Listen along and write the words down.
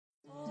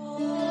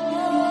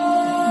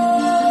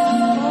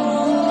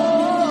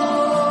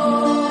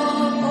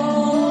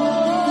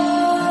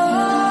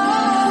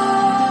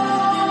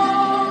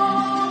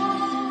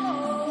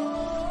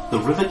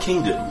River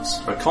Kingdoms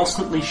are a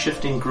constantly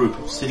shifting group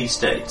of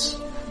city-states,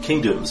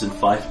 kingdoms and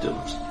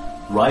fiefdoms,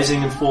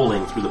 rising and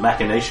falling through the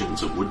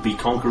machinations of would-be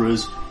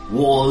conquerors,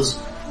 wars,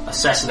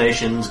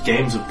 assassinations,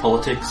 games of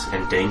politics,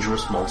 and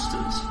dangerous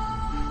monsters.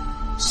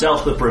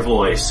 South of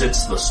Brevoy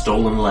sits the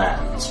Stolen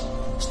Lands.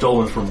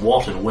 Stolen from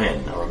what and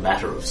when are a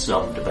matter of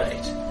some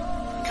debate.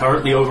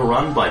 Currently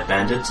overrun by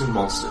bandits and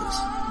monsters.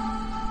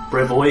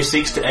 Brevoy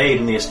seeks to aid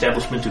in the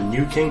establishment of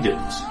new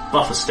kingdoms,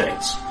 buffer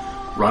states,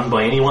 run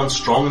by anyone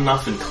strong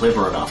enough and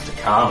clever enough to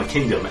carve a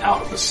kingdom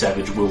out of the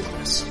savage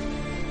wilderness.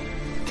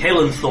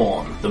 Caelan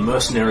Thorne, the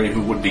mercenary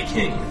who would be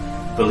king,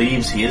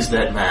 believes he is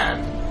that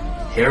man.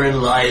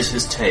 Herein lies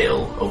his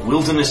tale of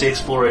wilderness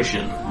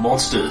exploration,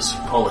 monsters,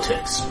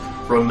 politics,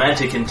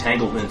 romantic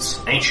entanglements,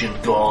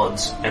 ancient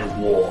gods,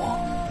 and war.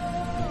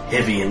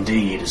 Heavy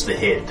indeed is the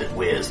head that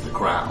wears the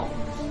crown.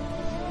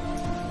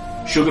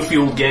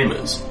 Sugar-Fueled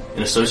Gamers,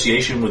 in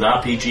association with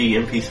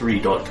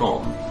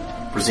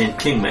RPGMP3.com, present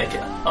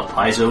Kingmaker, a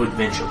Paizo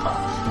adventure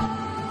path.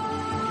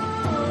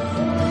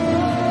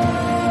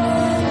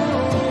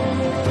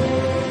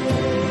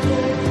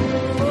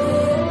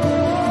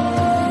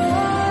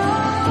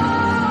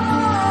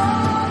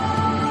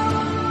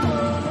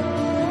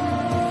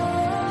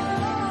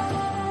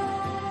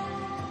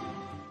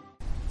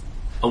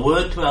 A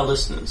word to our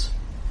listeners.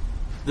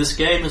 This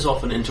game is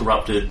often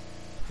interrupted.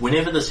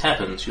 Whenever this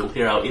happens, you'll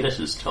hear our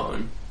editor's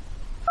tone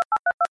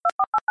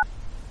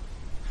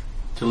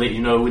to let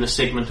you know when a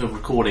segment of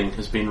recording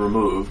has been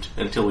removed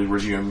until we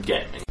resume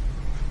gaming.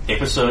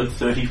 Episode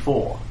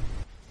 34.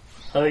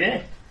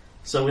 Okay,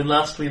 so when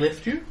last we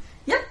left you,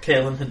 yep,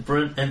 Caelan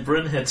and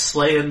Bryn had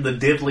slain the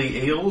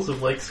deadly eels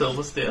of Lake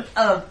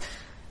Silverstaff.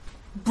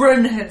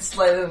 Bryn had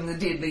slain the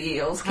deadly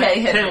eels.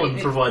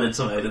 Caelan provided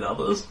some aid and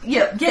others.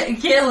 Yep,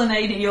 Caelan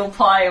ate eel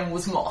pie and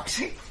was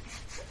mocked.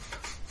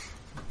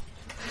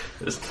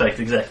 That's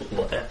exactly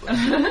what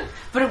happened.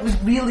 But it was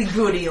really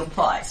good eel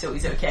pie, so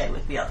he's okay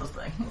with the other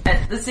thing.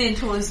 And the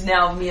centaurs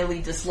now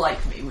merely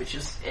dislike me, which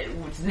is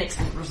an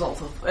excellent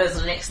result of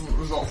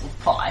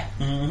pie.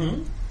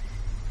 Mm-hmm.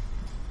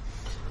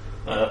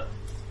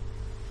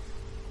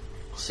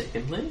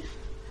 Secondly,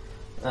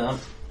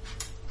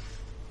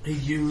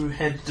 you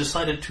had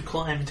decided to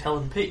climb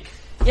Talon Peak.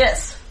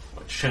 Yes.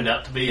 Which turned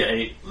out to be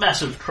a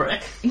massive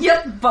trek.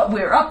 Yep, but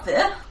we're up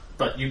there.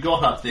 But you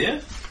got up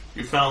there.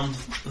 You found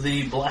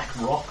the black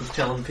rock of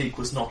Talon Peak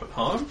was not at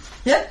home.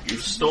 Yep. You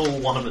stole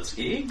one of its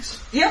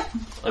eggs. Yep.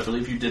 I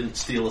believe you didn't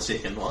steal a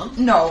second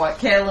one. No,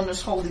 Caelan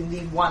is holding the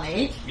one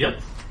egg. Yep.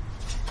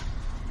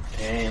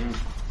 And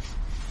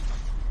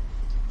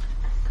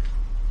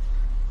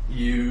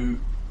you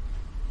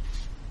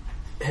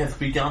have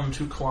begun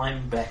to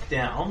climb back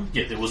down.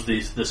 Yeah, there was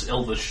this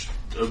elvish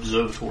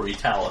observatory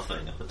tower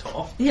thing at the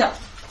top. Yeah.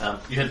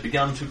 You had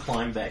begun to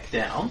climb back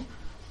down,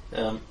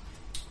 and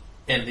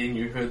then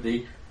you heard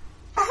the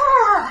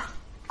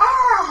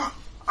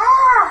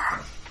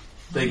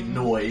big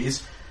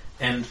noise,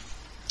 and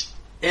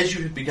as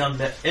you had begun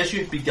to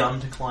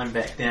climb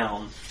back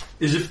down,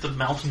 as if the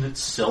mountain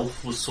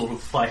itself was sort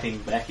of fighting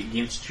back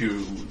against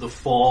you, the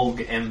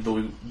fog and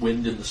the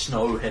wind and the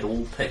snow had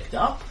all picked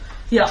up.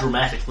 Yeah.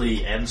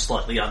 Dramatically and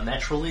slightly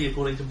unnaturally,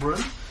 according to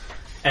Bryn.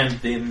 And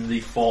then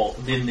the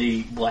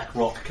black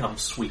rock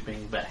comes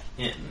sweeping back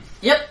in.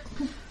 Yep.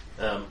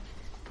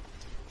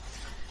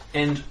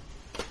 And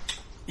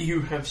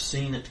you have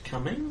seen it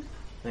coming,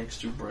 thanks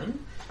to Bryn.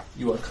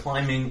 You are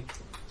climbing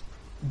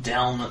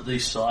down the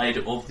side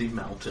of the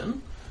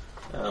mountain.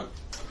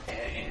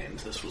 And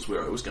this was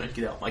where I was going to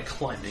get out my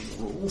climbing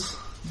rules.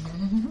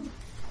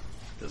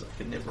 Because I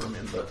can never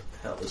remember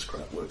how this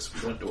crap works.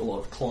 We don't do a lot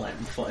of climb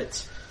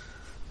fights.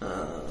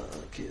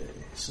 Okay,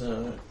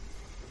 so...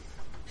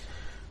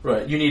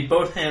 Right, you need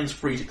both hands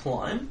free to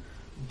climb,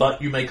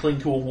 but you may cling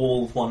to a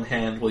wall with one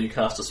hand while you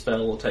cast a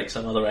spell or take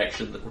some other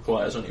action that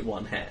requires only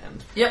one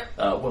hand. Yep.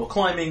 While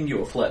climbing,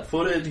 you are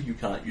flat-footed, you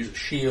can't use a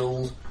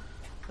shield.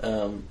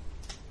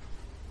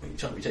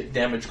 Anytime you take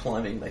damage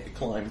climbing, make a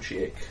climb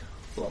check,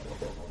 blah blah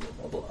blah blah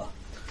blah blah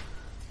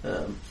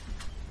blah.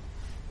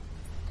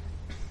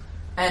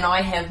 And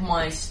I have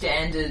my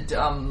standard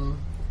armor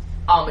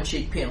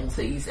check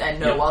penalties and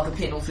no other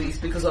penalties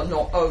because I'm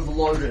not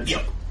overloaded.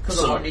 Yep.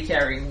 Because I'm only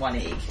carrying one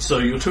egg. So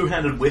your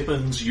two-handed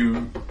weapons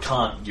you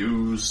can't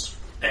use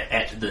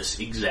at this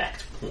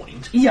exact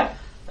point. Yeah.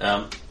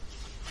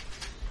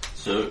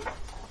 So...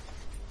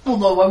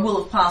 Although I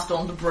will have passed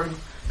on to Bryn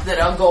that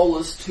our goal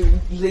is to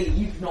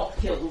leave, not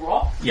kill the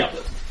rock. Yeah.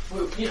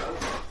 But,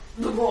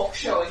 the rock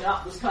showing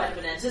up was kind of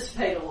an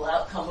anticipatable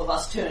outcome of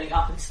us turning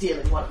up and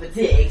stealing one of its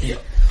eggs. Yeah.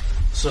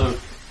 So,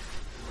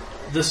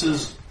 this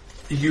is...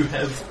 You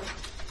have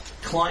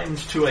climbed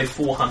to a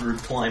 400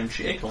 climb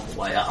check on the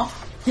way up.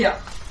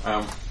 Yeah.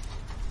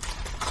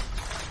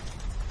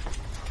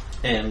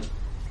 And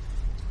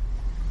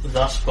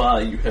thus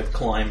far you have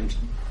climbed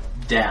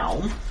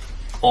down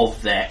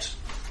of that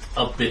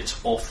a bit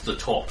off the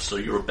top, so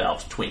you're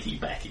about 20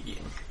 back again.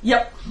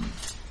 Yep.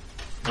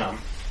 And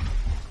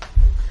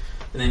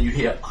then you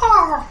hear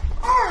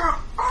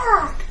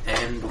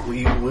and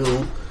we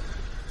will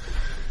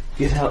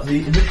get out the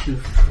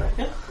initiative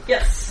tracker.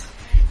 Yes.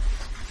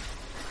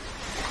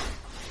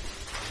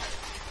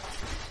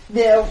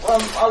 Now,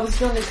 I was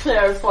going to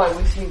clarify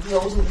with you because I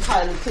wasn't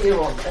entirely clear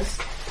on this.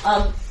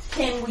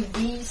 Can we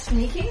be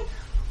sneaking?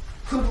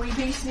 Could we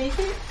be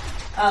sneaking?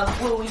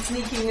 Were we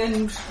sneaking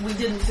and we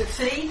didn't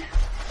succeed?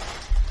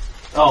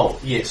 Oh,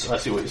 yes, I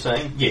see what you're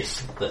saying.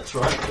 Yes, that's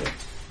right. Okay.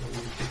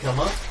 To come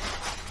up.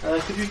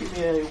 Could you give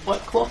me a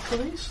white cloth for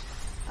these?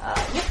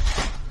 Yep.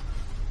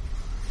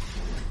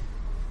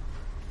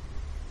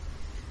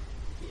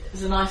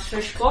 There's a nice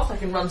fresh cloth. I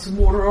can run some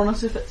water on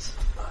it if it's...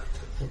 I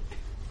don't think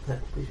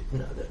that will be...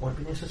 No, that won't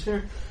be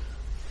necessary.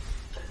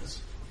 As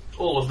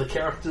all of the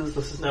characters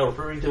this is now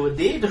referring to are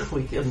dead,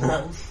 we can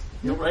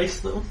erase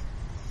them.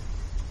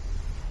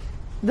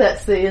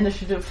 That's the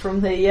initiative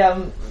from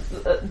the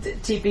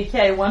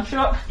TPK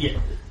one-shot? Yeah,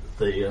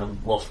 the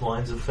Lost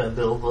Mines of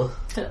Fandilva.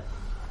 Yeah.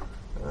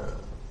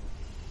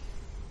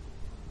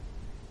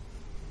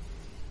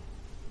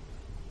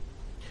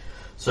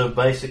 So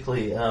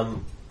basically,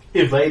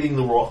 evading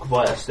the rock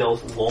via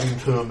stealth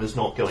long-term is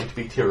not going to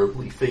be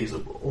terribly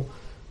feasible,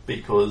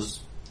 because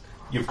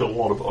you've got a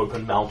lot of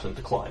open mountain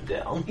to climb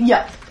down.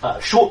 Yeah.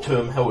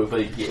 Short-term, however,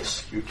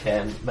 yes, you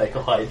can make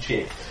a hide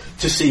check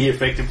to see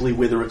effectively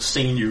whether it's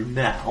seen you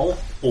now,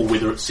 or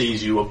whether it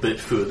sees you a bit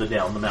further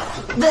down the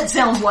mountain. That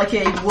sounds like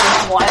a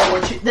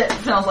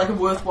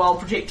worthwhile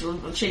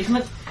projectile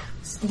achievement.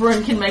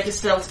 Bryn can make a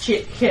stealth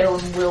check,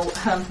 Kaelin will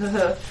hamper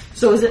her.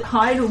 So is it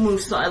hide or move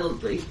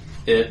silently?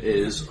 It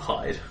is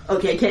hide.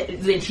 Okay,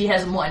 then she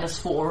has a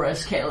 -4,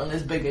 whereas Kaelin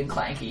is big and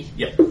clanky.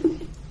 Yep.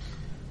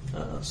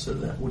 So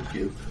that would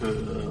give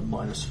her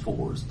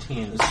 -4 is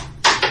 10.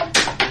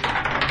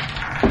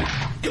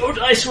 Go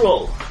dice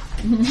roll!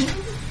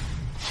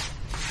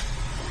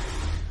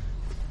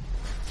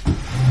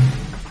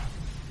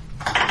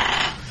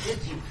 Did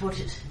you put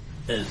it?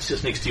 And it's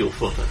just next to your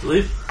foot, I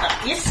believe.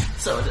 Yes,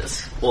 so it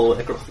is. All the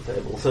way across the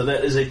table. So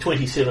that is a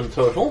 27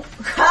 total.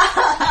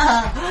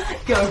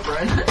 Go,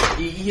 Bryn.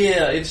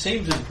 Yeah, it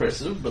seems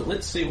impressive, but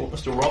let's see what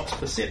Mr. Rock's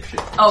perception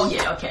is. Oh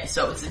yeah, okay,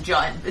 so it's a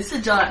giant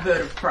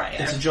bird of prey.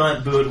 It's a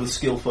giant bird with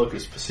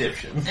skill-focused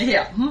perception.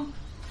 Yeah.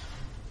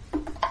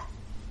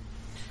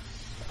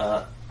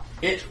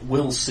 It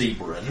will see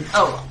Bryn.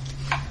 Oh,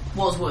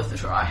 was worth a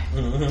try.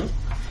 Mm-hmm.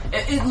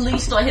 At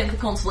least I had the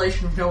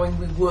consolation of knowing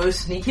we were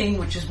sneaking,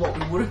 which is what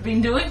we would have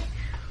been doing.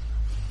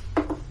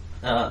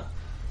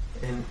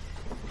 And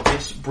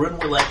yes, Bryn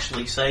will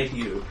actually say to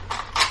you,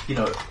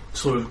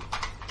 sort of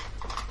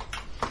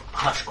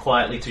hush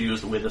quietly to you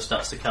as the weather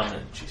starts to come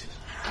in. She says,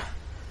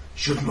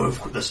 should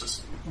move, this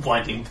is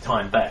winding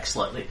time back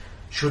slightly,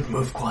 should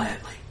move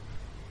quietly.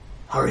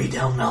 Hurry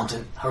down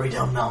mountain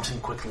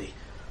quickly,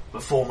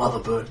 before Mother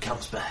Bird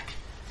comes back.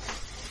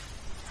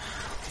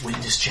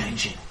 Wind is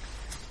changing.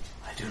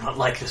 I do not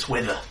like this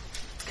weather.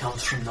 It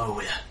comes from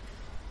nowhere.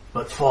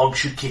 But fog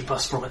should keep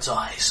us from its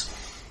eyes.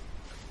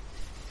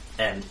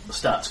 And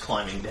starts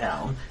climbing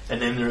down,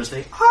 and then there is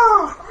the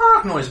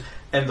noise,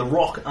 and the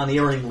rock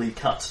unerringly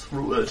cuts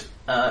through it,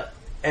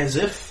 as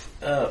if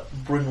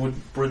Bryn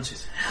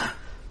says,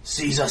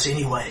 sees us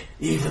anyway,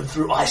 even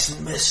through ice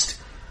and mist.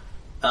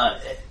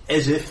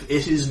 As if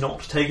it is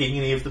not taking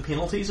any of the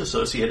penalties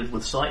associated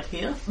with sight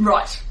here.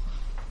 Right.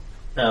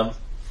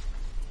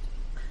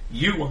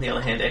 You, on the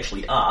other hand,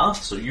 actually are,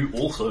 so you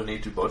also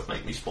need to both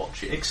make me spot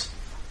checks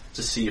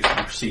to see if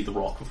you see the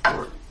rock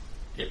before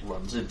it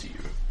runs into you.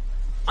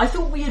 I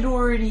thought we had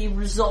already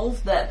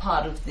resolved that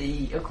part of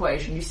the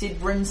equation. You said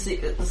Bryn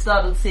at the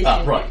start of the session.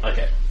 Ah, right,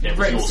 okay. Yeah, it was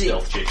Bryn your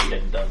stealth check you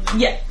hadn't done then.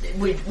 Yeah,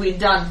 we'd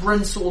done.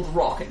 Bryn saw the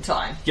rock in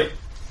time. Yep.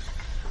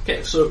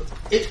 Okay, so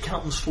it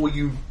comes for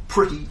you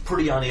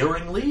pretty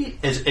unerringly,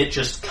 as it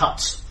just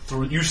cuts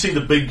through. You see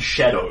the big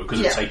shadow,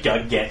 because it's a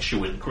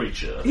gargantuan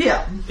creature.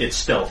 Yeah. Its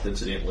stealth,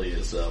 incidentally,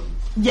 is...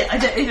 Yeah, I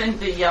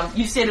think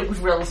you said it was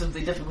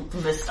relatively difficult to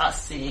miss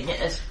us seeing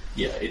it.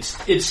 Yeah,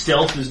 its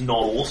stealth is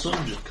not awesome,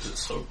 just because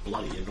it's so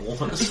bloody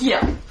enormous.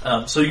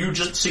 Yeah. So you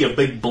just see a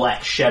big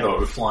black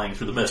shadow flying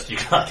through the mist. You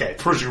go, okay,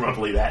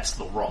 presumably that's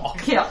the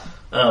rock. Yeah.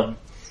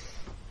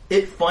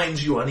 It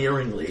finds you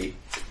unerringly,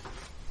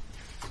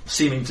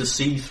 seeming to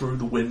see through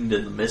the wind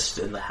and the mist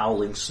and the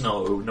howling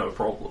snow, no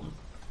problem.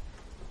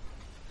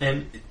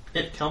 And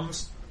it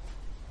comes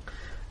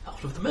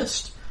out of the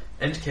mist.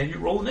 And can you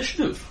roll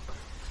initiative?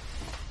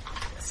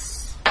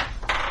 Yes.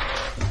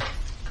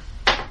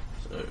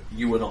 So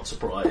you were not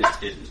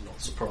surprised. It is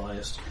not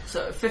surprised.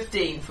 So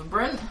 15 for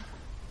Bryn.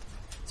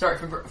 Sorry,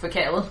 for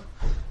Kaelin.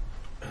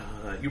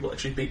 You will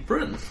actually beat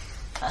Bryn.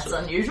 That's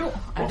unusual.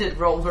 I did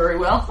roll very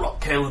well.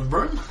 Rock, Kaelin,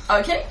 Bryn.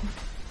 Okay.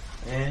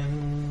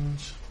 And...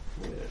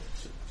 where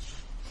is it?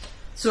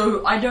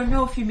 So I don't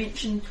know if you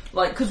mentioned,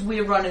 because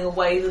we're running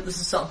away, that this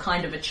is some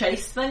kind of a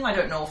chase thing. I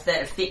don't know if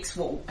that affects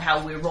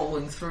how we're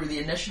rolling through the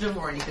initiative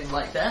or anything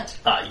like that.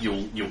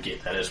 You'll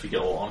get that as we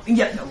go along.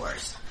 Yeah, no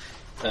worries.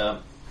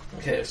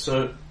 Okay,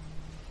 so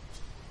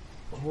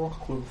the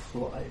rock will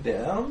fly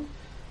down,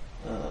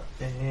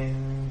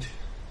 and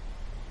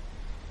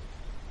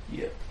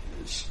yeah,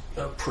 it's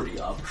a pretty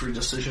arbitrary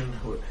decision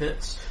who it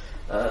hits.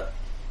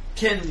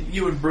 Can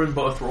you and Bryn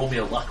both roll me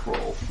a luck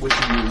roll? Which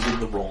of you is in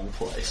the wrong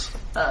place?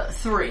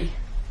 3.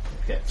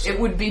 Okay. So It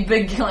would be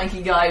big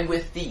clanky guy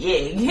with the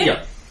egg.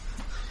 yeah.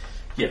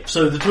 Yeah,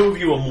 so the two of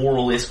you are more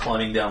or less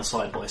climbing down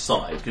side by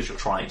side because you're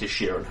trying to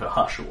share in her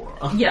hush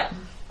aura. Yeah.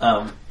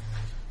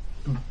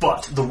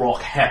 But the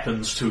rock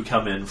happens to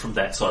come in from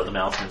that side of the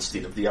mountain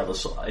instead of the other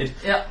side.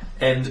 Yeah.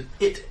 And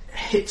it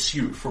hits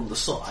you from the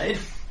side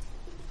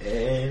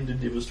and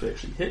endeavours to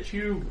actually hit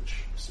you, which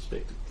I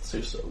suspect it will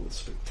do so with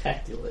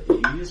spectacular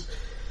ease.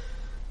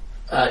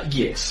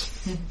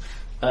 Yes.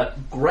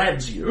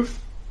 Grabs you,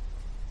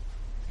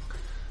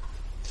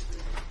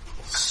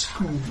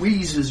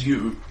 squeezes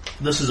you.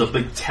 This is a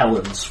big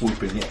talon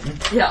swooping in.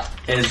 Yeah.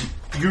 As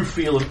you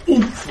feel an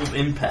oomph of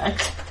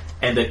impact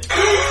and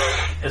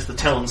as the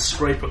talons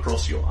scrape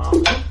across your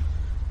arm.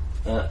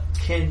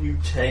 Can you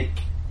take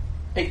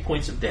 8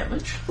 points of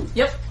damage?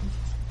 Yep.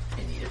 I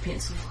need a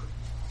pencil.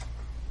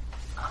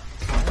 I'll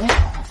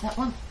have that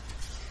one.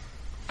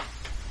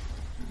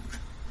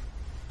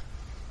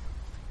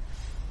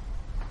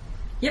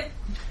 Yep.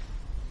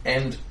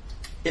 And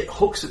it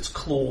hooks its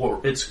claw,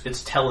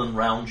 its talon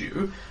round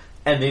you,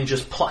 and then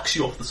just plucks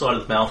you off the side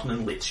of the mountain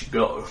and lets you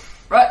go.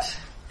 Right.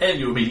 And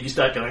you immediately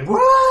start going,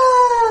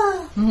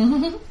 "Wah!"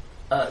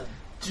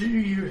 Do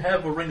you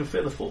have a Ring of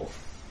Featherfall?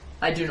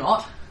 I do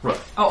not. Right.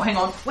 Oh, hang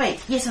on.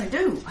 Wait. Yes, I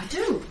do. I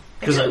do.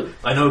 Because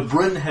I know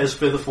Bryn has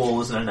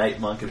Featherfall as an innate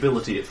monk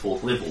ability at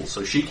 4th level,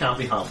 so she can't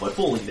be harmed by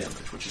falling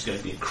damage, which is going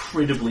to be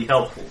incredibly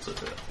helpful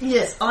to her.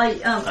 Yes, I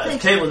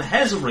If Caelan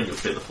has a Ring of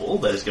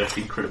Featherfall, that is going to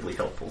be incredibly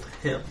helpful to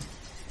him.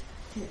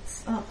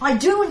 Yes. I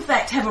do, in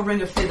fact, have a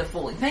Ring of Feather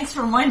Falling. Thanks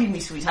for reminding me,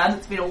 sweetheart.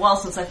 It's been a while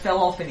since I fell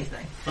off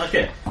anything.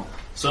 Okay,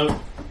 so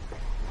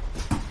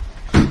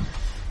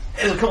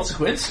as a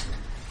consequence,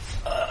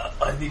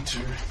 I need to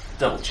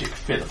double check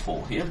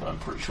Featherfall here, but I'm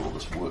pretty sure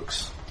this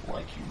works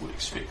like you would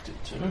expect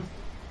it to.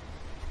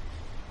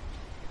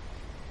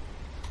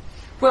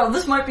 Well,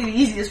 this might be the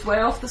easiest way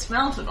off this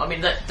mountain. I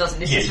mean, that doesn't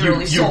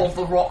necessarily solve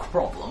the rock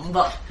problem,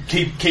 but...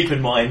 Keep in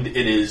mind, it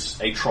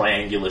is a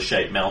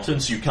triangular-shaped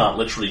mountain, so you can't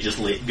literally just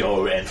let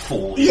go and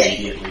fall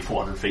immediately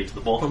 400 feet to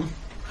the bottom.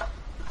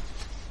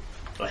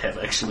 I have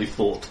actually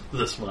thought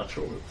this much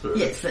all through.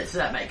 Yes,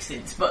 that makes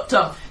sense. But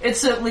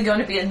it's certainly going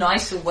to be a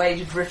nicer way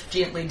to drift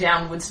gently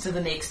downwards to the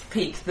next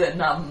peak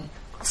than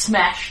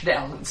smash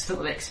downwards to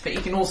the next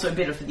peak, and also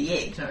better for the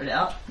egg, no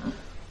doubt.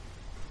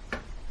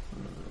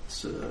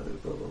 So,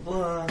 blah blah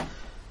blah.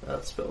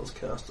 That spell's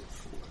cast at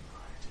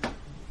full.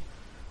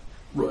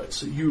 Right,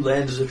 so you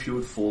land as if you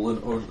had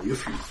fallen only a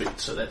few feet,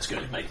 so that's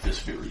going to make this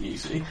very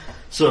easy.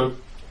 So,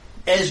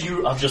 as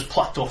you are just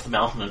plucked off the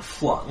mountain and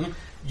flung,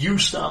 you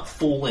start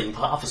falling for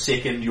half a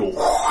second, you're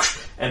whoosh,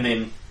 and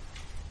then,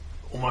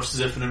 almost as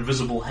if an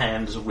invisible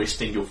hand is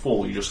arresting your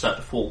fall, you just start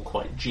to fall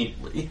quite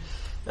gently.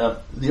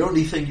 The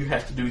only thing you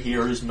have to do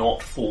here is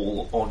not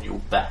fall on your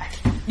back.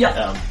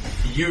 Yeah.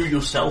 You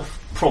yourself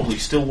probably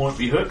still won't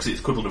be hurt because it's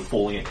equivalent of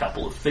falling a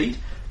couple of feet,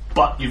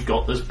 but you've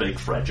got this big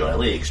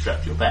fragile egg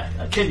strapped to your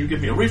back. Can you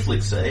give me a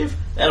reflex save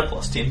at a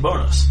 +10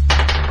 bonus?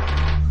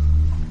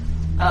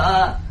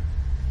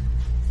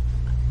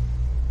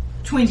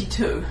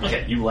 22.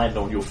 Okay, you land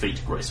on your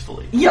feet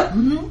gracefully. Yeah.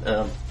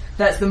 Mm-hmm.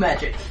 That's the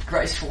magic.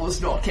 Graceful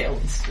is not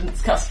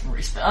Caelan's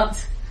customary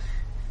stance.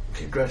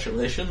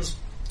 Congratulations.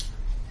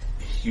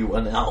 You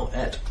are now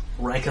at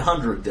rank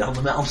 100 down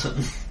the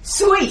mountain.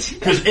 Sweet!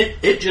 Because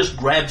it just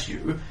grabs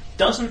you,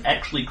 doesn't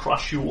actually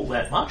crush you all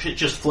that much, it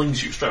just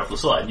flings you straight off the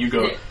side. You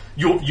go,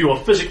 you are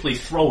physically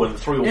thrown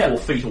 3 or 4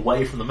 feet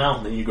away from the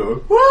mountain, and you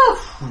go,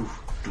 woo!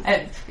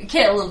 And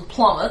Caelan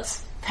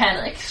plummets,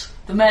 panics,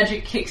 the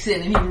magic kicks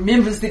in, and he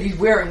remembers that he's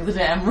wearing the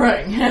damn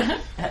ring,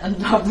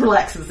 and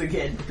relaxes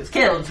again, because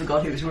Caelan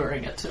forgot he was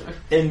wearing it too.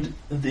 And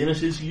then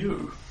it is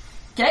you.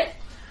 Okay.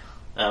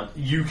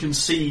 You can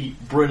see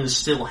Bryn is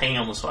still hanging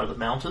on the side of the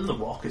mountain, the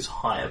rock is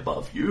high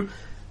above you.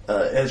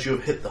 As you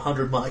have hit the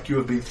 100 mark, you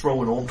have been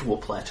thrown onto a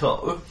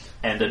plateau,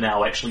 and are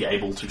now actually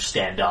able to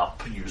stand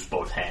up, use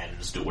both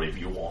hands, do whatever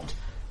you want,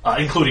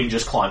 including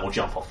just climb or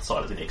jump off the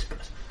side of the next bit.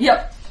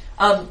 Yep.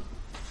 I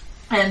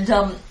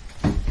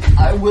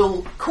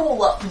will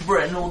call up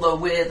Bryn, although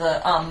we're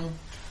the,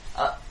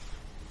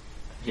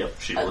 Yep,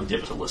 she will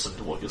endeavour to listen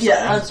to what you're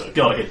saying, so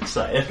go ahead and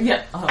say it.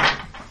 Yeah.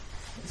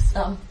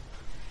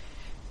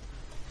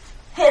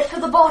 Head for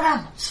the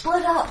bottom.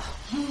 Split up.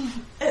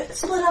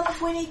 Split up if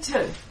we need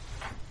to.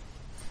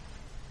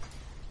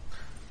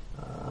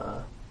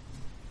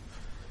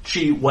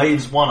 She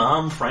waves one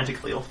arm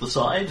frantically off the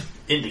side,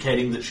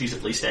 indicating that she's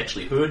at least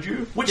actually heard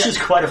you, which is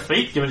quite a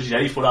feat, given she's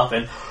 80 foot up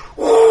and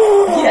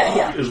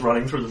is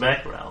running through the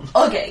background.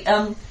 Okay,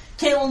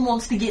 Caelan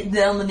wants to get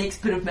down the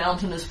next bit of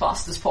mountain as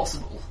fast as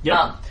possible.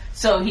 Yep.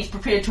 So he's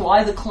prepared to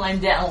either climb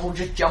down or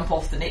just jump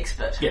off the next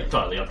bit. Yeah,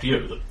 entirely up to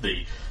you.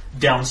 The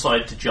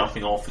downside to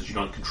jumping off is you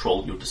don't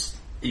control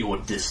your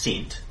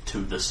descent to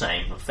the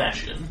same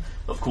fashion.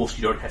 Of course,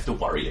 you don't have to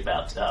worry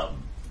about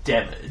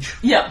damage.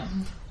 Yeah.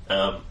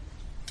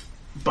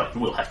 But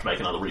you will have to make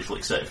another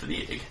reflex save for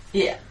the egg.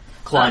 Yeah.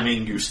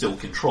 Climbing, you still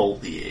control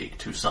the egg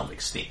to some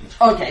extent.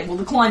 Okay, well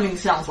the climbing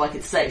sounds like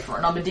it's safer,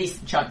 and I'm a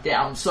decent chunk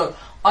down, so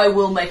I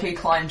will make a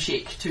climb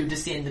check to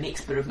descend the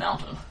next bit of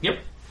mountain. Yep.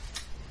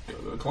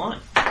 Go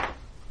climb.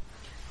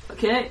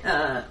 Okay,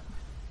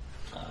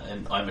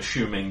 and I'm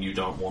assuming you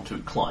don't want to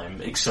climb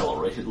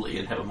acceleratedly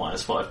and have a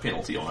 -5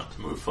 penalty on it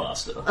to move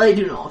faster. I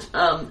do not.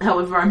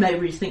 However, I may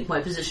rethink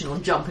my position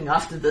on jumping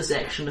after this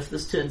action if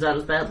this turns out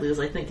as badly as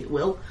I think it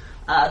will.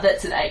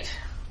 That's an 8.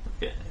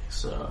 Okay,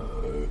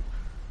 so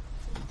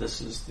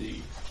this is the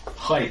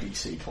high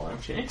DC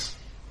climb checks.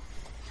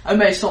 I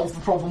may solve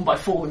the problem by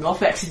falling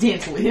off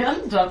accidentally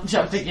and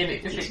jumping in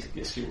it.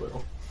 Yes, you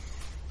will.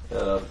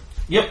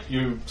 Yep,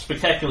 you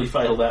spectacularly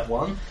fail that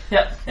one.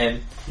 Yep.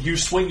 And you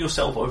swing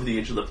yourself over the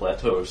edge of the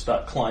plateau,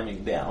 start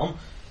climbing down,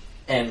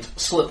 and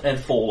slip and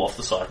fall off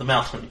the side of the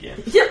mountain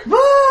again. Yep.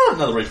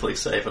 Another reflex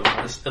save at a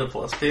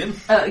 +10.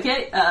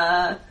 Okay,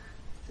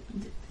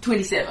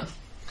 27.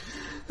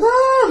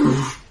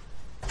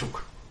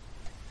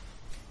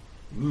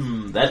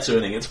 That's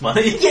earning its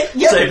money.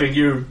 Yep. Saving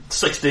you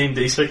 16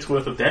 d6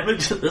 worth of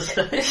damage at this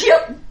stage.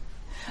 Yep.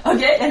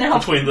 Okay, and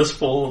between this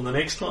fall and the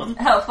next one.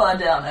 How far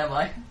down am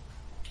I?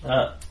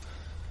 At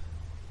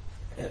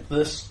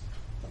this,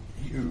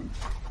 you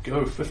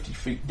go 50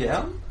 feet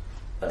down,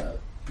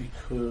 you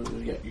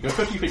go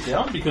 50 feet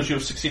down because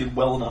you've succeeded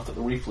well enough at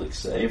the reflex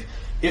save.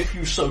 If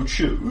you so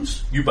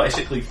choose, you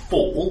basically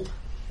fall,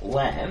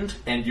 land,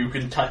 and you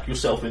can tuck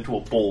yourself into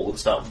a ball and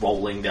start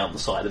rolling down the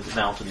side of the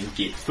mountain and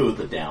get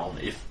further down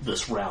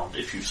this round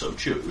if you so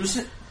choose.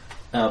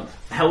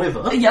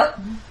 However,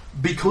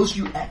 because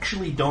you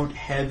actually don't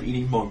have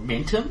any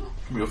momentum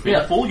from your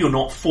feet fall, you're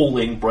not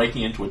falling,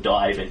 breaking into a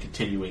dive and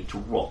continuing to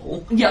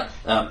roll.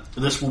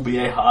 This will be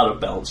a harder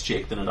balance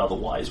check than it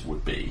otherwise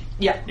would be.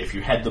 If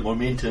you had the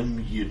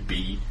momentum, you'd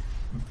be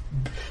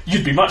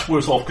much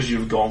worse off because you'd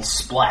have gone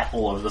splat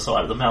all over the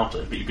side of the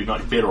mountain, but you'd be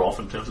much better off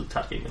in terms of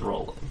tucking and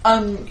rolling.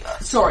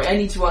 Sorry, I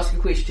need to ask a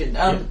question.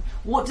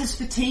 What does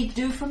fatigue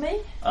do for me?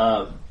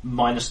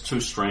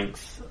 -2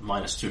 strength,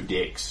 -2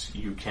 dex.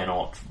 You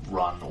cannot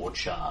run or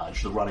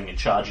charge. The running and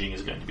charging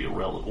is going to be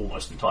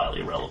almost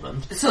entirely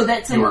irrelevant. So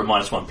that's you're at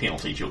 -1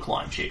 penalty to your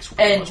climb checks.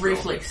 And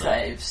reflex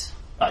saves.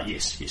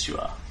 Yes, you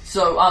are.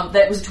 So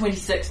that was a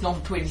 26, not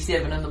a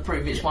 27, and the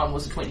previous one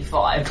was a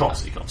 25.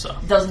 Constantly comes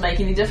up. Doesn't make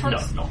any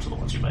difference? No, not to the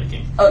ones you're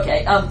making.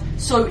 Okay,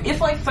 so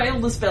if I fail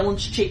this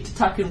balance check to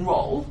tuck and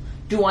roll,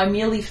 do I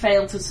merely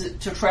fail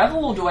to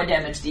travel, or do I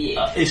damage the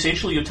egg?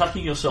 Essentially, you're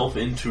tucking yourself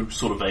into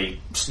sort of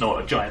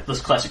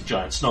this classic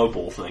giant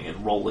snowball thing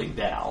and rolling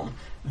down.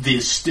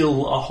 There's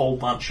still a whole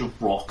bunch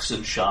of rocks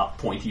and sharp,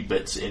 pointy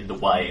bits in the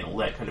way and all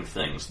that kind of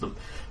things.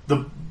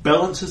 The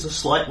balance is a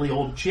slightly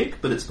odd check,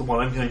 but it's the one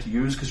I'm going to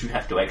use because you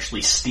have to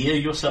actually steer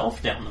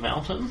yourself down the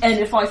mountain. And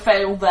if I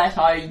fail that,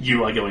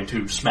 you are going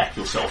to smack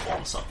yourself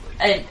on something.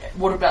 And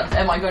what about,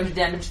 am I going to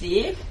damage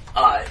the egg?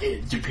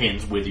 It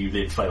depends whether you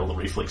then fail the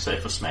reflex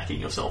save for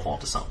smacking yourself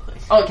onto something.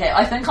 Okay,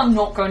 I think I'm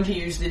not going to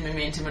use the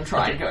momentum and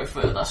try and go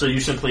further. So you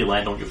simply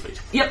land on your feet.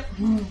 Yep.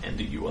 And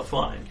you are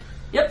fine.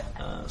 Yep.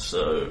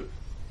 So,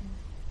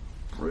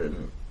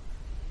 Bryn,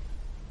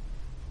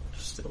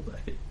 still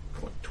back at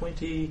point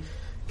 20.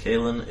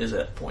 Kaelin is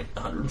at point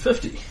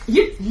 150.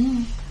 Yep.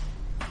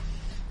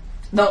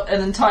 Not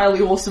an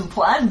entirely awesome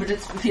plan, but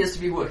it appears to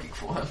be working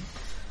for him.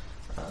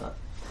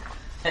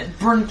 And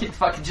Bryn can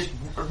fucking just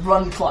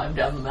climb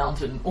down the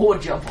mountain, or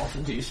jump off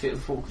and use feather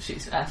fall because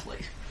she's an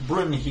athlete.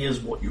 Bryn hears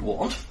what you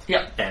want.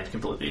 Yep. And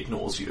completely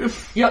ignores you.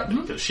 Yep.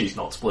 Because she's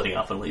not splitting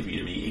up and leaving you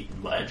to be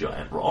eaten by a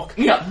giant rock.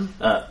 Yep.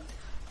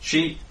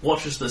 She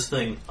watches this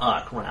thing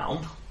arc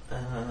round.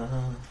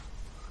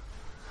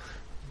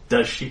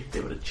 Does she be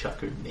able to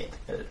chuck her net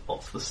at it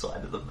off the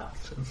side of the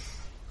mountain?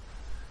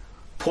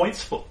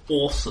 Points for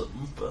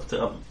awesome, but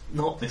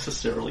not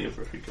necessarily a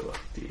very good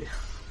idea.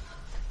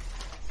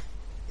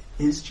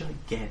 It is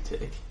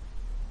gigantic,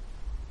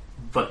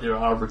 but there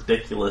are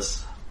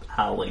ridiculous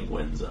howling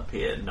winds up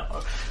here.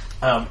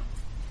 No.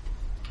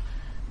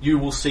 You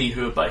will see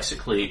her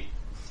basically,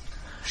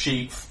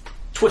 she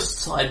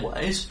twists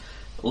sideways,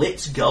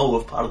 lets go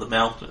of part of the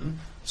mountain,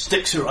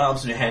 sticks her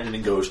arms in her hand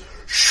and goes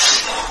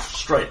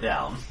straight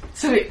down.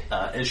 Sweet.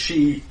 As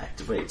she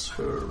activates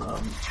her,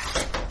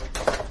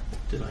 what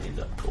did I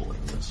end up calling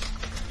this?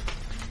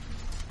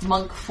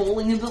 Monk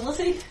falling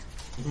ability?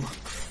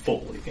 Monk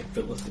falling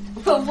ability.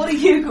 But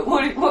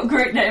what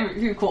great name have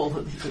you called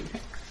it?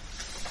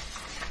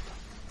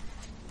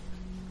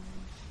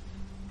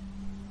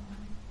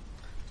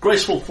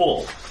 Graceful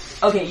fall.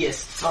 Okay,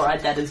 yes.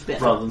 Alright, that is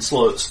better. Rather than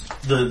slow.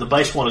 The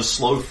base one is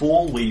slow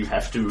fall, where you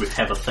have to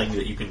have a thing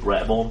that you can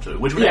grab onto,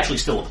 which would actually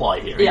still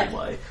apply here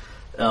anyway.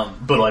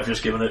 But I've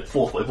just given it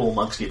fourth level,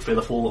 monks get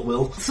feather fall at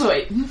will.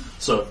 Sweet.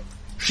 So,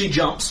 she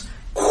jumps,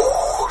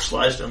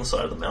 slides down the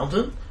side of the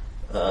mountain,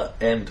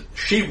 and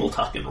she will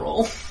tuck and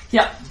roll.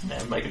 Yep.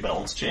 And make a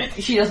balance check.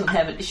 She doesn't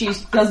have an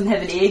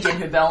edge,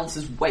 and her balance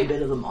is way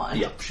better than mine.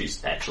 Yep,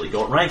 she's actually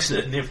got ranks in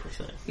it and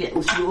everything. Yeah,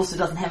 well, she also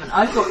doesn't have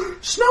I've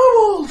got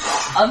snowballs!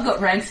 I've got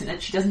ranks in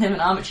it, she doesn't have an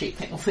armor check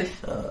penalty.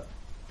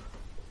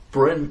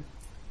 Bryn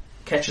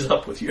catches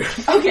up with you.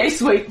 Okay,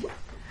 sweet.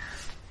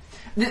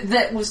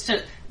 That was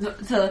to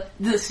the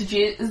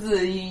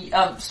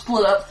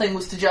split up thing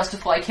was to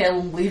justify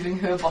Callum leaving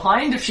her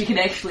behind. If she can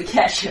actually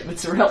catch him,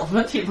 it's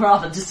irrelevant. He'd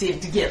rather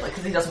descend together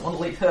because he doesn't want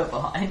to leave her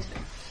behind.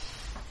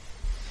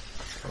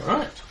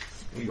 Alright.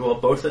 You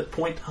are both at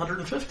point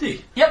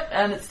 150. Yep,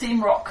 and it's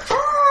Team Rock.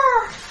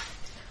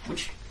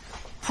 Which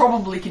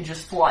probably can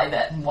just fly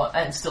that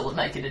and still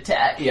make an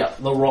attack. Yeah,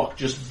 the rock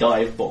just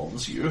dive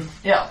bombs you.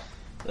 Yeah.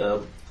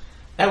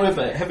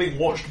 However, having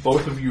watched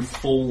both of you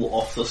fall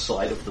off the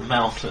side of the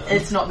mountain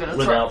it's not gonna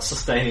without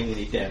sustaining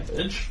any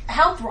damage.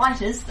 How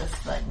bright is this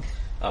thing?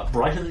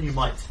 Brighter than you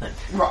might think.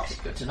 Right,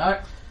 good to know.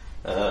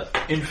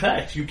 In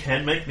fact, you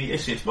can make me a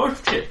sense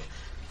motive check.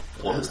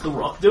 What is the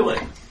rock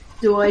doing?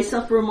 Do I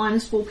suffer a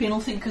 -4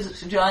 penalty because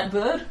it's a giant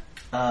bird?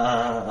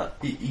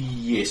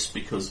 Yes,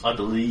 because I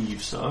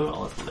believe so.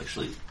 I'll have to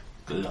actually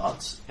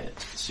glance at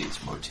sense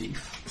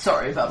motif.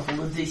 Sorry about all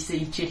the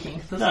DC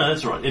checking. No,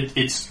 that's right.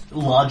 It's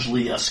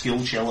largely a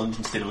skill challenge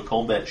instead of a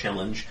combat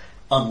challenge,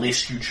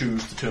 unless you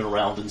choose to turn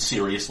around and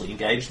seriously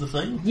engage the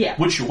thing. Yeah.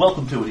 Which you're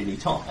welcome to at any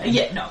time.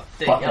 Yeah, no.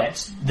 But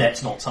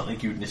that's not something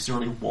you'd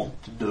necessarily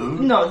want to do.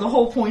 No, the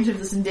whole point of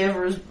this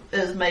endeavour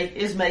is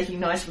making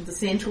nice with the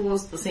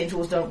centaurs. The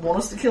centaurs don't want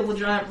us to kill the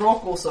giant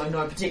rock, also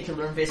no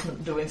particular investment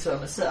in doing so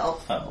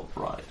myself. Oh,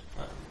 right.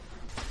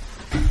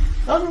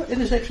 Oh, no, it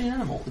is actually an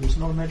animal. It is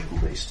not a magical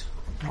beast.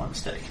 My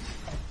mistake.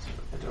 So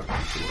I don't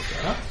have to look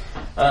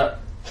that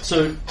up.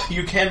 So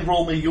you can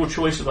roll me your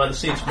choice of either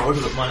sense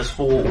motive at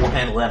 -4 or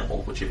handle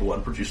animal, whichever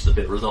one produces a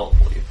better result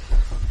for you.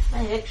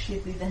 May actually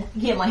be the...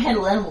 Yeah, my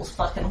handle animal's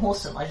fucking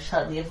awesome. I just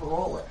hardly ever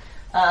roll it.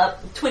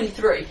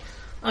 23.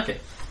 Okay,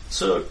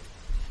 so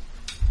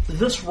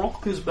this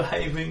rock is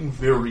behaving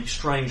very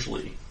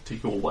strangely to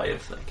your way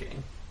of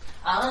thinking.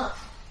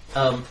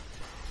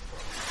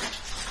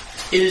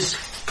 It is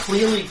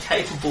clearly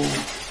capable...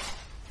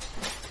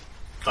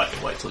 I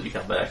can wait till you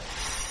come back.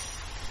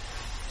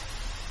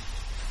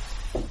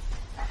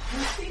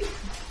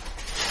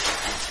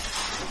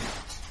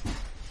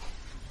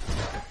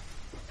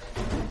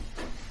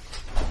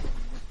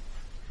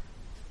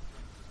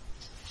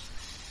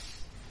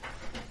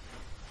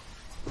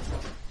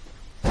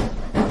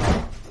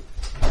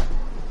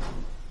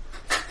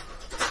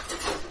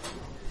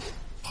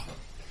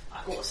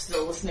 I'm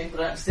still listening,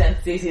 but I understand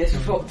it's easier to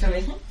talk to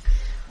me.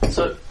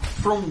 So,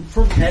 from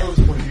Caleb's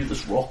point of view,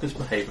 this rock is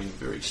behaving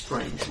very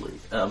strangely.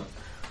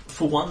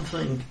 For one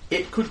thing,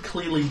 it could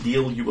clearly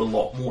deal you a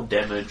lot more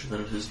damage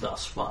than it has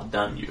thus far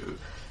done you.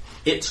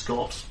 It's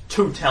got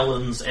 2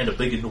 talons and a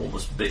big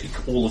enormous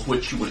beak, all of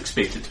which you would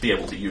expect it to be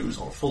able to use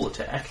on a full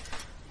attack.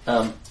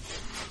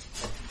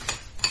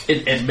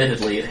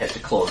 Admittedly, it had to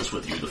close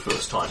with you the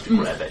first time to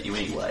grab at you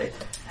anyway.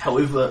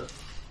 However,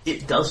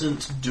 it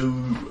doesn't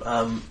do...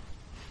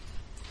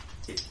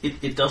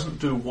 It doesn't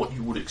do what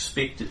you would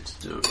expect it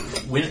to do.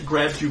 When it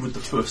grabbed you with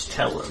the first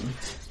talon,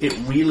 it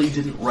really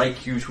didn't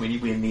rake you to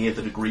anywhere near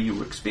the degree you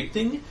were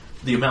expecting.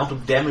 The amount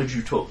of damage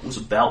you took was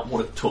about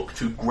what it took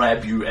to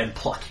grab you and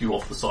pluck you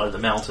off the side of the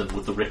mountain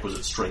with the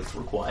requisite strength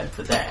required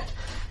for that.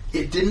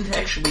 It didn't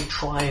actually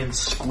try and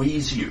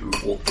squeeze you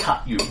or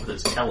cut you with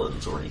its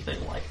talons or anything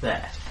like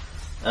that.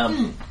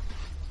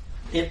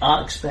 It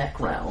arcs back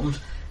round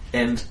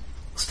and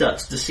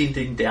starts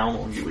descending down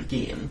on you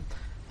again.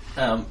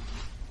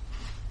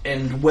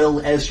 And,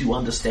 well, as you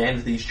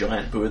understand these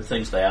giant bird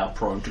things, they are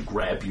prone to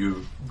grab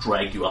you,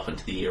 drag you up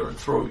into the air and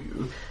throw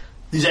you.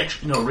 There's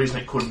actually no reason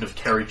it couldn't have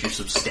carried you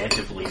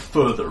substantively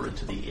further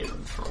into the air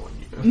and thrown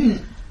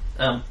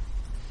you.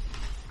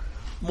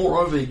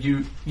 Moreover,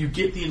 you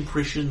get the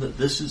impression that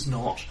this is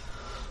not...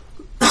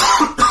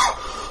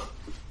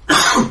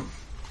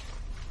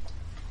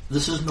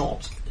 this is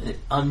not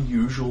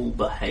unusual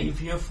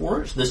behaviour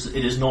for it.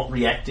 It is not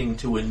reacting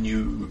to a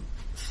new...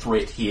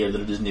 threat here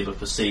that it has never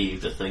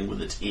perceived, a thing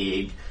with its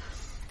egg.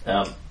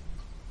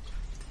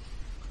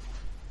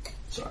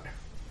 Sorry,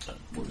 I'm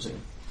losing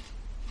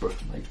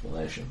burst of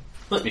explanation.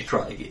 Let me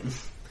try again.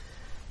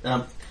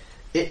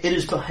 It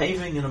is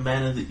behaving in a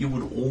manner that you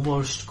would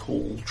almost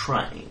call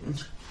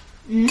trained,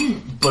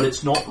 but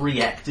it's not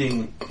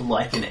reacting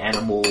like an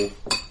animal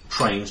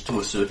trained to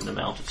a certain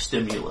amount of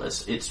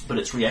stimulus. But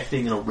it's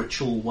reacting in a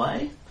ritual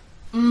way.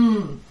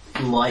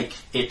 Like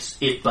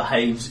it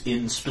behaves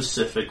in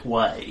specific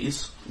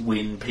ways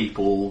when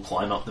people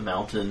climb up the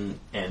mountain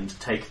and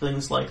take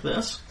things like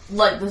this.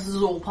 Like this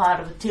is all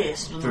part of a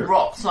test, and the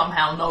rock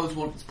somehow knows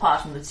what it's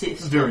part of the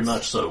test. Very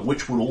much so,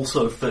 which would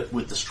also fit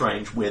with the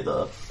strange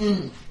weather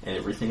and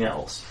everything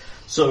else.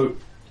 So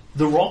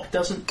the rock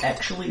doesn't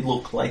actually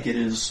look like it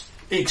is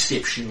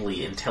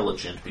exceptionally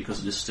intelligent because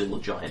it is still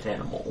a giant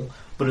animal,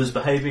 but is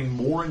behaving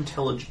more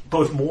intelligent,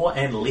 both more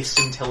and less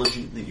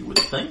intelligent than you would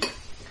think.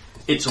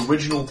 Its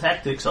original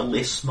tactics are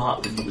less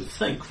smart than you would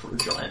think for a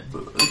giant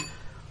bird,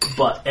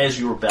 but as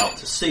you're about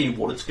to see,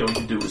 what it's going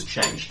to do is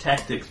change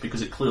tactics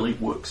because it clearly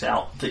works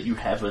out that you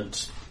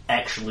haven't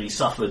actually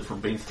suffered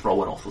from being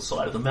thrown off the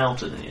side of the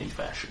mountain in any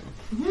fashion.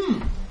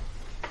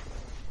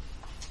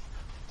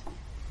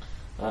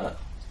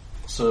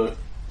 So,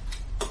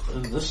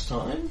 this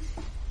time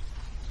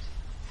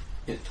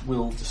it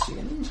will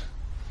descend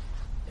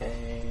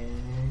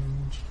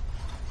and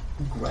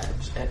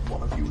grabs at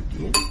one of you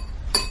again.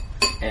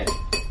 And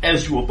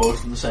as you are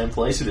both in the same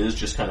place, it is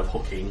just kind of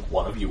hooking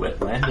one of you at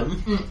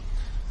random.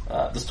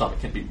 This time it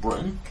can be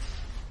Bryn.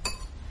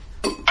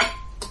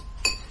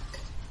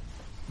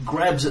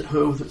 Grabs at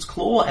her with its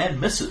claw and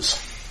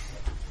misses.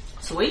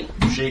 Sweet.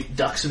 She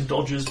ducks and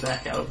dodges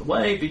back out of the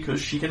way because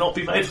she cannot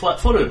be made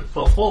flat-footed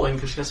while falling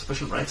because she has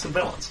sufficient ranks and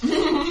balance.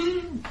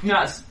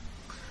 Nice.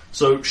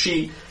 So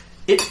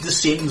it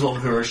descends on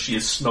her as she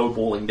is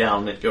snowballing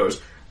down and it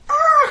goes,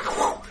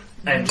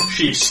 and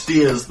she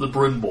steers the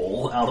Bryn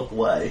ball out of the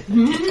way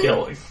and keeps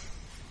going.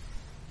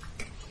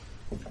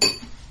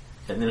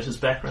 And then it is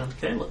back around to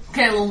Caleb.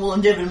 Caleb will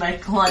endeavour to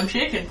make a climb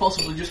check and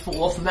possibly just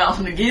fall off the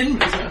mountain again,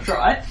 but he's going to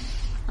try.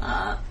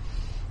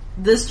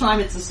 This time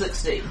it's a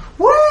 16.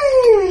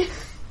 Whee!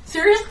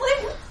 Seriously?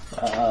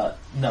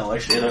 No,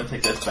 actually I don't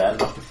think that's bad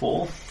enough to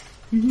fall.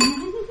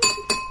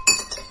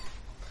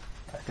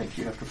 I think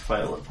you have to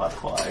fail it by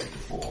 5 to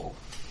fall.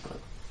 But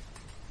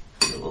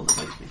well, that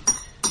makes me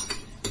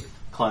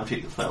climb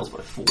check that fails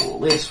by 4 or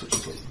less, which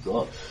is what you've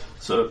got.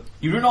 So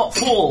you do not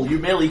fall, you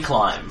merely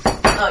climb.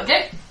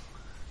 Okay.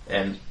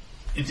 And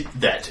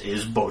that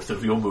is both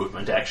of your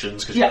movement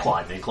actions, because you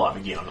climb then climb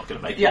again. I'm not going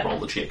to make you roll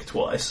the check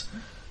twice.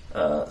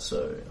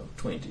 So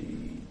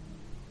 20,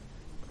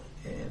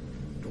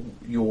 and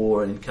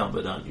you're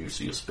encumbered, aren't you?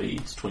 So your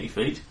speed's 20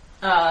 feet.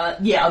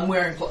 Yeah, I'm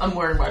wearing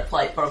my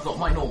plate, but I've got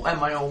my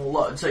normal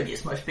load, so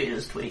yes, my speed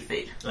is 20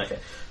 feet. Okay,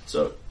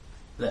 so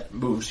that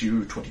moves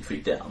you 20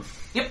 feet down.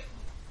 Yep.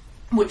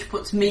 Which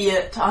puts me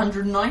at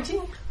 190?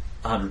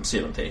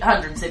 170.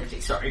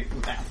 170, sorry,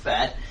 math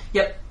bad.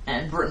 Yep,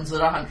 and Britain's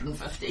at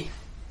 150.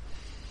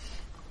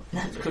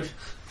 That could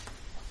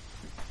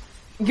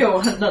go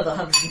another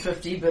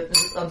 150, but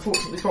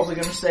unfortunately probably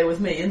going to stay with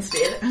me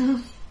instead.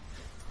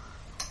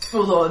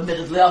 Although,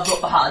 admittedly, I've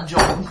got the hard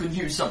job and could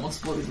use someone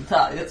splitting the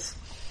targets.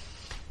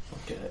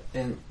 Okay,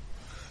 and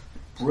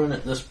Bryn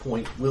at this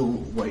point will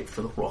wait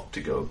for the rock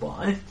to go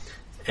by,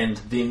 and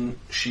then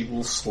she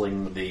will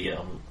sling the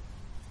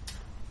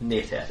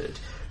net at it.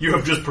 You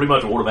have just pretty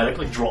much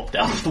automatically dropped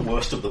out of the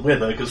worst of the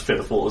weather, because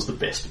Featherfall is the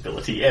best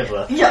ability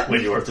ever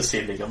when you are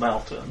descending a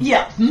mountain.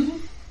 Yeah.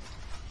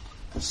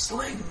 Mm-hmm.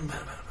 Sling!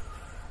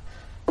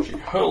 She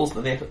hurls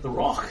the net at the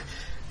rock,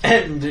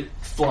 and it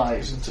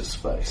flies into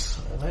space.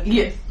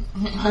 Yeah.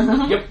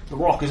 Yep, the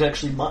rock is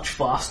actually much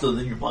faster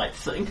than you might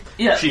think.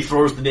 Yeah. She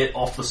throws the net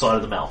off the side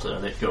of the mountain,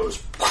 and it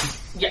goes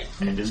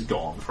and is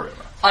gone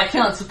forever. I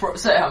can't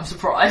say I'm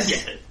surprised.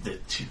 Yeah,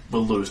 she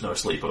will lose no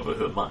sleep over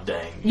her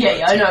mundane.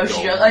 Yeah, I know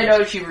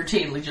she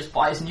routinely just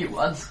buys new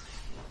ones.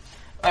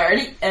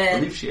 Alrighty, and I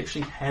believe she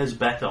actually has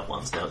backup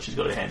ones now. She's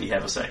got a handy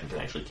haversack and can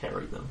actually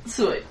carry them.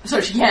 Sweet. So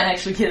she can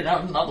actually get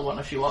another one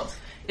if she wants.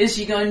 Is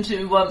she going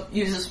to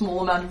use a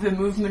small amount of her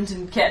movement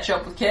and catch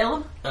up with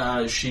Caleb?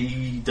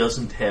 She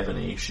doesn't have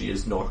any. She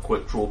is not a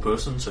quick draw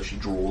person, so she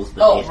draws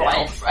the net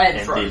out and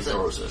then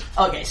throws it.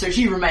 Okay, so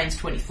she remains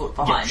 20 foot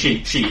behind.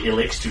 Yeah, she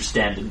elects to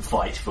stand and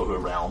fight for her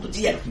round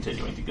instead of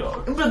continuing to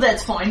go. But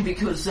that's fine,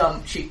 because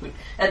she could,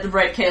 at the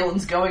rate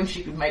Caleb's going,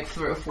 she could make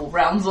 3 or 4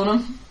 rounds on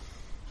him.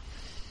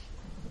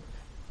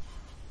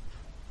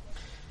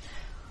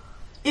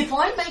 If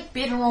I make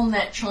better on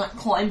that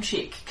climb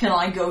check, can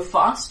I go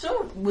faster?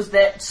 Was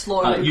that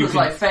slow because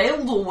I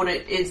failed, or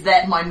is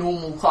that my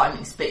normal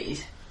climbing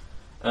speed?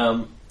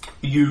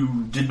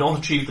 You did not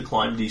achieve the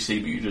climb DC,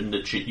 but you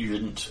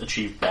didn't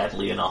achieve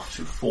badly enough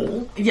to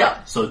fall.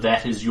 Yeah. So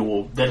that is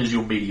your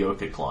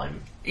mediocre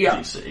climb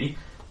DC.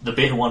 The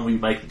better one, when you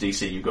make the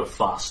DC, you go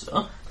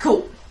faster.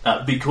 Cool.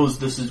 Because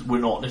we're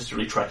not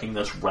necessarily tracking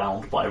this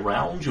round by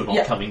round. You're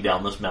not coming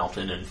down this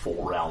mountain in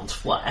 4 rounds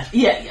flat.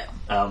 Yeah.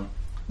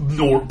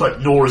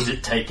 Nor is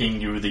it taking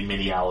you the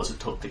many hours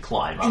it took to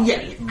climb up.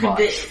 Yeah,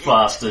 much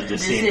faster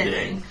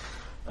descending.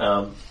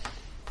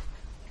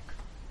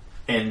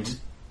 And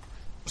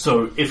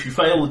so if you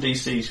fail the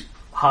DC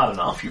hard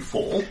enough, you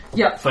fall.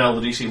 Yep. Fail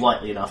the DC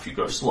lightly enough, you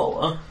go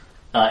slower.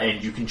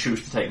 And you can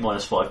choose to take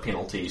 -5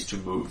 penalties to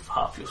move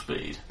half your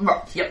speed.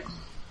 Right, yep.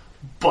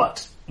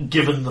 But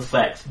given the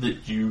fact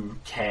that you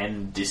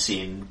can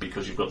descend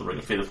because you've got the Ring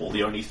of Featherfall,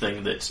 the only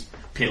thing that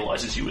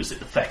penalises you is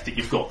the fact that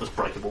you've got this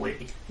breakable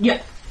egg. Yeah.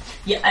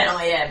 Yeah, and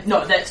I am.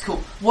 No, that's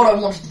cool. What I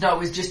wanted to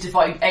know is just if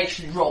I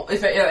actually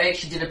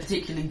did a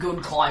particularly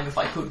good climb, if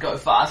I could go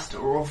faster,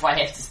 or if I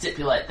have to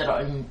stipulate that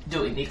I'm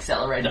doing the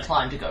accelerated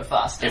climb to go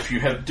faster. If you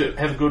have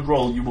a good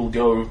roll, you will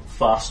go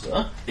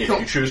faster. If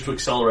you choose to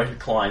accelerate a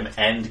climb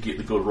and get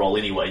the good roll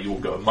anyway, you will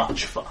go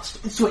much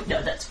faster. Sweet,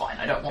 no, that's fine.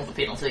 I don't want the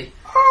penalty.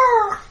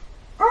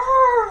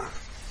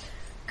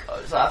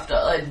 Goes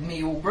after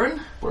me or Bryn.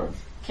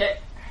 Okay.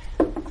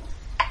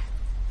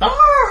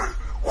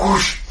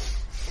 Whoosh!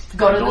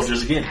 Got it.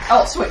 Dodges again.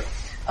 Oh, sweet.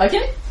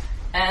 Okay.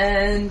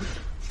 And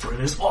Bryn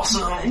is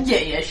awesome.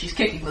 Yeah, she's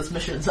kicking this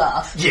mission's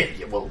ass. Yeah,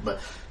 well,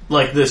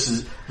 Like, this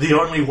is... The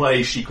only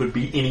way she could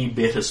be any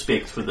better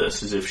spec for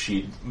this is if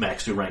she'd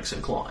maxed her ranks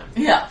and climb.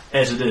 Yeah.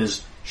 As it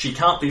is, she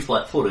can't be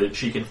flat-footed,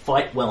 she can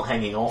fight while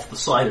hanging off the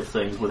side of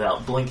things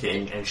without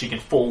blinking, and she can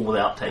fall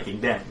without taking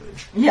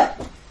damage. Yeah.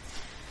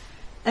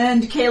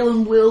 And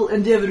Kaelin will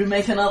endeavour to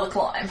make another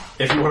climb.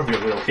 If you want to be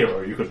a real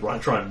hero, you could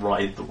try and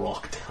ride the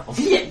rock down.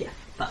 Yeah.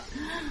 But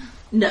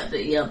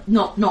no,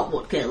 not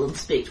what Kaelin's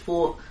spec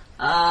for.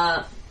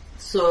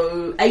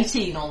 So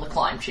 18 on the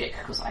climb check,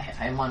 because I have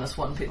a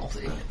 -1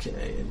 penalty.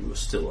 Okay, and you are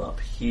still up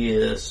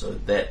here, so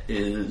that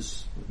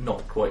is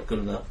not quite good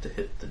enough to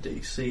hit the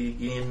DC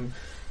again.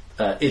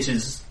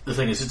 The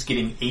thing is, it's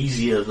getting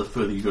easier the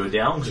further you go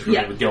down, because if you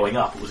remember going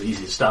up, it was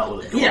easy to start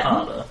with, it got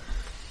harder.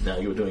 Now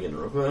you're doing it in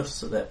reverse,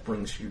 so that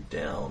brings you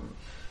down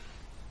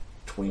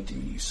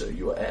 20, so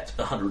you are at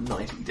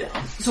 190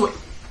 down. Sweet.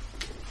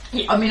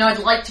 Yeah, I mean, I'd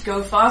like to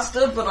go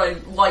faster, but I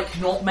like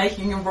not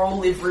making a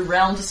roll every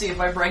round to see if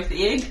I break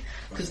the egg,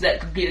 because that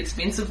could get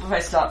expensive if I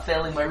start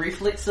failing my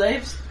reflex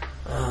saves.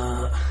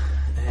 And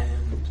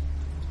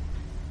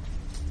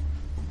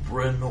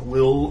Bryn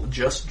will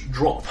just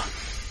drop.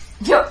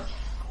 Yep.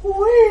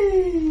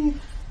 Whee!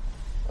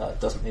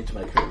 Doesn't need to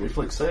make her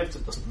reflex saves,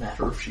 it doesn't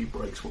matter if she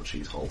breaks what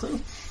she's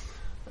holding.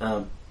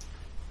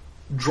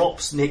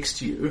 Drops next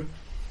to you,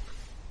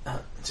 and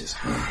says,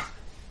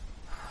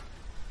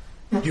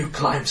 "You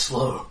climb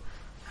slow,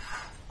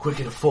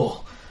 quicker to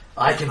fall.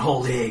 I can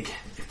hold the egg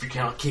if you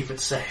cannot keep it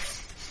safe."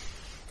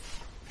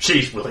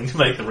 She's willing to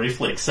make the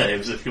reflex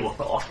saves if you want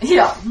to.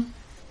 Yeah.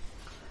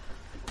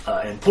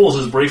 And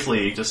pauses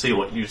briefly to see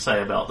what you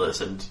say about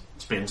this, and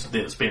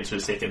spends her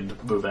second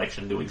move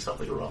action doing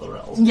something or other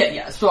else.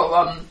 Yeah.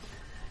 So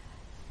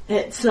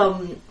it's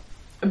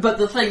but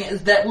the thing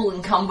is that will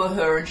encumber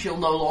her, and she'll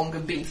no longer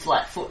be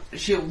flat-foot.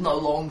 She'll no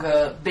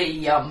longer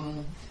be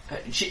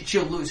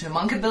she'll lose her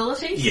monk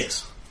abilities.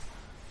 Yes.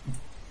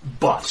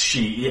 But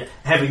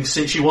having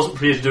said she wasn't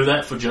prepared to do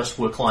that for just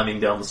we're climbing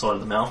down the side of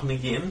the mountain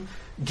again,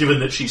 given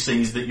that she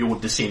sees that you're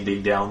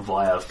descending down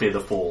via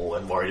featherfall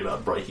and worried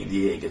about breaking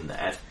the egg and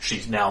that,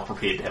 she's now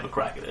prepared to have a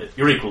crack at it.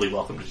 You're equally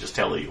welcome to just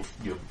tell her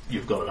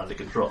you've got it under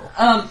control.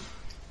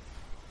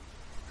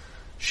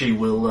 She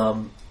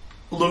will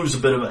lose a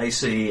bit of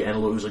AC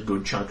and lose a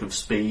good chunk of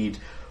speed,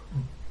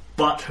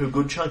 but her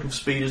good chunk of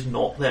speed is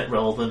not that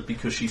relevant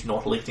because she's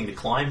not electing to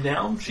climb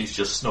down, she's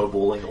just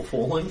snowballing or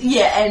falling.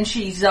 Yeah, and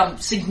she's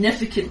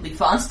significantly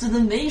faster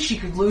than me. She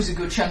could lose a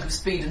good chunk of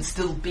speed and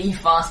still be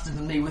faster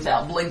than me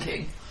without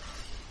blinking.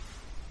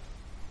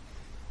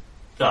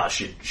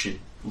 She'd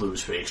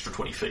lose her extra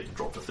 20 feet and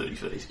drop to 30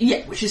 feet.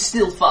 Yeah, which is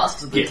still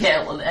faster than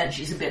Kaelin, and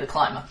she's a better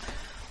climber.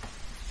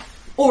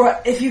 Or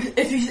if you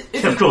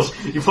of course,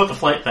 you put the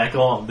plate back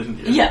on, didn't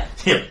you? Yeah.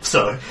 Yeah.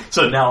 So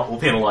now it will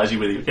penalise you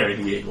whether you're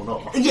carrying the egg or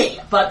not.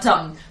 Yeah, but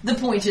the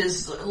point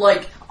is,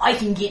 like, I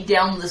can get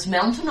down this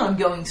mountain. I'm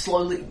going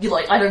slowly.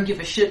 I don't give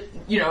a shit.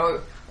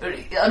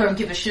 I don't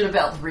give a shit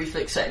about the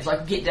reflex saves. I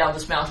can get down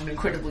this mountain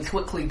incredibly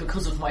quickly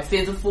because of my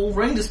featherfall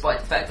ring,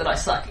 despite the fact that I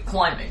suck at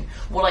climbing.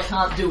 What I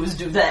can't do is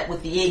do that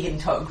with the egg in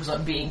tow because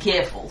I'm being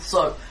careful.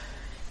 So,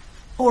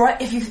 all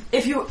right, if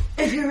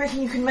you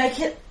reckon you can make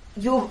it.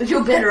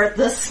 You're better at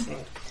this.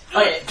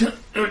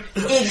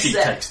 She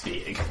takes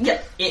the egg.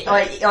 Yep,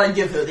 I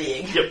give her the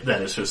egg. Yep,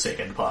 that is her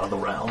second part of the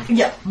round.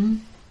 Yep.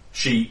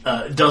 She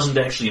doesn't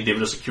actually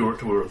endeavour to secure it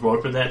to her with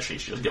rope and that,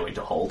 she's just going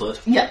to hold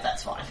it. Yep,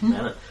 that's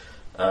fine.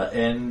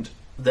 And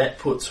that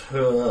puts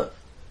her...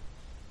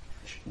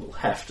 She will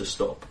have to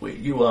stop where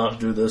you are to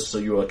do this, so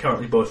you are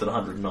currently both at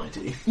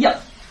 190.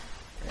 Yep.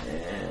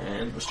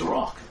 And Mr.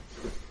 Rock.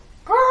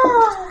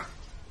 Grrr!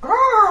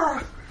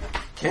 Grrr!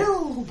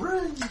 Kill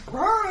Bryn!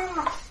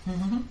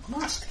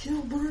 Must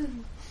kill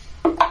Bryn!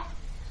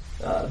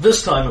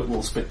 This time it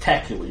will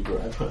spectacularly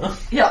grab her.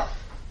 Yeah.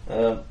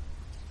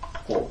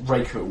 Or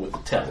rake her with the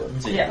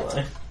talons,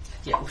 anyway.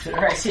 Yeah, well, should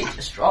her AC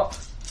just drop?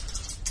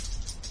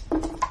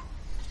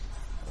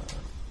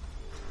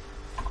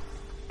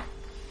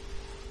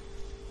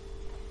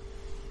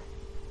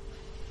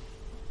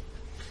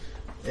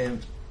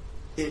 And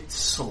it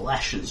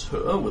slashes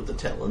her with the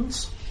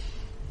talons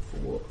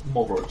for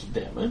moderate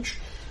damage.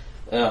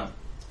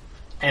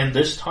 And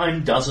this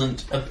time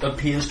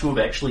appears to have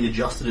actually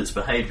adjusted its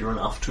behaviour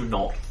enough to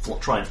not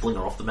try and fling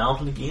her off the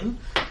mountain again.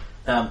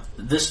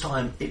 This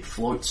time it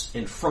flies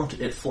in front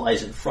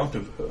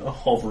of her,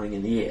 hovering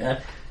in the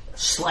air,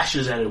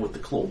 slashes at her with the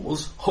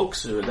claws,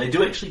 hooks her. They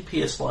do actually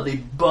pierce slightly,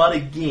 but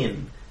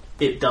again,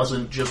 it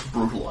doesn't just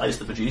brutalise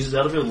the bejesus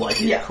out of her like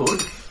it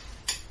could.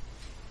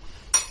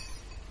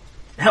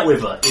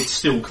 However, it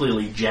still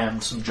clearly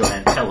jammed some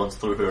giant talons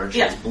through her and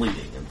she's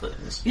bleeding and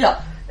things.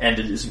 Yeah. And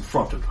it is in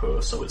front of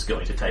her, so it's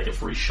going to take a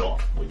free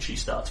shot when she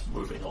starts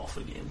moving off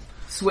again.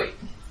 Sweet.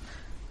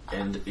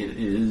 And it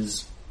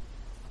is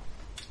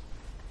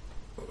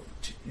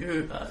to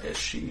you, as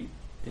she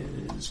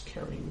is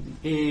carrying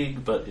the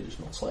egg, but it is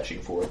not slashing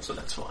for it, so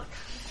that's fine.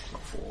 It's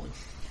not falling.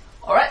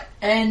 Alright,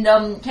 and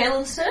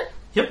Kaelin's turn?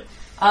 Yep.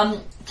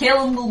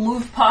 Kaelin will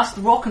move past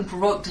the rock and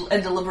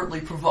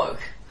deliberately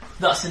provoke.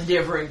 thus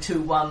endeavouring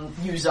to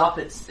use up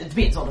its... It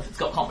depends on if it's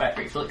got combat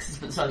reflexes,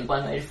 but it's only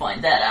one way to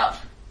find that out.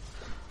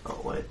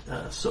 Oh, wait,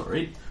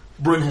 sorry.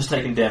 Bryn has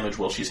taken damage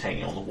while she's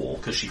hanging on the wall,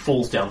 because she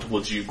falls down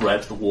towards you,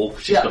 grabs the wall,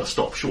 she's got to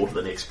stop short of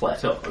the next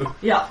plateau.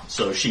 Yeah.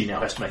 So she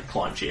now has to make a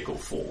climb check or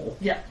fall.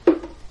 Yeah.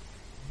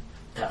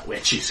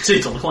 Where she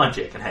succeeds on the climb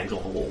check and hangs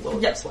on the wall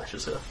while it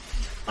slashes her.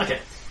 Okay,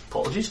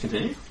 apologies,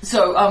 continue.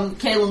 So,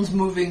 Kaelin's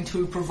moving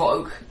to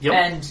provoke,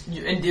 and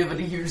endeavour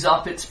to use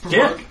up its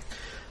provoke.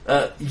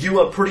 Yeah.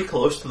 You are pretty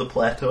close to the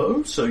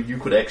plateau, so you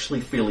could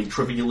actually fairly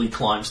trivially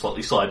climb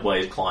slightly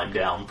sideways, climb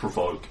down,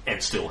 provoke,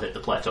 and still hit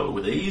the plateau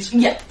with ease.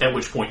 Yeah. At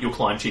which point your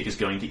climb check is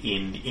going to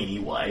end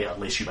anyway,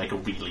 unless you make a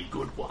really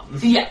good one.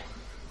 Yeah.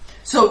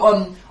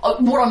 So,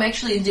 what I'm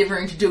actually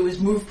endeavouring to do is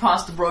move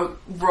past the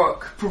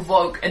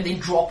provoke, and then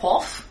drop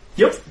off.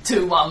 Yep.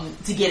 To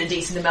get a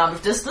decent amount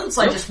of distance.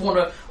 I just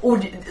want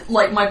to,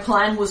 my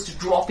plan was to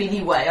drop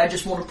anyway. I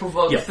just want to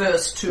provoke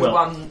first to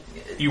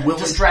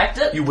distract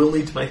it. You will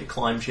need to make a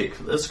climb check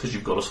for this, because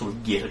you've got to sort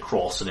of get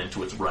across and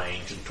into its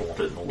range and taunt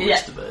it and all the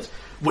rest of it,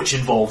 which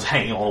involves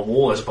hanging on a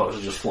wall as opposed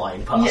to just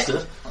flying past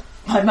it.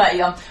 I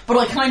may, but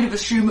I kind of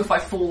assume if I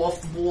fall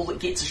off the wall, it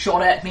gets a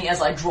shot at me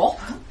as I drop.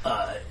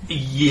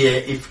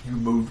 If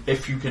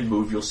you can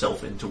move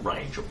yourself into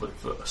range of it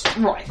first,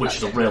 right? Which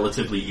is a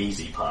relatively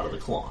easy part of the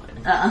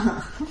climb.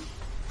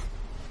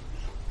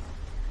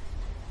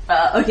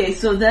 Okay,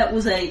 so that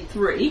was a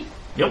 3.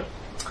 Yep.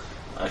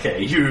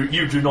 Okay,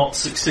 you do not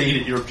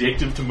succeed at your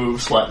objective to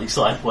move slightly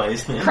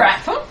sideways. Then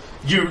crap.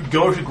 You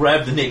go to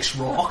grab the next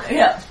rock.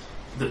 Yeah.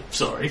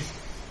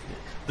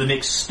 The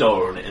next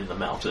stone in the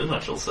mountain, I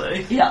shall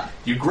say. Yeah.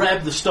 You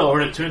grab the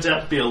stone, it turns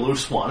out to be a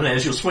loose one, and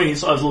as you're swinging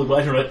sideways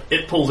away from it,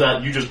 it pulls out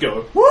and you just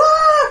go,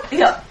 "Wah!"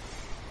 Yeah.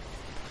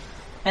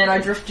 And I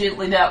drift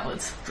gently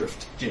downwards.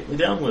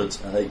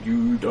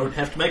 You don't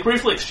have to make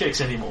reflex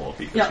checks anymore,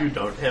 because you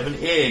don't have an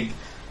egg.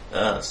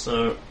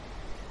 So,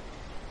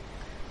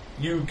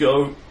 you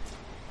go...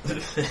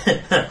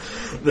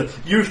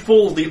 you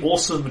fall the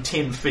awesome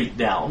 10 feet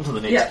down to the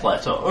next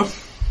plateau,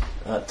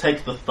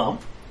 take the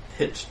thump,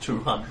 hit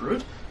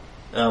 200,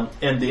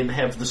 and then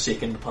have the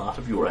second part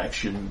of your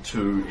action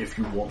to, if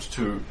you want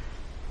to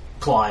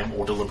climb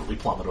or deliberately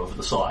plummet over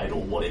the side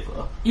or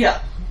whatever.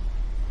 Yeah.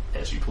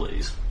 As you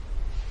please.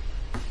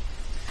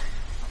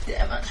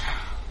 Damn it.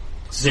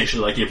 It's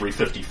essentially like every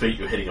 50 feet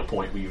you're hitting a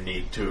point where you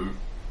need to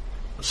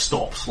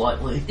stop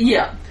slightly.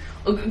 Yeah.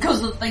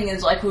 Because the thing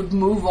is, I could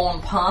move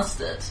on past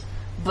it,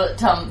 but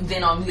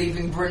then I'm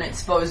leaving Bryn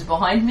exposed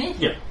behind me.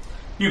 Yeah.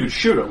 You could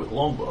shoot it with a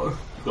longbow.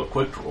 You've got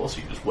quick draw, so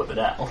you can just whip it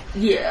out.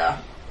 Yeah.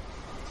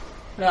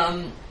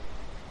 And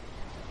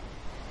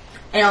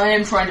I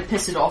am trying to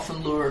piss it off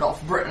and lure it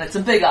off Bryn. It's a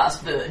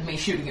big-ass bird. Me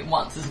shooting it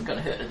once isn't going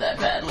to hurt it that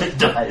badly. It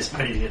dies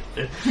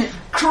immediately.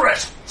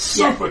 Crit!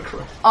 Super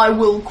crit. I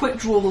will quick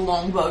draw the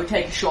longbow,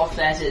 take a shot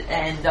at it,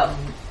 and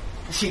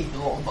sheath the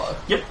longbow.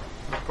 Yep,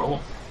 no problem.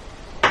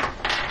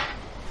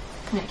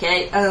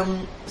 Okay,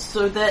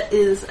 so that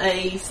is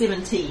a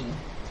 17.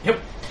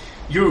 Yep.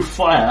 You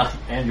fire,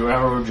 and your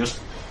arrow just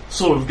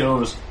sort of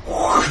goes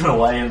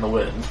away in the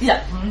wind.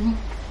 Yeah.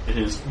 It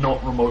is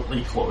not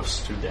remotely close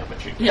to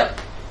damaging. Yep.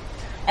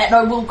 And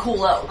I will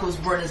call out, because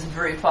Bryn isn't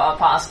very far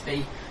past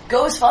me,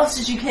 go as fast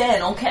as you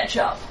can, I'll catch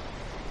up.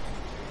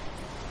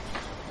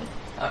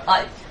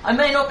 I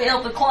may not be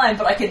able to climb,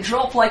 but I can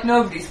drop like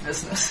nobody's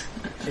business.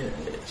 Yeah,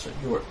 so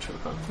you're at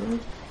 200.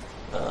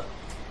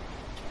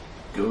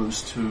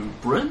 Goes to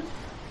Bryn.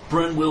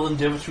 Bryn will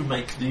endeavour to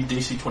make the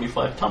DC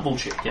 25 tumble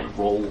check and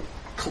roll,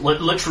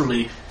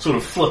 literally sort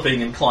of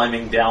flipping and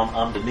climbing down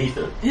underneath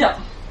it. Yeah.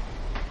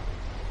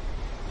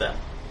 That.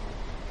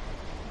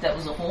 That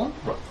was a horn?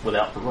 Right,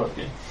 without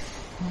provoking.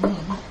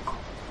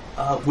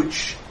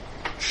 Which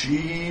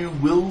she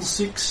will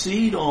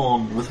succeed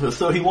on with her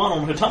 31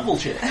 on her tumble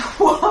check.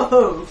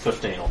 Whoa!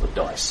 15 on the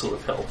dice sort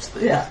of helps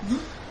there.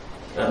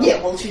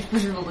 Yeah. Well, she's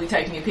presumably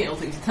taking a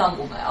penalty to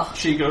tumble now.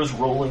 She goes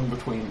rolling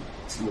between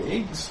its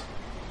legs.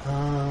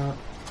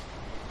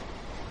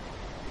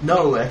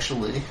 No,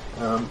 actually.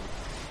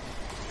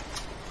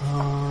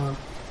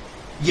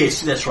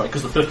 Yes, that's right,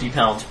 because the 50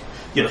 pounds...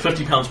 Yeah, the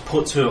 50 pounds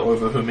puts her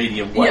over her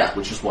medium weight,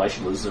 which is why she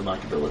loses her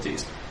Nike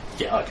abilities.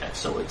 Yeah, okay,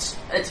 so it's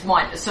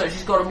minus, so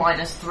she's got a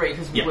 -3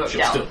 because we worked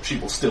out. She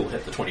will still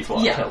hit the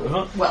 25,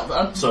 however. Well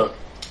done. So,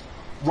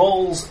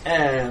 rolls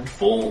and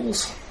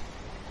falls,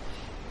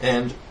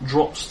 and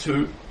drops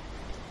to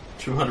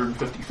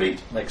 250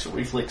 feet, makes a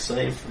reflex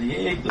save for the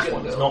egg. This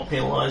one is not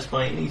penalised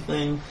by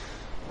anything,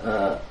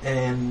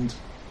 and...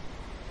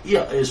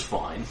 yeah, is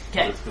fine.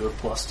 With her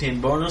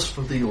 +10 bonus for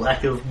the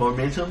lack of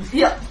momentum.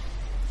 Yeah.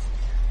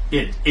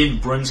 In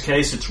Bryn's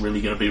case, it's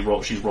really going to be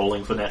she's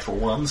rolling for natural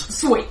ones.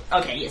 Sweet.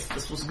 Okay, yes,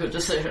 this was a good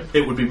decision.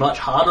 It would be much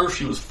harder if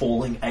she was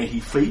falling 80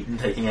 feet and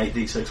taking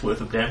 8d6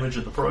 worth of damage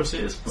in the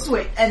process. But.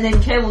 Sweet. And then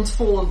Kaelin's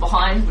fallen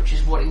behind, which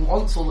is what he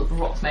wants, or the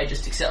rock may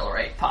just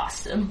accelerate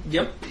past him.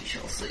 Yep. We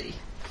shall see.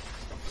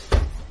 And...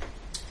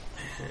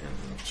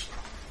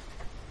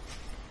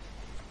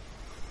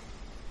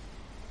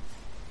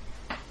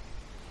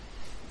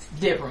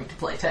 endeavouring to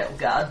play tail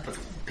guard, but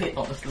depend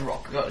on if the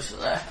rock goes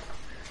there.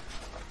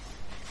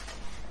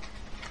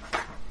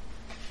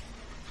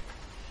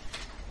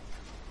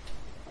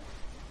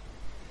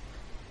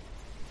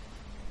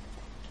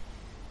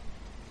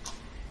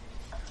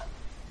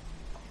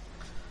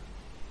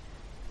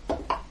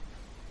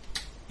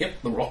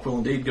 Yep, the rock will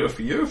indeed go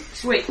for you.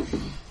 Sweet.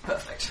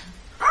 Perfect.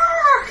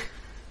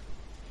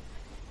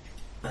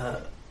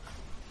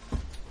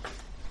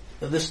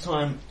 This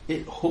time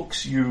it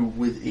hooks you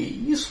with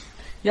ease.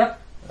 Yep.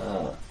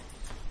 I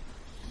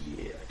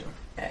don't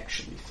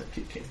actually think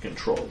it can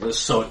control this,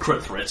 so it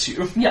crit threats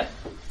you. Yep.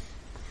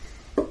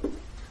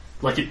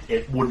 Like,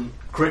 it wouldn't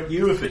crit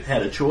you if it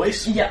had a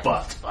choice, Yep.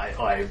 but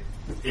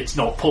it's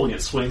not pulling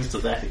its swings to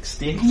that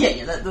extent.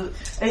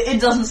 It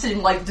doesn't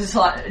seem like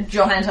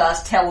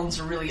giant-ass talons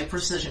are really a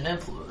precision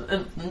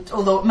implement,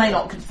 although it may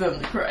not confirm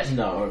the crit.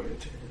 No,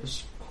 it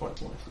is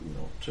quite likely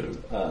not to.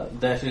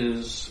 That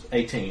is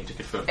 18 to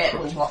confirm the It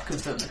crit. will not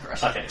confirm the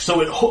crit. Okay,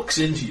 so it hooks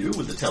into you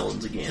with the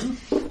talons again.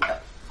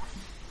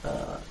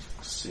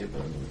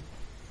 7.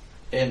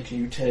 And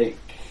you take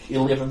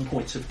 11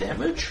 points of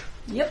damage.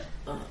 Yep.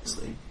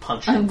 So they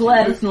punch I'm into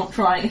glad you. it's not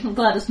trying. I'm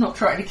glad it's not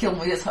trying to kill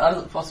me as hard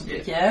as it possibly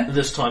can.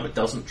 This time it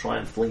doesn't try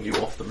and fling you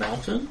off the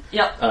mountain.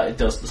 Yep. It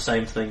does the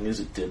same thing as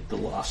it did the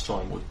last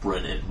time with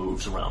Bryn. It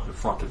moves around in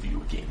front of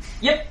you again.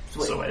 Yep.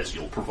 Sweet. So as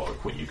you'll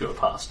provoke when you go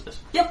past it.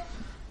 Yep.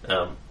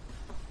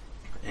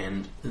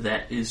 And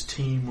that is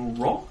Team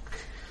Rock.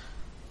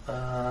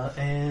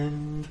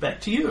 And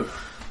back to you.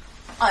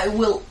 I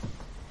will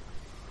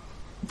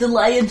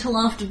delay until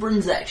after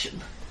Bryn's action,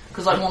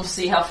 because I want to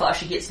see how far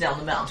she gets down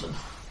the mountain.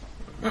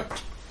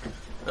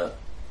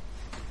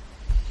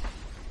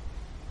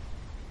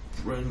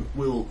 Bryn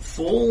will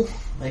fall,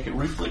 make a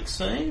reflex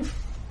save.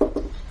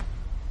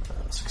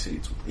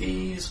 Succeeds with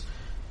ease.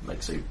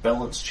 Makes a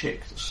balance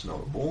check to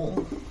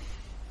snowball.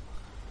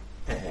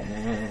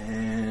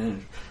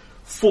 And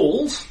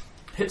falls,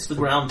 hits the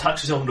ground,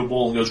 tucks his onto the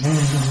ball and goes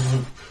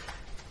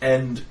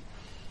and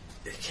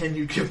can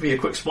you give me a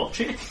quick spot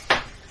check?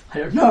 I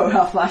don't know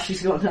how fast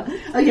she's going down.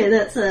 Okay,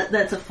 that's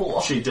a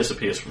 4. She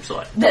disappears from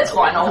sight. That's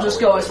fine, I'll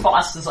just go as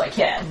fast as I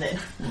can then.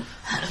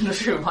 And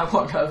assume I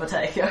won't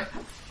overtake her.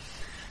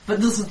 But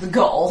this is the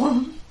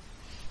goal.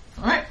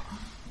 Alright.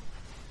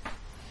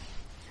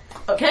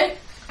 Okay.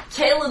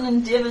 Kaelin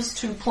endeavours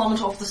to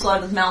plummet off the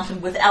side of the mountain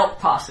without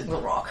passing the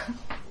rock.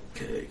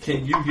 Okay,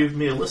 can you give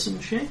me a listen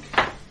check?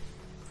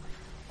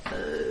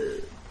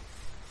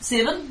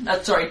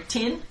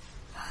 10.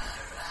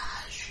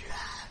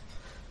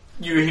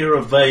 You hear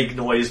a vague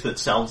noise that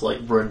sounds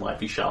like Bryn might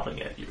be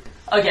shouting at you.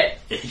 Okay.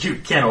 You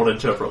cannot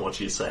interpret what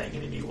she's saying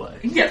in any way.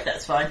 Yep,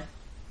 that's fine.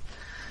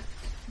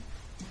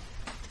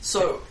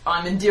 So,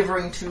 I'm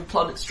endeavouring to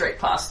plummet straight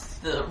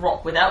past the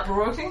rock without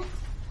provoking.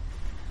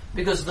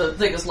 Because the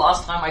thing is,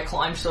 last time I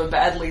climbed so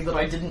badly that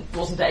I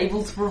wasn't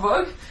able to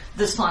provoke.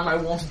 This time I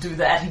want to do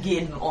that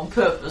again on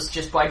purpose,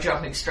 just by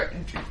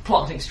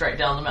plummeting straight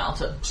down the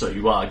mountain. So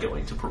you are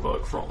going to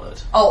provoke from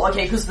it. Oh,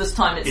 okay, because this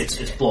time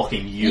It's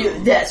blocking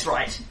you. That's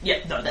right.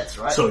 Yep, no, that's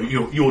right. So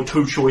your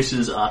two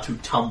choices are to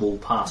tumble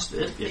past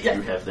it if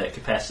you have that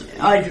capacity.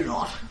 I do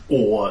not.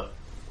 Or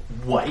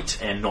wait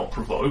and not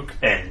provoke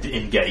and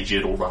engage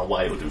it or run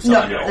away or do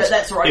something else.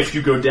 That's right. If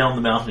you go down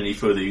the mountain any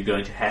further, you're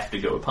going to have to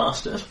go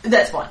past it.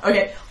 That's fine.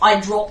 Okay, I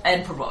drop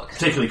and provoke.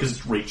 Particularly because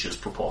its reach is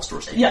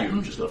preposterously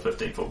huge. It's got a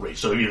 15-foot reach.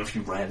 So even if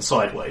you ran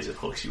sideways, it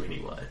hooks you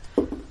anyway.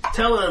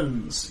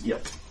 Talons!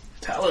 Yep.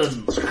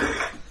 Talons!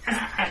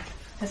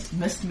 That's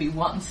missed me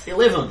once.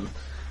 11.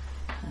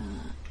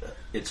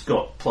 It's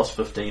got plus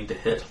 15 to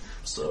hit,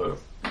 so...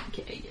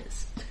 Okay,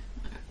 yes.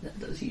 That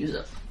does use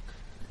up.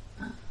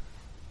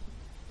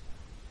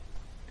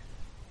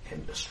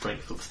 And a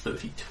strength of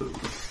 32.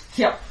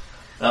 Yep.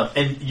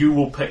 And you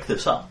will pick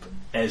this up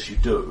as you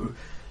do.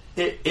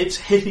 It's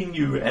hitting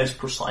you as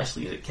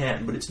precisely as it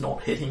can, but it's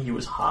not hitting you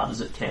as hard as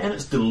it can.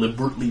 It's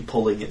deliberately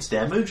pulling its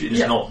damage. It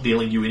is not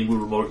dealing you anywhere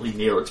remotely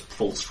near its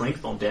full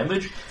strength on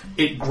damage.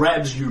 It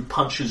grabs you,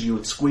 punches you,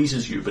 and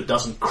squeezes you, but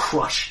doesn't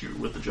crush you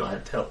with the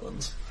giant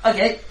talons.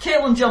 Okay,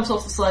 Kaelin jumps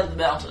off the side of the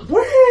mountain.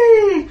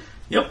 Whee!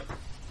 Yep.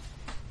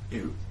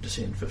 You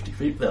descend 50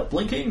 feet without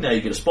blinking. Now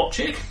you get a spot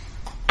check.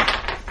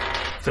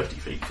 50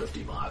 feet,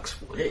 50 marks.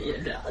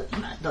 It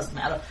doesn't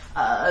matter.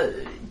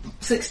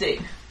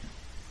 16.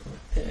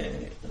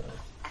 Okay.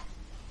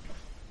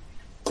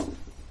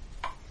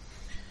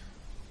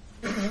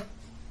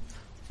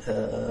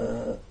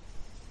 Okay.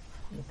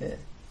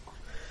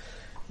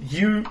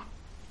 You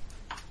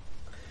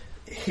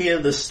hear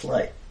the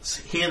slight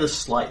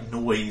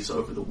noise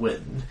over the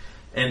wind,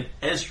 and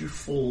as you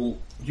fall,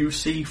 you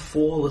see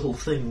 4 little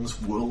things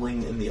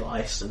whirling in the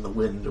ice and the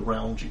wind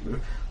around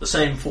you. The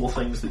same 4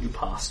 things that you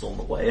passed on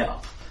the way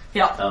up.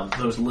 Yeah.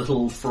 Those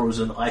little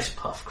frozen ice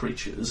puff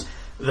creatures.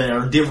 They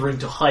are endeavouring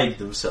to hide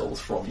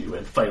themselves from you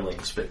and failing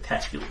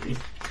spectacularly.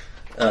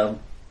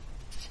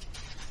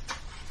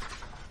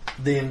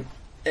 Then,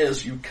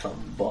 as you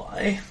come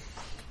by,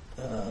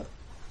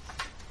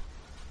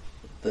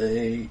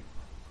 they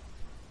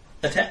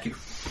attack you.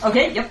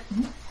 Okay, yep.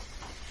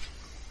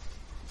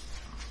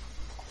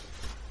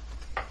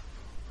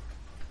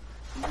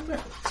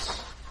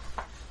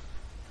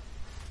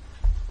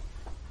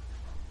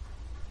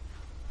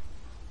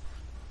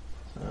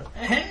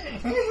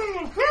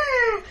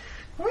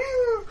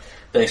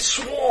 They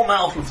swarm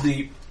out of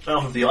the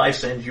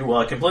ice, and you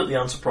are completely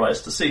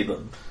unsurprised to see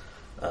them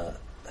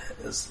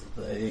as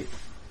they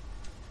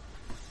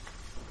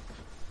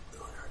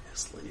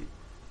hilariously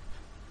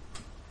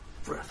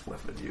breath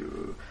weapon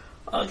you.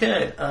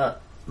 Okay,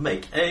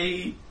 make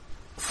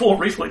 4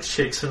 reflex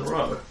checks in a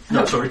row.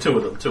 No, sorry, 2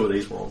 of them. 2 of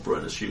these were on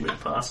Bryn as she went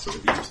past, so we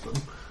used them.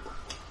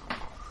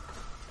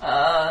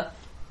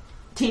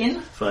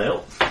 10.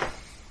 Fail.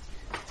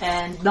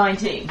 And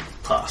 19.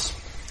 Pass.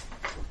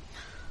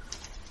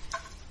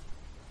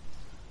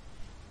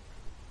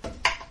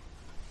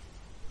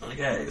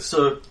 Okay,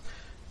 so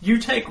you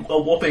take a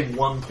whopping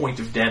 1 point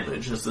of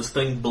damage as this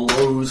thing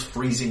blows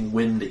freezing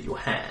wind at your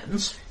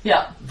hands.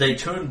 Yeah. They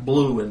turn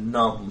blue and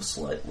numb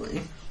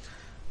slightly.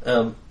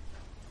 And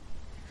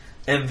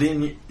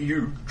then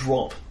you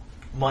drop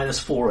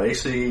 -4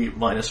 AC,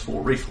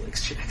 -4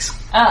 reflex checks.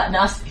 Ah,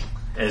 nasty.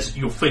 As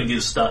your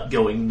fingers start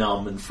going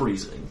numb and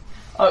freezing.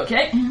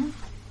 Okay.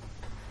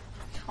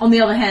 On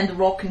the other hand, the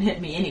rock can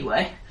hit me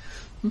anyway.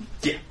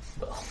 Yeah,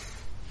 well,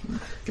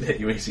 can hit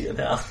you easier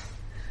now.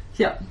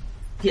 Yeah.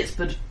 Yes,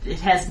 but it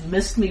has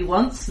missed me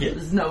once. Yeah.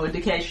 There's no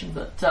indication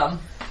that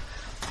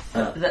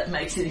that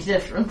makes any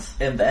difference.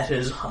 And that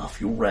is half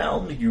your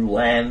round. You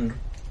land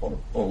on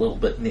a little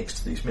bit next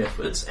to these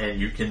methods, and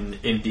you can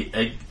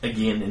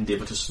again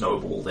endeavour to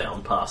snowball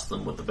down past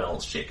them with the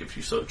balance check if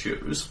you so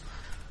choose,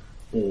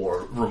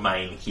 or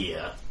remain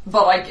here.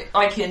 But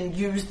I can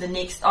use the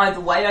next, either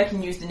way, I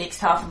can use the next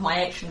half of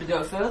my action to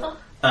go further.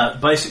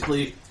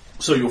 Basically,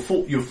 so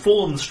you've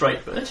fallen the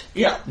straight bit.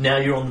 Yeah. Now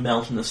you're on the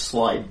mountainous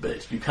slide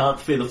bit. You can't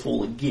feather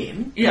fall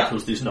again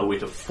because there's nowhere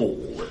to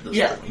fall at this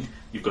point.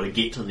 You've got to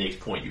get to the next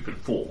point you can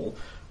fall,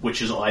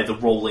 which is either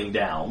rolling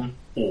down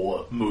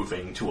or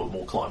moving to a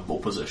more climbable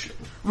position.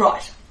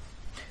 Right.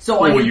 So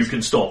or you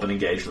can stop and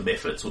engage the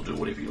methods or do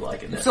whatever you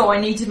like in that. So I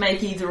need to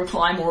make either a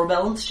climb or a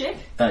balance check?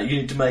 You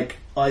need to make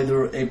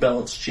either a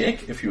balance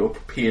check if you are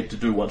prepared to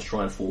do one to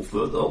try and fall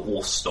further,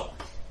 or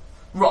stop.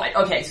 Right,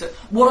 okay, so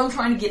what I'm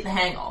trying to get the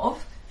hang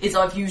of is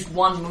I've used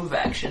one move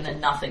action and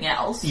nothing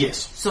else.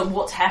 Yes. So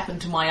what's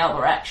happened to my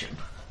other action?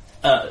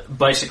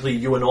 Basically,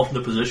 you are not in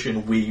a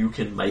position where you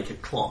can make a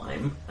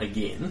climb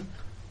again,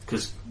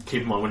 because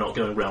keep in mind we're not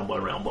going round by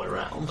round by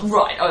round.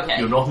 Right, okay.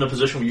 You're not in a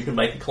position where you can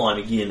make a climb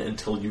again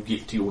until you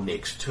get to your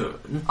next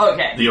turn.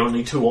 Okay. The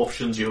only 2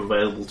 options you have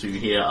available to you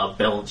here are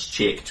balance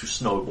check to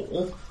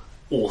snowball,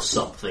 or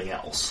something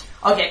else.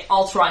 Okay,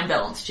 I'll try and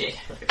balance check.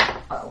 Okay.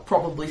 I'll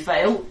probably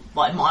fail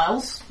by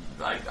miles.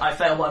 I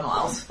fail by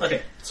miles.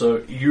 Okay,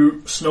 so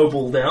you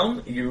snowball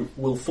down, you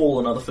will fall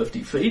another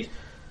 50 feet,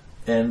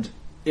 and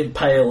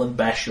impale and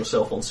bash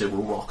yourself on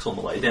several rocks on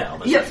the way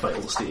down as you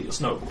fail to steer your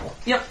snowball.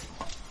 Yep.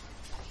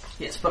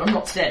 Yes, but I'm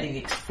not standing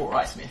next to 4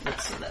 ice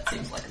methods, so that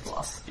seems like a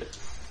plus. Yep.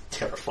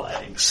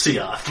 Terrifying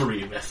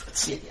CR3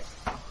 methods. Yeah.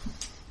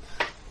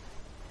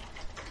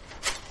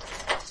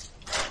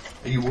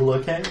 Are you all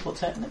okay with what's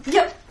happening?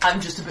 Yep.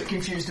 I'm just a bit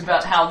confused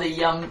about how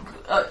the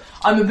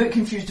I'm a bit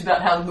confused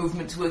about how the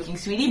movement's working,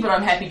 sweetie. But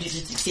I'm happy to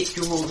just accept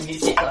your rules and you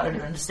said I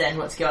don't understand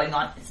what's going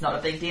on. It's not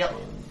a big deal.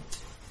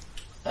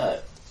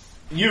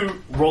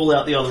 You roll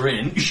out the other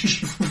end.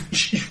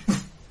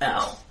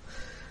 Ow.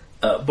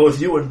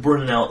 Both you and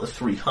Bryn are now at the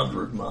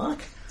 300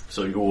 mark,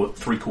 so you're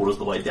 3/4 of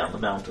the way down the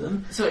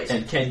mountain.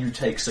 And can you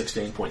take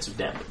 16 points of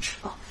damage?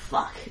 Oh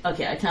fuck!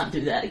 Okay, I can't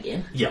do that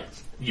again. Yep.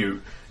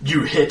 You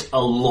hit a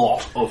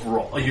lot of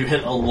you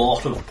hit a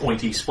lot of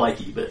pointy,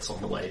 spiky bits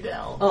on the way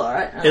down. Oh, all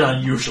right. An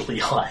unusually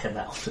high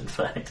amount, in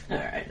fact. All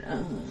right.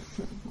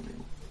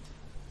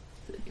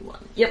 31.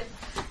 Yep.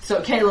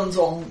 So Kaylin's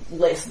on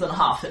less than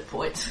half hit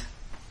points.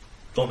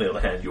 On the other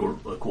hand, you're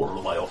a quarter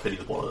of the way off hitting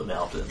the bottom of the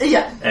mountain.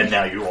 Yeah. And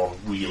now you're on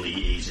really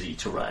easy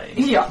terrain.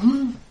 Yeah.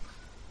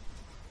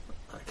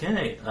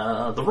 Okay,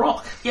 the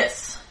rock.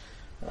 Yes.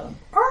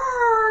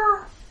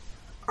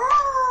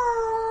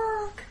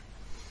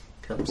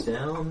 Comes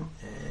down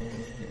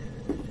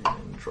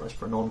and tries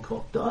for a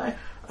non-cock die.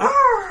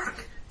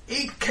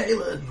 Eat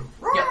Kaylin!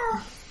 Yep.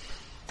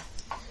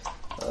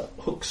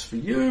 Hooks for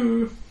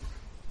you.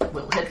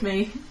 Will hit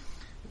me.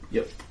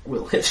 Yep,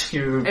 will hit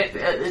you.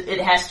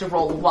 It has to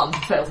roll a 1 to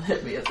fail to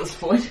hit me at this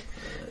point.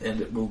 And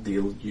it will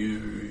deal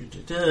you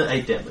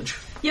 8 damage.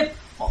 Yep.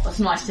 Oh, that's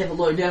nice to have a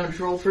low damage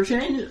roll for a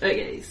change.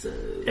 Okay, so...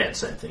 And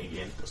same thing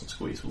again, doesn't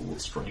squeeze with a little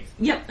strength.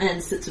 Yep,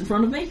 and sits in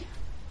front of me.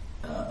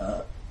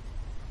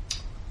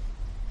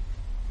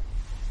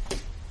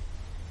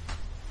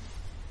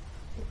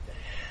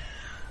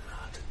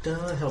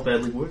 How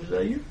badly wounded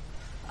are you?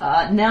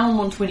 Now I'm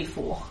on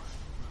 24.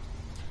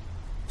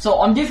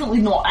 So I'm definitely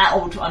not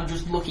out, I'm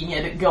just looking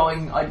at it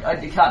going, I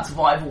can't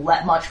survive all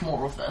that much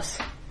more of this.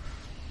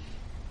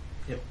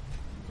 Yep.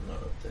 No,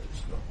 that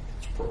is not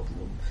its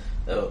problem.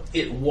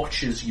 It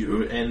watches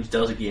you and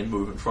does again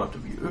move in front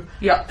of you.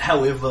 Yep.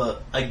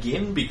 However,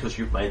 again, because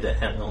you've made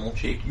that animal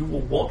check, you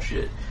will watch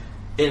it.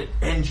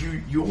 And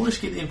you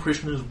almost get the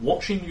impression it's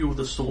watching you with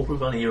a sort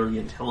of unerring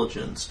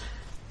intelligence.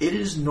 It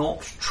is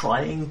not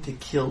trying to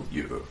kill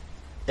you.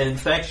 And in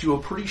fact, you are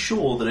pretty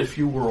sure that if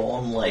you were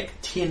on like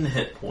 10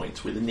 hit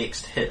points where the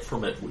next hit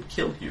from it would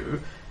kill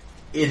you,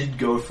 it'd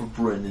go for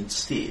Bryn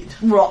instead.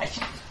 Right.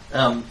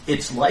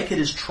 It's like it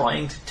is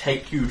trying to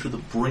take you to the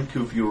brink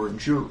of your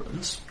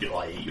endurance,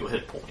 i.e. your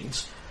hit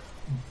points,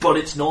 but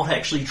it's not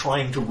actually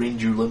trying to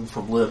rend you limb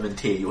from limb and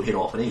tear your head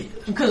off and eat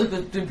it. Because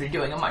it could be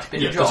doing a much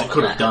better job. Because it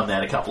could have done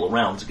that a couple of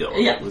rounds ago.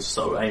 Yeah. It was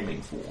so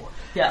aiming for.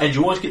 Yeah. And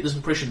you always get this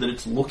impression that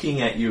it's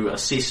looking at you,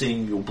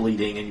 assessing your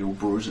bleeding and your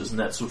bruises and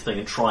that sort of thing,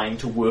 and trying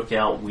to work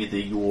out whether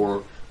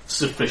you're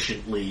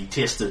sufficiently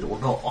tested or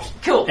not.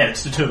 Cool. And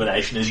its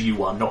determination is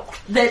you are not.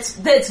 That's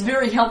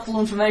very helpful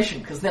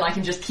information, because then I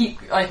can just keep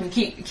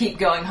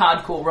going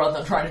hardcore rather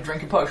than trying to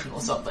drink a potion or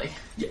something.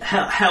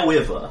 Yeah,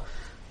 however,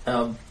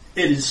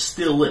 it is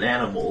still an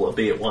animal,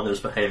 albeit one that is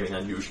behaving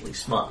unusually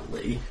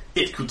smartly.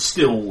 It could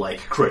still,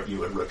 crit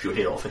you and rip your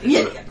head off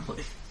inadvertently.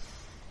 Yeah.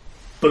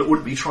 But it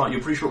wouldn't be trying,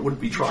 you're pretty sure it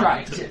wouldn't be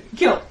trying to.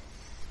 Kill.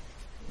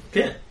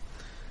 Okay.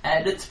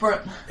 And it's Bryn.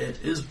 It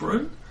is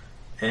Bryn.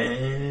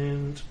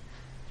 And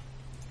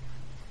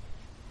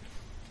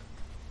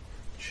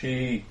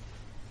she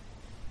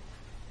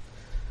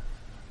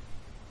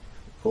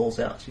calls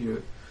out to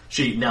you.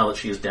 Now that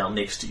she is down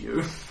next to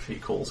you, she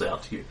calls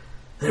out to you.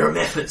 There are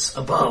mephits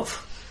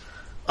above.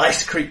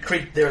 Ice Creek,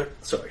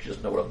 sorry, she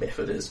doesn't know what a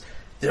mephit is.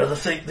 There are the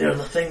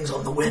things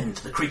on the wind,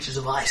 the creatures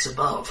of ice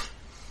above.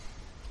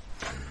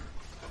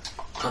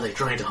 Are they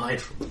trying to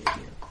hide from me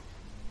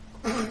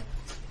again?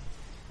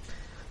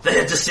 They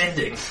are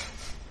descending.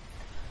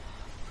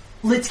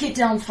 Let's get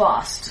down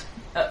fast.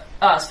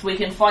 We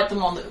can fight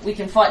them on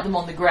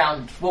the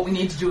ground. What we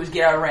need to do is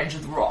get out of range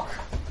of the rock.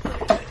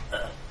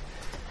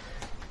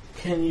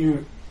 Can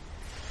you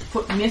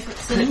put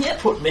mephits in here?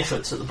 Put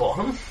mephits at the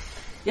bottom.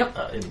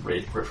 Yep. In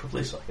red,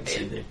 preferably, so I can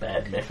see their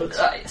bad mephits.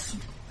 Yes.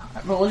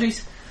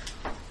 Apologies.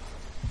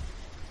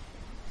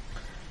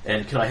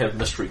 And can I have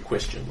mystery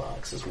question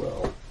marks as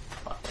well?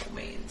 By all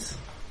means.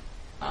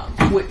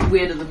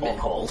 Where do the on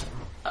hold?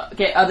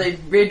 Okay, are they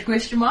red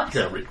question marks?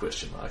 They're red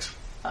question marks.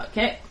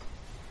 Okay.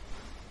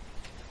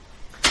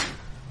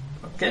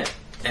 Okay.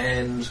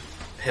 And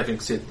having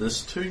said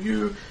this to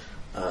you,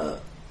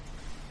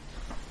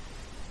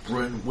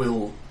 Bryn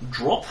will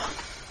drop.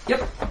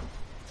 Yep.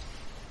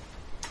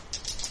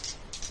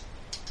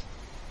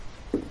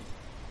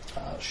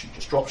 She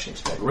just drops. She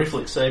needs to make a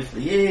reflex save for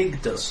the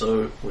egg. Does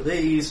so with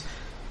ease.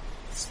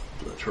 It's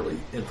literally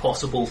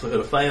impossible for her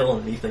to fail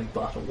on anything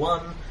but a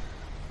 1.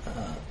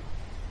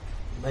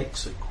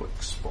 Makes a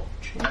quick spot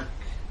check.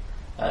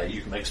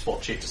 You can make a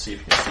spot check to see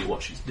if you can see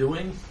what she's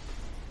doing.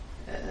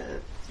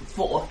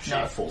 4. She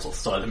falls off the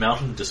side of the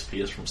mountain and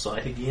disappears from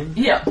sight again.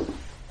 Yeah.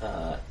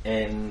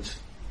 And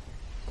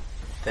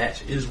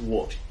that is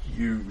what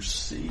you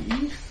see.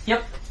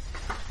 Yep.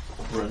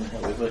 Bryn,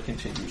 however,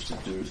 continues to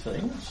do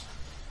things.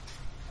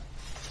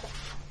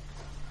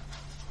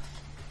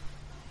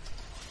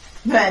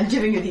 Man,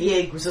 giving her the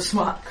egg was a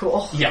smart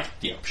call.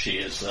 Yep, she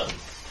is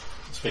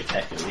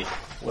spectacularly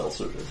well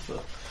suited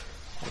for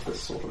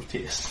this sort of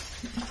test.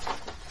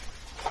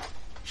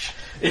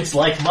 It's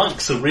like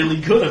monks are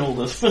really good at all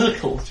this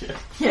physical shit.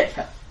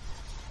 Yeah.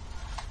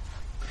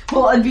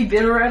 Well, I'd be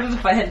better at it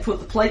if I had put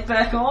the plate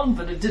back on,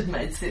 but it did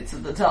make sense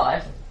at the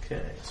time.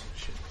 Okay, so we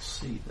should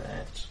see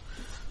that.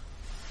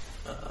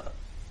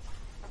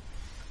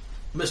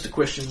 Mr.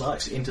 Question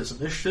Marks enters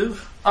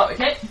initiative. Oh,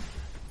 okay.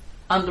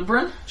 Under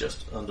Bryn?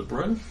 Just under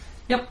Bryn.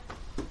 Yep.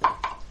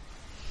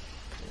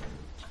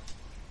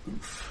 And,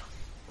 oof.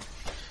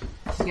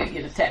 She's going to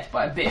get attacked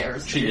by a bear,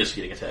 isn't She is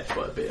getting attacked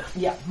by a bear.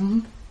 Yeah. Mm-hmm.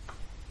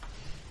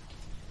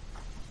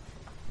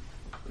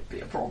 Would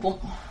be a problem.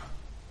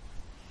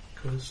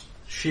 Because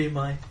she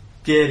might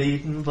get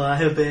eaten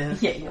by a bear.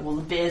 Yeah, well,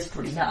 the bear's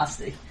pretty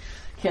nasty.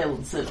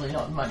 Caelan's certainly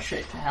not in much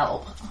shape to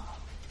help.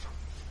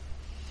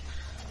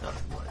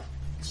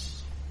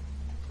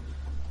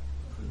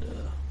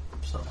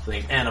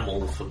 Something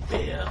animal for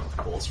bear, of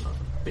course, not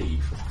B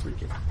for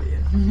freaking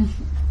bear.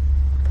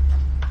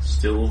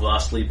 Still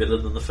vastly better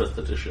than the 5th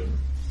edition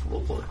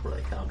rulebook, where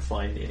I can't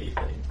find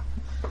anything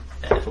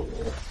at all.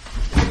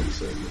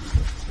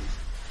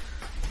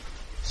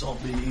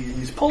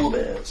 Zombies, polar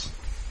bears.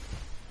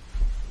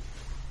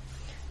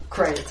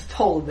 Great, it's a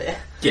polar bear.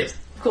 Yes.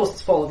 Of course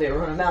it's a polar bear.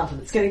 We're on a mountain.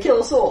 It's going to kill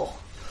us all.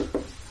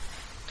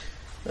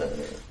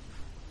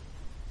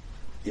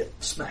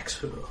 Smacks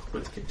her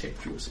with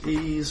contemptuous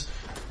ease.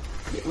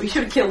 Yeah, we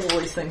should have killed all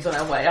these things on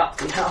our way up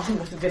the mountain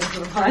with the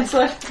benefit of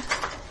hindsight.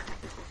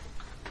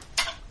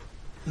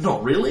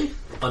 Not really.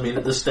 I mean,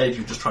 at this stage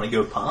you're just trying to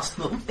go past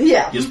them.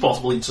 Yeah. You'd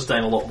possibly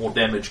sustain a lot more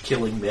damage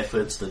killing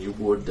methods than you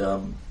would...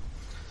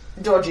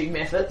 dodging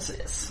methods,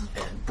 yes.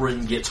 And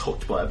Bryn gets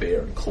hooked by a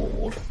bear and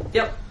clawed.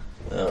 Yep.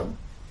 And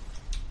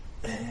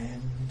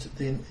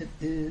then it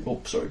is...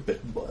 Oh, sorry,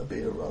 bitten by a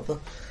bear, rather.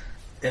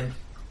 And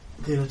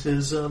then it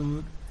is,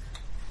 round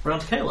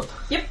to Caelan.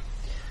 Yep.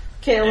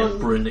 Caelan... And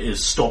Bryn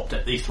is stopped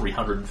at the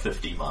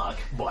 350 mark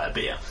by a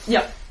bear.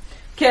 Yep.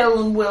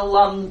 Caelan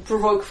will,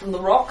 provoke from the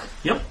rock.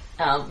 Yep.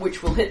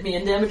 Which will hit me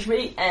and damage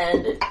me,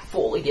 and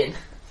fall again.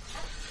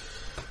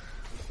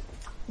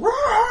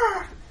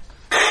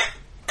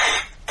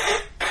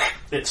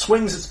 It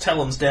swings its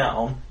talons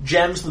down,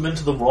 jams them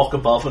into the rock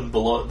above and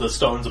below, the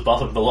stones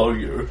above and below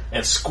you,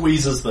 and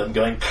squeezes them,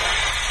 going.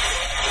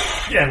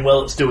 And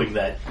while it's doing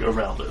that, you're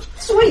around it.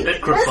 Sweet.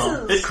 It crit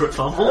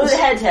fumbles. It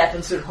had to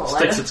happen sooner or later.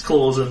 Sticks its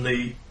claws in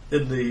the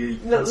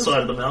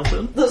side of the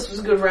mountain. This was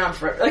a good round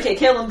for it. Okay,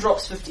 Kellen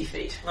drops 50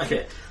 feet.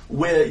 Okay,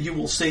 where you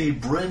will see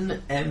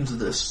Bryn and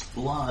this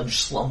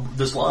large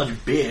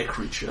bear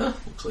creature.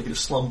 Looks like it is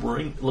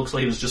slumbering. It looks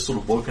like it has just sort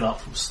of woken up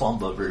from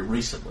slumber very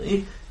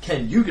recently.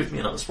 Can you give me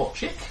another spot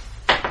check?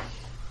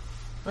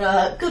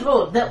 Good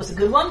lord, that was a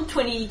good one.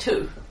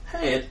 22.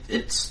 Hey,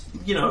 it's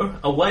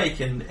awake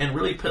and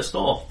really pissed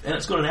off, and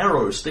it's got an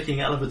arrow sticking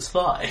out of its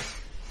thigh.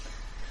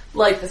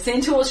 Like the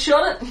centaur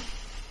shot it?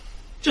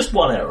 Just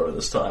one arrow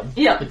this time.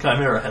 Yeah. The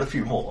Chimera had a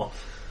few more.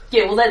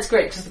 Yeah, well that's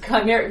great, because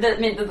that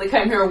meant that the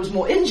Chimera was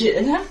more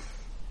injured. Yeah.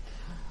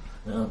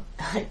 I'm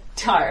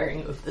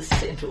tiring of this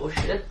centaur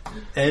shit.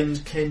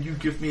 And can you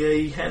give me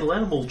a handle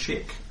animal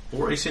check?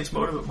 Or a sense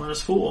motive at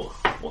 -4.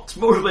 What's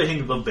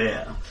motivating the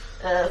bear?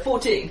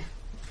 14.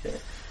 Okay.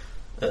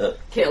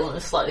 Kaelin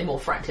is slightly more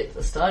frantic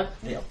this time.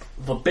 Yep.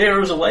 The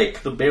bear is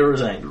awake, the bear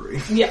is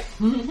angry. Yeah.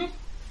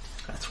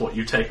 That's what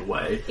you take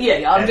away.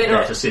 Yeah, I'm better.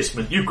 That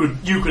assessment. You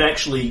could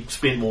actually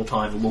spend more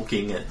time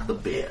looking at the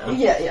bear.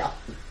 Yeah.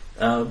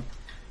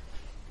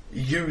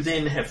 You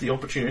then have the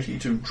opportunity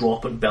to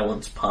drop and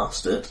balance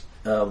past it,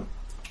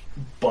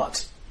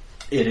 but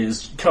it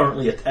is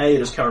currently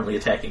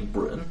attacking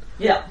Bryn.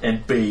 Yeah.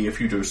 And B,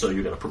 if you do so,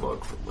 you're going to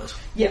provoke from it.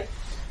 Yeah.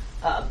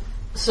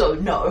 So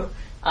no.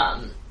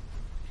 Am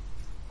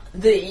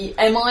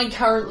I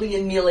currently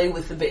in melee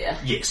with the bear?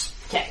 Yes.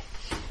 Okay.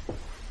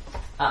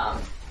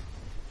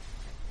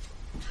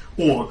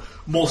 Or,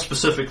 more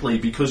specifically,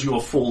 because you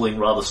are falling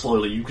rather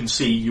slowly, you can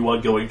see you are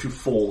going to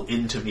fall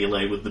into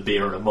melee with the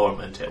bear in a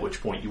moment, at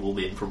which point you will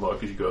then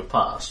provoke as you go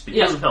past.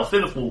 Because of how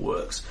Featherfall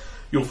works,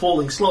 you're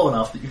falling slow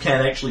enough that you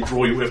can actually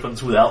draw your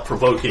weapons without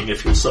provoking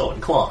if you're so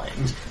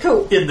inclined.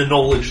 Cool. In the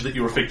knowledge that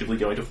you're effectively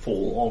going to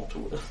fall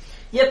onto it.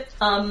 Yep,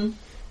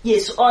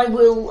 yes, I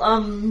will,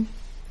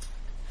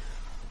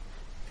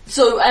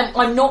 So,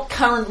 I'm not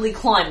currently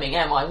climbing,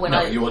 am I?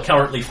 No, you are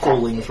currently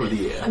falling through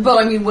the air. But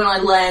I mean, when I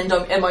land,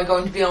 am I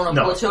going to be on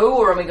a plateau,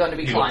 or am I going to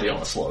be climbing? You're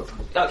going to be on a slope.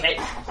 Okay,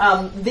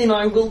 then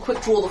I will quick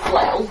draw the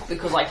flail,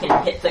 because I can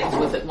hit things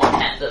with it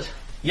one-handed.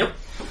 Yep.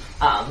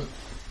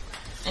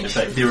 In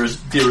fact, there is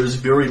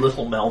very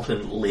little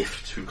mountain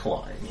left to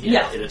climb here,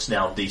 yeah. And it's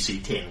now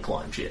DC 10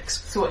 climb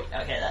checks. Sweet,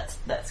 okay,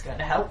 that's going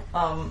to help.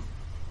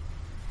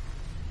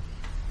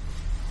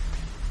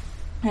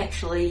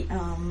 Actually,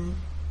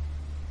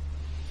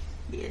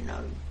 yeah,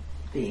 no,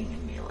 being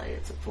in melee,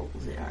 it's a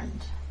fool's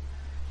errand.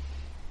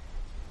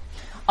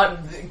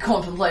 I'm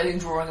contemplating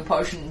drawing a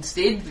potion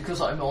instead,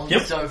 because I'm on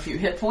so few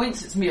hit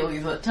points. It's merely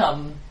that,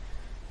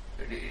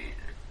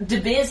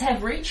 do bears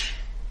have reach?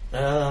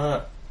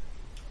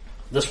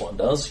 This one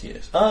does,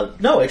 yes.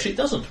 No, actually it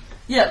doesn't.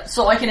 Yeah,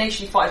 so I can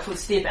actually 5-foot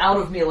step out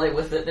of melee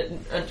with it.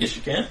 Yes,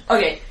 you can.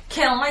 Okay,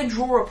 can I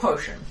draw a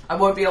potion? I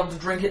won't be able to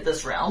drink it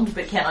this round,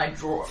 but can I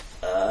draw it?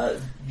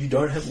 You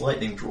don't have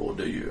lightning draw,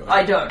 do you?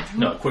 I don't.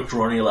 No, quick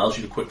draw only allows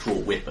you to quick draw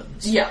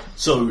weapons. Yeah.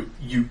 So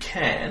you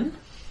can.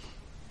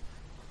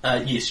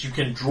 Yes, you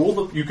can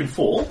draw you can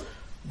fall,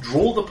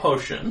 draw the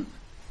potion.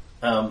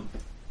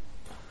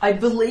 I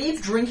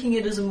believe drinking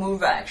it is a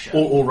move action.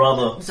 Or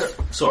rather,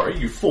 sorry,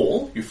 you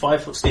fall, you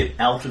 5-foot step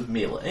out of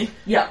melee.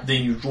 Yeah.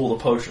 Then you draw the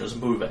potion as a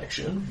move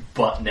action,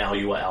 but now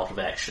you are out of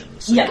action.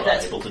 So yeah, you're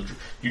not able to.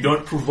 You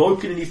don't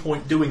provoke at any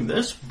point doing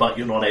this, but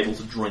you're not able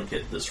to drink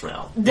it this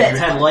round. If you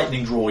had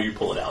lightning draw, you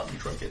pull it out and you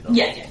drink it.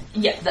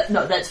 Yeah.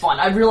 That's fine.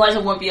 I realise I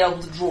won't be able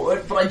to draw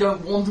it, but I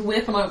don't want a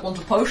weapon. I want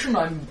a potion.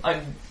 I'm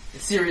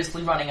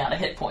seriously running out of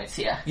hit points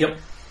here. Yep.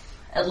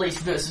 At least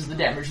versus the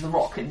damage the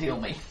rock can deal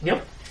me.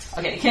 Yep.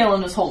 Okay,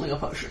 Kaelin is holding a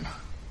potion.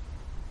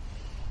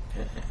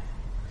 Okay.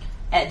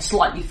 And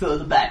slightly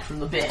further back from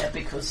the bear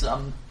because,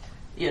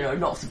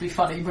 not to be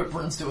funny, but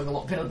Bryn's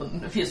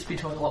appears to be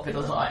doing a lot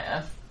better than I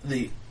am.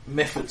 The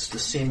Mephits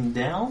descend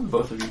down.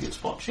 Both of you get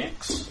spot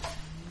checks.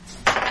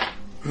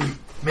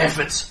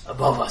 Mephits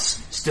above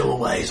us, still a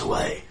ways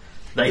away.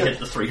 They hit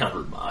the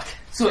 300 mark.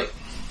 Sweet.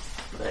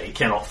 They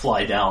cannot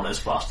fly down as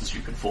fast as you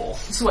can fall.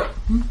 Sweet.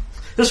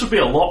 This would be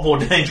a lot more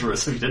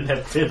dangerous if you didn't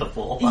have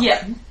feather-fall.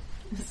 Yeah.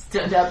 It's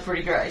turned out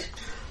pretty great.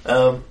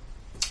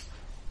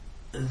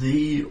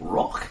 The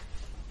rock.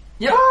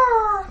 Yep.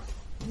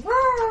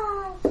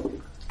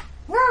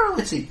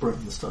 Let's eat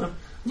Bryn this time.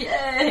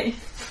 Yay!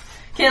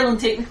 Kaelin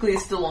technically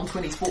is still on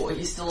 24.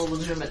 He's still a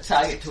legitimate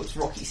target to its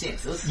rocky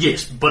senses.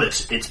 Yes, but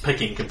it's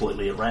picking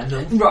completely at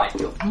random. Right.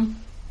 Good.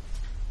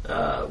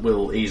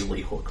 We'll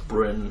easily hook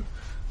Bryn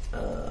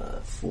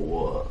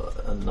for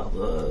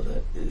another,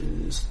 that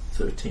is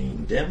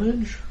 13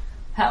 damage.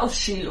 How's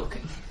she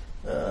looking?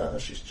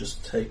 She's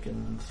just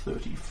taken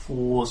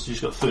 34, so she's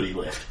got 30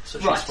 left, so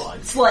she's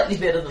fine. Slightly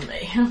better than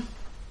me.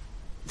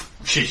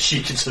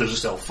 She considers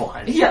herself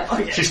fine. Yeah,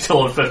 okay. She's still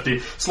on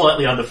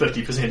slightly under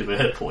 50% of her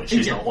hit points.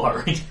 She's not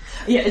worried.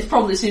 Yeah, it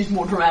probably seems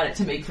more dramatic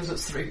to me because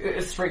it's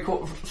three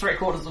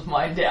quarters of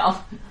mine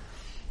down.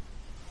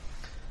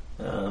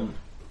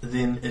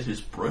 Then it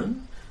is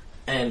Bryn,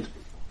 and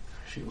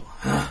she will...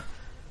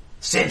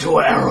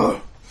 Centaur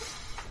arrow!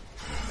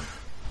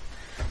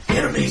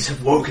 Enemies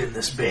have woken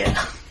this bear.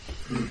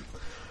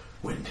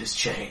 Wind has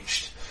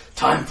changed.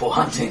 Time for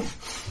hunting.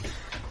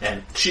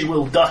 And she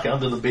will duck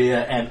under the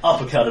bear and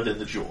uppercut it in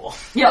the jaw.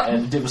 Yeah.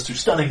 And endeavours to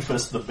stunning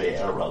fist the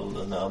bear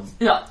rather than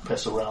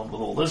pass around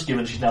with all this,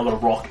 given she's now got a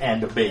rock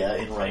and a bear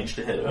in range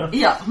to hit her.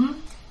 Yeah.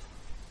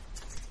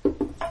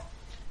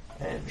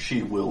 And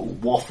she will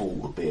waffle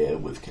the bear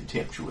with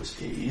contemptuous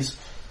ease.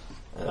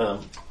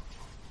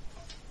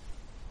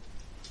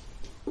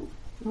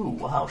 Ooh,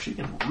 wow, she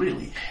can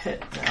really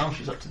hit now.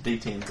 She's up to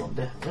D10s on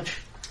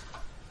damage.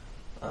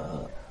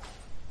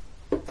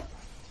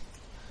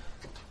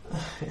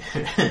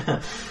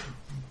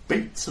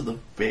 Beats the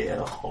bear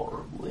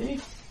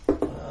horribly.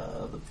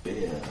 The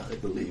bear, I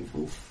believe,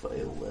 will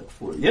fail that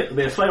for you. Yep, the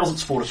bear fails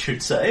its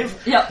fortitude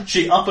save. Yep.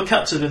 She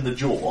uppercuts it in the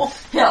jaw.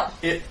 Yep.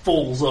 It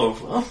falls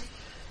over.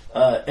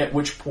 At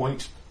which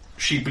point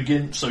she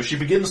begins to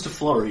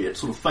flurry it,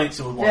 sort of feints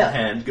it with one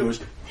hand,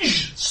 goes,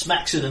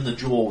 smacks it in the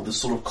jaw with this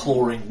sort of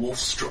clawing wolf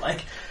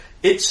strike.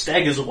 It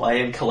staggers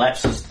away and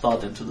collapses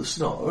thud into the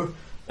snow.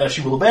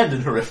 She will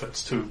abandon her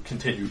efforts to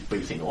continue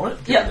beating on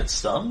it, given it's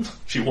stunned.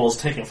 She was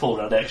taking full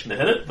round action to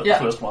hit it, but the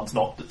first one's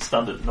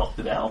stunned it and knocked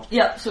it out.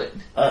 Yeah, sweet.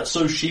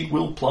 So she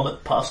will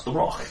plummet past the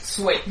rock.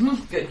 Sweet.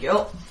 Good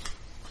girl.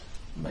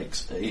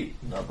 Makes a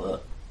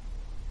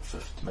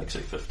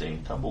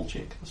 15 tumble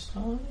check this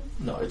time.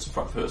 No, it's in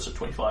front of her, so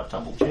 25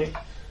 tumble check.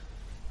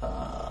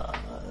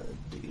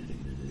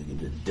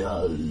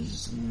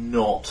 Does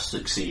not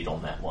succeed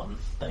on that one,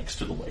 thanks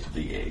to the weight of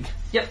the egg.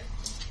 Yep.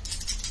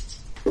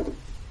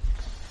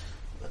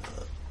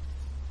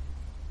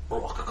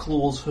 Rock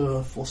claws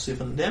her for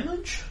 7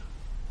 damage.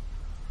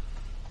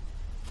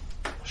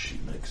 She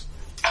makes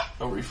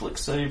a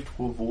reflex save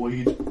to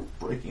avoid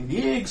breaking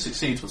the egg,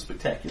 succeeds with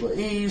spectacular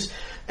ease,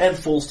 and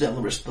falls down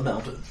the rest of the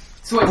mountain.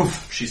 Sweet.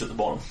 Oof, she's at the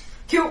bottom.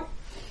 Cute.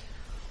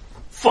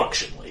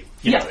 Functionally.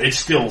 You know, it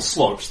still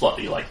slopes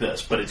slightly like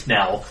this, but it's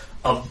now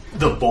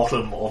the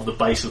bottom of the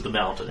base of the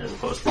mountain as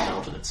opposed to the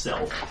mountain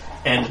itself,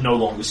 and no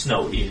longer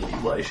snowy in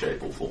any way,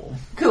 shape or form.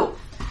 Cool.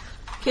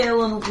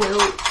 Kaelin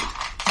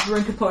will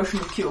drink a potion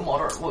of cure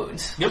moderate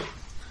wounds. Yep.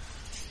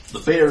 The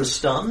bear is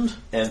stunned,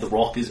 and the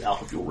rock is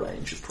out of your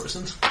range at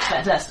present.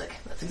 Fantastic.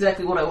 That's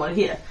exactly what I want to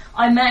hear.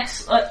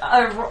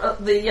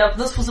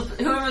 This was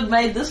whoever had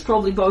made this,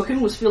 probably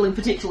Boken, was feeling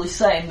particularly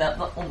sane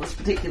on this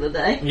particular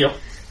day. Yep.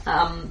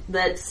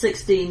 That's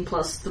 16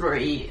 plus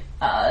 3,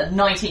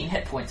 19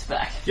 hit points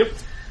back. Yep.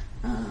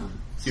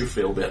 You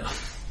feel better.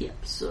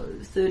 Yep, so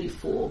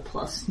 34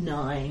 plus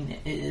 9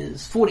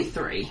 is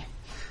 43.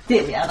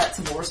 There we are, that's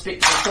a more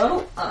respectable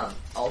total.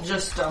 I'll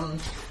just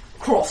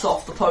cross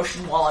off the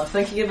potion while I'm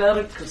thinking about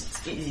it, because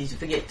it's easy to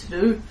forget to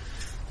do.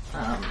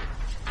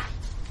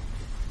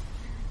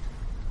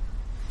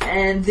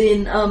 And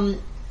then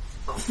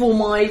for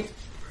my...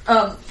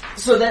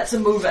 so that's a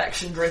move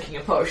action, drinking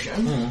a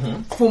potion.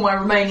 Mm-hmm. For my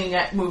remaining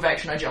move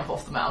action, I jump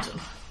off the mountain.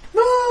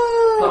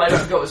 But I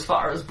don't go as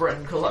far as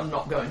Bryn, because I'm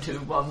not going to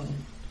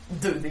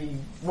do the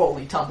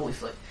roly-tumbly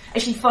flick.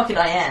 Actually, fuck it,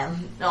 I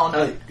am. Oh,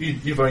 no.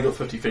 You've only got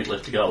 50 feet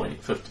left to go,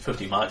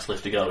 50 marks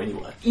left to go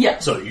anyway. Yeah.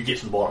 So you get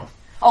to the bottom.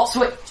 Oh,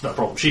 sweet. It's no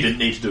problem. She didn't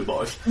need to do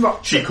both.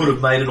 Right. She could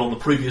have made it on the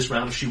previous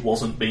round if she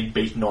wasn't being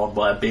beaten on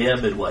by a bear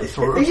midway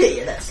through.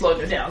 Yeah, that slowed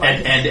her down.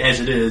 And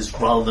as it is,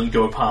 rather than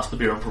go past the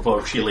bear and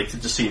provoke, she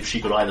elected to see if she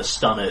could either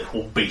stun it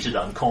or beat it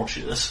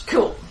unconscious.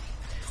 Cool.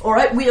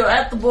 Alright, we are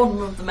at the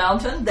bottom of the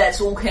mountain.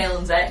 That's all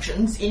Kaelin's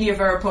actions. Any of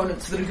our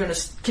opponents that are going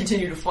to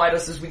continue to fight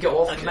us as we go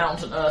off the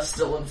mountain are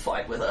still in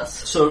fight with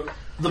us. So,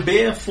 the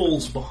bear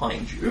falls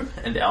behind you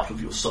and out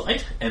of your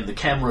sight, and the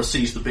camera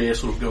sees the bear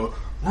sort of go,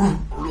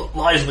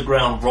 lies on the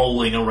ground,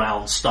 rolling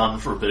around,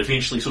 stunned for a bit,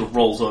 eventually sort of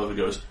rolls over,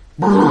 goes,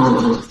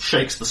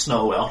 shakes the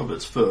snow out of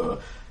its fur,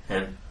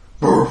 and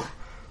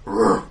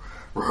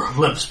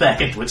limps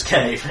back into its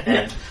cave,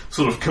 and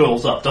sort of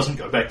curls up, doesn't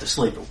go back to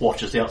sleep, but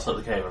watches the outside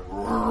of the cave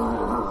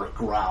and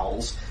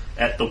growls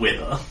at the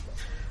weather.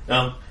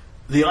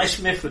 The ice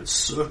mephits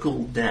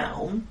circle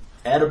down.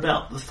 At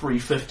about the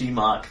 350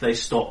 mark, they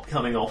stop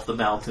coming off the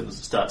mountain as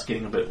it starts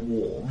getting a bit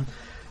warm.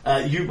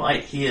 You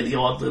might hear the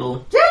odd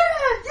little, "Yeah,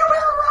 you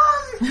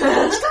better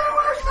run! Stay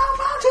away from our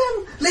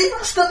mountain! Leave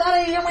us the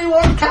money and we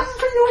won't come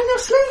for you in your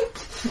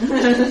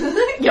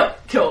sleep!"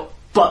 Yep, cool.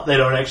 But they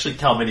don't actually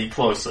come any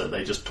closer,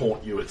 they just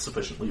taunt you at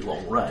sufficiently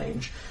long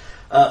range.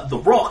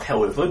 The rock,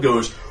 however,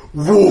 goes,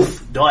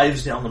 woof,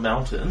 dives down the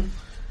mountain,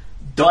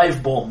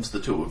 dive bombs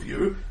the two of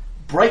you,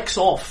 breaks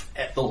off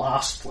at the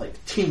last,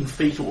 10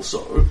 feet or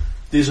so.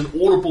 There's an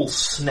audible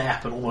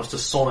snap and almost a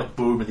sonic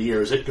boom in the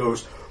air as it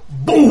goes,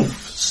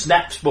 boof,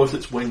 snaps both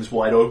its wings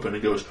wide open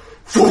and goes,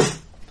 woof,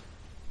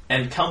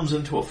 and comes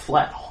into a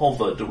flat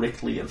hover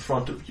directly in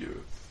front of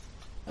you.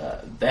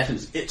 That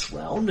is its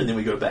round, and then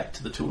we go back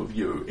to the two of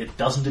you. It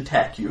doesn't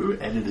attack you,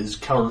 and it is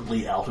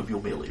currently out of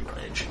your melee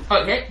range.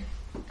 Okay.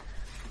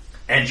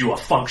 And you are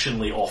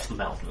functionally off the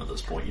mountain at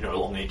this point. You no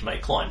longer need to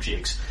make climb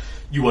checks.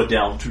 You are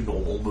down to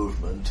normal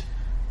movement.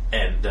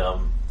 And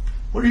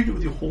what did you do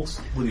with your horse?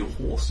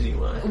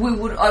 Anyway?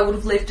 I would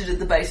have left it at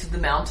the base of the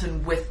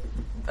mountain with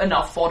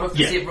enough fodder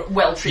for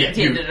well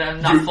tended and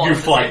enough fodder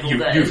for several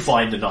days. You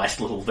find a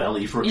nice little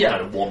valley for it to kind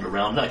of wander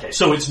around. Okay,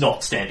 so it's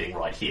not standing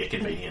right here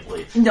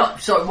conveniently. No,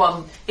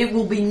 so it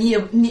will be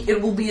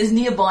it will be as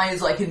nearby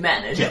as I can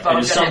manage. Yeah, but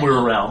it is somewhere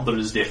around, but it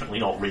is definitely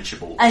not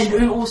reachable. And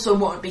it also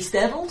won't be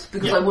saddled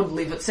because I wouldn't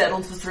leave it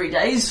saddled for 3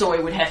 days, so I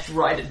would have to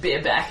ride it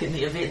bareback in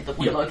the event that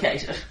we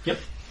locate it. Yep.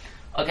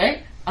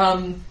 Okay.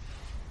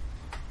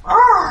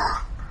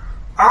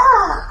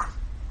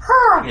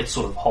 It's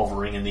sort of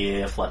hovering in the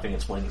air, flapping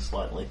its wings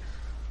slightly.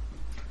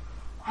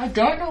 I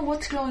don't know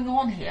what's going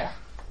on here.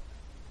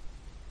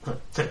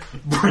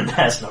 Bryn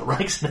has no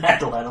ranks in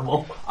handle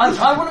animal.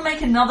 I want to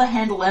make another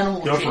handle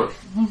animal Go check.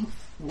 for it.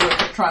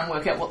 Try and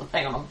work out what the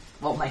thing on.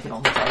 I'll make it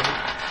on the table.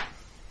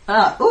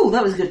 Ooh,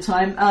 that was a good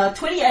time.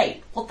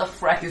 28. What the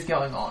frack is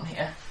going on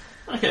here?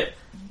 Okay.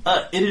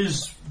 It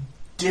is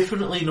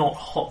definitely not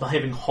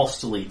behaving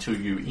hostilely to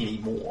you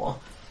anymore.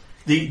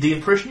 The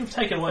impression you've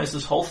taken away is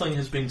this whole thing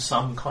has been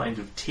some kind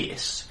of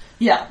test.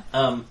 Yeah.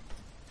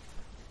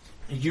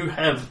 You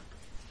have...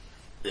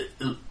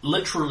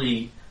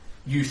 literally,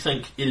 you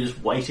think it is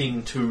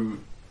waiting to...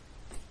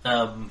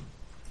 The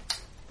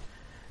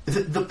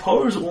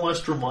pose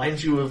almost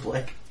reminds you of,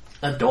 like,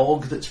 a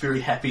dog that's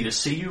very happy to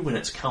see you when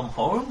it's come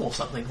home, or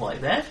something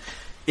like that.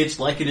 It's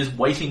like it is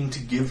waiting to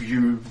give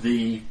you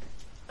the...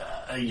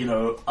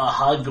 a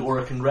hug or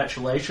a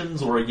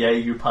congratulations or a yay,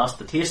 you passed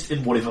the test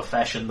in whatever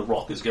fashion the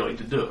rock is going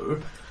to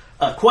do.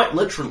 Quite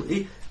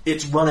literally,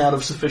 it's run out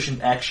of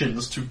sufficient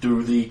actions to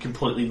do the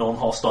completely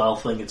non-hostile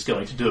thing it's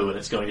going to do, and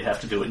it's going to have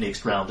to do it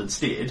next round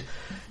instead.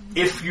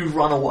 If you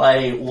run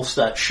away or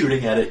start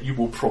shooting at it, you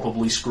will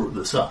probably screw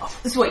this up.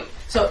 Sweet.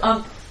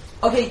 So,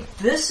 okay,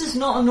 this is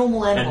not a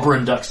normal animal. And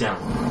Bryn ducks down.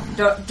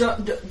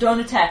 Don't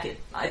attack it.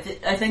 I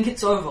think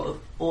it's over,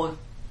 or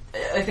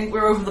I think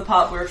we're over the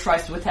part where it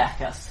tries to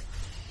attack us.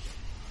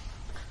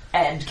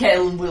 And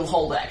Kalen will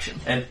hold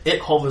action. And it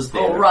hovers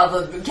there. Or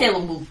rather,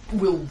 Kalen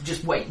will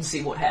just wait and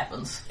see what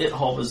happens. It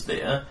hovers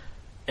there,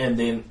 and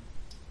then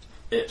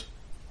it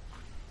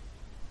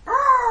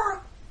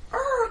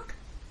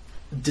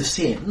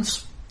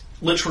descends,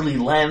 literally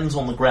lands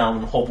on the ground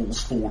and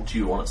hobbles forward to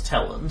you on its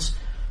talons,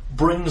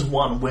 brings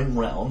one wing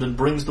round and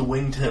brings the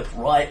wingtip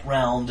right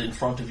round in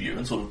front of you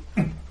and sort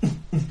of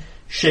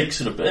shakes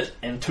it a bit,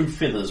 and 2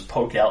 feathers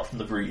poke out from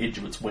the very edge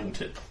of its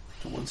wingtip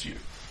towards you.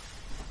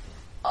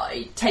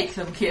 I take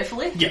them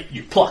carefully. Yeah,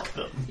 you pluck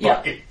them,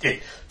 but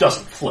it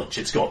doesn't flinch.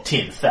 It's got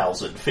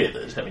 10,000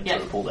 feathers having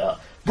sort of pulled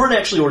out. Bryn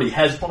actually already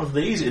has one of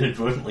these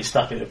inadvertently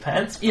stuck in her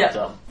pants, but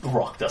the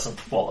rock doesn't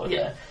follow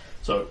that.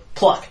 So,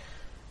 pluck.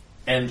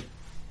 And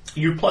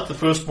you pluck the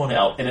first one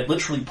out, and it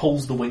literally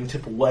pulls the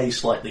wingtip away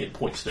slightly and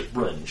points at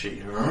Bryn.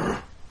 She...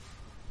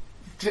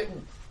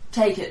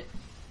 Take it.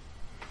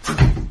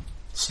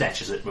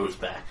 Snatches it, moves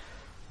back.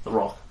 The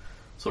rock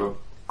sort of...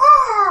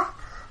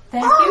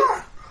 Thank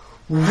you.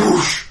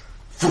 Whoosh!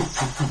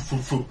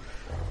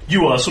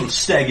 You are sort of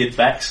staggered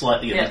back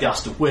slightly in the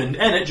gust of wind,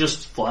 and it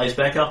just flies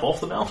back up off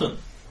the mountain.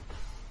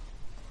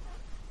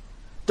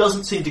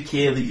 Doesn't seem to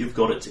care that you've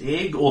got its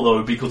egg,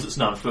 although because it's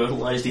an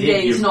unfertilized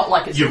egg, it's not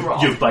like it's a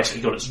rock. You've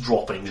basically got its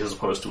droppings as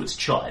opposed to its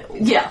child.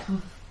 Yeah.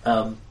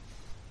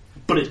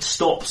 But it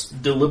stops,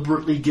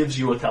 deliberately gives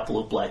you a couple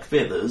of black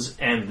feathers,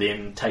 and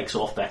then takes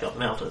off back up the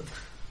mountain.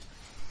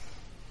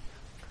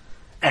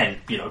 And,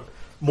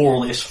 more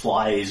or less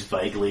flies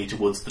vaguely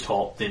towards the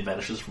top, then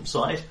vanishes from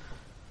sight.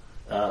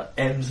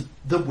 And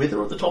the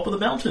weather at the top of the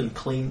mountain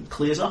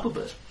clears up a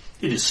bit.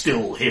 It is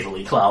still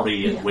heavily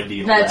cloudy and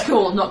windy and That's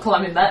cool, I'm not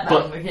climbing that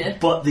mountain again.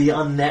 But the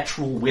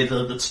unnatural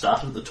weather that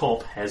started at the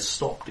top has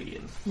stopped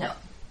again. No.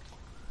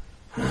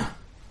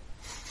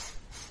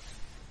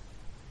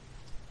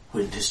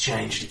 Wind has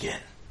changed again.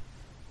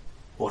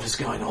 What is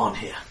going on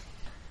here?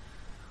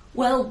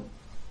 Well...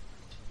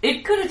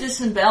 It could have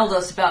disemboweled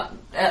us about,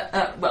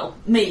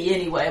 me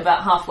anyway,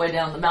 about halfway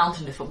down the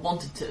mountain if it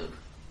wanted to.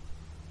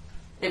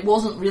 It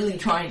wasn't really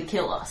trying to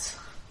kill us.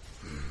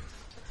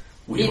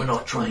 We were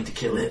not trying to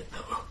kill it,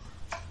 though.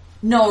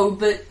 No,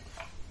 but,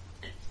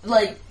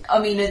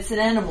 it's an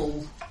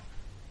animal.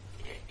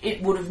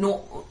 It would have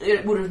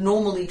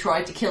normally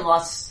tried to kill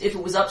us if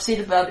it was upset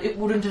about it. It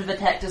wouldn't have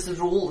attacked us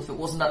at all if it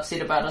wasn't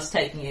upset about us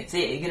taking its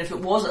egg. And if it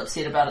was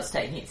upset about us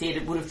taking its egg,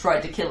 it would have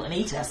tried to kill and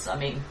eat us.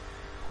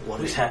 What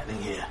is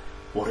happening here?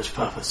 What is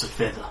purpose of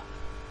feather?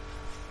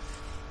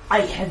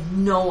 I have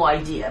no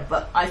idea,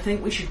 but I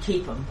think we should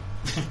keep him.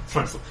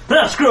 No,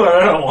 screw it,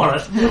 I don't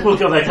want it. We'll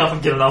go back up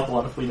and get another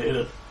one if we need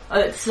it.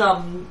 It's,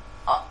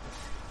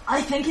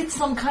 I think it's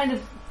some kind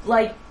of,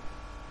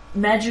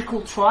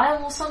 magical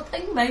trial or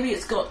something. Maybe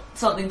it's got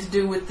something to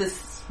do with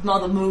this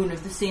Mother Moon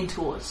of the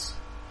Centaurs.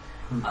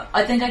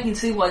 I think I can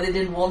see why they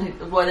don't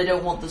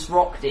want this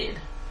rock dead.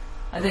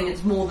 I think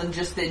it's more than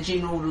just their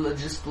general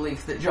religious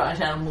belief that giant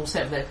animals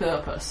have their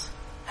purpose.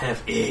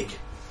 Have egg.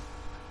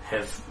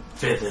 Have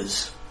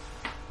feathers.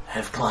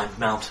 Have climbed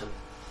mountain.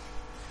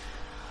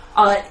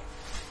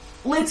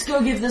 Let's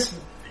go give this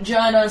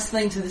Giant-ass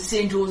thing to the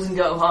centaurs and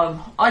go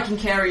home. I can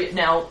carry it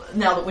now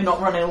that we're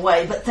not running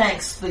away, but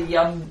thanks,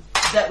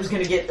 that was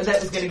gonna get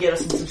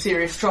us in some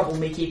serious trouble,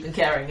 me keeping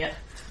carrying it.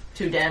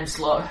 Too damn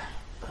slow.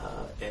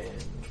 And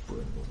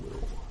Bryn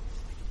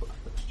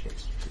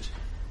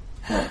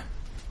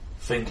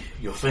will...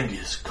 Your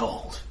finger's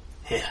cold.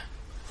 Here.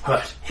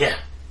 Hurt. Here.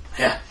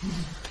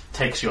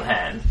 Takes your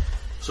hand,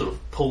 sort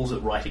of pulls it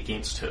right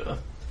against her,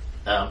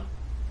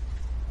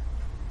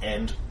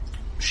 and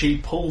she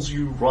pulls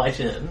you right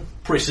in,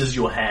 presses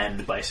your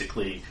hand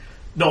basically,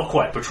 not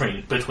quite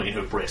between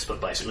her breasts, but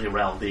basically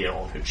around there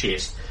on her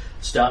chest,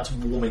 starts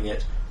warming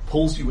it,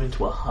 pulls you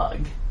into a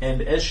hug,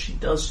 and as she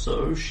does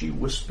so, she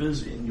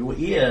whispers in your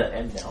ear,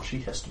 and now she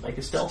has to make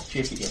a stealth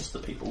check against the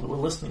people who are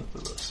listening to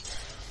this.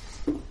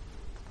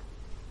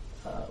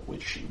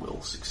 Which she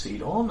will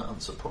succeed on,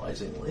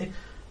 unsurprisingly,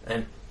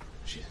 and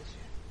she says,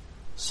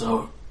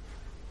 so,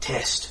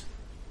 test.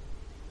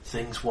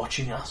 Things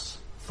watching us,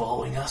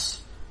 following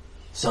us,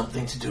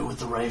 something to do with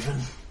the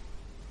raven?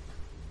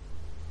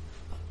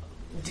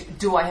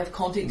 Do I have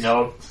context?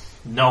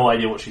 No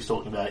idea what she's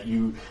talking about.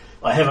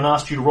 I haven't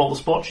asked you to roll the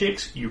spot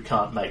checks. You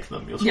can't make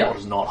them. Your spot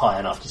is not high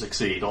enough to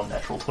succeed on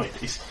natural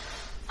 20s.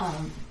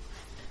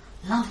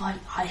 Love,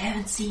 I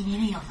haven't seen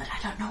any of it. I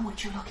don't know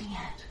what you're looking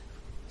at.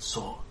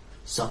 So,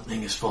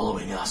 something is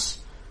following us,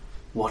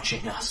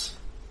 watching us.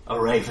 A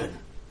raven.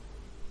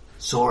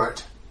 Saw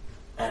it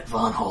at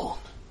Varnhold.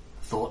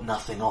 Thought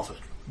nothing of it.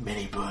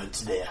 Many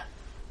birds there.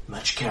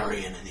 Much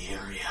carrion in the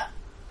area.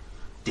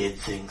 Dead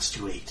things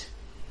to eat.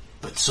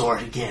 But saw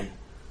it again.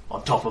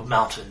 On top of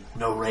mountain.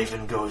 No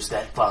raven goes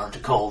that far into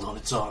cold on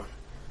its own.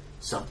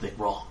 Something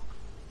wrong.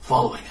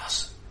 Following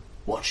us.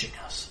 Watching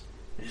us.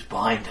 It is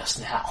behind us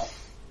now.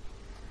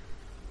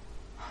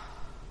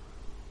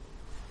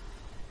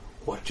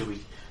 What do we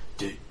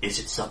do? Is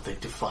it something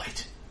to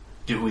fight?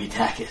 Do we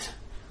attack it?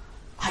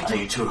 Are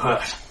you too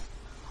hurt?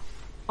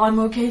 I'm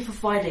okay for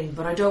fighting,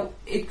 but I don't.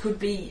 It could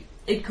be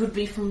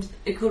from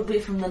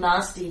the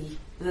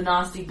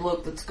nasty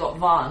bloke that's got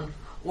Van,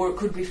 or it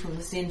could be from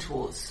the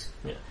centaurs.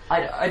 Yeah.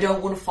 I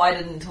don't want to fight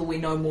it until we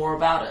know more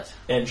about it.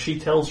 And she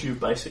tells you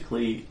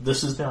basically,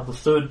 this is now the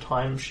third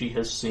time she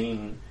has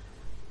seen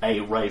a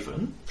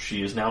raven.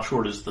 She is now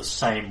sure it is the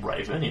same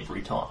raven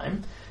every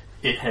time.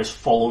 It has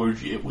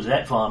followed you. It was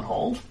at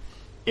Varnhold.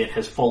 It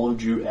has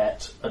followed you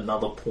at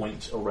another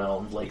point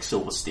around Lake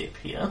Silverstep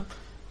here.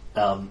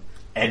 And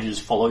it has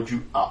followed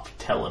you up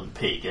Talon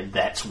Peak, and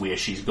that's where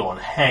she's gone,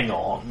 hang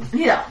on.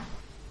 Yeah.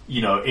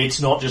 You know,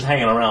 it's not just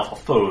hanging around for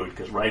food,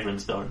 because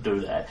ravens don't do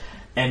that.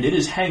 And it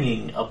is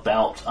hanging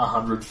about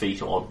 100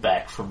 feet odd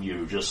back from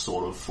you, just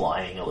sort of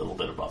flying a little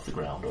bit above the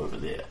ground over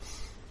there.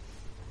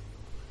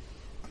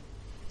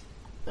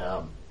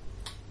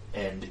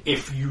 And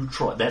if you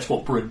try, that's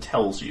what Bryn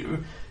tells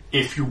you,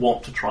 if you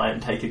want to try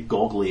and take a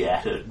goggly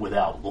at it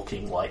without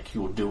looking like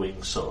you're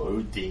doing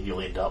so, then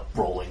you'll end up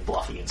rolling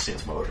bluff against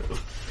sense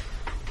motive.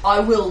 I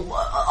will.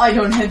 I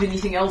don't have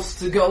anything else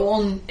to go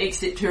on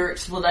except her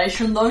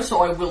explanation, though,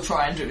 so I will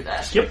try and do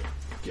that. Yep.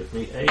 Give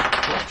me a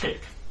bluff check.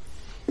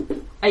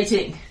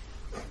 18.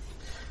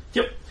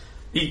 Yep.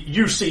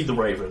 You see the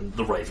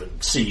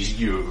raven sees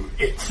you,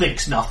 it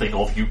thinks nothing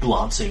of you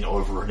glancing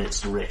over in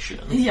its direction.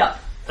 Yeah.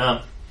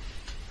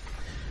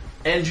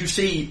 And you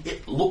see,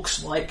 it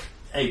looks like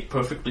a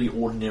perfectly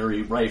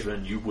ordinary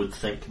raven, you would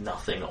think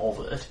nothing of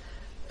it.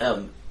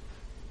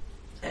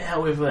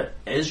 However,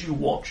 as you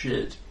watch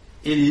it,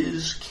 it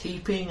is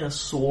keeping a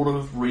sort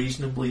of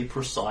reasonably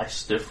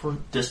precise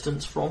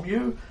distance from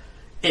you.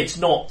 It's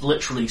not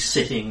literally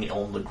sitting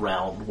on the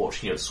ground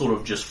watching it, sort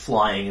of just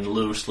flying in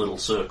loose little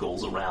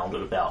circles around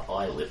at about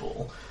eye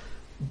level.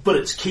 But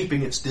it's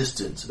keeping its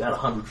distance about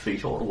 100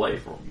 feet odd away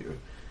from you.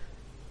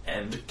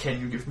 And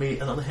can you give me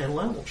another handle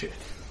animal check?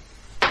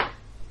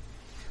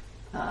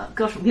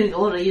 Gosh, I'm getting a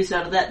lot of use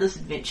out of that this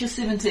adventure.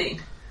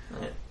 17.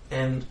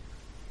 And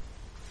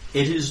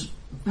it is...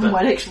 I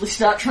might actually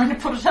start trying to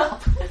put it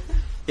up.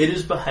 It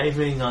is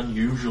behaving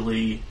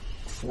unusually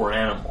for an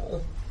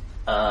animal.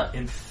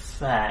 In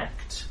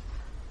fact,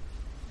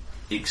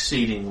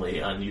 exceedingly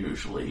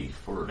unusually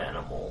for an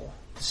animal.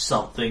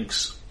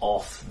 Something's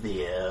off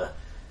there.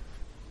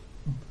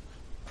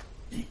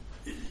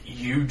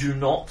 You do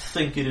not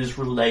think it is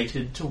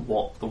related to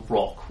what the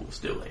rock was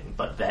doing,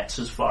 but that's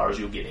as far as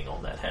you're getting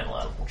on that handle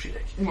animal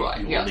check. Right,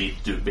 You will need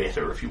to do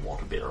better if you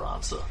want a better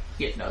answer.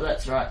 Yeah, no,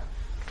 that's right.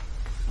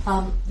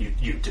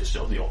 You just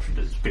have the option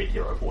to spend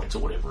hero points or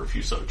whatever if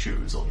you so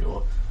choose on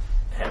your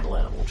handle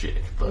animal check.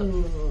 But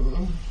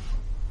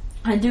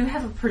I do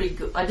have a pretty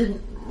good... I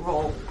didn't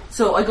roll...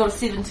 So I got a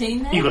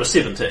 17 there? You got a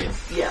 17.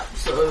 Yeah,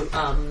 so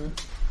I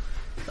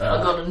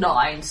got a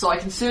 9, so I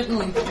can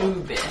certainly do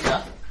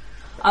better.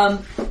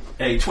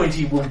 A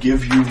 20 will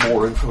give you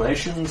more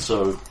information,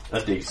 so a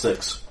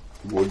D6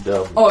 would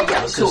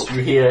assist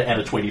you here,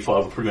 and a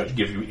 25 will pretty much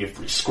give you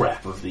every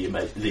scrap of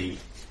the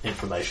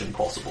information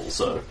possible.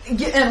 So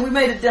yeah, and we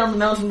made it down the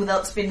mountain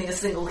without spending a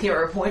single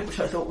hero point, which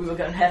I thought we were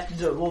going to have to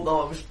do,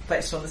 although it was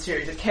based on the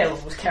series that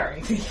Caleb was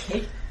carrying me.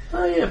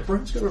 Oh yeah,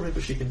 Bryn's got to remember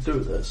she can do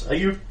this. Are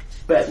you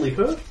badly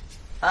hurt?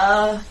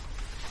 I'm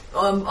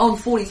on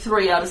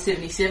 43 out of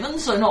 77,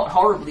 so not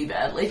horribly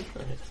badly.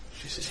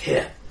 She says,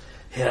 here,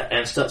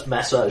 and starts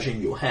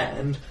massaging your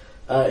hand,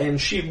 and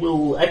she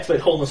will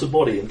activate wholeness of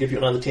body and give you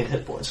another 10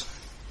 hit points.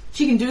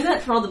 She can do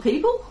that for other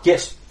people?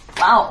 Yes.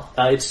 Wow.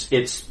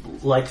 It's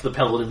like the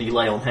paladin you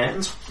lay on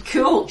hands.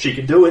 Cool. She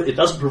can do it. It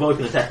doesn't provoke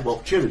an attack of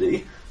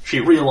opportunity. She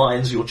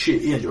realigns your chi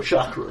and your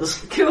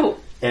chakras. Cool.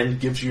 And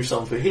gives you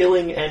some for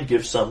healing and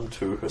gives some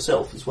to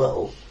herself as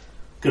well.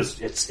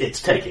 Because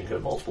it's taking her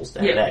multiple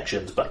standard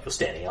actions, but you're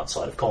standing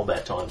outside of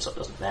combat time, so it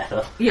doesn't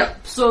matter. Yeah,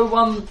 so,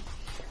 How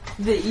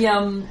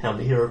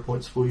many hero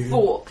points for you?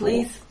 4,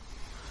 please.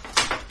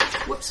 4.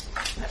 Whoops.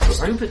 That was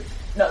stupid.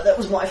 No, that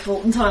was my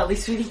fault entirely,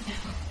 sweetie.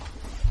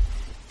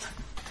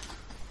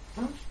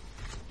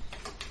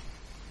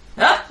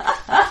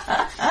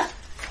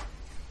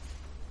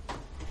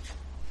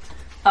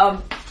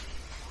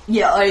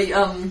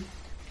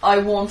 I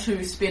want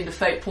to spend a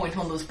fate point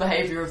on this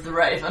behaviour of the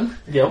raven.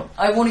 Yep.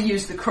 I want to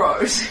use the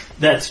crows.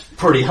 That's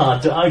pretty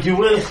hard to argue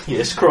with.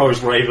 Yes,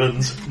 crows,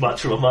 ravens,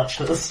 much of a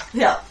muchness.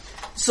 Yeah.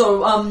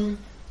 So,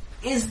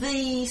 is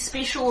the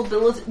special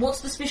ability... What's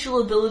the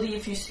special ability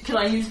if you... Can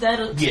I use that?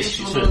 Yes,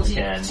 you special certainly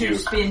ability can. to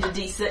spend a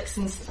d6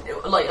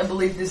 and... I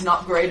believe there's an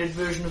upgraded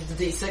version of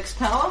the d6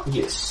 power?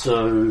 Yes,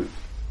 so...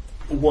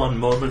 One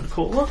moment,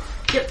 caller.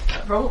 Yep,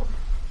 no problem.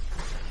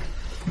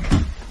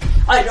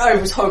 I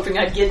was hoping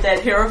I'd get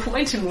that hero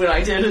point, and when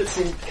I did, it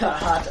seemed kind of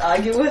hard to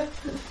argue with.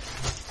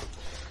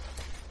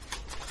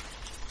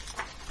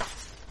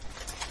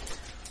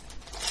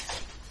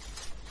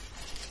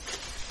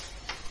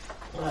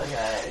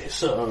 Okay,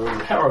 so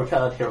hero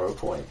card, hero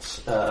points.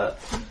 Blah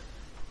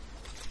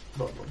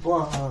blah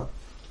blah.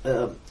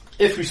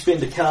 If you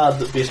spend a card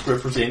that best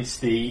represents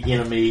the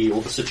enemy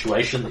or the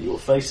situation that you're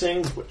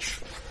facing, which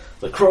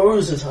the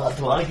crows is hard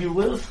to argue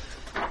with,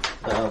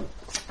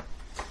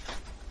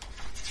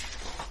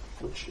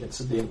 which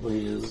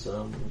incidentally is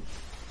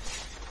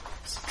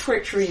It's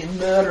treachery and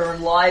murder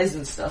and lies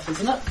and stuff,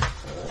 isn't it?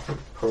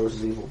 crows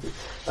is evil.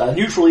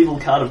 Neutral evil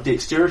card of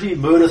dexterity,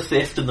 murder,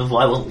 theft, and the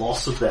violent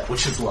loss of that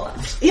which is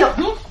loved. Yep.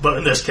 But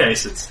in this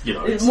case, it's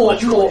It's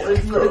literally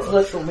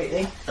literal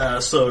meaning.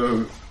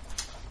 So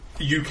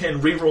you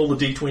can re-roll the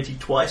d20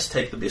 twice,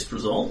 take the best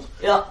result,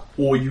 Yeah.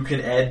 or you can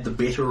add the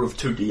better of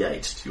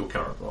 2d8 to your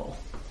current roll.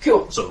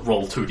 Cool. So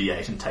roll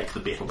 2d8 and take the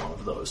better one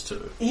of those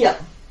two. Yeah.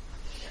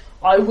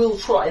 I will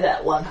try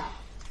that one.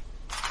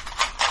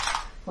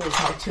 Where's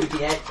my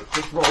 2d8? But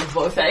just rolled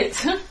both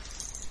 8s.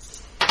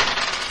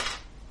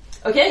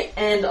 Okay,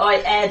 and I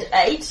add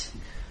 8.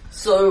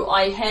 So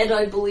I had,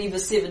 I believe, a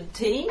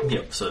 17.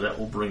 Yep, so that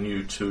will bring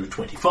you to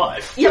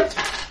 25. Yep.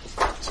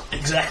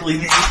 Exactly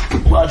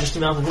the largest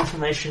amount of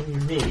information you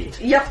need.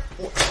 Yep.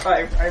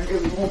 I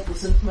really want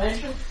this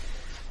information.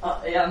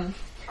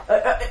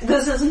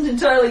 This isn't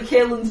entirely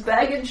Kaelin's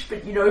baggage,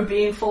 but,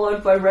 being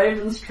followed by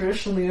ravens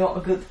traditionally not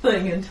a good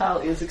thing in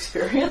Talia's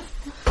experience.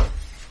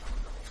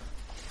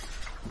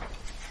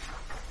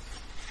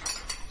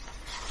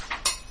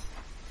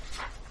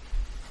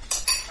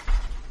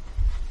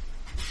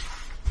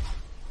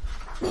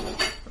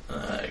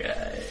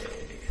 Okay,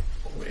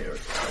 where are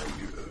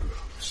you?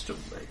 Still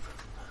Raven,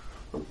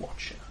 the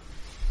Watcher.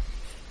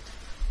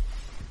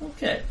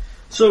 Okay,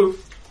 so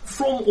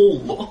from all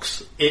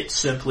looks, it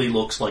simply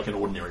looks like an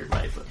ordinary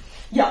raven.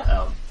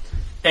 Yeah.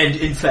 And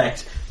in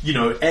fact,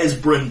 as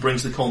Bryn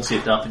brings the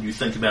concept up and you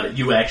think about it,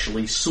 you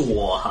actually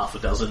saw half a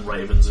dozen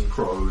ravens and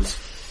crows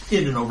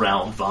in and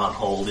around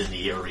Varnhold in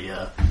the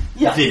area.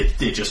 Yeah.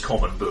 They're just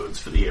common birds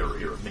for the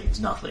area. It means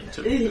nothing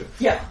to you.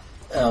 Yeah.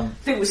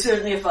 There was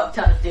certainly a fuck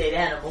ton of dead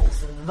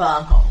animals in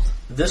Varnhold.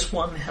 This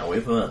one,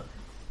 however,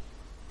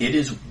 it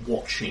is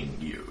watching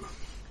you.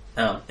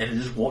 And it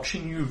is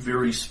watching you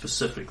very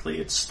specifically.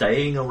 It's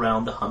staying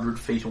around 100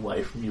 feet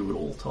away from you at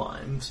all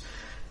times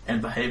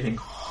and behaving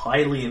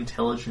highly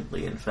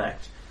intelligently. In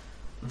fact,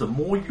 the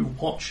more you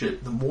watch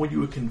it, the more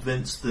you are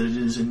convinced that it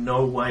is in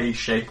no way,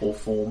 shape or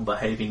form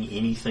behaving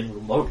anything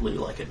remotely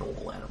like a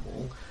normal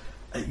animal.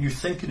 You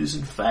think it is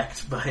in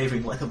fact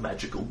behaving like a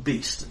magical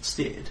beast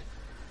instead.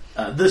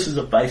 This is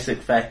a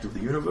basic fact of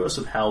the universe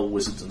of how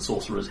wizards and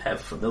sorcerers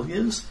have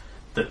familiars,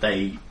 that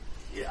they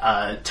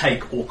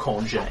take or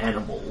conjure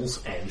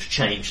animals and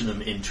change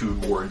them into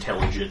more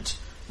intelligent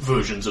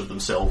versions of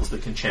themselves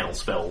that can channel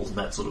spells and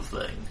that sort of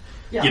thing.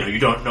 Yeah. You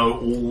don't know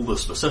all the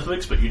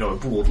specifics, but you know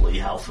broadly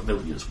how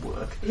familiars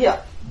work.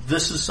 Yeah.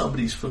 This is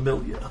somebody's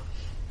familiar.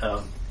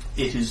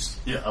 It is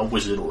a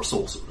wizard or a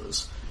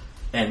sorcerer's,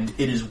 and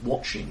it is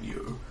watching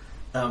you.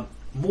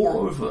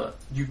 Moreover,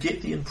 you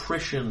get the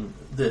impression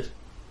that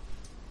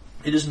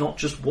it is not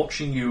just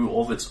watching you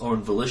of its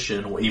own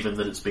volition, or even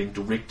that it's being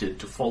directed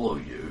to follow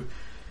you.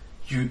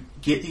 You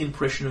get the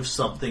impression of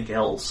something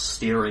else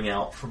staring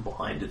out from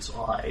behind its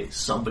eye.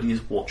 Somebody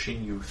is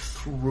watching you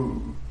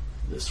through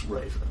this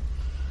raven.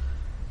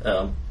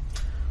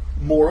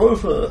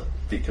 Moreover,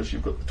 because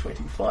you've got the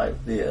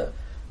 25 there,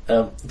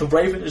 the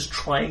raven is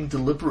trying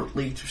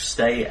deliberately to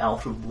stay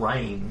out of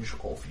range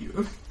of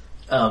you.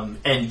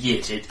 And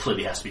yet it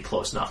clearly has to be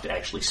close enough to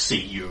actually see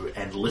you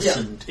and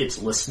listen. Yeah. It's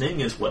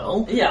listening as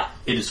well. Yeah.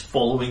 It is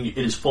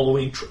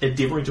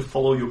endeavouring to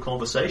follow your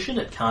conversation.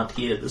 It can't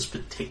hear this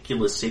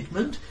particular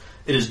segment.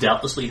 It has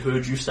doubtlessly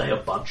heard you say a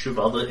bunch of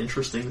other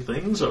interesting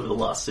things over the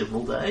last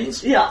several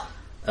days. Yeah.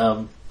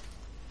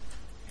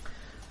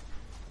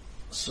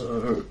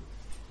 So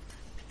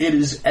it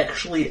is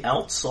actually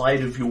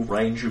outside of your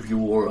range of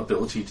your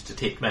ability to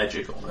detect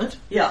magic on it.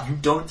 Yeah. You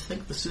don't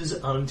think this is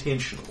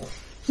unintentional.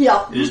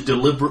 Yeah. It is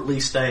deliberately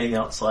staying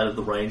outside of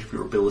the range of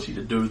your ability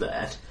to do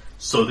that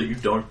so that you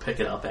don't pick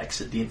it up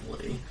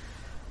accidentally.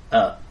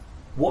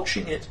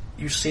 Watching it,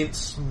 you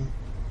sense some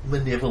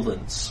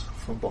malevolence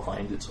from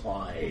behind its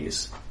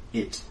eyes.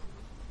 It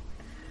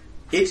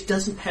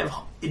doesn't have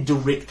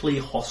directly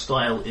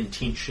hostile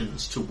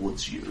intentions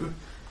towards you.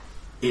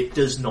 It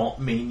does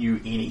not mean you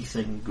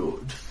anything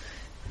good.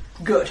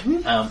 Good.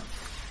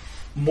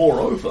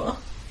 Moreover,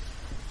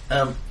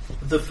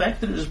 the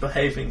fact that it is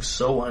behaving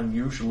so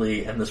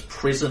unusually and this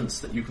presence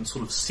that you can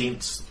sort of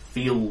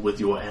feel with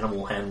your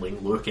animal handling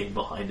lurking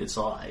behind its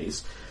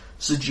eyes,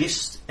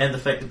 suggests, and the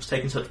fact that it's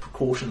taken such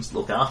precautions to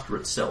look after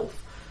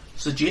itself,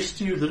 suggests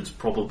to you that it's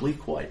probably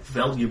quite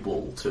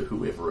valuable to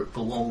whoever it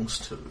belongs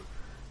to.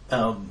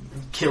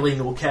 Killing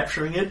or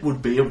capturing it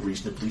would be a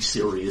reasonably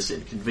serious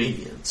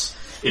inconvenience.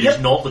 It is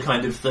not the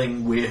kind of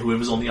thing where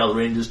whoever's on the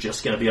other end is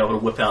just going to be able to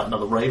whip out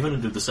another raven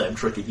and do the same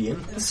trick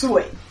again.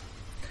 Sweet.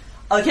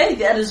 Okay,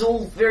 that is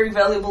all very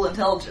valuable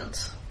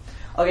intelligence.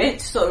 Okay,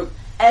 so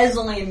as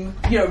I'm,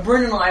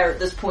 Bryn and I are at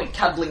this point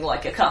cuddling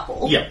like a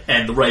couple. Yeah,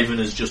 and the raven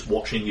is just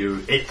watching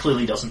you. It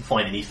clearly doesn't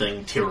find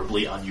anything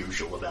terribly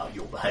unusual about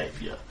your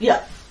behaviour.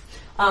 Yeah.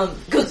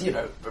 Because,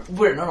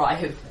 Bryn and I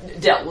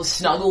have dealt with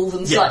snuggles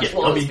and such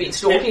while it's been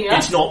stalking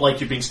us. It's not like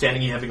you've been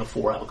standing here having a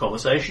 4-hour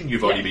conversation.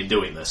 You've only been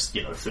doing this,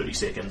 30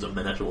 seconds, a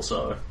minute or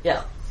so.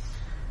 Yeah.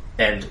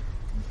 And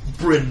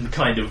Bryn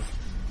kind of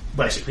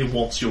basically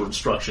wants your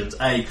instructions,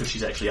 A, because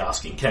she's actually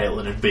asking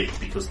Kaelin, and B,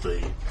 because the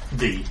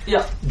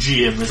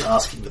GM is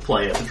asking the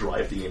player to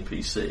drive the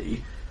NPC.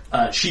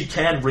 She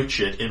can reach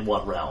it in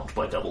one round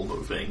by double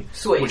moving.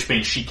 Sweet. Which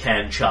means she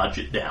can charge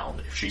it down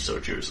if she so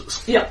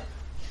chooses. Yep.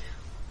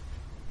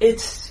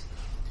 It's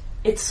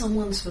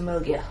someone's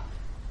familiar.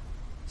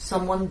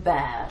 Someone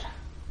bad.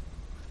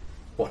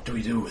 What do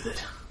we do with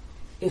it?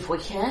 If we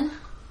can,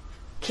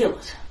 kill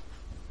it.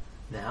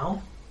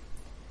 Now?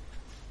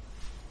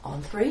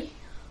 On 3?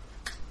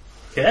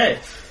 Okay.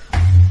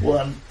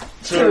 1,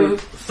 2,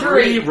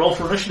 3. Roll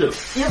for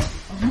initiative. Yep.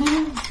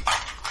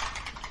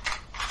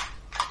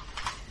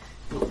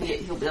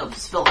 He'll be able to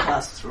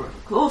spellcast through it,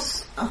 of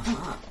course.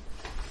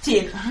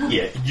 10.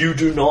 Yeah, you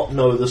do not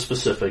know the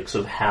specifics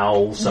of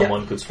how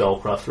someone could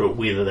spellcraft through it,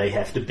 whether they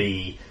have to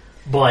be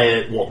by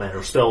it, what manner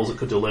of spells it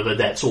could deliver.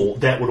 That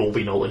would all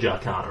be knowledge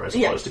arcana as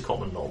opposed to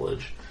common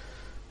knowledge.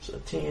 So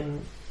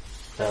 10.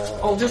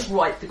 I'll just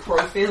write the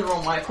crow feather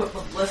on my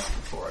equipment list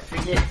before I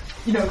forget.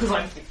 Because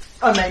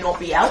I may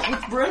not be out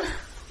with Bryn.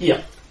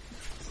 Yeah.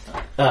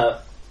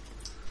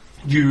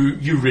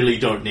 You really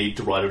don't need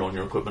to write it on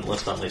your equipment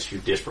list unless you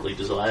desperately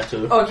desire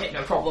to. Okay,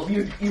 no problem.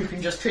 You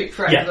can just keep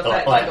track of the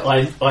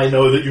fact I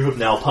know that you have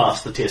now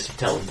passed the test of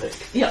talent pick.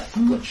 Yeah.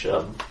 Which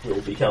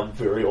will become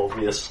very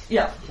obvious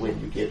when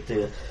you get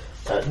there.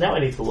 Now I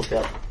need to look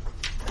up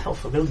how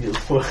familiar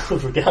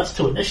with regards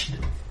to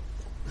initiative.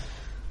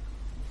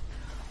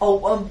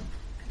 Oh,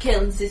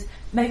 Kaelin says,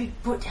 maybe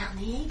put down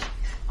the egg.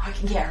 I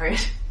can carry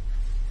it.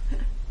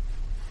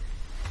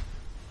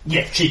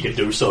 Yeah, she can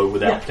do so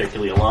without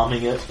particularly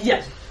alarming it.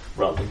 Yeah.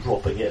 Rather than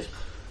dropping it.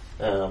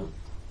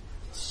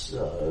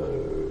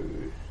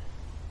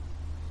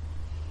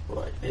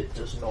 Right, it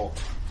does not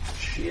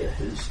share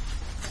his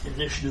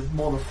initiative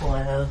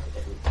modifier,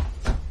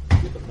 and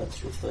given that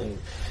sort of thing,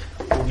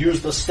 we'll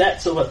use the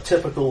stats of a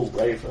typical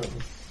raven.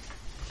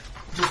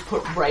 Just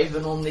put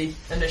Raven on the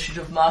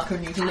initiative marker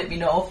and you can let me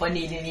know if I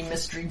need any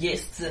mystery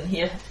guests in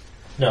here.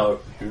 No,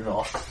 you do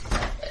not.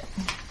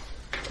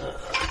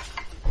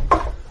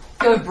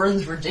 Go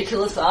Bryn's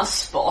ridiculous ass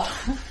spot.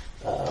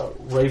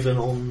 Raven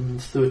on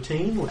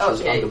 13, which is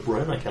under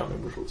Bryn. I can't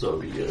remember if it was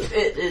over you.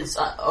 It is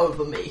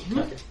over me.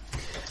 Okay.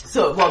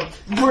 So,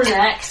 Bryn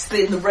acts,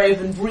 then the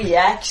Raven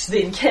reacts,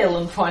 then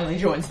Kaelin finally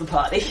joins the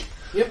party.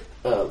 Yep.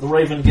 The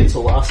Raven gets a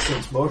last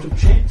sense motive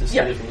check to see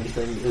if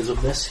anything is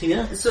amiss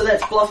here. So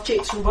that's bluff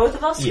checks from both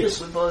of us? Yes.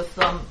 Because we're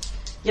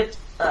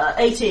both,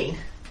 18.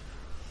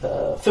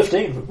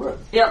 15 for Bryn.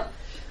 Yep.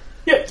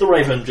 Yep, the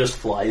Raven just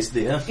flies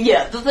there.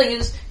 Yeah, the thing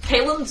is,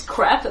 Kaelin's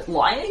crap at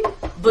lying,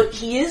 but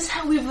he is,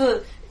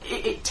 however,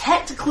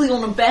 tactically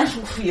on a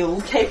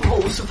battlefield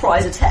capable of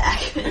surprise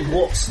attack. And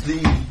what's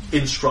the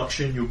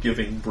instruction you're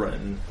giving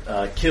Bryn?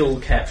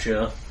 Kill,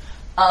 capture?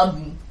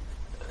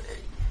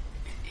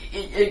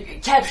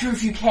 Capture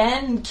if you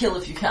can, kill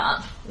if you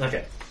can't.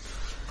 Okay.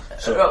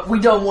 So we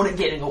don't want it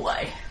getting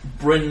away.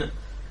 Bryn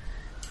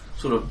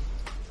sort of...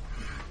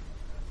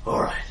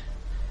 Alright.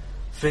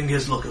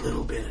 Fingers look a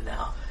little better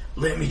now.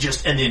 Let me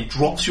just... And then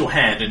drops your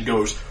hand and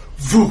goes...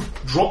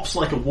 drops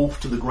like a wolf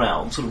to the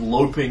ground, sort of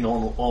loping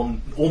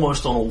on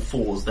almost on all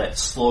fours, that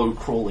slow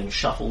crawling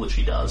shuffle that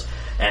she does,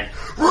 and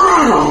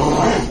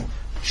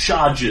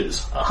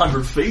charges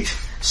 100 feet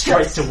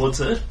straight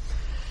towards it,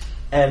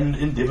 and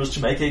endeavours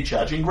to make a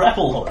charging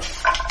grapple on it.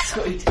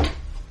 Sweet.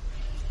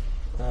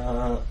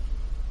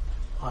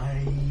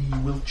 I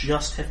will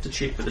just have to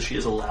check whether she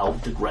is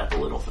allowed to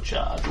grapple it off a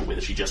charge, or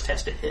whether she just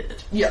has to hit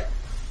it. Yeah.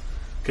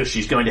 Because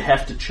she's going to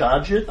have to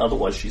charge it,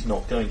 otherwise she's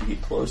not going to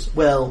get close.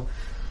 Well,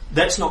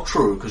 that's not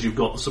true, because you've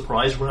got the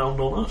surprise round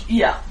on it.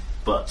 Yeah.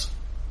 But,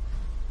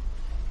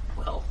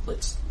 well,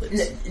 let's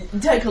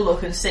take a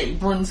look and see.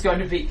 Bryn's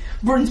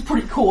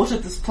pretty caught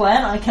at this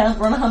plan. I can't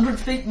run 100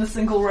 feet in a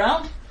single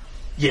round.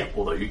 Yeah,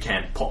 although you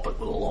can pop it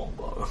with a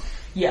longbow.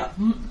 Yeah.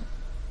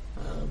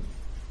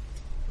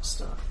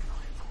 Start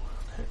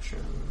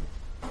action.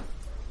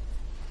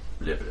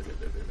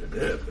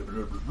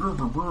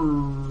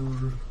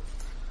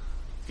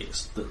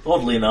 Yes,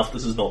 oddly enough,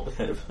 this is not the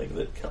kind of thing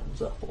that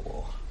comes up a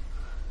lot.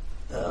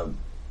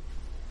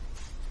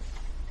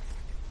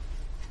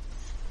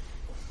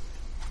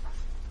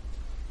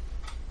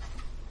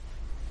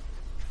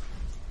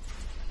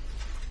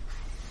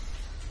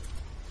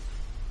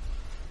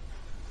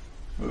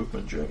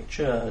 Movement during a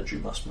charge, you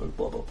must move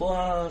blah blah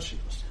blah. She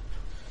must.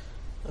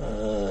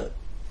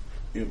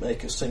 You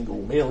make a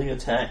single melee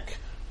attack.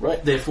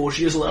 Right, therefore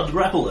she is allowed to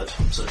grapple it.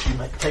 So she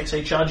takes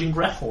a charging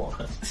grapple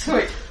on it.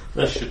 Sweet.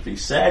 That should be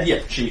sad.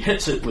 Yep, she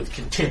hits it with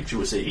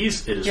contemptuous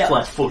ease. It is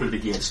flat-footed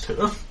against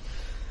her.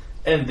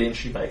 And then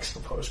she makes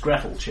an opposed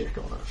grapple check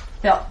on it.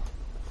 Yep.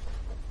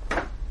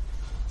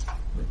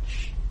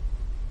 Which...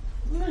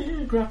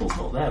 grapple's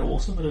not that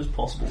awesome. It is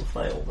possible to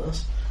fail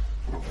this.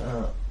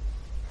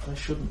 I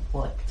shouldn't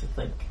like to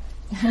think.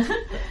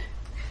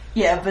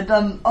 Yeah, but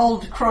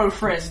old crow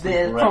friends,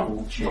 they're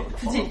grapple check.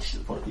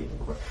 potentially.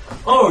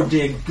 Oh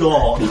dear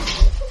God!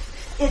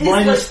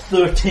 Minus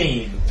like,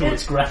 13 to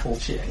its grapple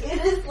check.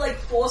 It is like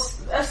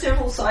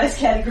several size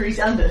categories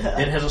under her.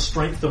 It has a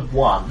strength of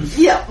 1.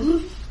 Yeah.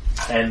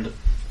 And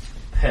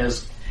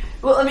has...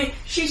 Well, I mean,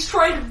 she's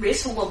trying to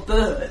wrestle a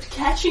bird.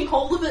 Catching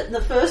hold of it in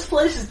the first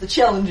place is the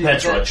challenge.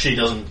 That's right, she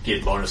doesn't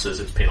get bonuses,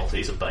 its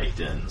penalties are baked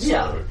in. So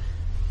yeah.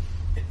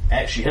 It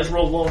actually has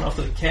rolled low enough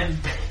that it can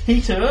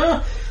beat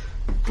her,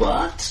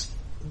 but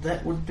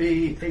that would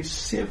be a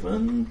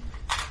 7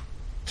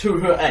 to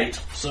her 8,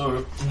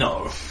 so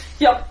no.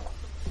 Yep.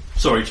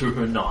 Sorry, to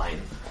her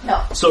 9.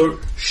 No. So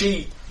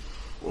she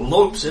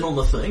lopes in on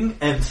the thing,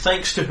 and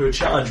thanks to her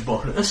charge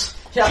bonus,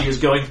 she is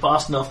going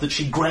fast enough that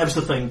she grabs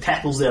the thing,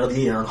 tackles out of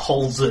the air, and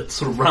holds it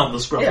sort of round the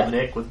scruff of the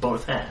neck with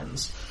both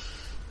hands.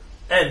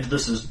 And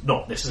this is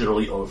not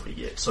necessarily over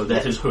yet, so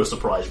that is her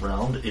surprise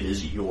round. It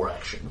is your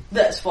action.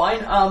 That's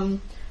fine.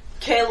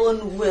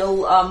 Kaelin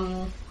will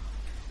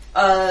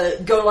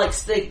go like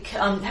stick.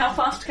 How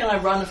fast can I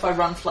run if I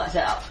run flat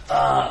out?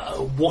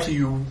 What are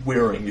you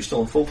wearing? You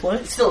still in full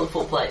plate? Still in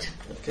full plate.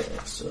 Okay,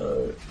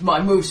 so...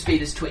 My move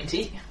speed is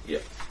 20.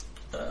 Yep.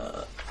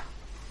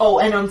 Oh,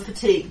 and I'm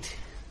fatigued.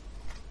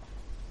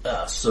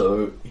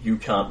 So you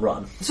can't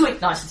run.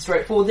 Sweet, nice and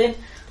straightforward then.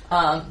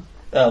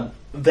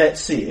 That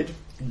said,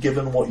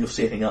 given what you're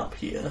setting up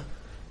here,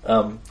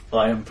 I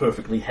am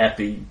perfectly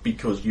happy,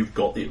 because you've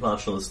got the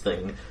advantage on this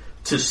thing,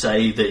 to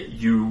say that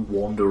you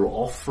wander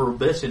off for a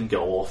bit and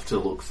go off to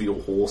look for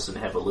your horse and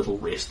have a little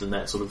rest and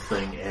that sort of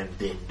thing, and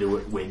then do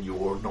it when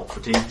you're not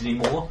fatigued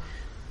anymore.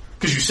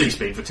 Because you cease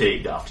being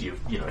fatigued after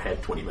you've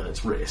had 20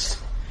 minutes rest.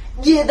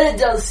 Yeah, that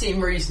does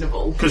seem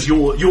reasonable. Because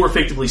you're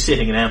effectively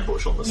setting an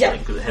ambush on this thing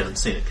because it hasn't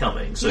seen it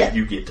coming, so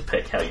you get to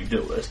pick how you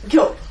do it.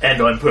 Cool.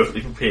 And I'm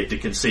perfectly prepared to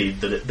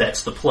concede that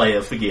that's the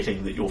player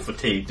forgetting that you're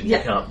fatigued and you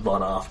can't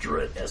run after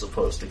it, as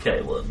opposed to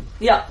Kaelin.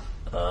 Yeah.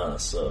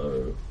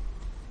 So...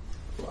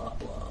 blah,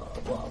 blah,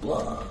 blah,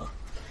 blah.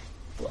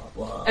 Blah,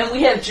 blah. And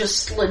we have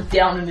just slid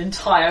down an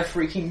entire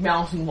freaking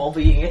mountain while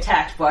being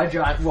attacked by a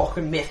giant rock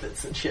and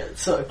methods and shit,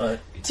 so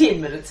 10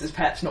 minutes is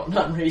perhaps not an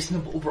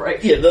unreasonable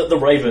break. Yeah, the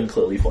Raven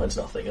clearly finds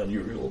nothing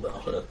unusual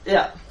about it.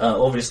 Yeah.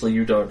 Obviously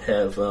you don't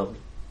have...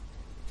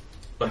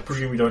 I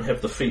presume you don't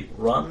have the feet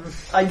run?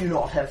 I do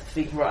not have the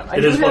feet run.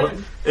 It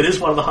is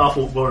one of the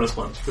half-orc bonus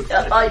ones.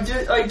 I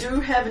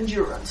do have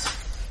endurance.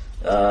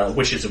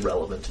 Which is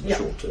irrelevant in the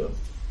short term.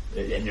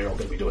 And you're not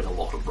going to be doing a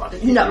lot of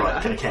running. No. You're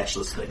either going to catch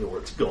this thing or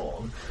it's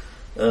gone.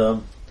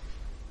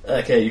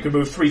 Okay, you can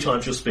move 3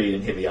 times your speed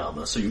in heavy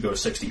armour, so you go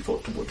 60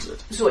 foot towards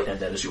it. Sweet. And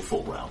that is your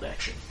full round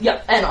action.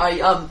 Yep, and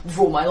I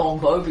draw my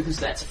longbow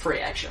because that's a free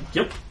action.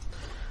 Yep.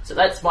 So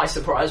that's my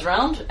surprise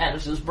round, and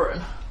it is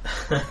Bryn.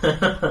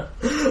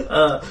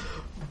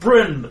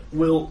 Bryn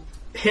will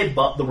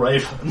headbutt the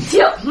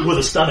Raven with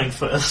a stunning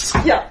fist.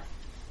 Yep.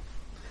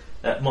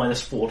 At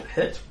 -4 to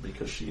hit,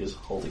 because she is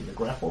holding the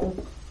grapple.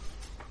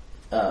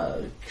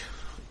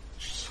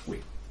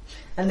 Sweet.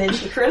 And then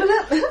she critted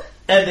it?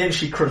 And then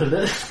she critted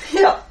it.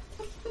 Yeah.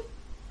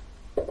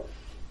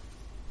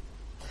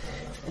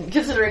 And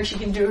considering she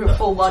can do her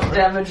full body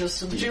damage as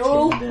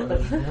subdual.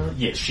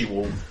 Yes, she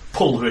will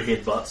pull her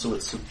headbutt so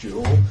it's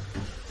subdual.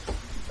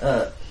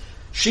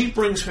 She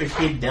brings her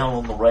head down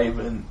on the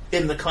Raven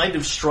in the kind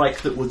of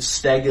strike that would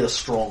stagger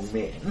strong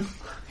men.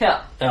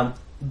 Yeah.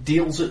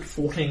 Deals it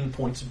 14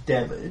 points of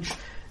damage,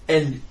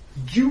 and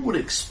you would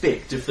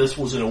expect if this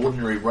was an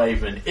ordinary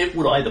Raven, it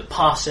would either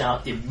pass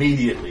out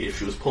immediately if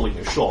she was pulling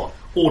a shot,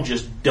 or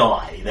just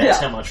die. That's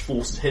how much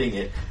force is hitting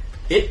it.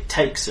 It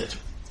takes it,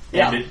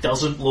 and it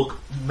doesn't look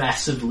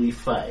massively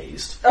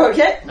phased.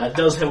 Okay. It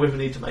does, however,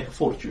 need to make a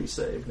fortitude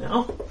save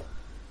now.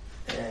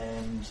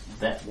 And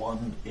that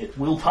one, it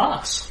will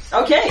pass.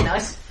 Okay,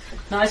 nice.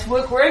 Nice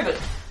work, Raven.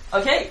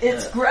 Okay,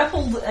 it's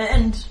grappled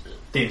and...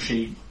 Then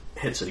she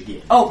hits it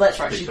again. Oh, that's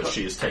right. Because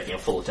she is taking a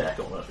full attack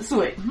on it.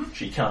 Sweet.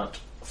 She can't...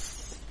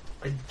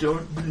 I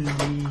don't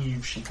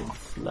believe she can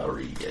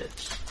flurry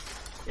yet.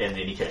 In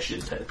any case, she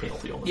didn't take the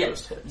penalty on the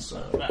first hit,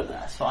 so... No,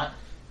 that's fine.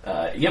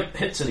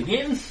 Hits it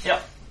again.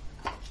 Yep.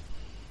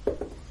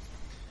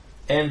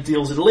 And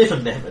deals it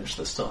 11 damage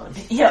this time.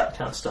 Yep.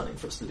 Can't stunning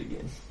fist it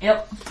again.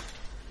 Yep.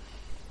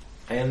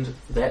 And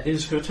that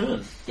is her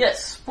turn.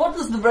 Yes. What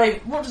does the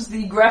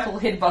grapple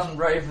headbutton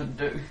Raven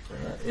do?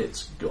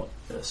 It's got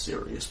a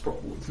serious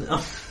problem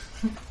now.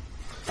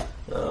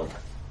 So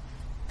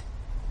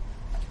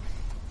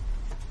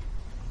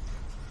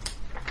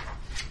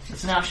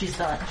now she's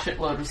done a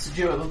shitload of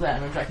subduable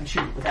damage. I can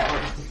shoot it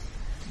without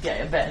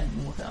getting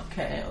abandoned, without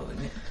KO.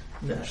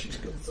 Now she's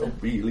got a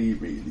really,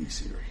 really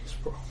serious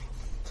problem.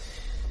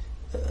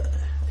 I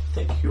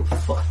think you're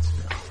fucked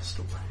now,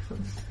 Mr.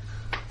 Raven.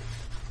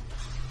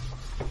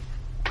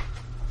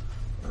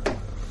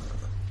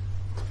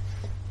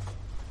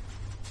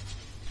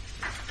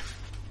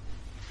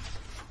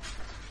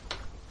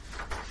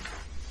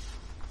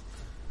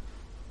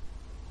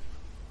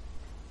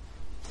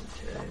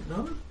 Okay,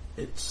 no,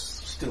 it's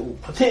still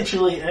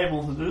potentially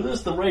able to do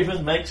this. The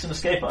Raven makes an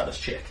escape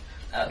artist check.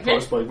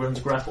 Opposed by Grin's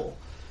grapple.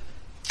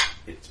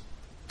 It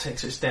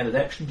takes her standard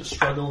action to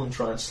struggle and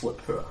try and slip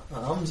her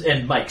arms,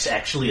 and makes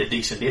actually a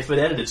decent effort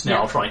at it. It's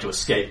now trying to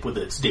escape with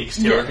its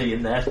dexterity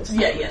in that.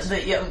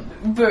 The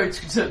birds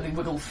can certainly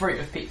wiggle free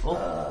of people.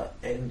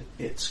 And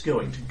it's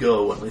going to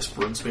go unless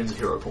Bryn spends a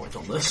hero point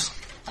on this.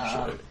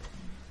 So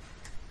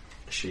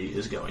she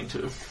is going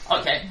to.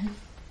 Okay.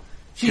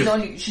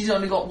 She's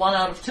only got 1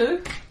 out of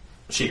 2?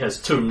 She has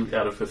 2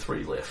 out of her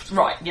 3 left.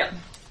 Right, yep.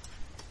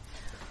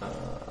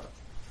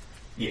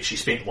 She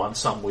spent 1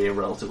 somewhere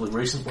relatively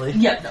recently.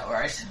 Yep, no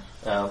worries.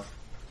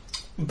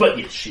 But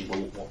yes, she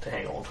will want to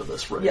hang on to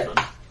this Raven.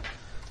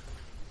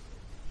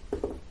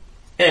 Yep.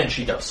 And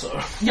she does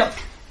so. Yep.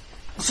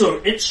 So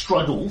it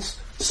struggles,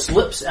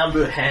 slips out of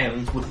her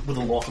hand with a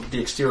lot of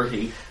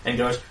dexterity, and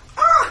goes,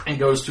 "Ah!" and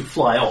goes to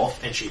fly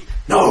off, and she,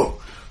 "No!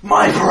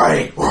 My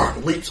prey!"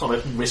 leaps on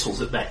it and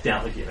wrestles it back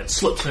down again. It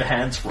slips her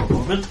hands for a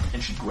moment,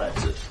 and she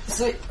grabs it.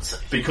 So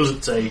because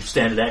it's a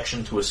standard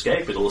action to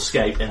escape, it'll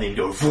escape and then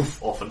go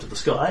woof off into the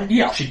sky.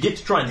 Yeah. She'd get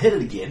to try and hit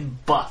it again,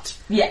 but...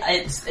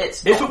 it's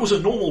if it was a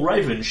normal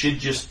Raven, she'd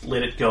just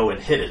let it go and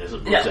hit it as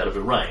it moves out of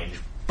her range.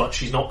 But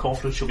she's not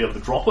confident she'll be able to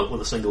drop it with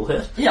a single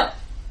hit. Yeah.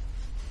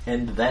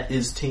 And that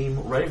is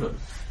Team Raven.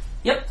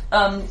 Yep.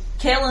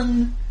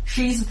 Kaelin,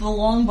 she's the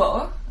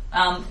longbow.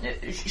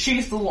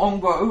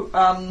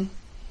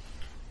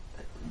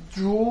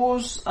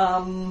 Draws,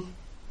 I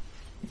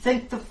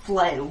think the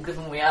flail,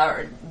 given we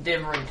are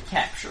endeavouring to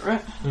capture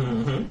it.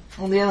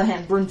 Mm-hmm. On the other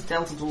hand, Bryn's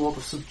dealt it a lot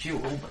of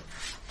subdual, but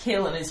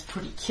Kaelin is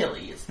pretty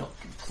killy. It's not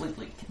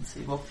completely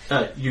conceivable.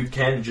 You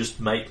can just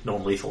make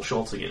non-lethal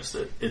shots against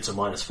it. It's a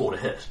 -4 to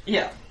hit.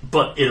 Yeah.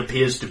 But it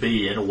appears to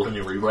be an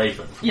ordinary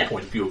Raven from the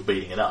point of view of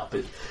beating it up.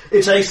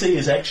 Its AC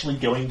is actually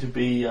going to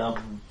be...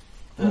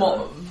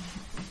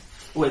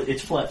 well,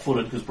 it's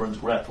flat-footed because Bryn's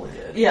grappling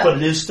it. Yeah. But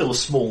it is still a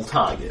small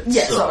target.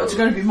 Yeah, so it's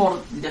going to be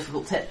moderately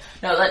difficult to hit.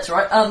 No, that's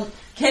right.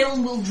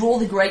 Kaelin will draw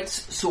the great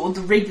sword,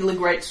 the regular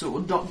great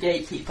sword, not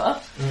Gatekeeper,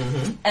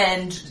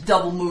 and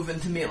double move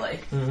into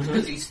melee,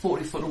 because he's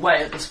 40 foot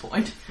away at this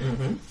point.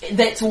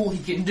 That's all he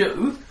can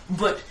do,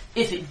 but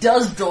if it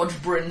does dodge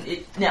Bryn,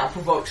 it now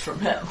provokes from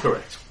him.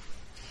 Correct.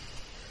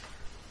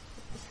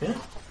 Yeah.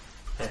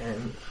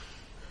 And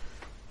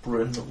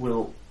Bryn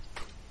will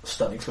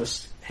stunning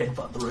fist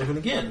headbutt the Raven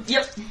again.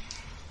 Yep.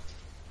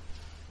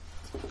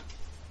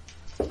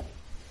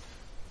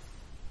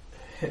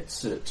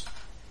 Hits it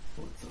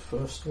with the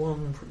first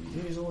one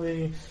pretty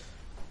easily.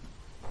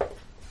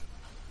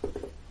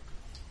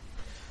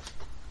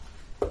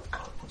 5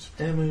 points of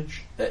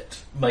damage. It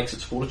makes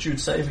its fortitude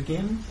save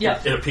again.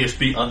 Yep. It appears to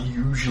be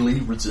unusually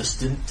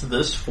resistant to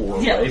this for a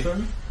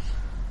Raven.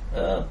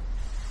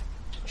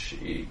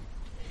 She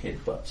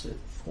headbutts it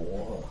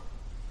for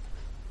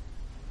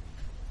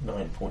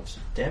 9 points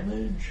of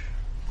damage,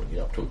 bringing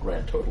it up to a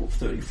grand total of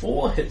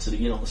 34. Hits it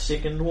again on the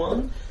second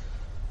one.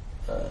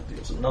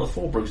 Deals another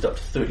 4, brings it up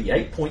to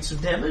 38 points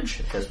of damage.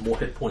 It has more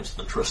hit points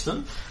than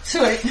Tristan.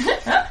 Sweet.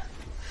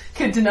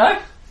 Good to know.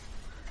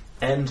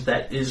 And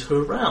that is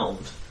her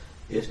round.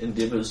 It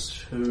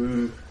endeavours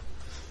to...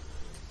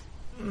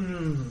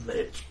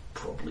 it's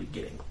probably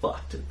getting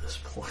fucked at this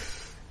point.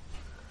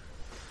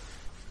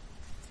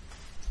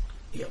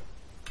 Yep.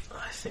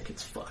 I think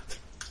it's fucked.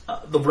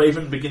 The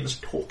Raven begins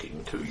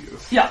talking to you.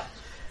 Yeah.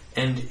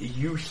 and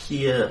you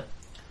hear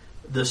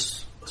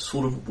this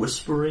sort of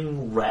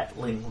whispering,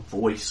 rattling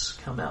voice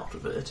come out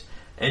of it,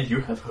 and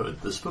you have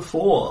heard this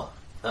before.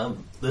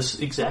 This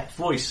exact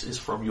voice is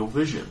from your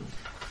vision.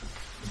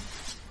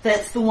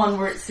 That's the one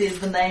where it says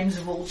the names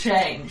have all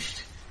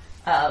changed.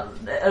 An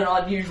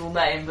unusual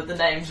name, but the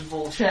names have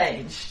all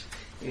changed.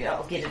 Yeah,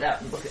 I'll get it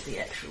out and look at the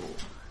actual.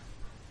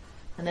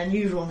 An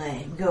unusual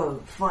name.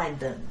 Go, find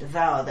them,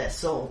 devour their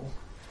soul.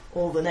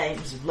 All the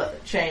names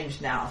have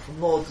changed now, from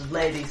lords and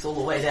ladies all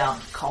the way down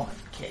to common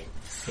kings.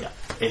 Yeah,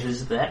 it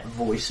is that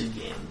voice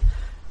again,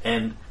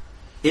 and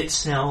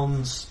it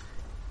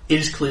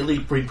is clearly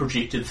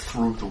pre-projected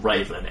through the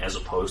Raven, as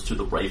opposed to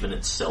the Raven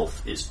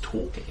itself is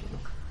talking.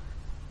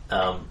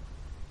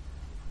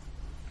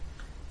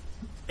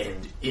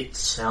 And it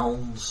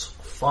sounds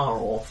far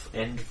off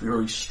and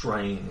very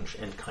strange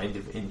and kind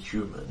of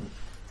inhuman.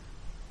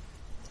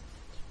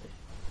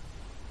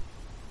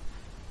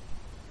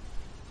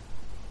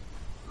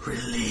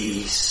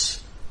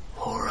 Release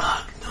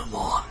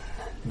Horagnamon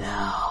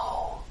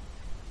now.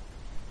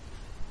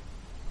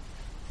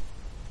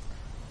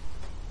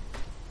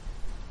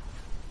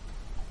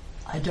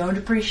 I don't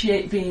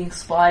appreciate being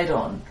spied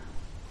on,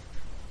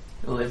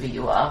 whoever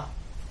you are.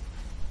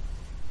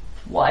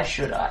 Why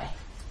should I?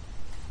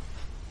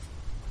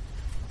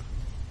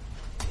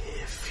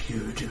 If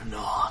you do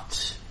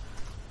not,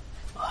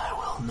 I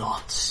will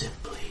not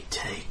simply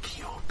take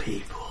your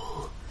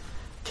people,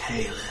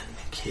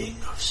 Kalen, King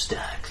of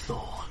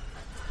Stagthorn.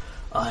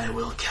 I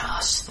will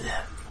cast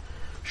them,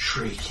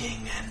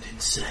 shrieking and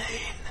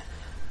insane,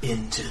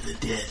 into the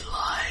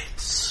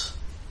deadlights.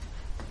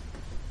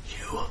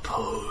 You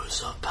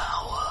oppose a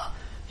power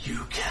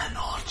you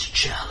cannot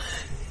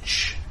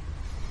challenge.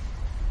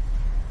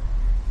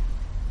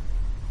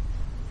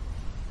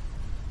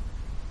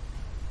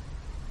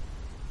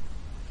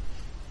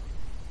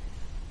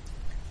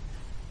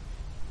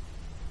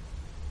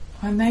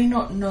 I may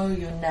not know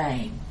your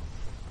name,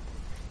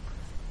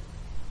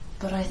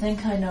 but I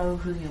think I know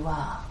who you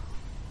are.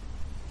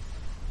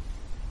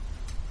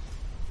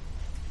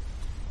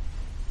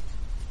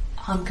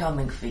 I'm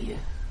coming for you.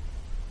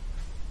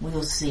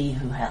 We'll see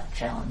who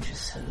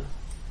challenges who.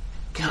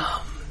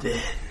 Come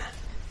then.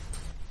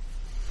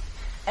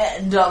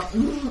 And,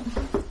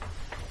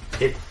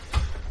 It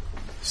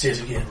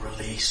says again,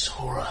 release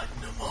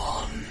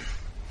Horagnamon.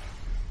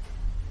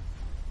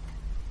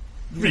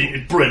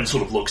 Bryn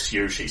sort of looks at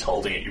you, she's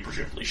holding it, you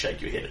presumably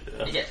shake your head at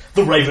her. Yeah.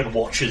 The Raven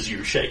watches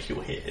you shake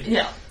your head.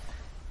 Yeah.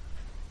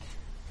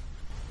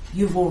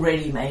 You've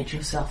already made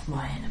yourself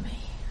my enemy.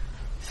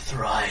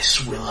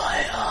 Thrice will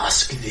I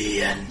ask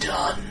thee, and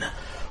done.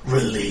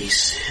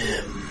 Release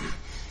him.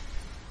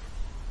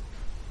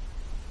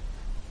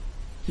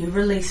 You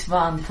release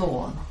Van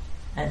Thorn,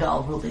 and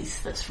I'll release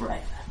this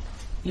Raven.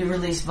 You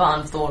release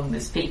Van Thorn and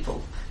his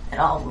people,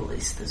 and I'll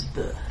release this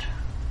bird.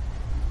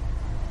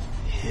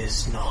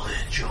 His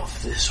knowledge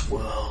of this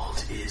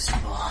world is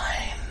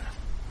mine.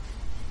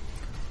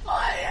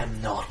 I am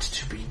not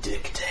to be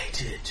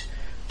dictated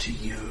to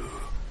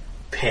you,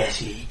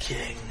 petty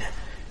king,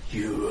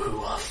 you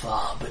who are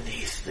far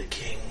beneath the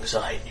kings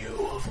I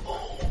knew of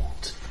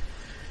old.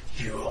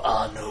 You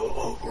are no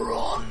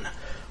Oberon,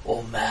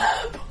 or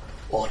Mab,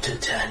 or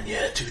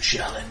Titania to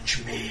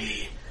challenge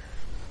me.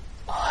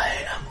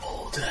 I am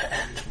older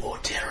and more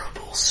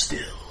terrible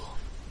still.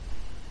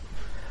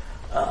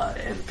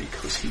 And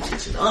because he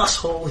is an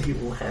asshole, he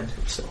will hand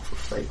himself a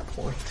fate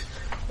point.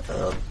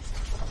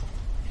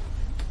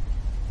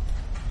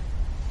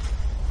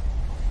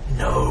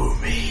 Know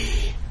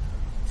me,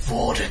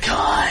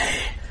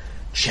 Vordakai,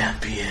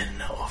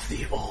 champion of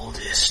the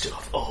oldest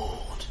of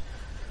old.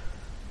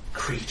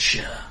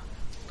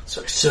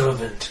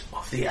 Servant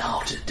of the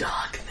outer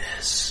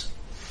darkness.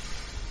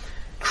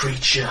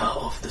 Creature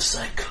of the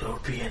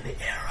Cyclopean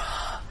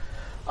era.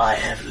 I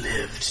have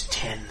lived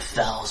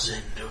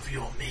 10,000 of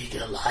your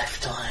meager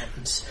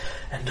lifetimes,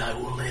 and I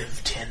will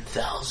live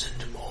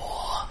 10,000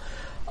 more.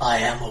 I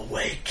am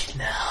awake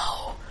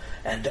now,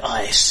 and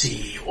I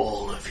see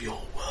all of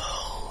your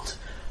world.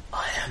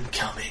 I am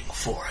coming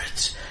for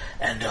it,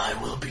 and I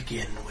will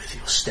begin with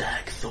your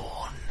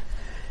Stagthorn.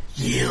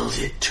 Yield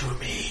it to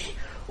me,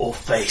 or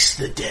face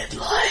the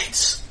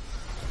deadlights.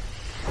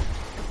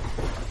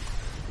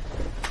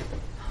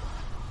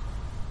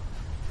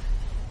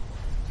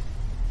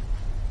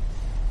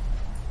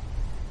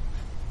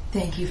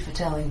 Thank you for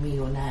telling me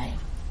your name,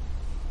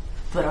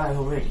 but I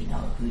already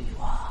know who you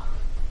are.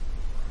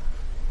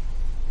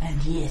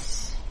 And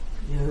yes,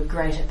 you're a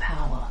greater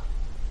power.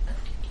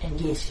 And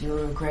yes,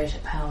 you're a greater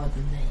power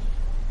than me.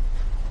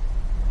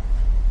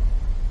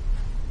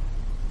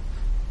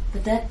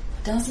 But that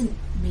doesn't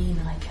mean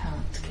I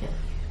can't kill you.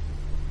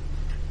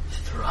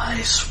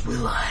 Thrice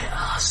will I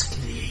ask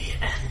thee,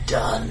 and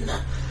done.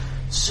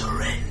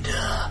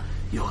 Surrender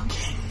your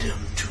kingdom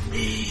to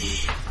me,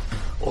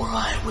 or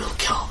I will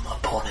come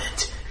upon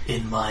it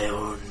in my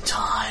own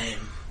time.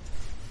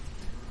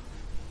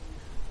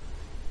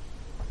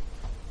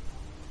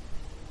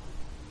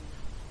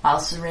 I'll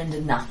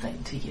surrender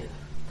nothing to you.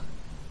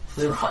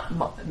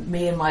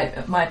 Me and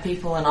my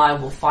people and I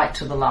will fight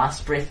to the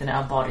last breath in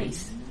our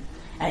bodies.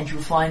 And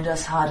you'll find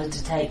us harder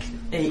to take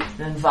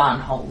than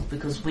Varnhold,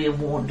 because we're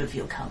warned of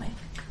your coming.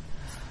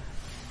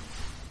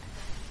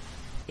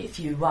 If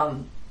you're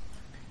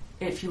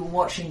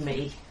watching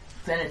me,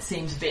 then it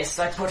seems best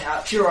I put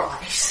out your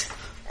eyes.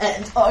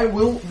 And I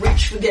will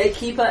reach for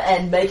Gatekeeper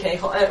and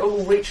I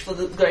will reach for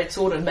the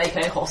Greatsword and make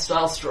a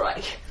hostile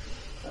strike.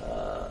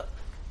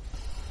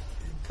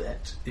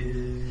 That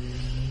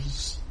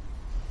is...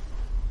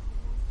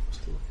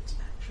 Still its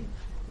action.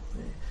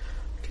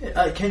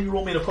 Okay, can you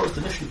roll me an opposed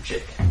initiative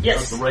check?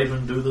 Yes. Does the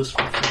Raven do this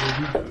before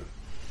you do?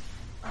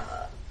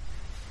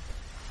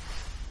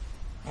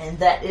 And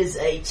that is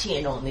a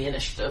 10 on the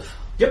initiative.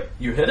 Yep,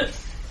 you hit it.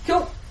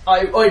 Cool.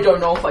 I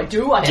don't know if I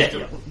do. I have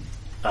to...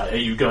 Are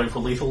you going for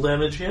lethal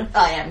damage here?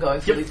 I am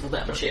going for lethal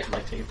damage here.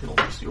 Make taking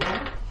penalties to your roll.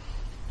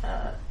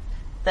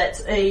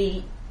 That's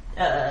a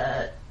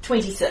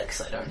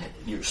 26. I don't hit.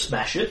 You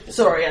smash it.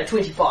 Sorry,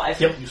 25.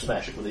 Yep, you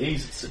smash it with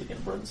ease. It's sitting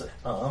in Bryn's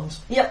arms.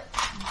 Yep.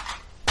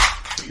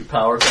 Are you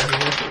power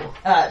attacking it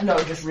or?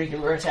 No, just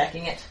regular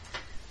attacking it.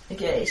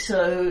 Okay,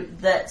 so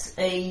that's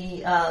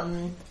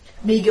a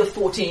meager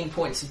 14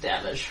 points of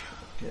damage.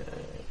 Okay.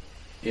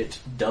 It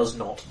does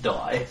not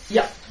die.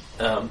 Yep.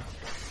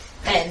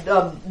 And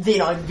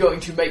then I'm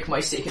going to make my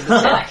second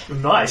attack.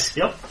 Nice,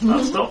 yep.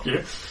 I'll stop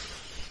you.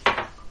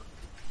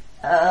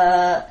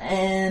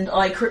 And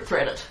I crit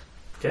it.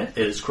 Okay,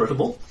 it is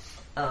critable.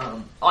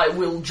 I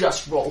will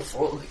just roll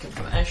for the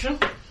confirmation.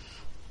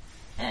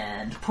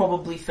 And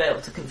probably fail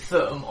to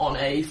confirm on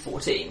a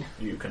 14.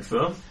 You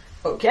confirm.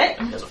 Okay.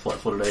 Has a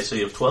flat-footed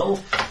AC of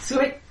 12.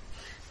 Sweet.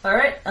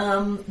 Alright,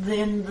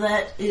 then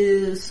that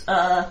is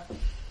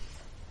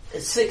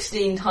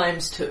 16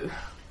 times 2.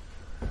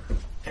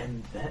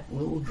 And that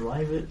will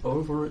drive it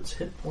over its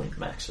hit point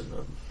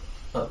maximum,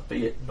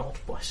 be it not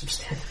by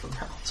substantial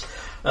amounts.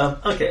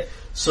 Okay,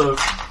 so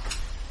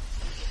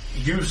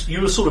you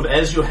are sort of,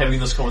 as you're having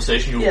this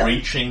conversation, you're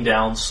reaching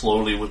down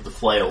slowly with the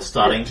flail,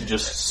 starting to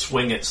just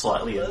swing it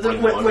slightly and bring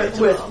it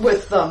over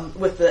with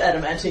the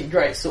adamantine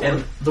greatsword.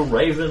 And the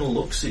Raven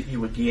looks at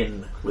you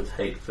again with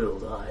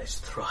hate-filled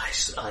eyes.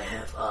 Thrice I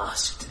have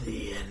asked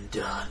thee and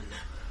done.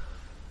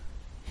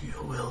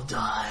 You will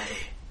die,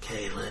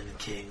 Kaelin,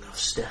 King of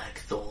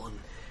Stagthorn,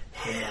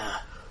 here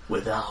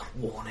without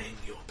warning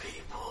your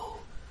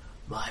people.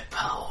 My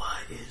power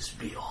is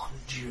beyond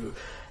you.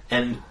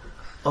 And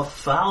a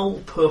foul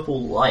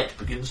purple light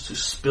begins to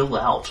spill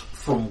out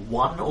from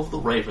one of the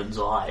Raven's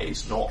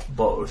eyes, not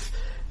both,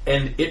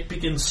 and it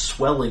begins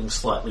swelling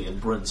slightly in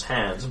Bryn's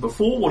hands. And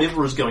before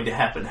whatever is going to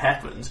happen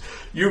happens,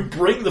 you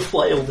bring the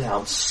flail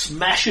down,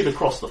 smash it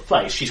across the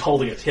face. She's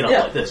holding its head up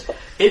like this.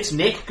 Its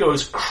neck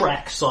goes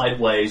crack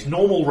sideways.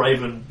 Normal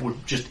Raven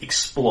would just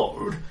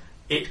explode.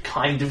 It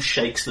kind of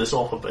shakes this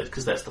off a bit,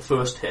 because that's the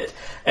first hit.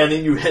 And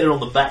then you hit it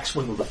on the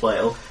backswing with the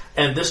flail,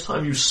 and this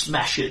time you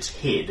smash its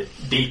head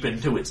deep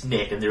into its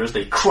neck, and there is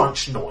a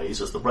crunch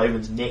noise as the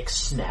Raven's neck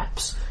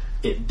snaps.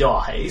 It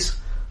dies,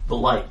 the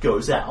light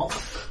goes out,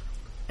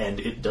 and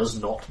it does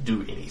not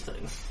do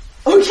anything.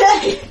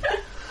 Okay!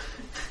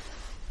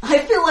 I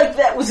feel like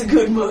that was a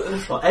good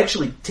move. Well,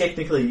 actually,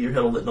 technically, you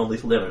held it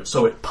non-lethal damage,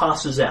 so it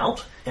passes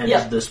out, and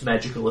this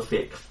magical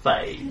effect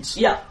fades.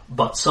 Yeah.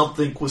 But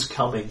something was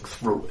coming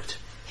through it.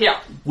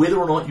 Yeah. Whether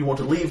or not you want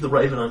to leave the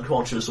Raven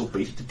unconscious or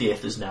beat it to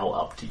death is now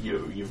up to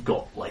you. You've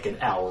got like an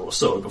hour or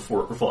so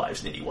before it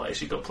revives anyway,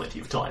 so you've got plenty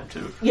of time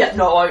to... Yeah,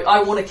 no,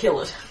 I want to kill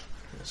it.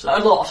 So,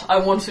 a lot. I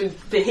want to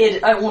behead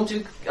it. I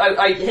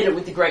hit it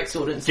with the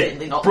greatsword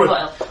instantly, not the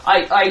flail.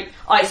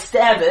 I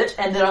stab it,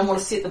 and then I want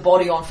to set the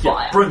body on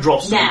fire. Yeah, Bryn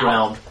drops to the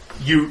ground.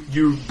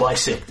 You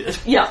bisect it.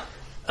 Yeah.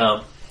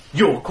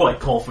 You're quite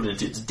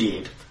confident it's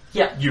dead.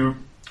 Yeah. You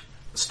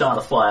start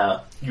a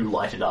fire, you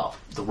light it up.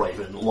 The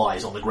Raven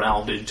lies on the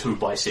ground in 2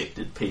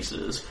 bisected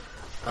pieces.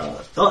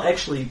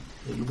 Actually,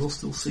 you will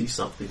still see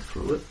something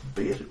through it,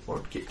 be it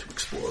won't get to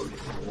explode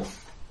anymore.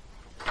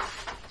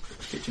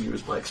 Get to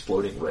use my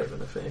exploding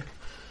Raven effect.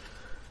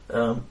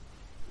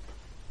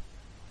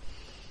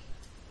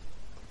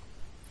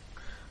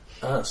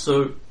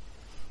 So,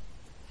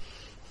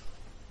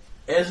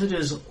 as it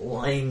is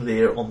lying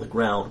there on the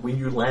ground, when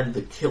you land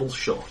the kill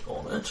shot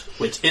on it,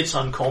 which it's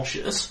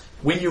unconscious,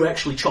 when you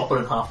actually chop it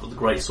in half with the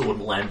greatsword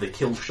and land the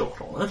kill shot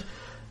on it,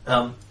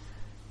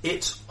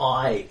 its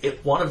eye,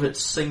 one of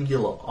its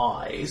singular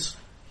eyes,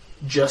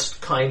 just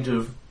kind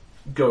of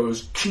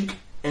goes chink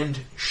and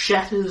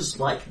shatters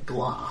like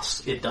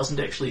glass. It doesn't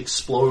actually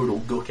explode or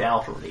gook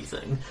out or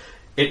anything.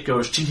 It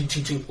goes chink,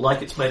 chink, chink, chink,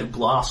 like it's made of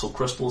glass or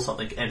crystal or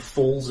something, and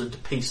falls into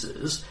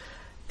pieces.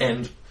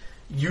 And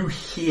you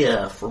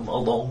hear from a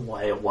long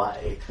way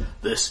away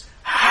this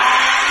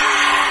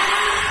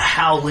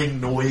howling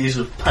noise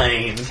of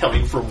pain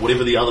coming from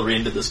whatever the other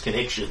end of this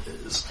connection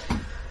is.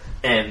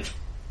 And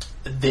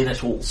then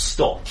it all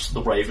stops.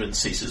 The Raven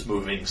ceases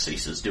moving,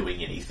 ceases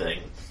doing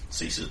anything,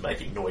 ceases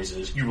making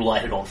noises. You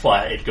light it on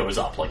fire, it goes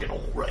up like a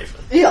normal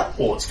Raven. Yeah.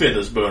 Or its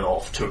feathers burn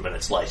off 2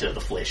 minutes later, the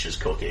flesh is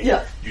cooking.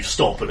 Yeah. You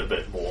stomp it a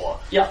bit more.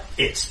 Yeah.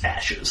 It's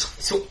ashes.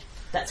 So,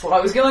 That's what I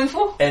was going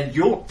for. And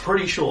you're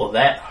pretty sure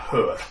that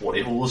hurt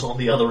whatever was on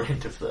the other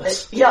end of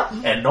this. Yeah.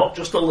 And not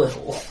just a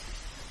little.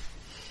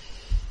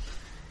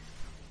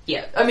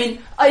 Yeah, I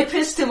mean, I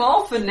pissed him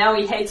off and now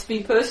he hates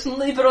me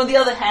personally, but on the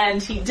other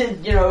hand, he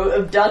did,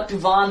 abduct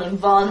Van and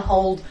Van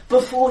Hold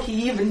before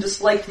he even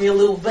disliked me a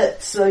little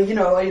bit, so,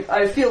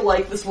 I feel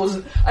like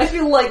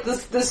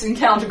this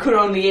encounter could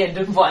only end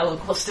in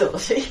violent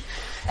hostility.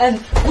 And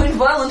when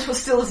violent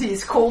hostility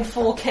is called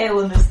for,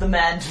 Kalen is the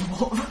man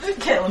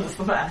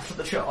for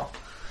the job.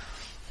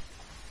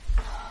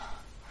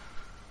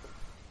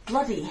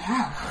 Bloody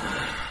hell.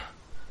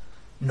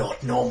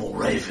 Not normal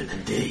Raven,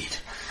 indeed.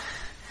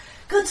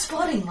 Good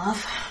spotting,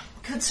 love.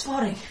 Good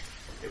spotting.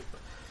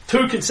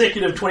 2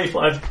 consecutive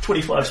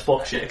 25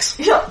 spot checks.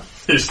 Yeah.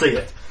 To see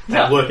it. And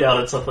Yeah. work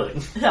out it's a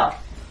thing. Yeah.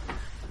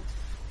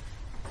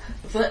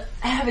 But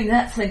having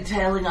that thing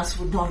tailing us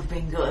would not have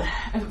been good.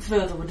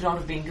 Further would not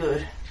have been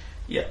good.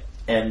 Yeah.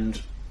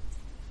 And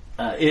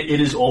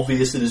it is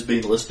obvious it has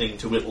been listening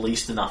to at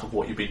least enough of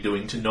what you've been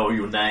doing to know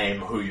your name,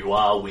 who you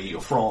are, where you're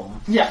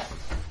from. Yeah.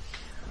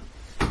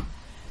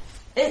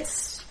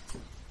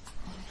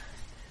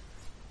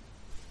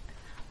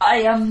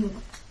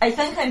 I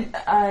think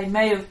I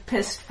may have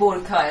pissed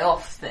Mordecai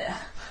off there.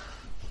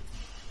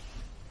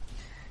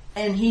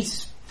 And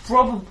he's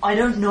I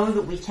don't know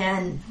that we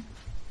can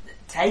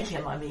take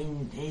him. I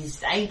mean,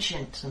 he's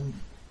ancient and...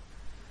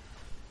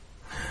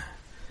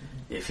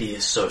 If he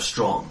is so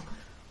strong,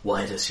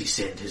 why does he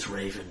send his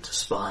raven to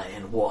spy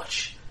and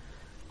watch?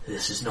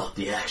 This is not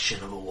the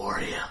action of a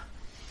warrior.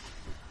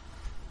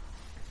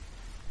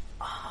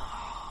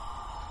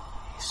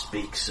 He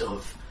speaks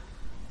of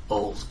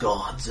old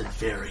gods and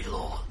fairy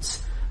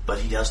lords, but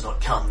he does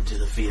not come to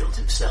the field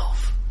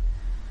himself.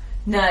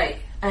 Nay,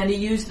 and he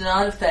used an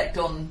artifact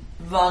on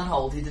Van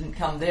Hold. He didn't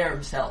come there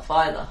himself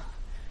either.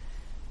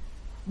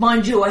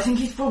 Mind you, I think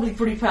he's probably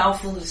pretty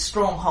powerful in his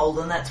stronghold,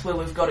 and that's where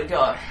we've got to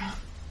go.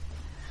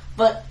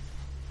 But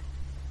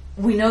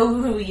we know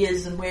who he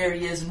is and where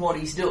he is and what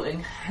he's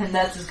doing, and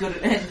that's as good.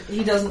 And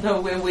he doesn't know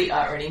where we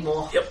are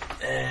anymore. Yep,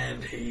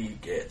 and he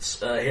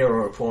gets a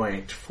hero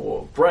point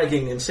for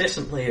bragging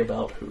incessantly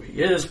about who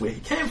he is, where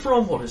he came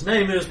from, what his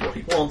name is, what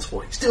he wants,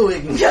 what he's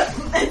doing. Yeah,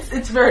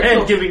 it's very and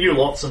cool. giving you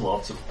lots and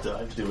lots of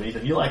time to do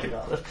anything you like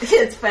about it.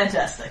 It's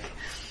fantastic.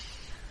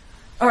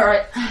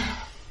 Alright.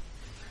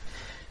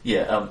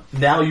 Yeah,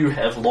 now you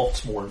have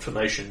lots more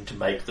information to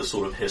make the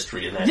sort of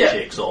history and that Yeah.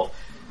 checks off.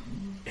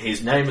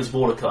 His name is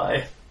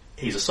Mordecai.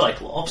 He's a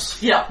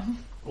Cyclops. Yeah.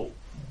 Or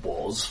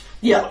was.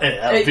 Yeah.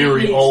 A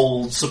very Yes.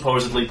 old,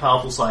 supposedly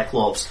powerful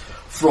Cyclops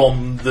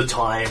from the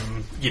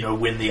time,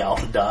 when the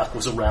Outer Dark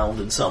was around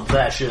in some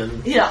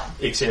fashion. Yeah.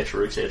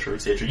 Etc., etc.,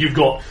 etc. You've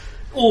got...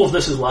 All of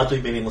this is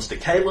largely meaningless to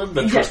Kaelin,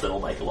 but Yeah. Tristan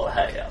will make a lot of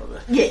hay out of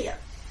it. Yeah.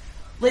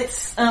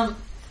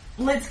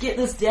 Let's get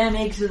this damn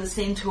egg to the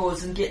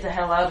centaurs and get the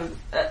hell out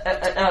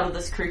of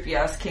this creepy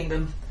ass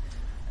kingdom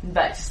and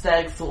back to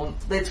Stagthorn.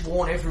 Let's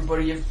warn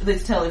everybody.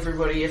 Let's tell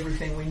everybody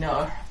everything we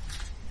know.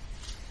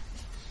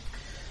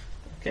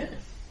 Okay.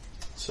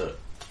 So,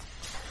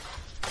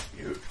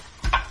 you...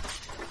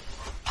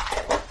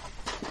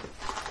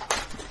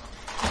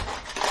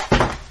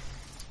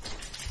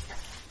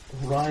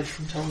 ride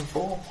from Talon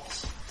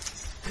Falls.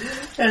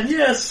 And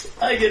yes,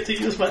 I get to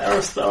use my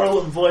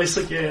Aristotle voice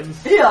again.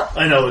 Yeah.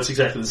 I know it's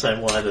exactly the same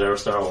line that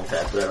Aristotle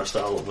had, but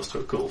Aristotle was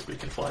too cool to be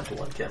confined to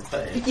one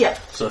campaign. Yeah.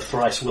 So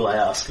thrice will I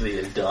ask thee,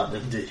 and done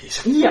indeed.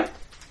 Yeah.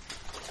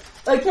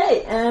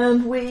 Okay,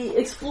 and we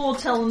explore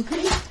Talon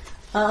Peak.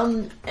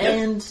 And...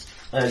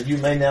 You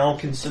may now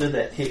consider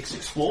that hex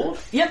explored.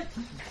 Yep.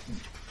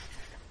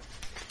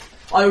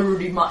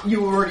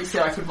 You already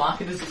said I could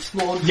mark it as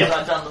explored because Yep.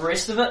 I've done the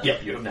rest of it.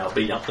 Yep, you have now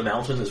been up the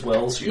mountain as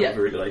well, so you have a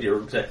very good idea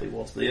of exactly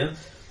what's there.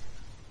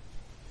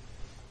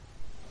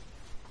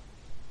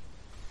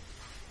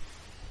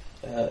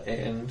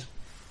 And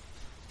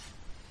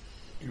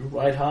you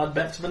ride hard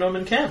back to the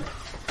Gnomon camp.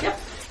 Yep.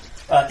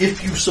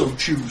 If you so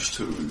choose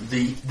to.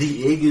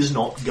 The egg is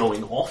not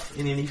going off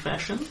in any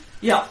fashion.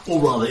 Yeah. Or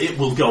rather, it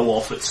will go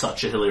off at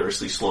such a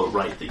hilariously slow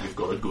rate that you've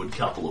got a good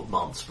couple of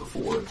months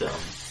before it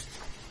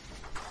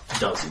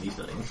does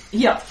anything.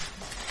 Yeah.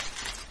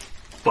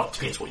 But it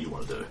depends what you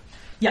want to do.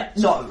 Yeah.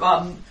 No.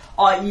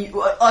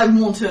 I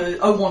want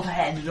to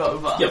hand it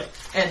over. Yep.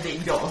 And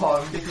then go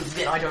home because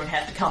then I don't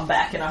have to come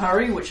back in a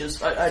hurry. Which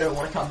is I don't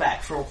want to come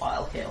back for a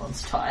while.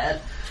 Kaelin's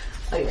tired.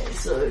 Okay.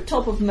 So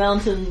top of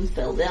mountain,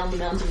 fell down the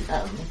mountain,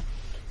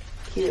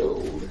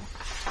 killed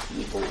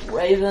evil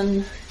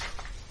raven.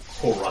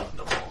 Or riding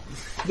them on.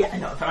 Yeah, I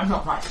know, but I'm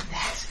not writing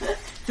that.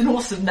 It's an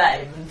awesome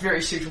name and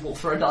very suitable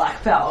for a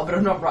dark power, but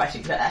I'm not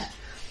writing that.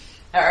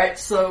 Alright,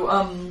 so,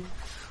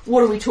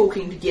 what are we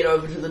talking to get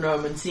over to the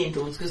Gnomon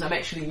Centaurs? Because I'm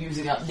actually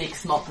using up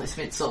next month. I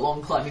spent so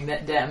long climbing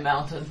that damn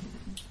mountain.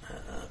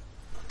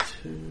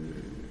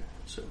 2...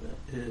 So that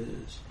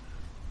is...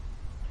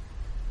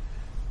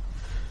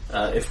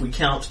 if we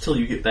count till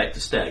you get back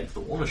to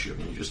Stagthorn,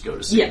 assuming you just go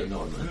to see the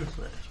Gnomon.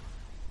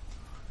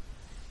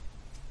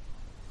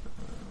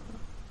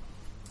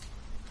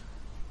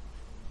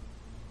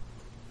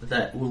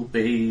 that will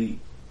be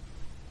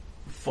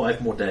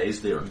 5 more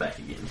days there and back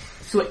again.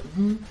 Sweet.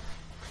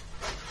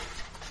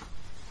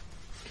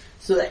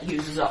 So that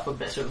uses up a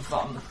bit of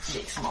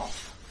next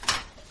month.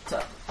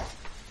 So,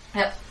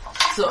 yep.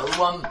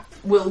 So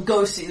we'll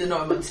go see the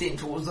Gnomon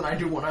Centaurs, and I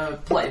do want to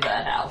play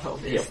that out,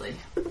 obviously.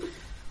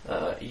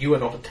 Yep. You are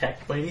not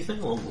attacked by anything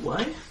along the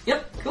way.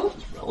 Yep, cool.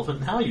 It's relevant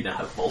now. You now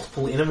have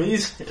multiple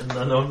enemies in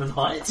the Gnomon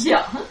Heights.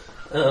 Yeah.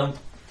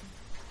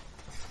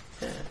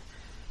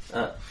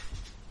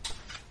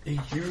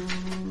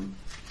 You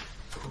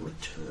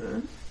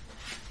return,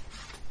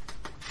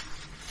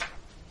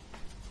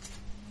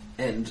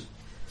 and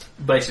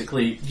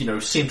basically,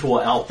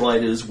 Centaur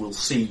Outriders will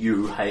see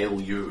you,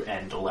 hail you,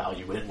 and allow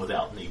you in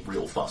without any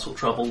real fuss or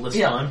trouble this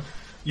time.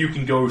 You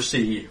can go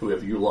see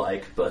whoever you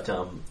like, but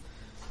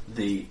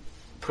the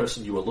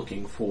person you are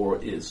looking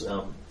for is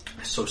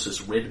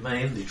Sosis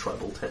Redmane, the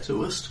tribal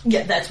tattooist.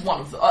 Yeah, that's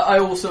one of the... I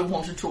also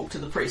want to talk to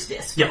the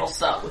priestess, but I'll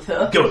start with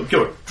her.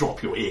 Go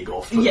drop your egg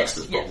off first,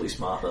 it's probably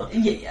smarter.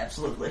 Yeah,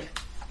 absolutely.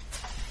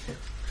 Yeah.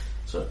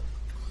 So,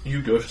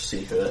 you go to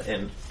see her,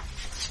 and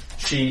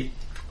she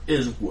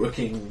is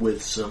working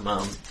with some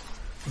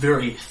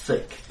very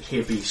thick,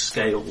 heavy,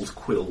 scaled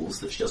quills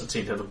that she doesn't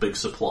seem to have a big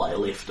supply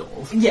left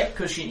of. Yeah,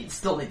 because she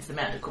still needs the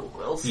manticore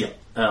quills. Yeah,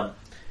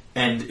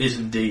 and is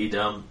indeed,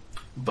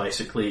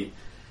 basically...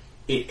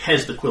 It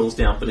has the quills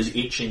down, but is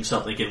etching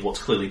something in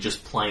what's clearly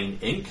just plain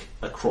ink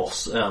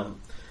across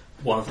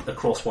one of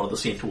the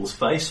centaur's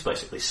face,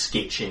 basically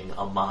sketching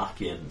a mark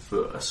in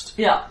first.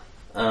 Yeah.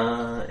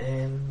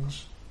 And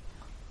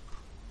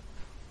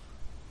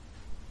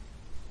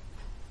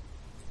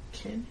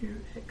can you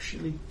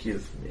actually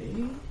give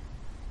me?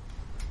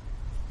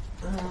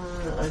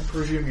 I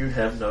presume you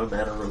have no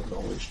manner of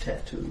knowledge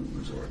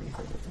tattoos or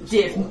anything of this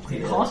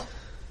Definitely sort.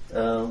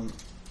 not.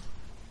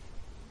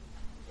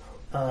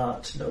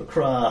 Art, no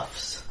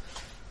crafts.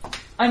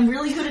 I'm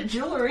really good at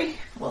jewellery.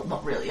 Well,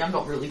 not really. I'm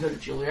not really good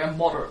at jewellery. I'm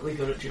moderately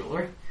good at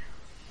jewellery.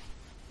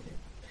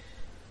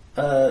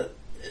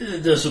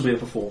 This will be a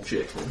perform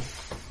check then.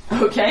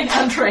 Okay,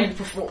 untrained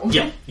perform.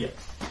 Yeah.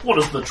 What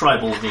is the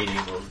tribal meaning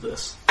of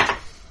this?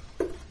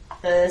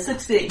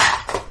 16.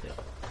 Yeah.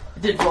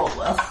 Did roll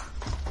well.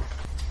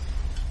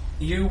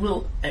 You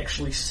will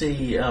actually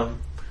see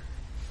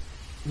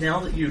now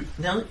that you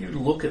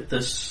look at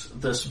this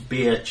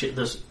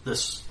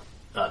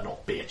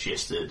not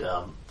bare-chested,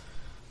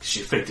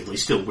 she's effectively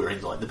still wearing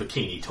like the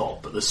bikini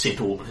top, but the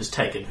centaur woman has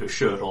taken her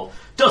shirt off.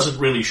 Doesn't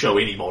really show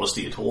any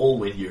modesty at all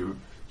when you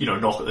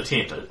knock at the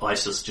tent.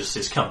 Isis just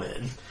says, "Come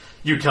in."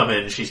 You come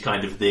in, she's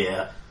kind of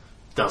there,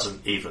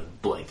 doesn't even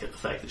blink at the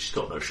fact that she's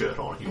got no shirt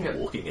on and you're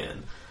walking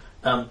in.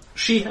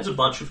 She has a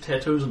bunch of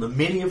tattoos, and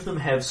many of them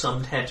have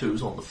some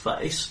tattoos on the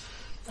face.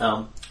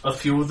 A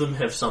few of them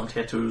have some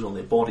tattoos on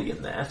their body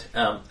and that.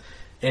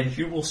 And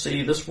you will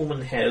see this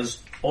woman has,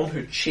 on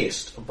her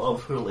chest,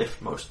 above her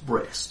leftmost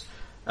breast,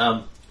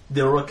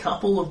 there are a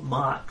couple of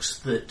marks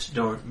that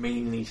don't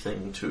mean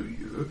anything to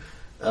you,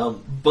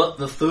 but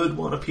the third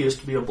one appears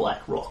to be a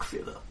black rock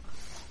feather.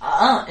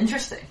 Ah,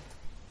 interesting.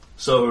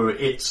 So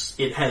it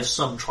has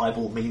some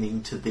tribal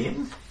meaning to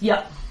them.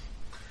 Yeah.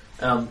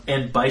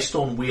 And based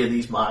on where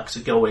these marks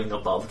are going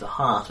above the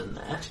heart and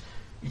that,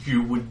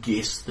 you would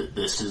guess that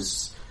this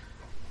is...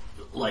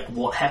 like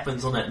what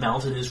happens on that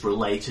mountain is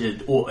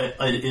related, or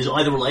is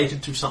either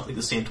related to something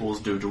the centaurs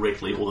do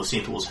directly, or the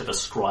centaurs have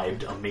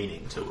ascribed a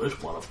meaning to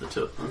it, one of the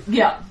two.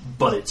 Yeah.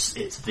 But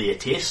it's their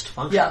test,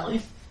 functionally.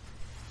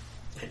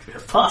 Yeah. And you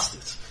have passed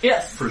it.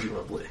 Yes.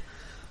 Presumably.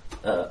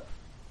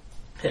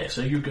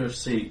 So you go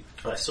see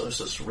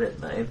Isosis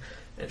Redmane,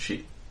 and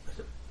she...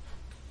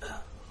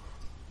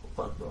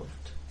 one moment.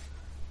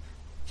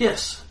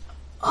 Yes.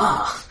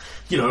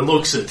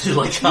 Looks at,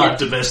 hard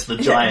to miss the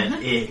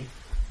giant egg.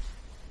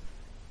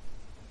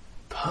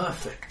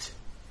 Perfect.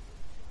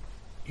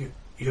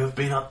 You have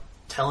been up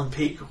Talon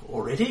Peak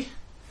already?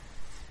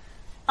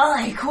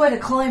 Aye, quite a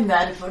climb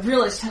that. If I'd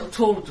realised how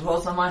tall it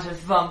was, I might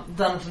have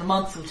done it in a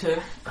month or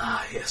two.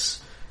 Ah,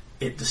 yes.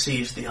 It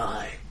deceives the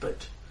eye,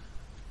 but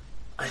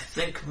I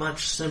think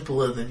much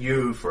simpler than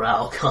you for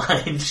our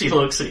kind. She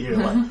looks at you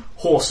like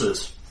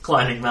horses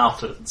climbing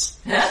mountains.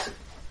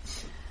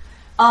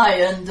 Aye,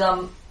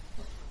 and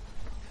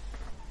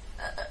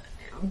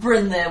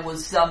Bryn there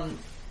was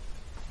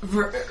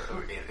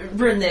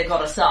Bryn there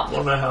got us up. I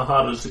don't know how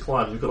hard it is to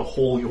climb. You've got to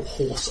haul your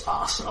horse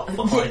ass up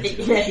behind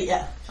you.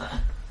 Yeah.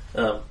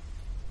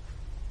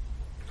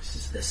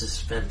 This is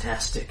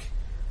fantastic.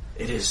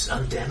 It is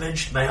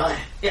undamaged, may I?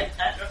 Yeah,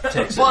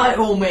 by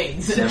all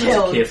means. Examines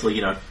it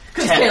carefully,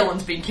 because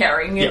Kaelin's been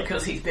carrying it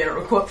because he's better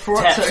equipped for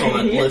it. Taps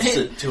on it, lifts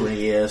it to an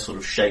ear, sort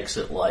of shakes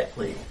it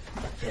lightly.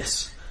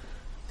 Yes,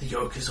 the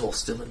yoke is all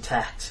still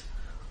intact.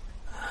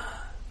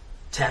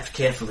 Tapped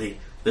carefully.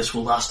 This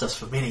will last us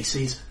for many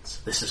seasons.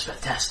 This is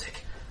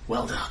fantastic.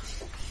 Well done.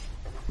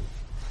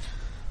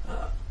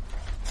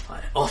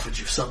 I offered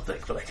you something,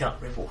 but I can't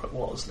remember what it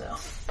was now.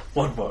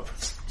 One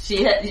moment.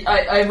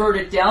 I wrote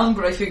it down,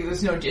 but I figure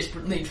there's no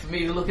desperate need for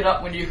me to look it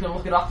up when you can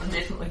look it up and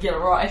definitely get it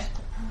right.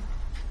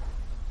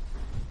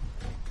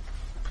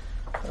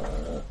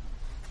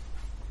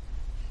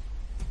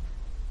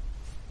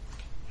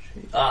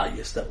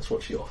 guess that was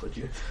what she offered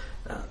you.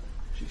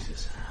 She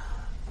says,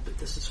 but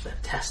this is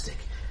fantastic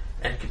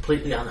and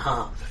completely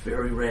unharmed,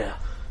 very rare.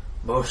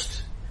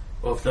 Most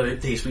of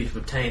these we've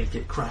obtained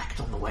get cracked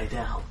on the way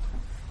down.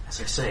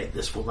 As I say,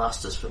 this will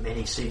last us for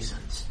many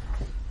seasons.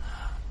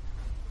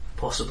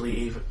 Possibly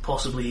even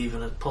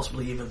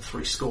 70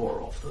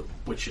 of them,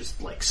 which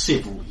is like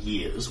several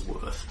years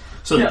worth.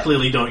 So they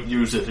clearly don't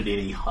use it at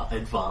any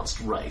advanced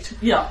rate.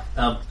 Yeah.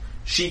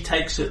 She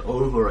takes it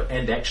over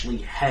and actually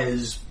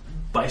has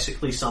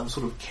basically some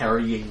sort of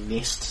carrying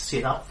nest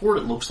set up for it.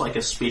 It looks like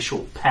a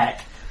special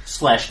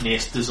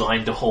pack/nest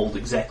designed to hold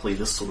exactly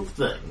this sort of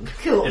thing.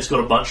 Cool. It's got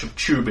a bunch of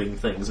tubing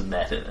things and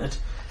that in it.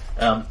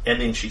 And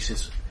then she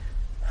says,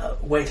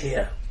 wait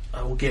here,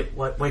 I will get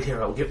what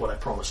I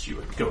promised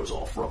you, and goes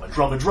off,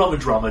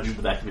 rummage in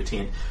the back of her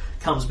tent,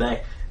 comes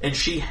back, and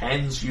she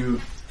hands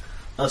you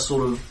a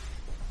sort of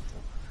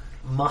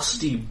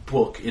musty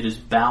book. It is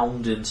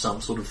bound in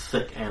some sort of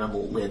thick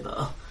animal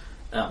leather.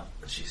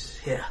 She says,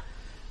 here,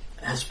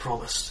 as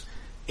promised,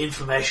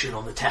 information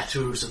on the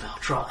tattoos of our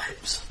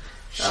tribes.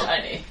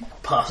 Shiny.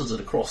 Passes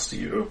it across to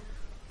you,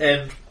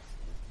 and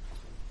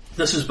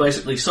this is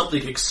basically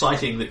something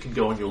exciting that can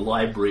go in your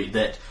library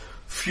that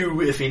few,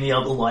 if any,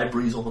 other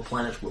libraries on the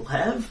planet will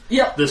have.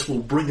 Yep. This will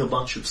bring a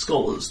bunch of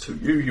scholars to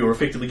you. You're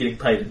effectively getting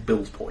paid in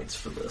build points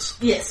for this.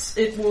 Yes,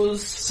 it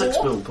was 6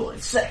 build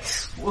points.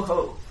 6.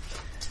 Whoa.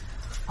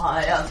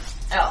 Our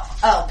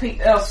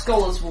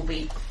scholars will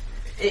be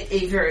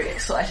very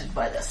excited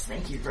by this.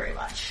 Thank you very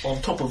much.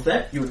 On top of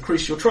that, you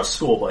increase your trust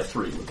score by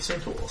 3 with the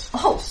centaurs.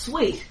 Oh,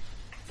 sweet.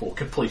 For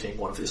completing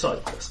one of their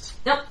side quests.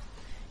 Yep.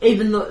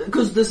 Even though,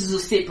 because this is a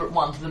separate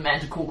one to the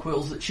Manticore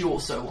Quills that she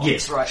also wants,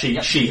 yes, right?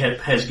 She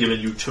has given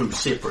you 2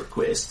 separate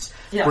quests.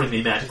 Yep. Bring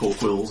me Manticore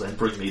Quills and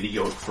bring me the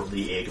yolk from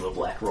the egg of a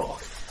black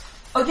rock.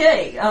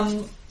 Okay,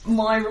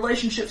 my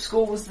relationship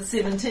score was the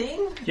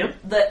 17. Yep.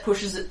 That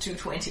pushes it to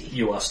 20.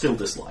 You are still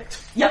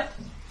disliked. Yep.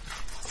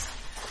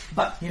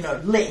 But,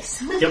 less.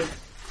 Yep. Alright,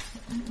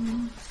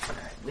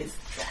 where's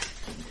the Dragon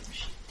Kingdom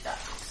sheet?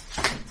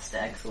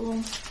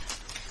 Stagthorn.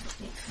 Let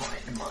me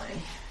find my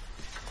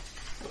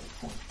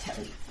point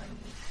tally thing.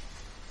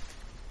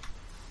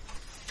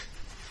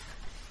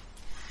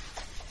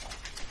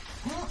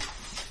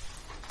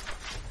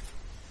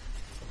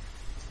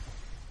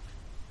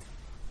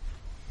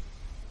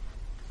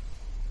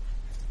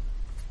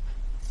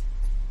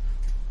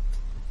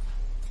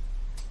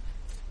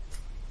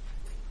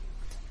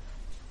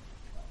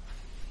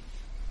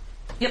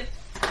 Yep,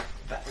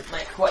 that would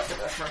make quite the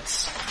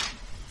difference.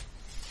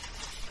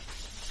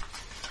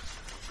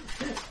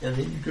 And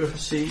then you go to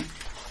see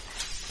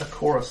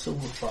Akora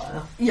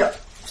Silverfire. Yep.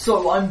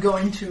 So I'm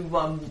going to,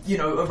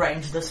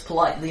 arrange this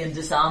politely and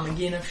disarm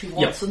again if she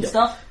wants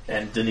stuff.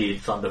 And Denid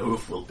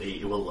Thunderhoof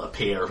will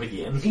appear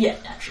again. Yeah,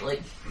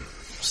 naturally.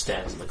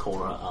 Stands in the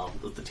corner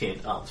of the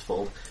tent, arms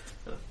folded.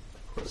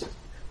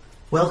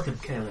 Welcome,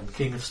 Kaelin,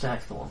 King of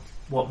Stackthorn.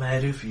 What may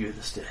I do for you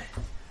this day?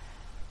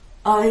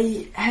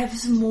 I have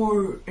some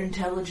more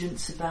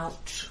intelligence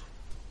about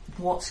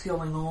what's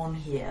going on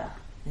here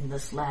in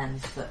this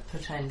land that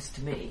pertains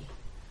to me.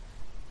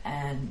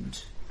 And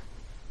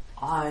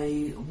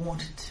I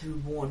wanted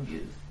to warn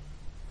you.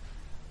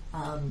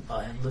 I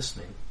am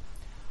listening.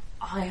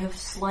 I have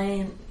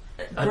slain...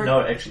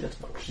 no, actually that's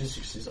not what she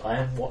says. I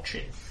am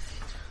watching.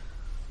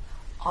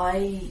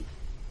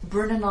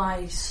 Bryn and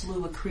I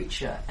slew a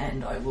creature,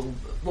 and I will...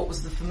 What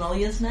was the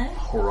familiar's name?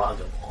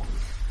 Horagamon.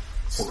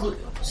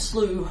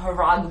 Slew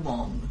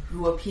Horagamon,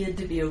 who appeared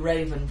to be a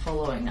raven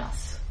following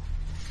us.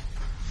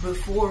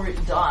 Before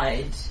it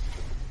died...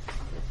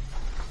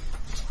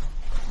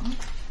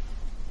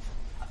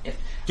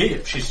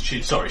 Yeah,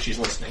 she's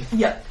listening.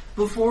 Yeah,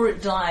 before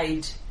it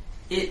died,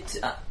 it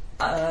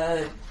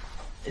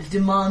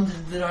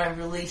demanded that I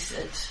release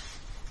it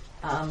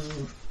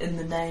in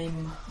the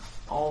name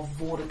of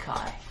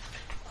Vortikai.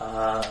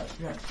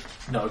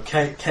 No,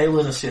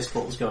 Kaelin assessed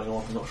what was going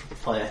on. I'm not sure the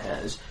player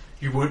has.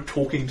 You weren't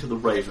talking to the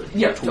raven.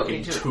 You were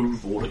talking to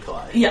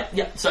Vortikai.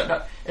 Yeah. So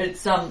no,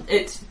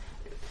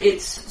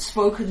 it's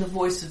spoken the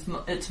voice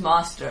of its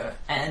master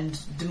and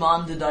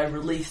demanded I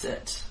release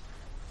it.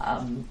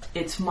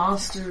 Its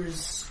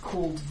master's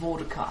called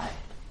Vortikai.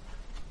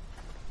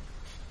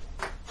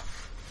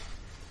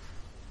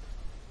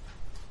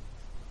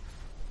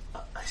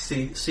 I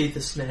see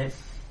this name.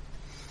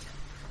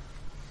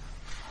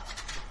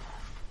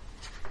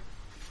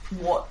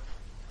 What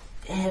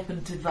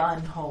happened to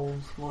Vanhold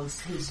was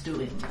his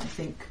doing. I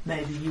think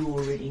maybe you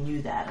already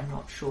knew that, I'm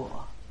not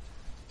sure.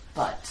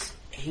 But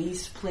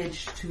he's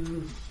pledged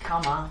to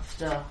come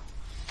after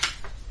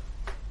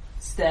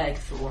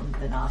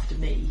Stagthorn and after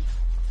me,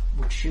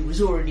 which he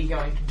was already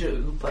going to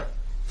do, but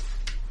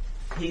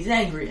he's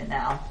angrier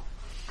now.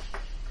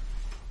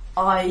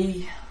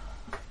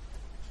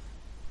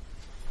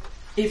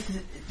 If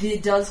there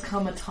does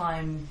come a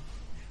time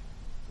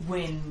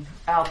when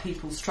our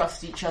peoples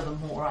trust each other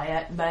more,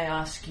 I may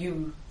ask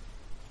you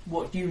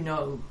what you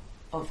know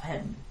of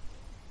him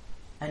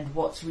and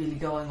what's really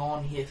going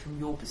on here from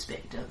your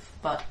perspective.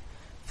 But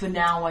for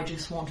now, I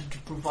just wanted to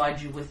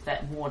provide you with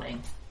that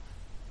warning.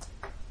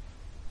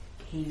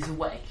 he's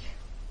awake.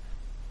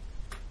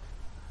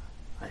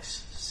 I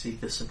see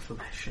this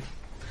information.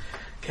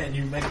 Can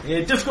you make me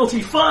a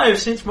difficulty 5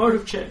 sense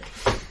motive check?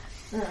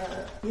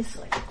 Yes,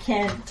 I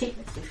can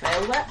technically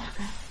fail that.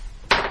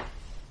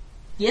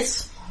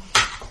 Yes.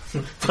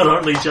 But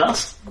only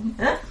just?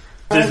 Huh?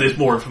 There's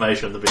more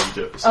information than being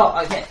do. So.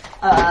 Oh, okay.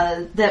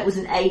 That was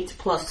an 8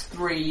 plus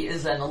 3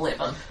 is an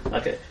 11.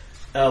 Okay.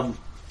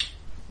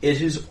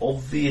 It is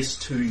obvious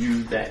to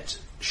you that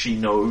she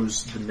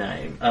knows the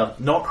name.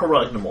 Not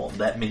Herognomon,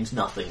 that means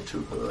nothing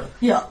to her.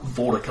 Yeah.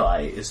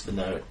 Vortikai is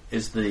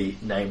the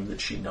name that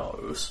she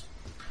knows.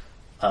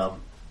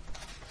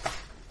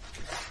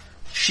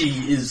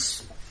 She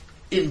is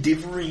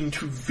endeavouring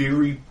to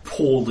very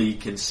poorly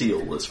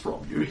conceal this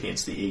from you,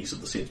 hence the ease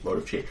of the sense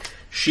motive check.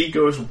 She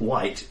goes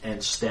white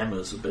and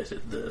stammers a bit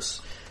at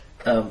this.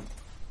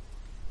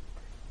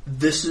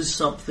 This is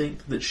something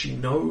that she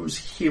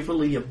knows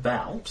heavily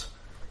about,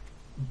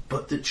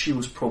 but that she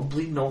was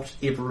probably not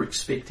ever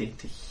expecting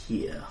to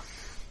hear.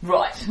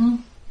 Right.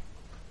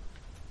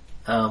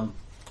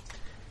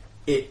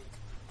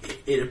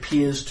 It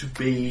appears to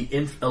be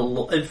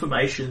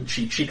information.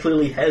 She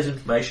clearly has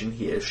information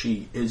here.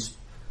 She is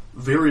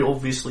very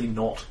obviously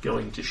not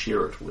going to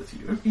share it with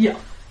you. Yeah.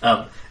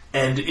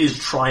 And is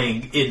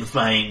trying in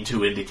vain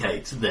to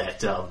indicate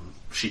that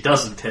she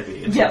doesn't have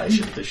any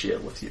information to share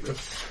with you.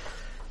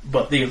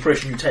 But the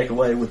impression you take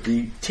away with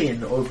the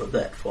 10 over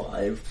that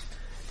 5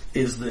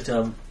 is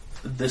that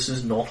this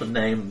is not a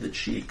name that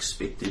she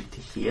expected to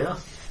hear.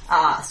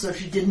 So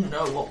she didn't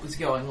know what was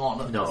going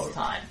on at this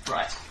time.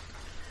 Right.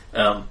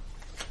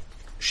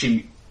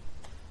 She...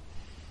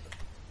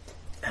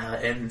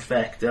 and in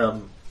fact,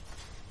 the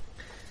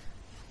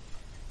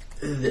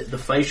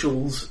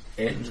facials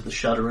and the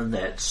shudder and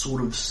that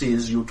sort of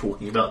says you're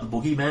talking about the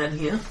boogeyman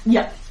here.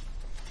 Yeah.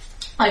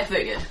 I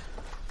figured.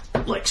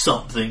 Like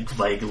something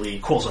vaguely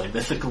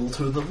quasi-mythical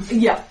to them.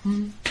 Yeah.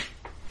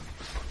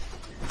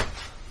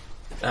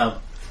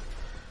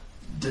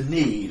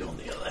 Denise, on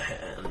the other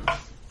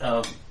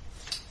hand,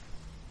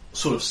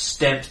 sort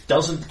of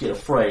doesn't get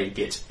afraid,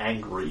 gets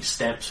angry,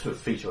 stamps her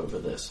feet over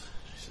this.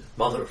 She says,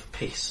 Mother of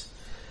Peace.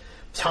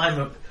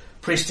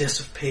 Priestess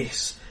of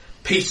Peace.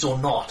 Peace or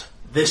not,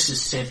 this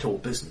is Centaur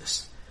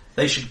business.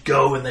 They should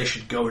go, and they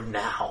should go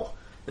now.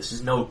 This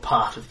is no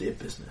part of their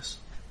business.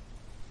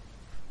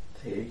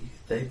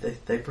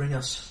 They bring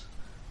us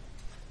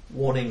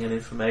warning and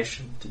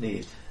information to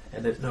need,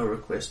 and at no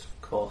request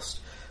of cost.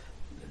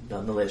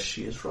 Nonetheless,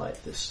 she is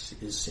right. This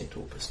is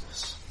Centaur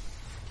business.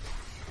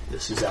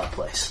 This is our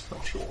place,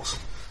 not yours.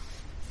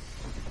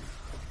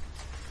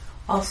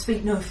 I'll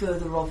speak no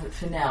further of it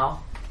for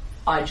now.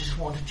 I just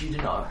wanted you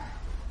to know.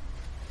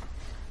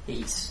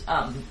 He's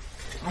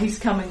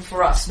coming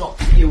for us, not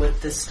for you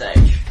at this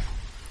stage.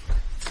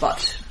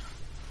 But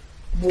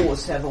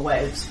wars have a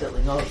way of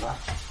spilling over.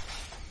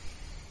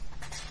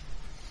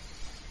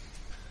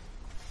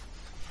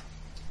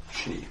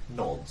 She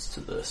nods to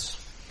this,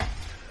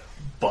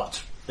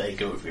 but they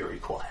go very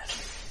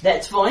quiet.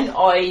 That's fine.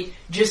 I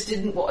just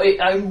didn't...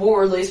 I'm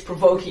more or less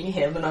provoking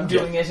him, and I'm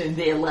doing it in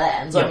their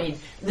lands. I mean,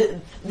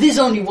 there's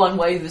only one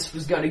way this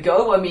was going to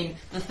go. I mean,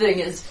 the thing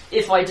is,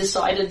 if I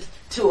decided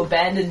to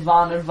abandon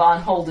Van and Van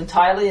Hold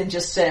entirely and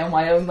just stay on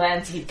my own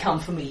lands, he'd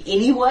come for me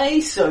anyway,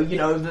 so, you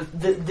know,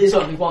 there's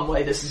only one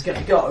way this is going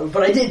to go.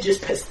 But I did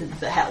just piss them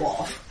the hell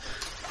off.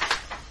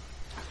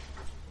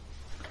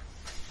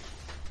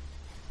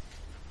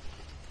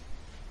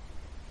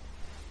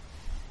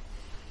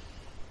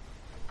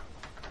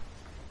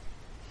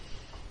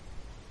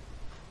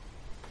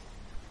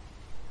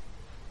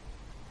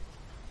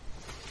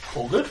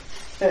 All good?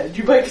 Do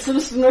you make a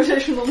sinister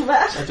notation on the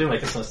map? I do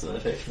make a sinister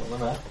notation on the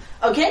map.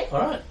 Okay.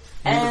 Alright.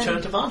 You And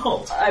return to Van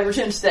Holt. I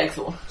return to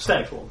Stagthorn.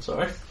 Stagthorn,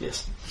 sorry.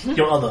 Yes.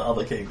 Your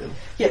other kingdom.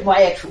 Yeah,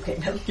 my actual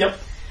kingdom. Yep.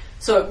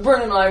 So,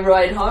 Bryn and I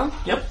ride home.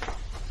 Yep.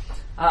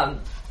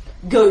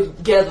 Go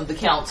gather the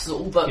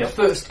council, but Yep.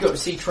 first go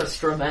see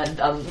Tristram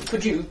and,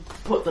 could you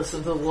put this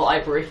into the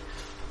library?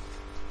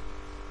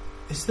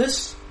 Is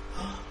this...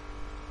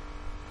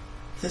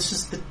 This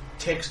is the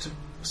text of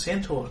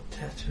Centaur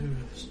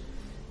tattoos.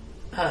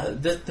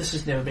 This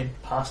has never been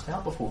passed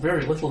out before.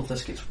 Very little of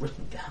this gets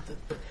written down,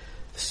 but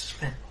this is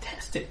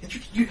fantastic.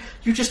 You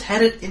just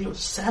had it in your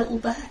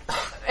saddlebag?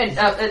 And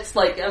it's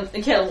like, and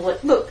Caelan's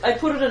like, look, I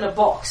put it in a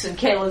box, and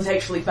Caelan's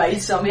actually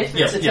made some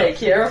effort to take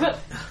care of it.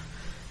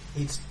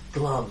 Needs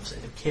gloves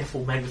and a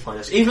careful magnifying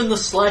glass. Even the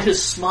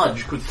slightest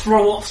smudge could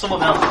throw off some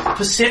of our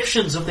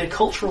perceptions of their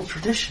cultural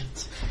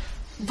traditions.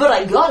 But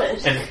I got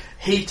it. And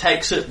he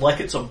takes it like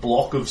it's a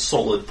block of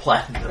solid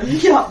platinum.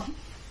 Yeah.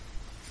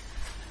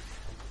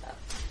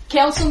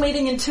 Council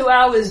meeting in 2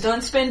 hours.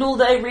 Don't spend all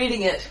day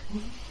reading it.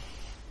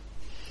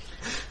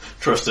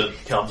 Tristan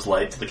comes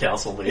late to the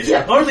council meeting.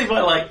 Yeah. Only by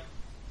like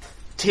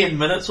 10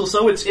 minutes or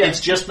so. It's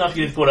just enough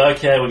you can put,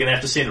 okay, we're going to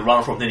have to send a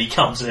runner from. Then he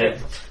comes in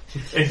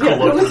and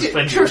call over his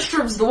fingers.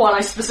 Tristram's the one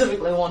I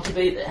specifically want to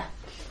be there.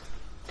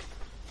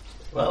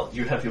 Well,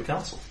 you have your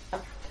council.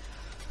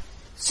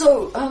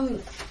 So,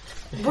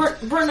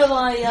 Bryn and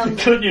I,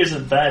 Good news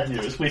and bad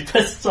news. We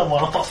pissed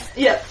someone off.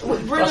 yeah,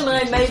 Bryn and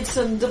I made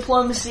some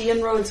diplomacy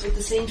inroads with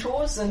the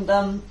Centaurs and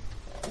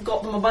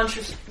got them a bunch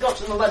of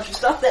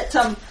stuff.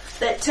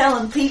 That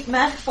Talon Peak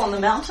map on the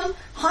mountain,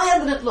 higher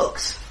than it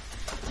looks,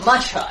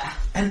 much higher.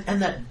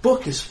 And that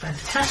book is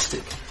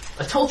fantastic.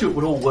 I told you it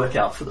would all work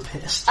out for the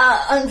best.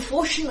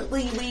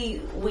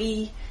 Unfortunately,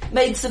 we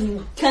made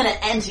some kind of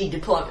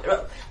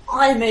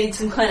I made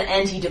some kind of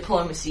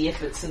anti-diplomacy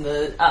efforts in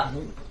the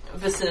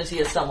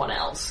vicinity of someone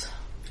else.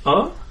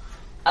 Oh?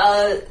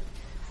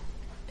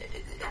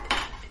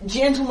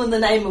 Gentleman the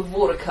name of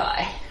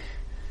Mordecai.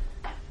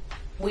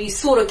 We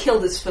sort of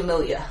killed his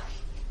familiar.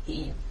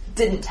 He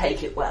didn't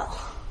take it well.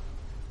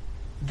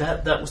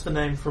 That was the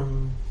name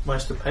from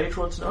Meister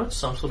Pedrod's notes?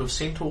 Some sort of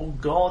centaur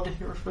god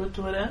he referred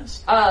to it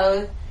as?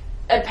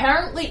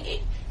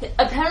 Apparently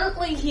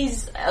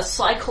he's a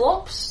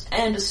cyclops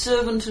and a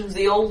servant of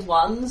the Old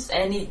Ones,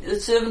 and a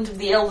servant of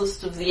the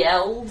eldest of the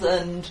Eld,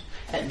 and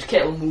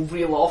Caitlin will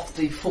reel off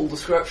the full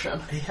description.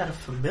 He had a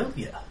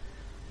familiar.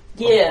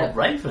 Yeah. A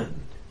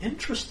raven.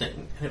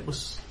 Interesting. And it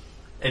was...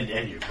 And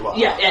you blah.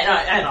 Yeah,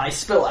 and I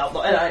spell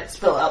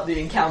out the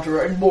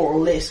encounter and more or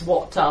less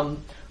what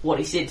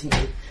he said to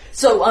me.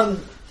 So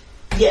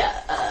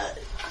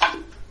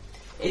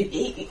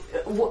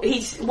what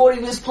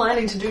he was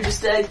planning to do to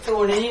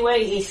Stagthorn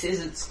anyway. He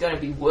says it's going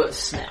to be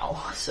worse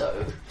now.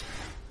 So,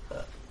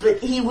 but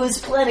he was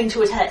planning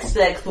to attack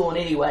Stagthorn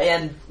anyway,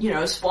 and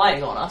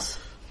spying on us.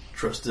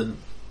 Tristan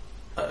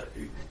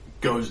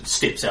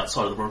steps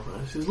outside of the room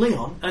and says,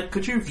 "Leon,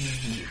 could you?"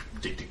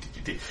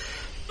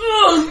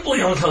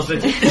 Leon comes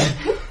in.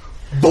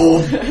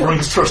 Boom!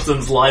 Brings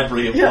Tristan's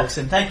library of books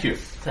in. Thank you.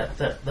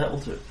 That will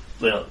do.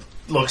 Leon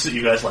looks at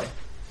you guys like,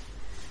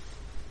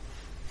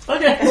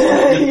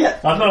 okay. Yeah.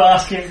 I'm not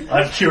asking.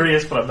 I'm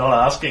curious, but I'm not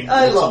asking.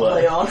 I love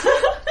Leon.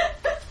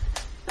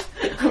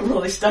 I'm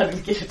really starting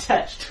to get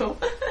attached to him.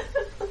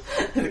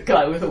 The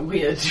guy with a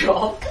weird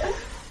job.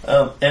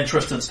 And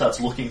Tristan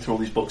starts looking through all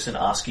these books and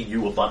asking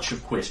you a bunch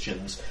of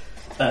questions,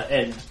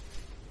 and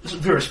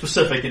very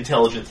specific,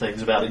 intelligent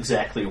things about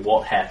exactly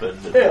what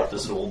happened and what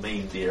does it all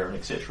mean there, and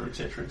etc.,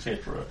 etc.,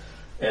 etc.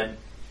 And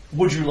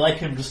would you like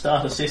him to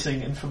start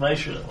assessing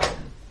information?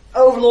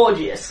 Oh Lord,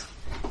 yes.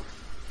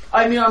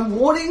 I mean, I'm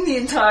warning the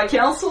entire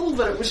council,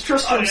 but it was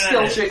Tristan's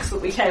skill checks that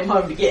we came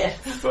home to get.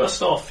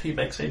 First off, he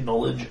makes a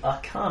knowledge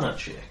arcana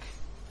check,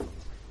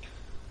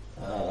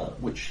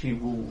 which he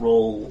will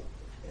roll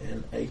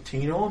an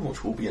 18 on,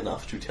 which will be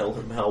enough to tell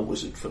him how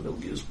wizard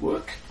familiars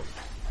work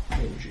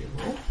in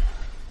general.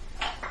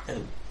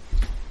 And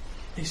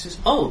he says,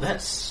 "Oh,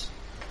 that's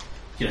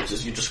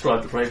as you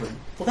described it, Raven.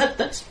 Well,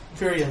 that's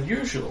very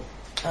unusual.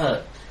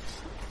 I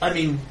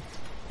mean,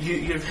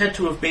 you've had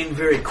to have been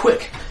very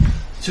quick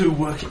to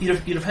work. You'd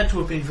have had to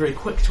have been very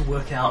quick to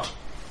work out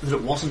that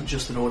it wasn't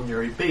just an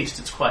ordinary beast.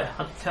 It's quite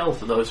hard to tell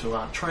for those who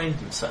aren't trained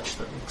in such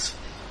things.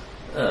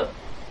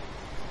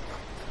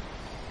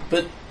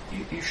 But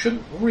you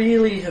shouldn't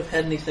really have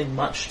had anything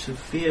much to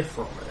fear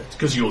from it,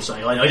 because you were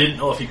saying I didn't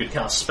know if you could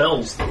cast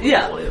spells or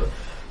whatever."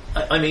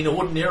 I mean,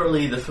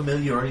 ordinarily the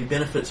familiar only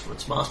benefits from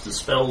its master's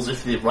spells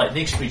if they're right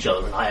next to each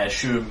other, and I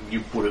assume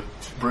you would have...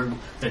 Bryn,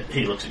 and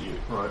he looks at you,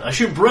 right? I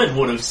assume Bryn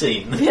would have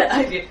seen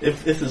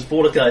if this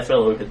Mordecai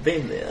fellow had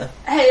been there.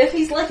 Hey, if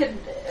he's like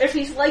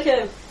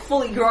a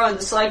fully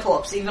grown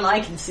Cyclops, even I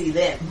can see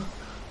them.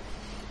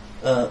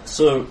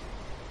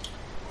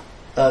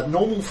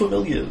 Normal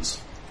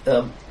familiars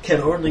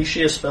can only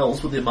share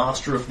spells with their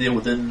master if they're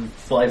within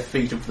 5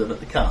 feet of them at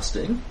the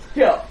casting.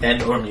 Yeah.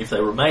 And only if they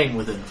remain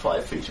within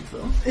 5 feet of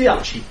them. Yeah.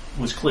 Which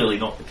was clearly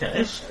not the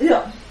case.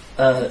 Yeah.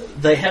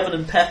 They have an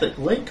empathic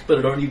link, but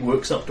it only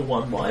works up to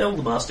 1 mile.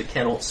 The master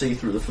cannot see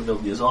through the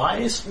familiar's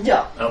eyes.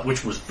 Yeah.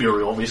 Which was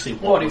very obviously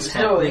what was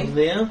happening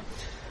there.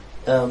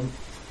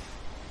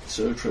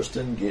 So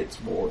Tristan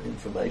gets more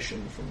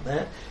information from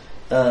that.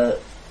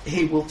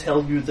 He will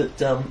tell you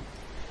that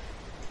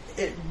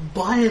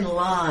by and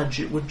large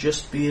it would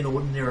just be an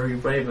ordinary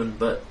raven,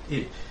 but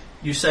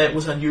you say it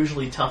was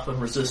unusually tough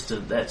and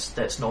resistant.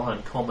 That's not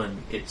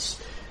uncommon. It's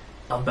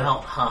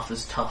about half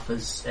as tough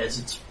as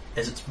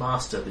its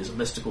master. There's a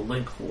mystical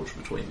link forged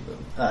between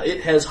them.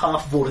 It has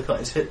half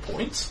Mordecai's hit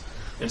points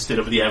instead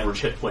of the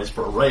average hit points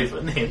for a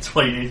raven, hence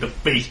why you need to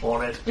beat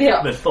on it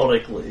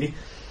methodically.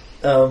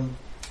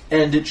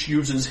 And it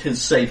uses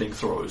his saving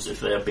throws if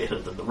they are better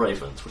than the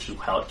ravens, which is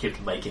how it kept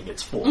making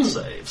its fort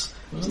saves,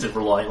 instead of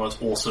relying on its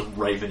awesome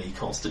raveny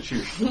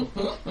constitution.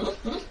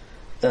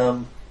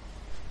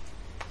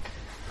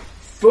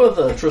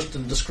 Further,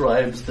 Tristan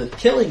describes that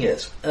killing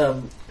it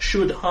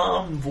should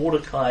harm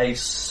Mordecai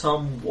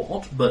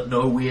somewhat, but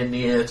nowhere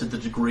near to the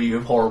degree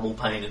of horrible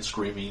pain and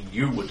screaming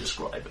you were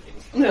describing.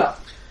 Yeah.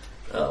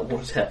 What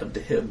has happened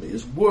to him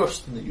is worse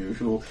than the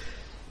usual.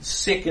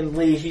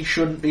 Secondly, he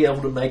shouldn't be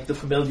able to make the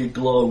familiar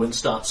glow and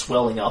start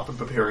swelling up and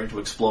preparing to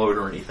explode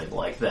or anything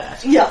like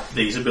that. Yeah.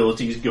 These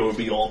abilities go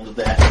beyond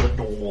that of a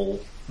normal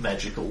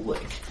magical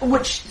link.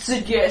 Which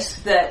suggests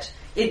that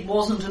it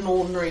wasn't an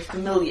ordinary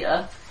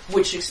familiar,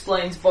 which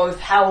explains both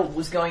how it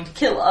was going to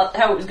kill us,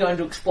 how it was going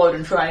to explode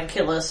and try and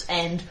kill us,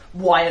 and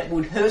why it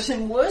would hurt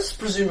him worse.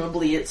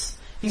 Presumably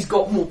he's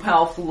got more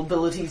powerful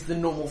abilities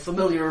than normal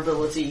familiar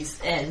abilities,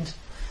 and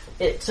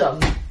it's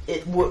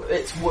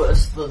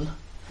worse than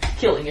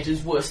killing it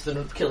is worse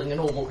than killing a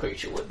normal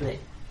creature would be.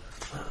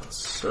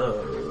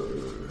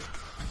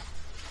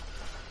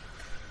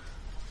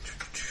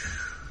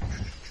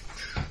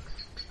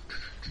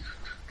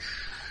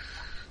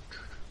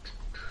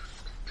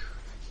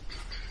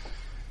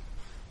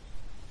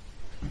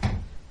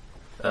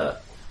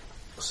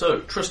 So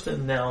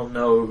Tristan now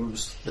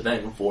knows the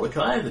name of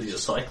Mordecai, that he's a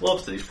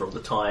Cyclops, that he's from the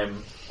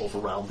time of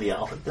around the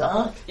Outer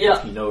Dark.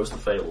 Yeah. He knows the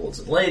Fey Lords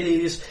and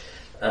Ladies,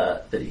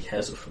 that he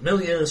has a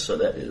familiar, so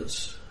that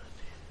is...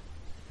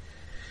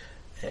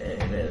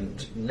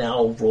 And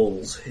now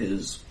rolls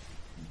his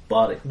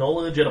Bardic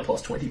Knowledge at a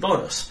plus 20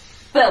 bonus.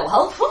 That'll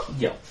help.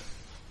 Yep.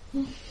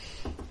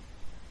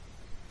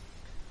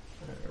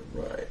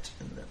 Right,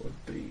 and that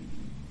would be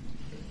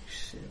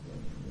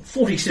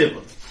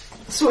 47.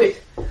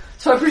 Sweet.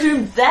 So I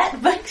presume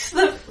that makes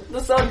the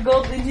Sun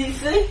Godly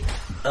DC?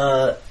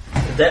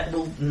 That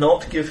will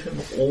not give him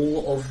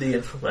all of the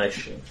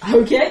information.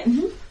 Okay.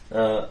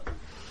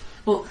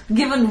 Well,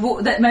 given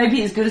that may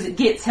be as good as it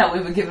gets,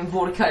 however, given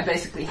Mordecai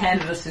basically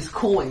handed us his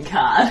calling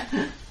card.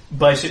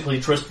 Basically,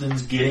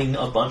 Tristan's getting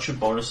a bunch of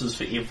bonuses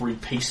for every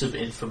piece of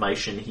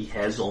information he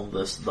has on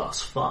this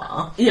thus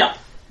far. Yeah.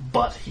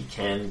 But he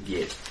can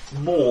get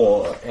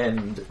more,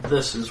 and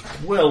this is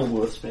well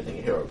worth spending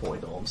a hero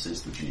point on,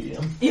 says the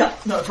GM. Yeah,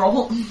 no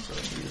problem. So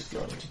he is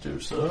going to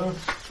do so.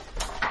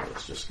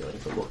 It's just going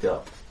to look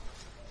up.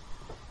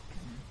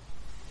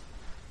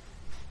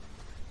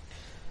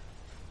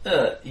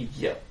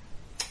 Yeah.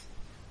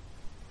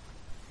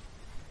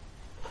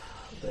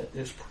 That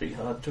is pretty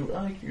hard to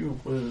argue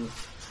with.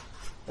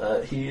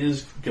 He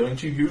is going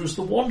to use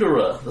the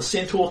Wanderer, the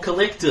Centaur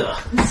Collector,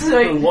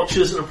 who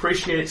watches and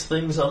appreciates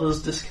things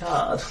others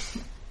discard.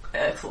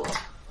 Excellent.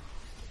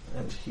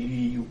 And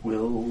he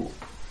will...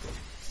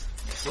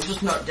 We'll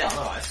just note down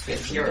that I spent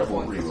hero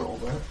point. Reroll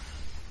that.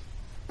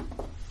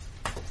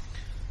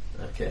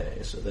 Okay,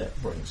 so that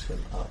brings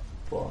him up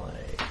by...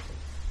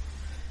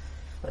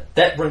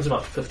 That brings him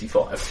up to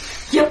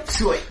 55. Yep,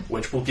 sweet.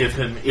 Which will give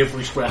him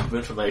every scrap of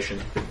information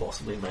he could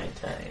possibly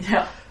maintain.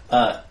 Yeah.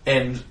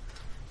 And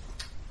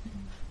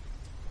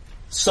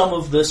some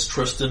of this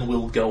Tristan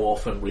will go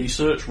off and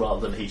research rather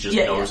than he just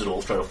knows it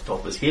all straight off the top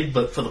of his head,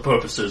 but for the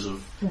purposes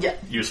of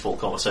useful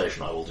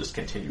conversation I will just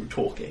continue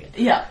talking.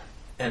 Yeah.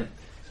 And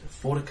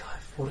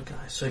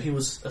Mordecai, so he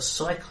was a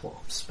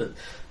Cyclops, but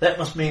that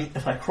must mean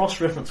if I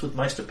cross-reference with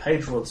Meister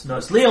Pedrod's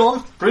notes,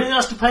 Leon, bring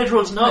Meister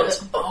Pedrod's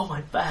notes! Oh, my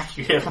back,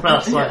 you hear from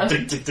outside,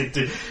 dig, dig, dig,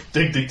 dig,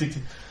 dig, dig, dig.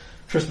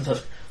 Tristan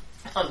says,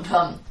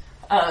 and,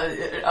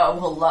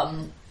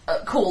 we'll,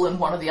 call in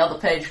one of the other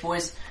page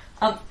boys.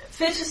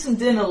 Fetch us some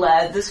dinner,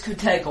 lad. This could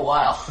take a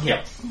while.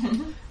 Yeah.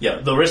 Yeah,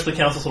 the rest of the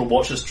council sort of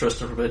watches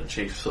Tristan for a bit.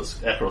 Chief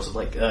Akros is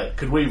like,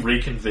 could we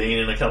reconvene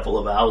in a couple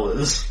of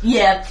hours?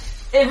 Yeah.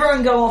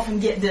 Everyone go off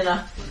and get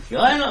dinner.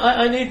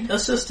 I need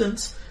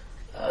assistance.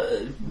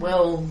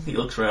 Well, he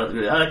looks around.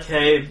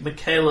 Okay,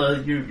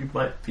 Michaela, you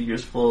might be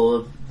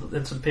useful,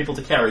 and some people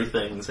to carry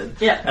things, and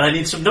I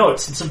need some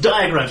notes and some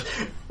diagrams.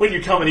 When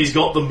you come in, he's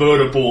got the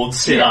murder board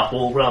set up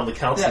all around the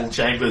council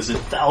chambers, and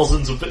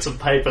thousands of bits of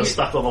paper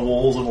stuck on the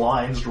walls and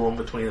lines drawn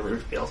between them and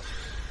everything else.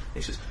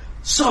 He says,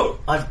 "So,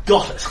 I've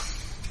got it."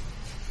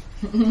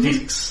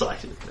 He's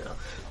excited now.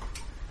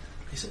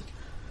 He said,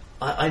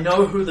 I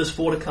know who this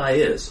Mordecai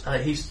is.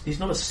 He's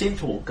not a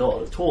centaur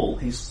god at all.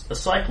 He's a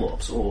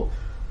Cyclops, or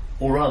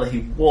rather he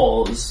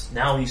was.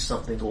 Now he's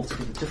something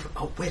altogether different.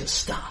 Oh, where to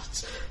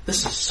start?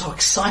 This is so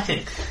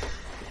exciting.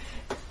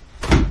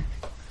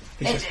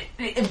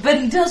 But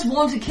he does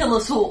want to kill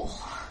us all.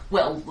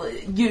 Well,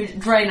 you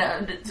throw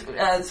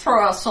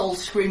our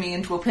souls screaming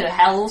into a pit of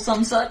hell or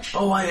some such.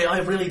 Oh, I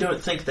really don't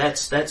think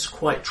that's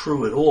quite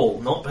true at all.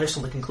 Not based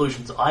on the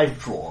conclusions I've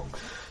drawn.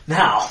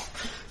 Now,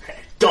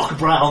 Doc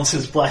Brown's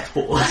his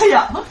blackboard.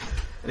 Yeah.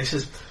 And he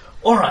says,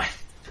 alright,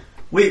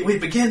 we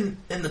begin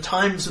in the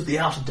times of the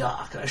Outer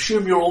Dark. I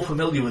assume you're all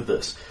familiar with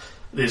this.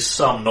 There's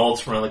some nods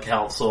from around the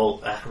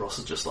council. Akaros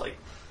is just like...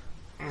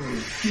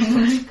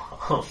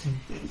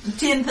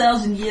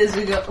 10,000 years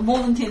ago, more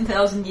than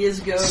 10,000 years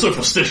ago.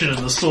 Superstition and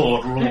the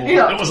sword rule.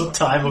 Yeah. It was a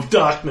time of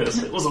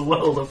darkness. It was a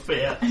world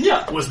affair.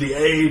 Yeah. It was the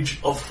age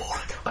of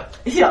Mordecai.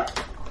 Yeah.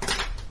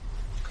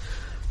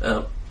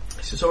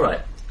 He says,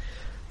 alright.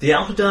 The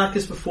Outer Dark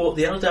is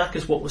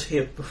what was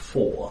here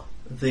before.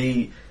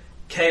 The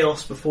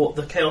chaos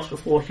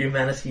before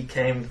humanity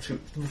came to...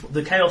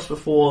 The chaos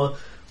before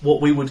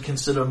what we would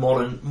consider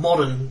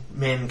modern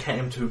men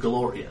came to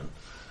Galorian.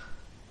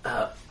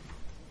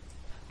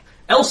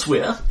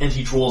 Elsewhere, and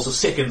he draws a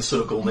second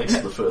circle next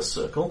to the first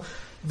circle,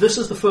 this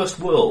is the first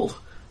world,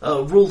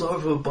 ruled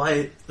over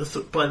by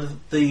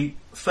the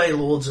Fey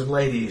Lords and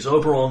Ladies,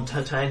 Oberon,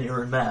 Titania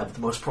and Mab,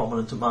 the most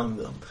prominent among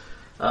them.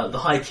 The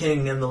High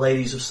King and the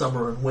Ladies of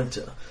Summer and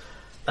Winter.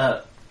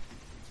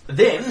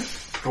 Then,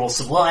 draws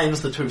some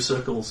lines, the two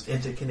circles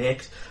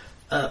interconnect.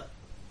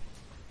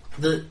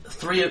 The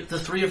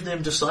three of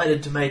them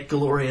decided to make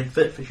Galorian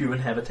fit for human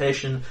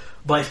habitation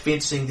by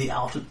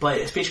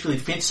especially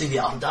fencing the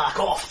outer dark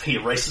off. He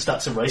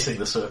starts erasing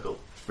the circle.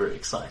 Very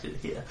excited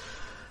here.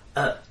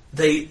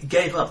 They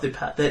gave up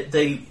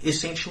they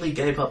essentially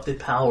gave up their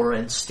power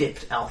and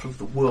stepped out of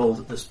the world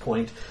at this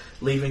point,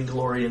 leaving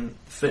Galorian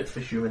fit for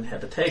human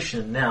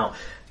habitation. Now,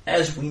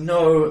 as we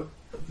know,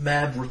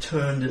 Mab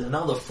returned in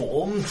another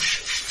form.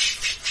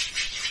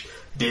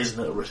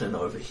 Desna written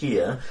over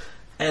here,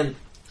 and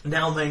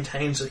now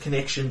maintains a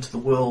connection to the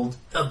world,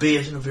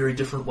 albeit in a very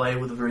different way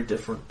with a very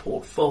different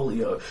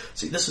portfolio.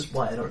 See, this is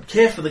why I don't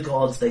care for the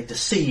gods. They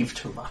deceive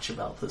too much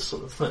about this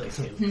sort of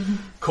thing.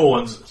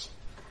 Corns,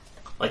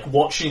 like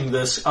watching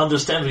this,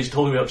 understand what he's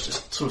talking about,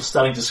 just sort of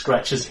starting to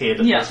scratch his head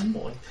at this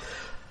point.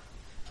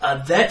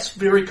 That's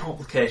very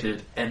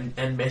complicated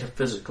and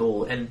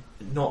metaphysical and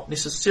not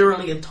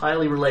necessarily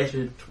entirely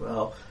related to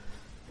our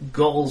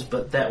goals,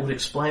 but that would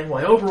explain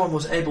why Oberon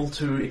was able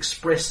to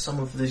express some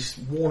of this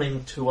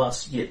warning to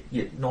us, yet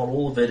not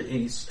all of it.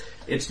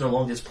 It's no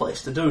longer his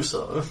place to do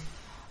so.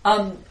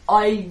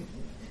 I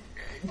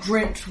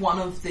dreamt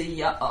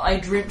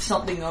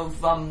something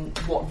of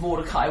what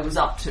Mordecai was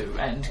up to,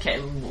 and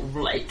Caitlin will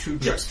relate to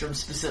Tristram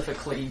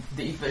specifically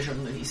the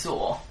vision that he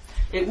saw.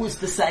 It was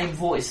the same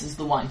voice as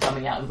the one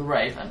coming out of the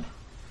Raven.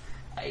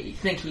 I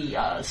think he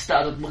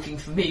started looking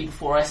for me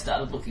before I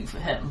started looking for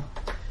him.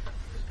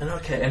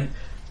 And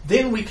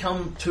then we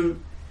come to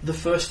the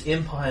first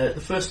empire.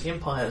 The first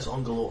empires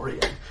on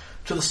Galorian.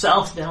 To the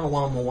south, down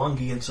along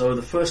Mwangi, and so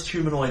the first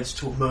humanoids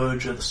to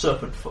emerge are the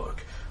Serpent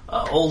Folk,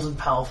 old and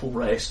powerful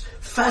race,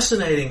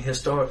 fascinating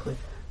historically.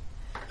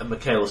 And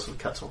Michaelis would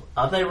cut off.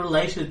 Are they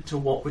related to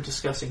what we're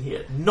discussing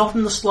here? Not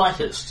in the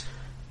slightest.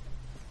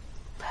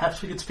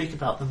 Perhaps we could speak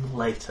about them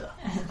later.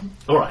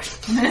 All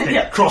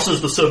right.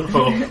 Crosses the Serpent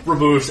Folk,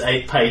 removes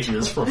 8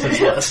 pages from his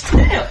list.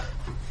 Okay,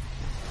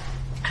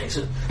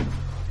 so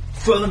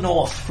further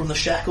north, from the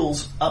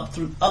Shackles up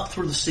through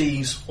the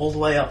seas, all the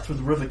way up through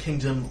the River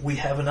Kingdom, we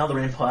have another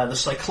empire, the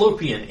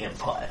Cyclopean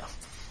Empire.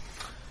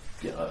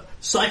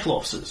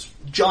 Cyclopses,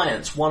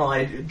 giants,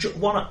 one-eyed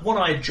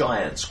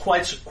giants,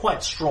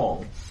 quite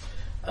strong,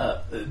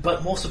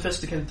 but more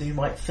sophisticated than you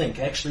might think.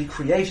 Actually,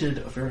 created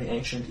a very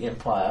ancient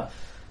empire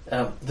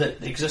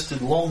that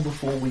existed long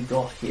before we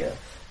got here.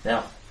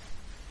 Now,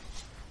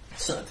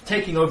 so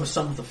taking over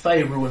some of the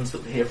Fey ruins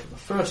that were here from the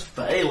first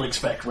Fey links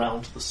back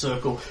round to the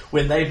circle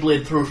when they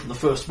bled through from the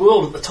first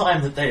world at the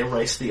time that they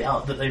erased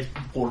that they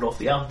boarded off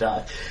the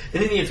Outdark.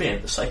 In any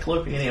event, the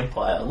Cyclopean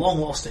Empire, long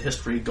lost to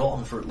history,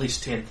 gone for at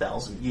least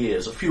 10,000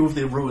 years. A few of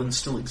their ruins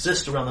still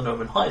exist around the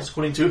Nomen Heights,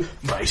 according to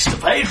Master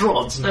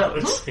Pedrod's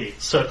notes. He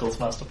circles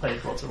Master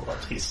Pedrod's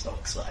around. He's so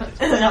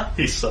excited.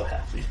 He's so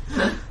happy.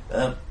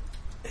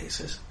 He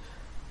says,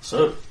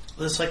 so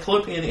the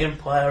Cyclopean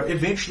Empire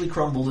eventually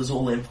crumbled, as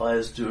all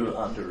empires do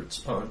under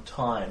its own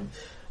time.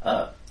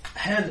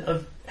 Had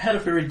a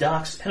very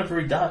dark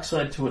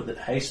side to it that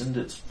hastened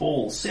its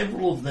fall.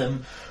 Several of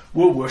them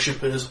were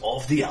worshippers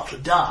of the Outer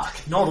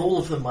Dark. Not all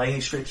of them by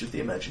any stretch of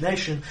the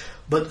imagination,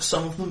 but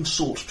some of them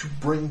sought to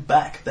bring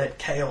back that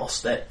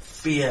chaos, that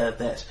fear,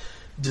 that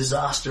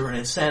disaster and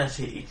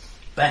insanity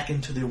back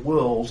into their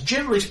world.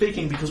 Generally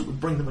speaking, because it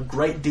would bring them a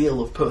great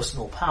deal of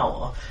personal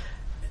power.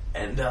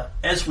 And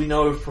as we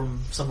know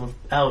from some of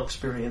our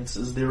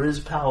experiences, there is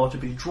power to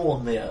be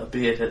drawn there,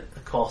 albeit at a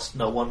cost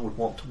no one would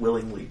want to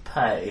willingly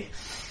pay.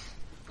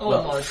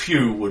 Almost. Well,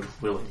 few would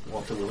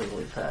want to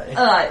willingly pay.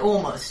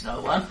 Almost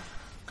no one.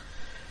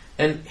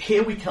 And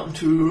here we come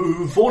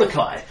to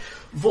Vorticai.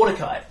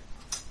 Vorticai,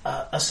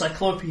 a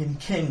Cyclopean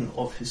king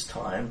of his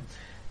time.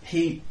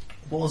 He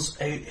was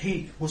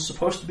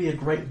supposed to be a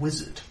great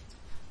wizard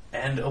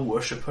and a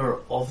worshipper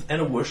of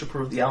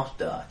the Outer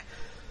Dark.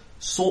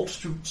 Sought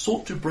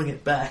to bring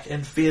it back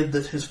and feared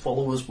that his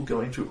followers were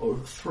going to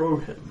overthrow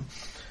him.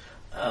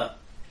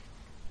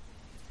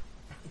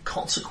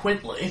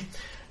 Consequently,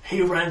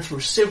 he ran through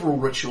several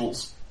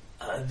rituals.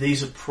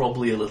 These are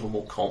probably a little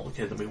more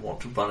complicated than we want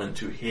to run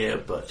into here,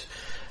 but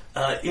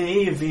in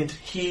any event,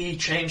 he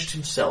changed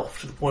himself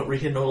to the point where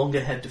he no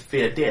longer had to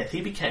fear death. He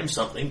became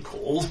something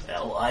called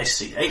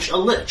Lich, a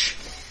lich.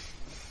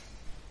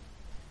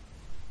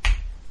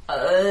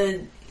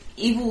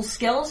 Evil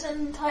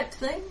skeleton type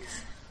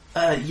things?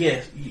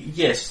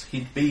 Yes,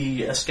 he'd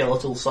be a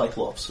skeletal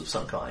cyclops of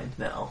some kind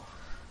now,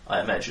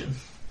 I imagine.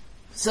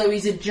 So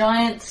he's a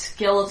giant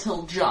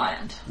skeletal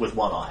giant. With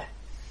one eye.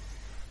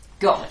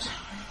 Got it.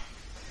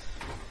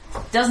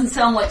 Doesn't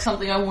sound like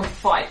something I want to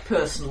fight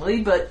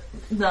personally, but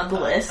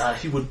nonetheless.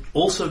 He would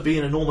also be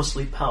an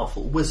enormously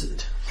powerful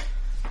wizard.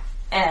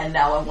 And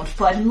now I want to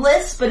fight him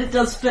less, but it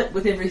does fit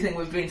with everything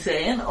we've been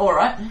saying.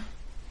 Alright.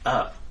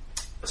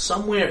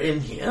 Somewhere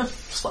in here,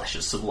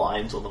 slashes some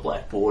lines on the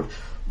blackboard,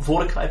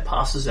 Vorticai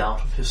passes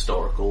out of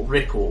historical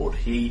record.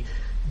 He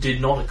did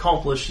not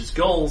accomplish his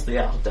goals, the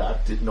Outer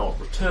Dark did not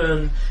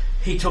return.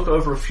 He took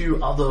over a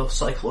few other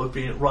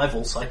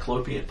rival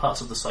Cyclopean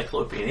parts of the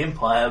Cyclopean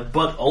Empire,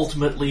 but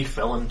ultimately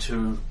fell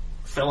into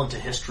fell into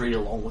history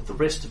along with the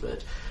rest of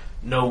it.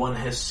 No one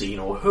has seen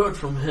or heard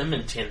from him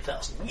in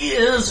 10,000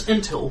 years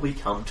until we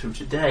come to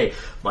today.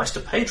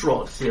 Meister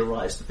Pedrod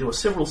theorized that there were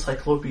several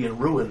Cyclopean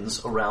ruins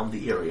around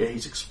the area.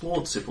 He's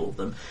explored several of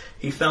them.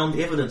 He found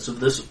evidence of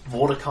this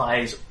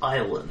Mordecai's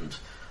Island,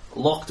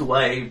 locked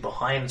away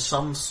behind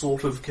some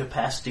sort of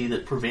capacity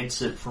that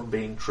prevents it from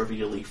being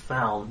trivially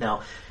found.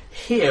 Now,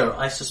 here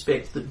I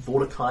suspect that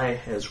Mordecai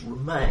has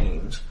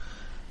remained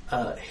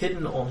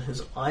hidden on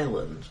his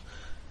island,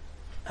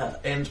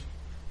 and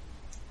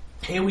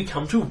here we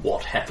come to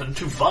what happened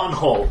to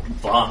Varnhold.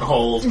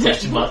 Varnhold,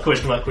 question mark.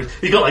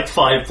 He got like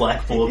 5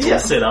 blackboards all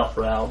set up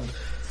round.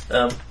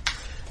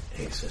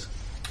 He says,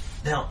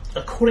 now,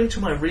 according to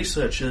my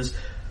researchers,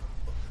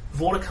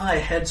 Mordecai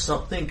had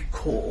something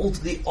called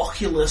the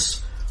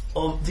Oculus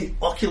of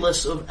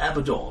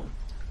Abaddon.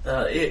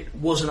 It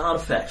was an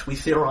artifact. We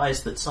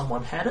theorized that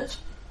someone had it.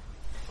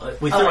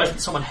 We theorized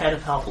that someone had a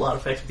powerful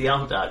artifact of the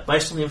Underdark.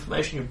 Based on the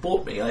information you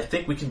brought me, I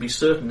think we can be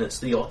certain it's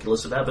the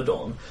Oculus of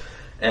Abaddon,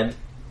 and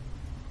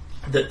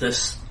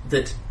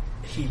that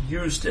he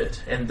used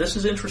it. And this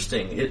is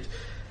interesting. It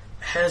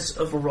has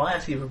a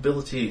variety of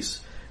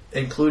abilities,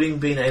 including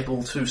being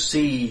able to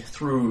see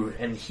through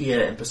and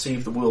hear and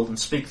perceive the world and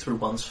speak through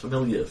one's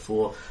familiar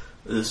for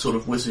the sort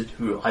of wizard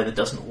who either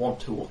doesn't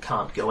want to or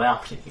can't go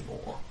out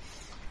anymore.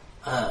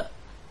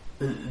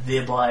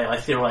 Thereby, I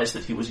theorize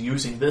that he was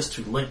using this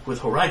to link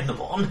with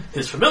Horagnamon,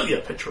 his familiar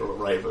picture of a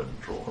raven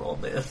drawn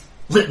on there.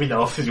 Let me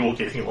know if you're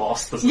getting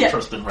lost. This is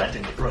Tristan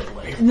ranting the Great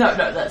Lake. No,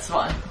 that's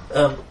fine.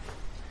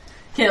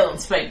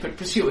 Kaelin's fake but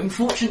pursuing.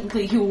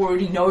 Fortunately, he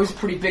already knows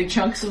pretty big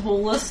chunks of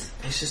all this.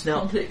 It's just now,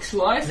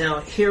 complex-wise.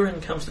 Now,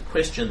 herein comes the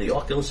question. The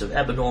Oculus of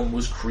Abaddon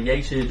was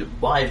created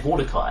by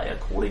Mordecai,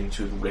 according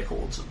to the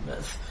records of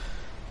myth.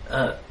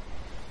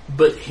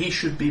 But he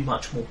should be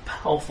much more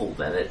powerful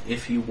than it.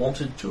 If he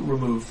wanted to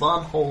remove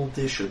Varnhold,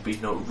 there should be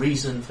no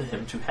reason for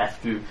him to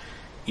have to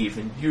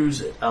even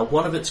use it.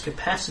 One of its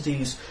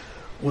capacities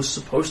was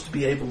supposed to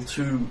be able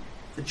to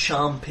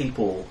charm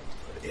people.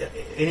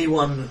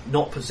 Anyone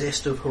not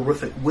possessed of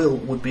horrific will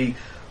would be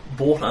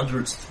brought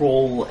under its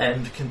thrall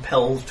and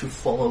compelled to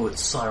follow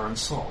its siren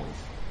song.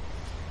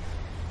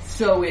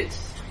 So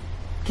it's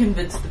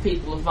convinced the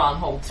people of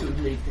Varnhold to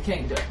leave the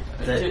kingdom,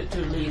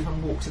 to leave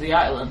and walk to the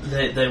island.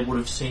 They would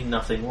have seen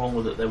nothing wrong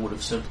with it. They would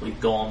have simply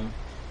gone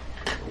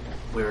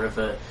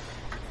wherever.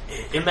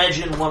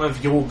 Imagine one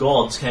of your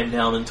gods came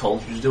down and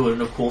told you to do it,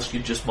 and of course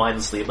you'd just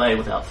mindlessly obey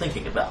without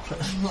thinking about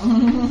it.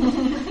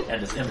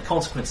 and the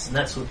consequences and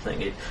that sort of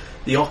thing.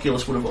 The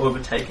Oculus would have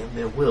overtaken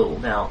their will.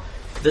 Now,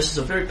 this is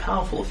a very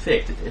powerful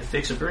effect. It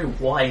affects a very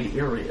wide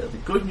area. The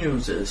good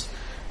news is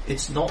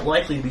it's not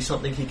likely to be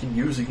something he can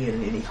use again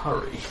in any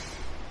hurry.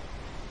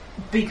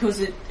 Because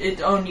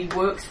it only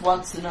works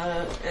once in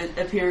a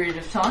period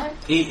of time?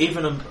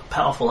 Even a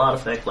powerful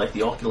artifact like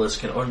the Oculus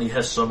can only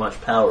have so much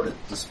power at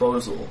its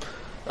disposal.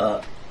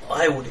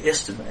 I would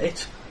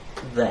estimate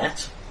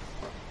that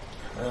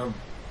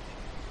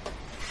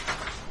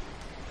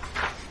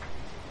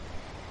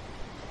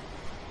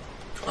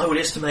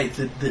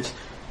that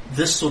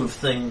this sort of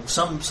thing,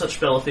 some such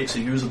spell effects are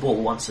usable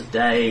once a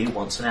day,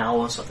 once an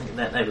hour, something in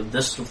that neighborhood.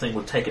 This sort of thing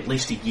would take at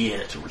least a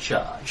year to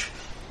recharge.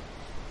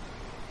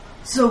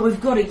 So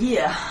we've got a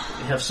year.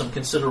 We have some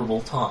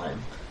considerable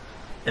time.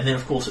 And then,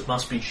 of course, it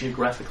must be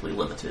geographically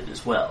limited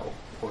as well,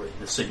 or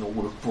the signal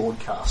would have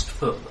broadcast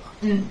further.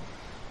 Mm.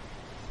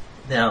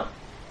 Now,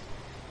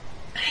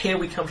 here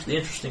we come to the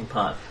interesting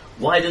part.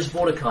 Why does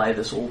Mordecai,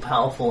 this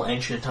all-powerful,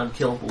 ancient,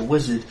 unkillable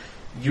wizard,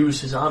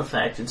 use his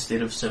artifact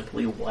instead of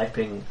simply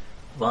wiping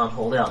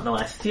Varnhold out? Now,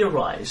 I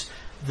theorize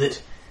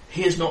that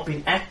he has not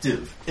been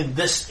active in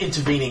this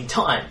intervening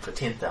time for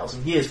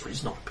 10,000 years, for he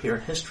does not appear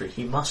in history.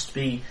 He must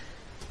be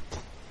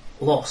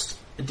lost,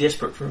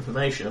 desperate for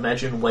information.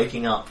 Imagine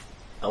waking up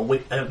a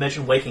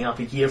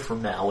year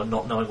from now and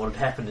not knowing what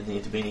had happened in the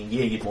intervening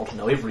year. You'd want to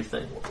know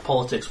everything, what the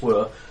politics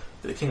were,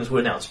 the kings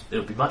were. Now it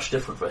would be much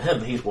different for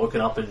him. He's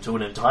woken up into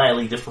an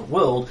entirely different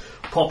world,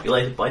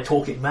 populated by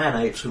talking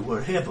man-apes who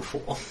weren't here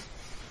before.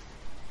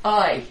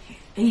 Aye,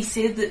 he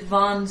said that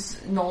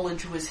Van's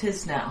knowledge was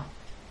his now.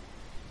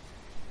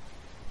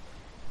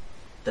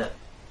 That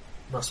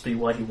must be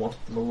why he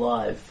wanted them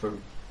alive, for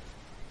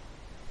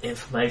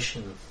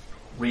information.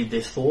 Read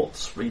their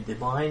thoughts, read their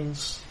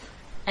minds,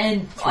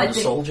 and through the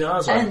soul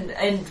jars.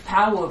 And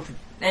power,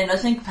 and I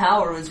think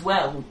power as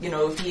well. You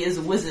know, if he is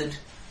a wizard,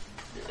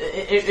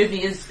 if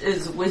he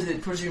is a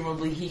wizard,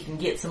 presumably he can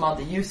get some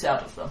other use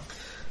out of them.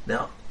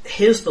 Now,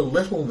 here's the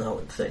little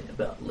known thing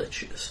about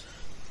liches.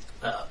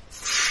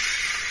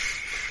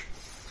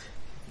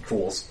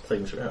 Draws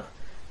things around.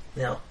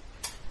 Now,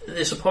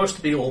 they're supposed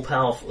to be all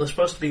powerful. They're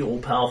supposed to be all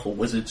powerful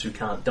wizards who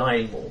can't die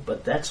anymore,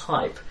 but that's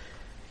hype.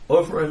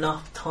 Over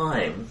enough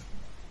time,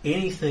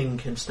 anything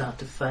can start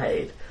to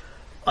fade.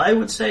 I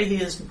would say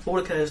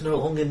Mordecai is no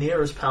longer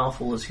near as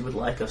powerful as he would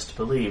like us to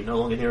believe, no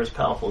longer near as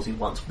powerful as he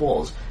once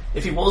was.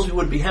 If he was, we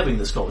wouldn't be having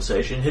this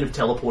conversation. He'd have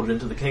teleported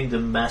into the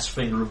kingdom, mass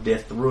finger of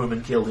death the room,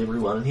 and killed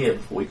everyone in here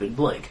before we could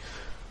blink.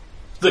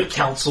 The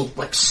council,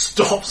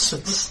 stops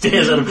and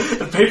stares at him,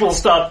 and people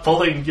start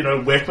pulling,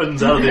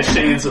 weapons out of their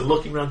sheaths and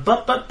looking around.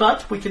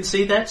 But, we can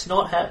see that's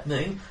not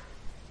happening.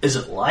 Is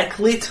it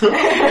likely to?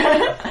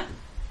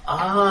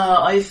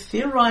 I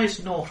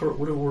theorize not, or it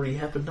would have already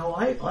happened. No,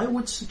 I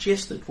would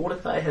suggest that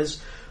Mordecai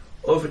has,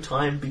 over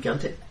time, begun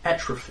to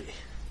atrophy.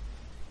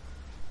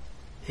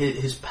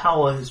 His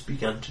power has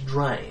begun to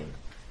drain.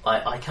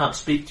 I can't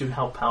speak to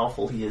how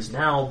powerful he is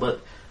now,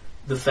 but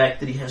the fact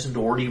that he hasn't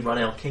already run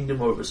our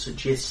kingdom over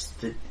suggests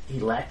that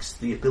he lacks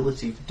the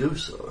ability to do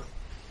so.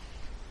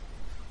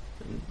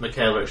 And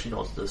Michaela actually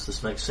nods this.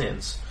 This makes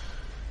sense.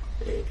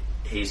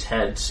 He's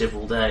had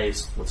several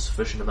days with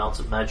sufficient amounts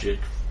of magic.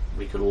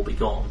 We could all be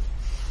gone.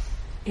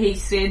 He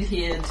said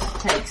he'd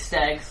take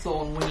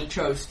Stagthorn when he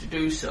chose to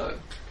do so.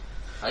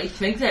 I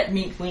think that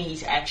meant when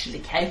he's actually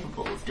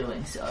capable of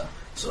doing so.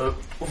 So,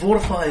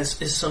 Vortify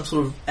is some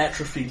sort of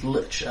atrophied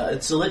lich.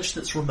 It's a lich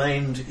that's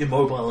remained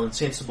immobile and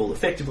insensible,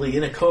 effectively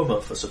in a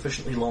coma for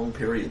sufficiently long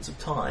periods of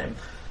time.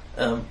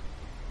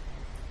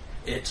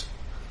 It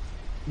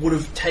would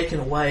have taken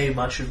away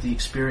much of the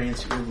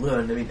experience you would have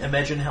learned. I mean,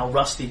 imagine how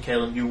rusty,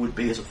 Kalen, you would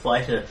be as a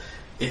fighter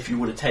if you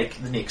were to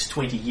take the next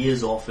 20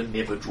 years off and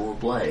never draw a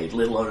blade,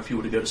 let alone if you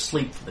were to go to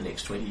sleep for the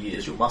next 20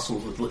 years. Your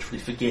muscles would literally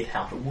forget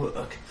how to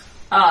work.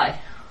 Aye.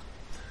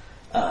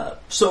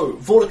 So,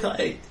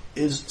 Vorticai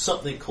is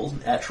something called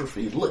an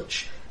atrophied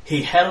lich.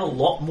 He had a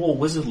lot more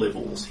wizard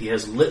levels. He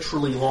has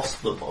literally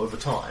lost them over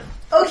time.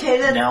 Okay,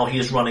 then. Now he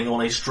is running on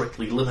a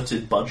strictly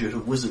limited budget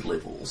of wizard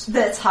levels.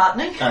 That's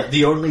heartening.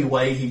 The only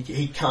way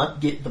he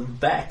can't get them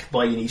back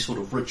by any sort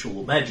of ritual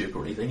or magic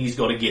or anything, he's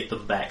got to get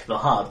them back the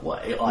hard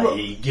way,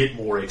 i.e. get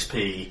more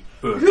XP,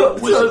 earn more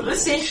wizard so levels.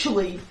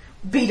 essentially,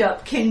 beat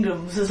up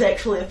kingdoms is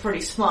actually a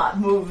pretty smart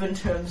move in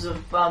terms of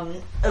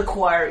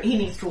he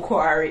needs to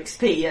acquire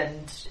XP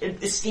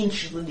and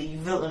essentially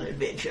villain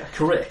adventure.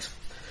 Correct.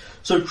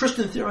 So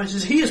Tristan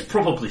theorises he is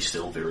probably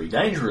still very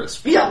dangerous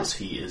because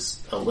he is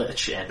a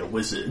lich and a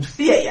wizard.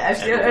 Yeah,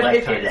 and all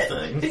that kind of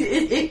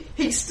thing.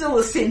 He's still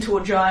a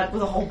centaur giant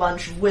with a whole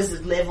bunch of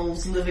wizard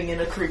levels living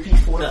in a creepy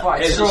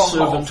fortified as stronghold. a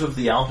servant of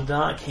the Outer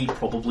Dark, he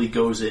probably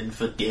goes in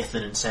for death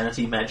and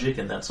insanity magic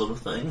and that sort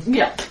of thing.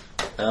 Yeah.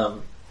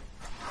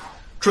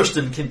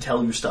 Tristan can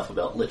tell you stuff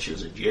about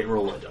liches in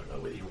general. I don't know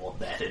whether you want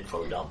that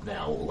info dump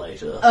now or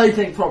later. I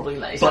think probably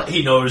later. But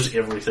he knows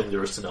everything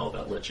there is to know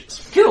about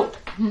liches. Cool.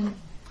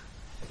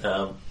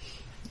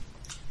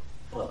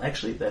 Well,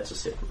 actually, that's a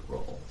separate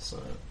role,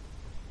 so...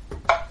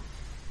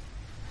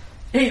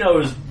 He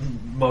knows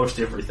most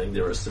everything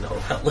there is to know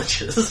about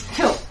liches.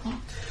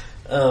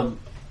 Cool.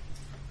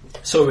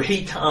 So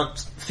he can't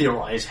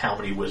theorise how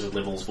many wizard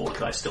levels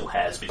Vorticai still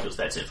has, because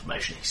that's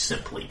information he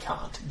simply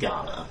can't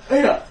garner.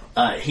 Yeah.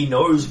 He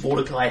knows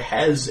Vorticai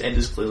has and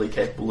is clearly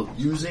capable of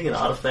using an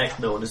artifact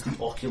known as the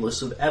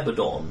Oculus of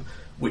Abaddon,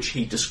 which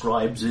he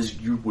describes as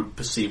you would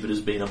perceive it as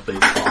being a big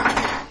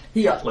eye.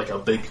 Yeah. Like a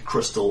big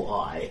crystal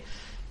eye.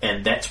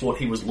 And that's what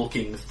he was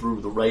looking through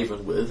the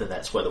raven with, and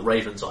that's why the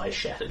raven's eye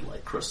shattered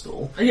like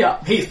crystal.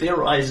 Yeah. He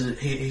theorises,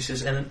 he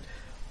says, and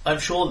I'm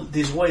sure that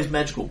there's always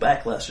magical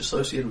backlash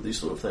associated with these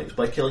sort of things.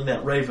 By killing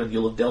that raven,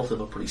 you'll have dealt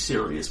him a pretty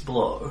serious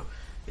blow.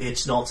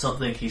 It's not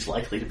something he's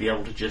likely to be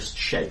able to just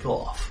shake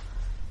off.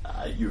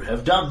 You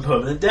have done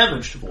permanent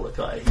damage to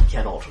Mordecai. He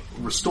cannot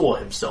restore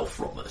himself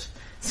from it.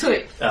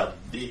 Sweet.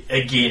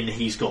 Again,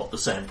 he's got the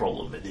same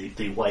problem.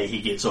 The way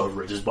he gets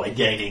over it is by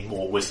gaining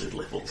more wizard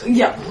levels and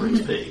Yeah. more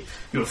XP.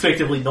 You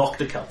effectively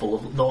knocked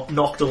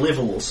a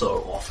level or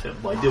so off him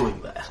by doing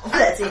that.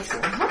 That's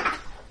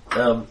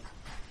excellent.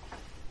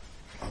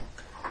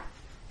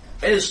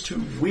 As to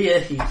where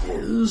he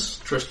is,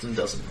 Tristan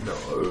doesn't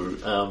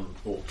know,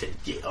 or can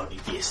only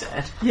guess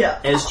at. Yeah.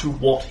 As to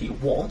what he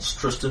wants,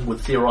 Tristan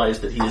would theorise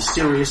that he is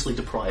seriously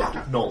deprived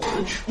of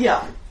knowledge.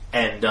 Yeah.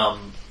 And,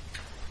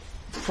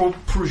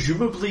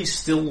 presumably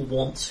still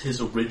wants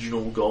his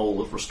original goal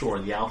of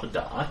restoring the Outer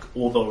Dark,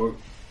 although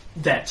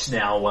that's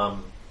now,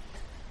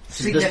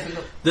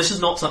 significant. This is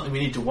not something we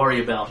need to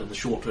worry about in the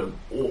short term,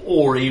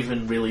 or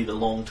even really the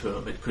long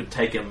term. It could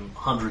take him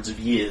hundreds of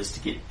years to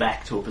get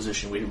back to a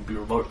position where he would be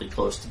remotely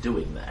close to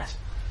doing that.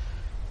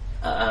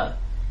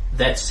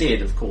 That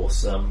said, of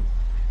course,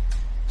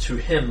 to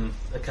him,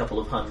 a couple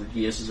of 100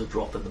 years is a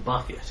drop in the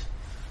bucket.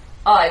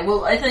 Aye,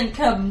 well, I think,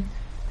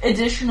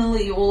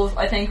 additionally, all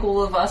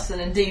of us, and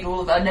indeed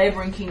all of our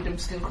neighbouring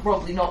kingdoms, can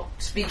probably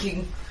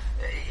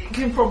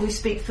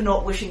speak for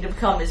not wishing to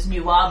become his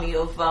new army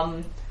of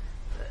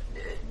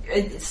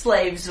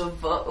slaves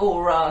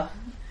or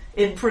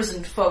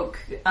imprisoned folk,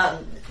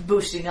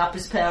 boosting up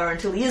his power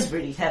until he is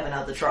ready to have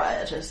another try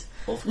at it.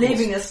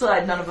 Leaving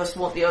aside, none of us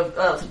want the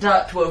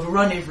Dark to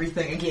overrun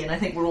everything again. I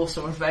think we're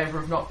also in favour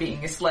of not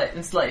being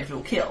enslaved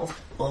or killed.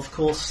 Well, of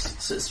course,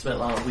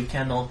 Svela,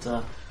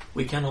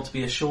 we cannot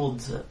be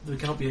assured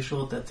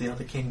that the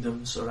other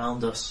kingdoms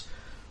around us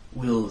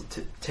will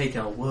take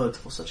our word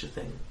for such a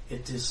thing.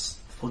 It is,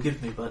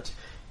 forgive me, but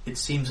it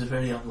seems a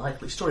very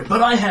unlikely story.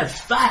 But I have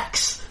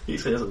facts, he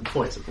says and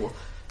points at Wolf.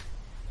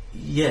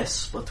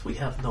 Yes, but we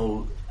have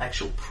no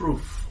actual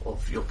proof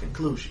of your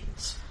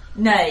conclusions.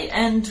 Nay,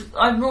 and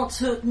I'm not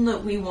certain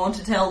that we want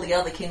to tell the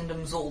other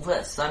kingdoms all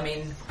this. I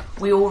mean,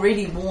 we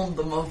already warned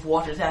them of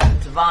what had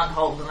happened to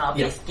Varnhold, and our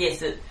best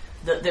guess at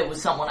that there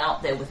was someone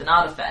out there with an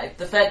artifact.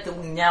 The fact that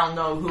we now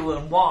know who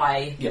and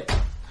why,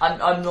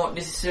 I'm not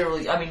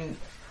necessarily... I mean,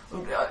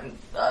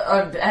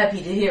 I'm happy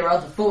to hear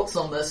other thoughts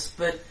on this,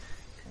 but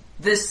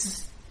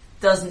this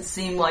doesn't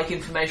seem like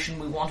information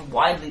we want to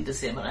widely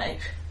disseminate.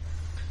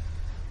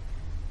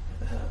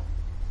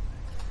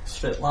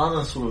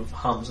 Svetlana sort of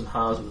hums and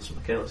haws with this.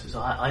 Michaela says,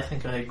 I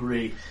think I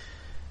agree.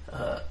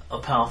 A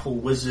powerful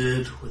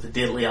wizard with a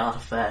deadly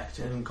artifact,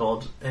 and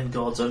gods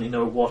only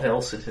know what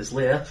else in his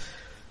lair.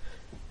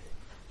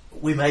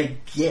 We may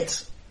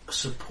get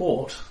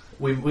support.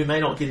 We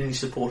may not get any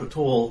support at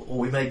all, or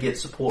we may get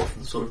support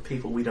from the sort of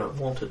people we don't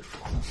want it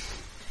from.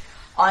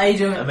 I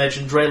don't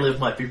imagine Drelev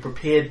might be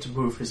prepared to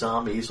move his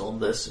armies on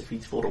this if he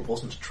thought it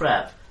wasn't a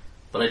trap.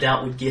 But I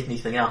doubt we'd get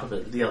anything out of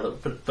it at the other.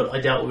 But I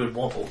doubt we would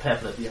want what would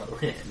happen at the other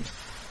end.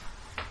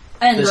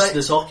 And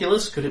this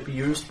Oculus, could it be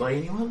used by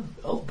anyone?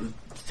 Oh,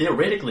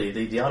 theoretically,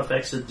 the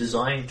artifacts are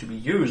designed to be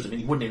used. I mean,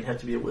 he wouldn't even have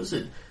to be a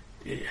wizard.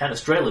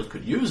 Hannes Drelev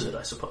could use it,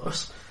 I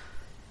suppose.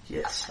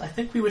 Yes, I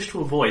think we wish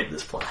to avoid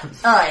this plan.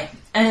 Aye,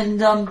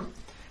 and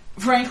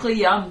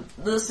frankly,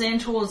 the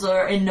Centaurs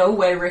are in no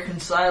way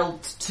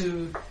reconciled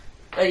to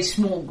a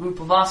small group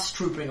of us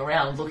trooping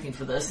around looking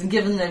for this, and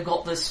given they've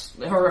got this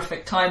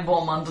horrific time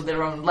bomb under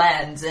their own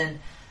lands, and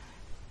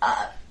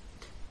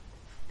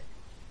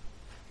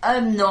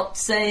I'm not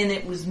saying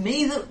it was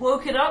me that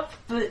woke it up,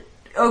 but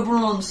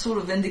Oberon sort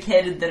of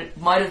indicated that it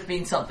might have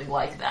been something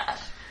like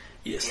that.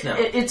 Yes, now...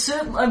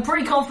 I'm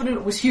pretty confident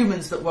it was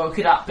humans that woke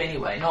it up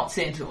anyway, not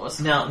Centaurs.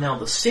 Now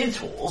the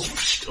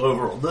Centaurs,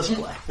 over on this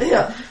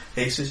platform,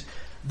 he says,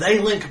 they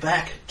link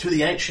back to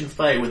the ancient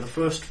Fae when the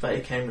first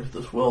Fae came into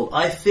this world.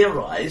 I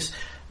theorise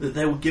that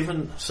they were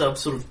given some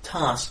sort of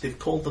task. They've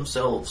called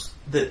themselves...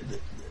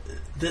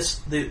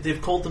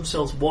 They've called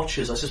themselves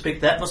Watchers. I suspect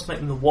that must make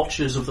them the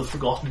Watchers of the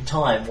Forgotten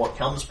Time, what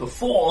comes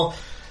before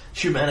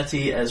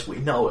humanity as we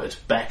know it,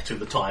 back to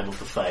the time of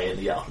the Fae and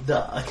the Outer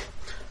Dark.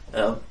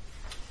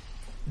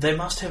 They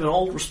must have an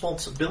old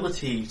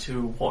responsibility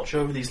to watch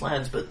over these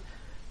lands, but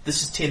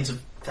this is tens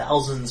of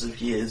thousands of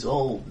years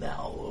old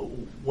now.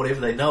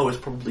 Whatever they know is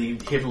probably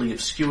heavily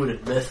obscured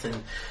in myth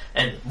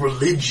and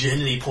religion,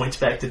 and he points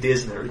back to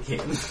Desna again.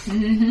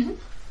 Mm-hmm.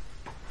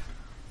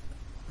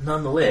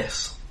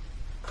 Nonetheless,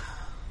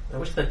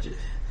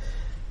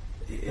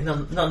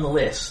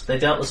 they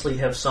doubtlessly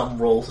have some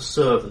role to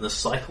serve in this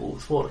cycle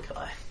with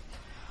Mordecai.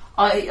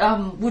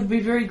 I would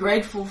be very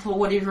grateful for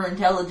whatever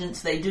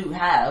intelligence they do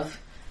have,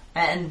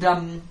 and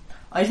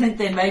I think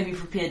they may be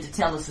prepared to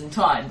tell us in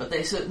time, but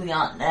they certainly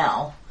aren't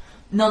now.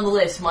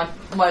 Nonetheless,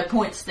 my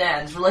point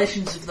stands.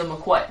 Relations with them are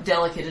quite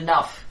delicate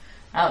enough.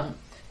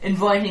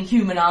 Inviting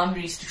human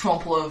armies to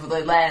trample over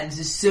their lands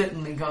is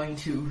certainly going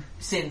to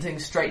send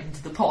things straight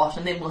into the pot,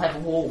 and then we'll have a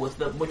war with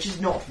them, which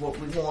is not what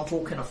we want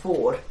or can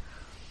afford.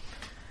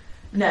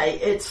 Nay,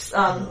 it's...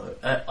 No,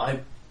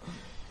 I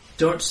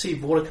don't see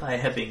Mordecai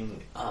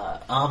having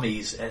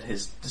armies at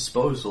his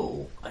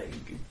disposal,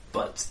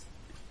 but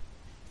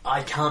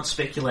I can't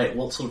speculate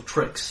what sort of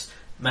tricks,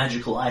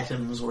 magical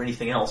items, or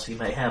anything else he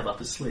may have up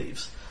his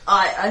sleeves.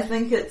 I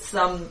think it's,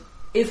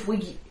 if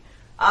we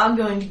are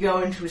going to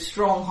go into a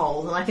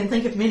stronghold, and I can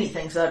think of many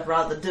things I'd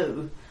rather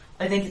do,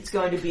 I think it's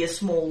going to be a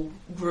small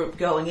group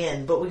going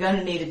in, but we're going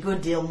to need a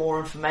good deal more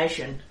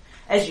information.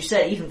 As you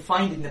say, even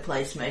finding the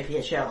place may be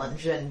a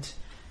challenge, and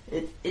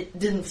it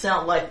didn't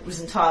sound like it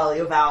was entirely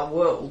of our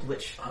world,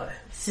 which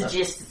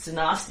suggests it's a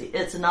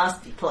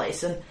nasty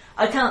place. And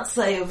I can't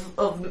say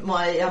of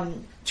my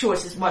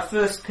choices. My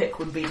first pick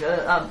would be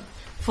to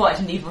fight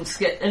an evil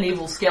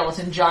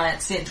skeleton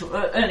giant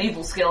centaur, an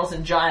evil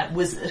skeleton giant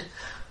wizard,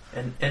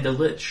 and a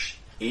lich,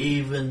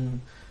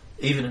 even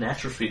an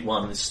atrophied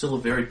one, is still a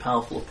very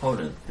powerful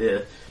opponent.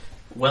 They're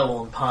well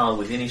on par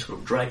with any sort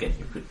of dragon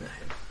you could name.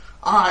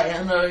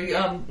 And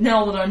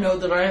now that I know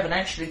that I haven't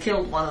actually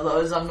killed one of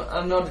those,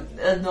 I'm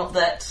not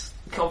that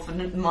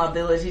confident in my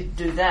ability to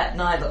do that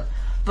neither.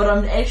 But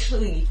I'm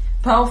actually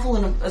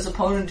powerful as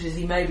opponent as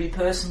he may be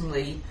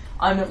personally.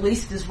 I'm at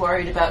least as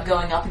worried about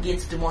going up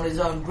against him on his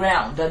own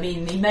ground. I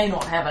mean, he may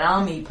not have an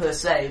army per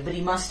se, but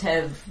he must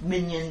have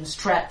minions,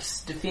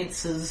 traps,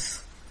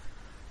 defences,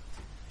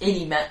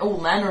 all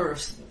manner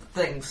of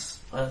things.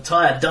 An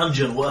entire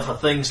dungeon worth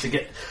of things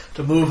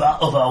to move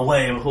out of our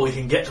way before we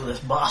can get to this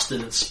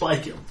bastard and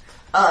spike him.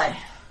 Aye.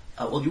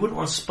 Well, you wouldn't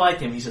want to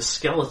spike him, he's a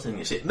skeleton,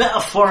 you see.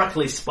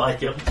 Metaphorically spike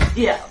him.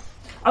 Yeah.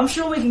 I'm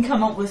sure we can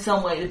come up with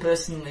some way to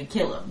personally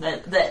kill him.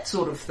 That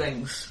sort of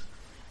things.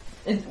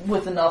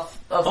 With enough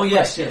of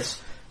yes.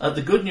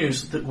 The good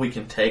news that we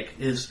can take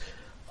is,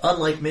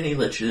 unlike many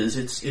liches,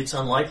 it's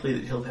unlikely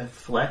that he'll have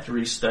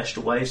phylacteries stashed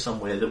away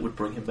somewhere that would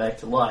bring him back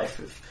to life.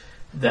 If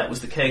that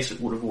was the case,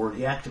 it would have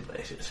already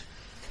activated.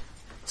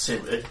 So,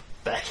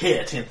 back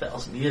here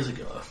 10,000 years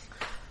ago.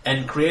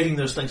 And creating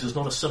those things is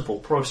not a simple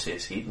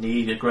process. He'd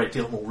need a great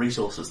deal more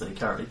resources than he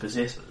currently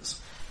possesses.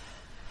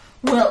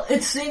 Well,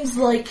 it seems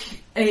like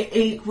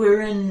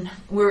we're in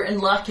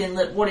luck in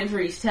that whatever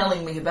he was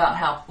telling me about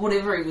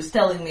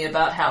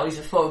how he's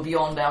a foe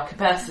beyond our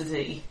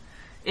capacity,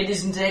 it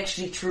isn't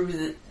actually true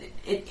that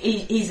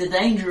he's a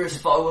dangerous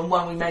foe and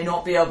one we may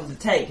not be able to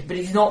take, but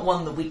he's not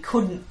one that we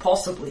couldn't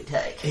possibly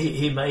take.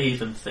 He may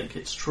even think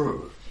it's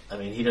true. I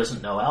mean, he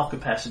doesn't know our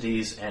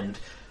capacities, and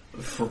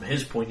from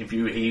his point of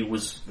view, he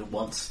was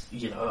once,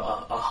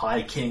 a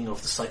high king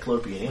of the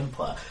Cyclopean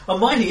Empire. A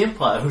mighty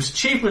empire whose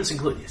achievements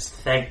include... Yes,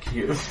 thank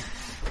you.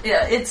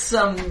 Yeah, it's,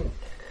 I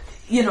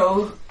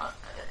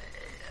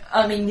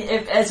mean,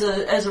 as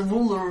a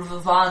ruler of a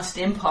vast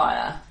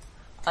empire,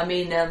 I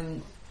mean,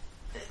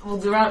 well,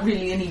 there aren't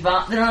really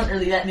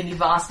that many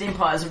vast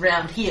empires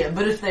around here,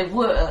 but if there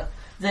were,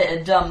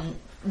 they'd,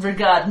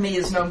 regard me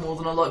as no more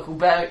than a local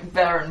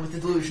baron with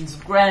delusions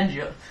of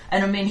grandeur.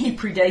 And I mean, he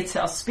predates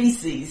our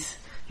species.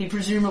 He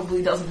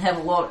presumably doesn't have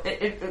a lot...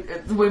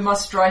 we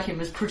must strike him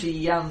as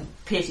pretty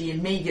petty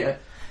and meagre.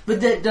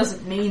 But that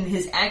doesn't mean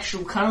his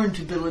actual current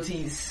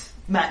abilities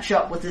match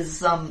up with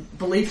his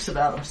beliefs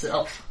about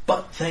himself.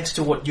 But thanks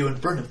to what you and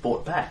Bryn have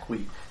brought back,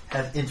 we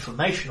have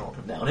information on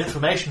him now. And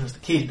information is the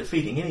key to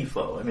defeating any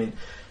foe. I mean,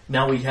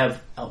 now we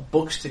have our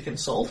books to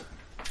consult.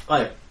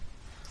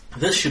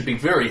 This should be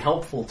very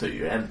helpful to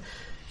you, and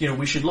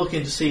we should look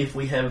in to see if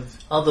we have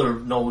other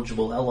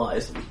knowledgeable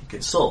allies that we can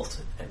consult.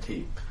 And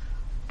he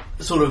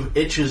sort of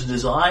itches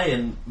his eye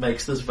and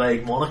makes this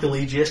vague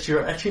monocle-y gesture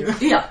at you.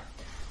 Yeah,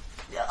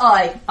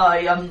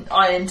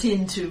 I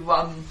intend to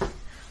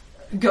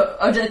go.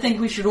 I don't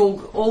think we should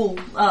all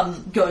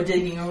go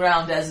digging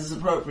around as is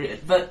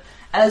appropriate, but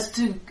as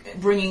to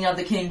bringing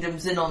other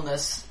kingdoms in on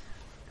this,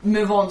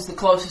 Mivon's the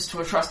closest to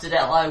a trusted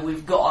ally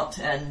we've got,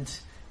 and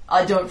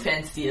I don't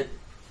fancy it.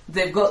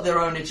 They've got their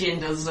own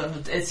agendas,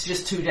 and it's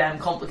just too damn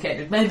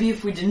complicated. Maybe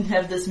if we didn't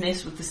have this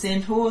mess with the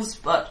centaurs,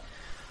 but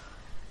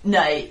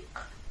nay.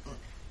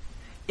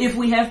 If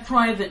we have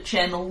private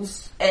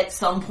channels, at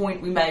some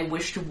point we may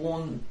wish to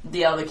warn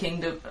the other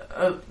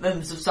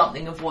kingdoms of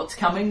something of what's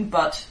coming,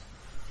 but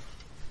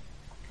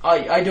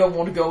I don't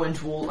want to go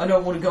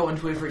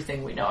into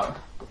everything we know.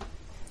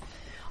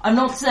 I'm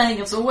not saying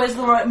it's always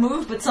the right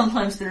move, but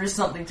sometimes there is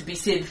something to be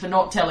said for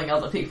not telling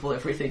other people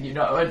everything you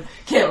know, and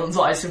Caelan's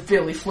eyes have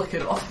barely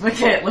flickered off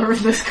Michaela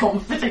in this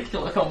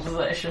particular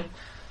conversation.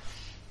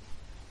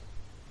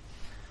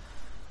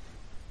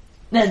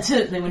 And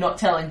certainly we're not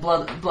telling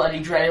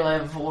bloody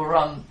Drelev or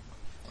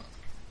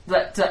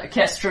that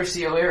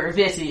Castruccio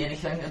Erivetti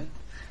anything,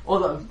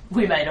 although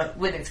we may not,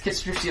 when it's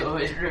Castruccio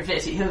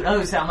Erivetti, who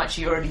knows how much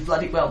he already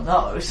bloody well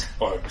knows.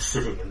 I'm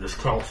sitting in this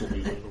council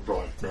meeting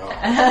right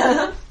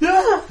now.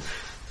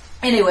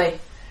 Anyway,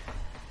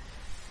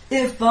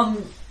 if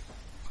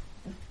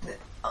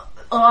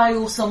I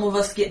or some of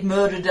us get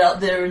murdered out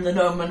there in the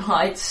Noman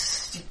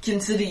Heights,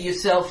 consider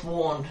yourself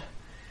warned.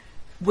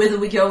 Whether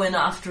we go in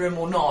after him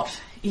or not,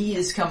 he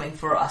is coming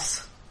for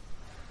us.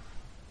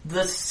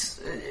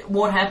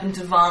 What happened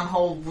to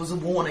Varnhold was a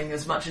warning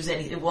as much as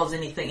it was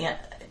anything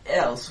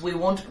else. We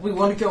want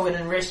to go in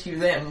and rescue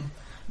them,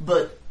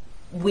 but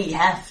we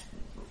have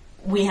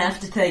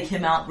to take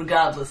him out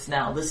regardless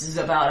now. This is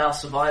about our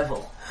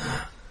survival.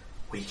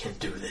 We can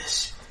do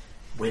this.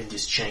 Wind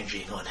is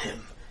changing on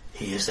him.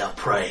 He is our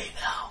prey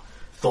now.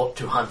 Thought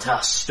to hunt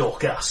us,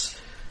 stalk us.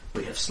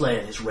 We have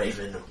slain his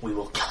raven. We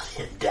will cut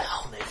him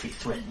down if he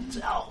threatens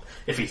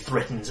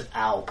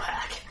our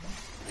pack.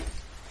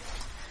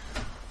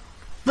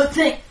 But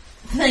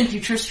thank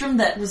you, Tristram.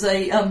 That was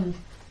a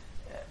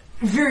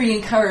very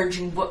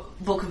encouraging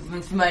book of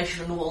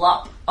information all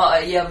up.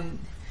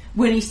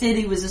 When he said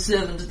he was a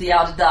servant of the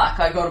Outer Dark,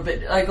 I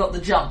got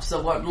the jumps, I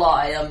won't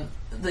lie.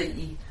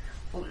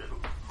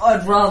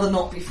 I'd rather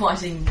not be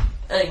fighting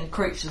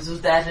creatures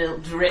of that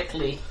ilk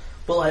directly.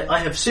 Well, I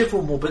have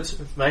several more bits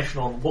of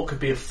information on what could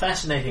be a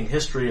fascinating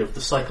history of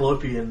the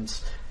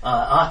Cyclopeans,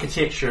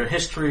 architecture,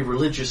 history,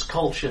 religious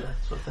culture,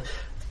 sort of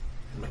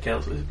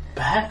thing.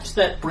 Perhaps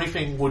that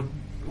briefing would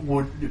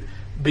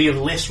be of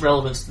less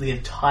relevance to the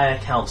entire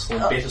council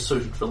and better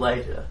suited for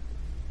later.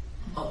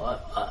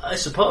 I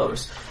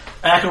suppose.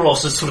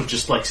 Akaros is sort of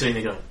just like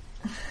sitting there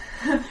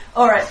going...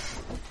 Alright.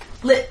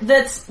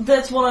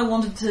 That's what I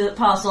wanted to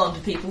pass on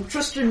to people.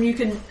 Tristram, you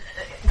can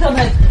come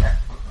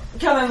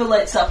over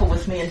late supper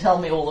with me and tell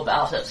me all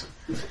about it.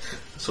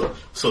 Sort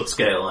of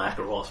scale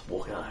Akaros,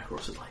 walk out.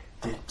 Akaros is like,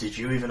 did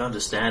you even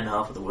understand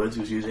half of the words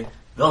he was using?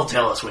 They'll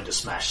tell us when to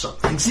smash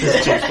something,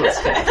 says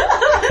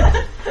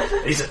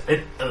He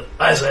said,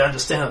 as I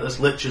understand it, this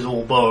lich is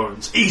all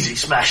bones. Easy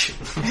smashing.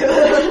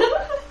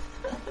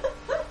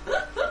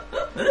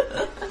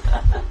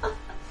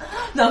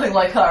 Nothing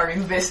like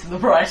hiring the best and the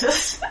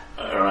brightest.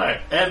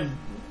 Alright, and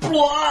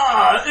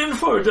blah!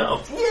 Info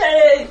dump!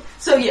 Yay!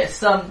 So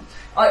yes,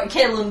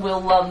 Caitlin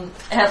will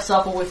have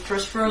supper with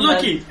Tristram.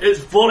 Looky,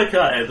 it's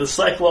Mordecai, the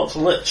Cyclops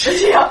Lich.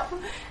 Yeah,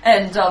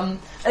 and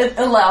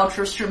allow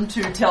Tristram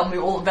to tell me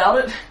all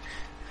about it.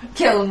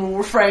 Caitlin will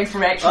refrain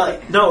from actually...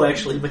 No,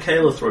 actually,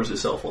 Michaela throws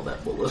herself on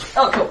that bullet.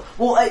 Oh, cool.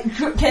 Well,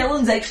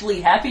 Caitlin's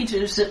actually happy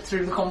to sit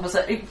through the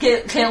conversation.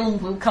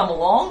 Caitlin will come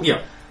along.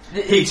 Yeah.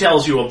 He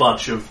tells you a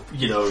bunch of,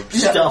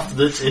 stuff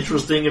that's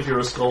interesting if you're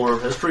a scholar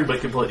of history, but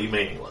completely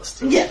meaningless.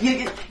 Too. Yeah,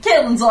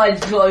 Caitlin's eyes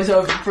glows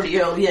over pretty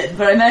early in,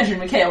 but I imagine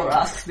Michaela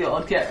asks the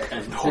odd character.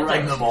 And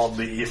hooring them on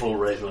the evil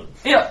raven.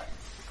 Yeah.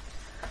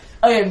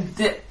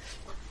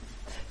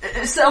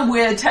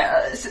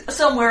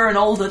 Somewhere in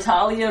old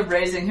Italia,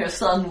 raising her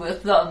son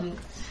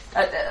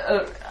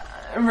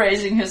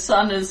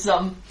is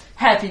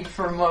happy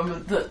for a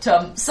moment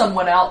that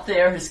someone out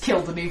there has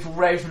killed an evil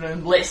raven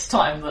in less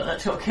time than it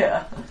took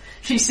her.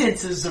 She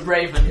senses the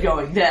raven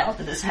going down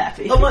and is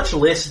happy. A much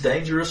less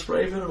dangerous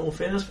raven, in all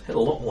fairness, but had a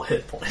lot more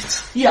hit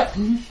points. Yeah.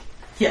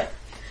 Yeah.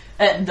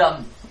 And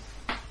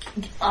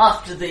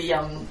after the,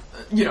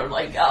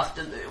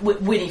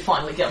 when he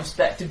finally comes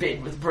back to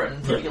bed with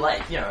Bryn pretty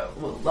late,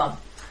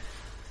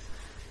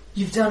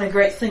 you've done a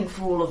great thing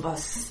for all of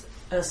us.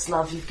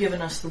 Love, you've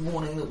given us the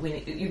warning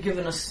you've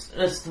given us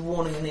the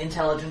warning and the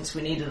intelligence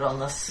we needed on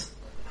this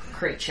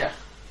creature.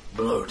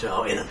 Blow to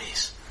our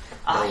enemies.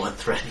 No one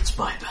threatens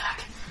my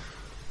back.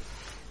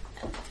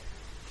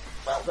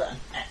 Well done.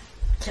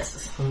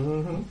 Kisses.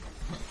 Mm-hmm.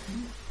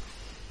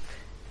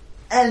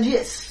 And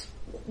yes,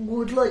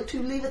 would like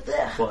to leave it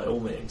there. By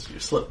all means, you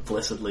slip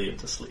blessedly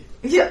into sleep.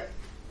 Yeah.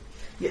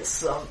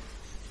 Yes,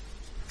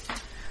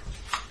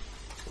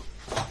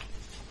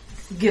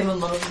 given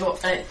that I've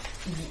got a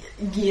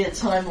year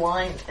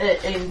timeline,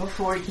 and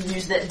before he can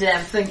use that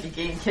damn thing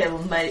again,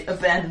 Kevin may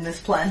abandon this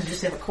plan to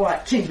just have a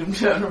quiet kingdom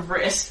turn of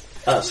rest.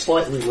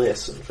 Slightly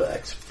less, in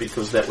fact,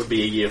 because that would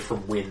be a year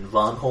from when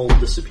Varnhold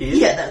disappeared.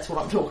 Yeah, that's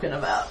what I'm talking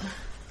about.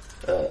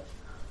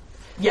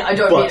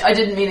 I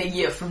didn't mean a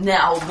year from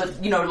now, but,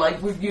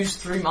 we've used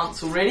 3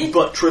 months already.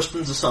 But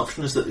Tristan's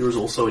assumption is that there is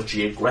also a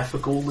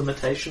geographical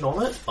limitation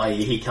on it,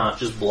 i.e. he can't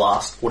just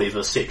blast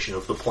whatever section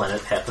of the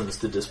planet happens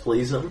to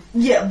displease him.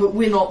 Yeah, but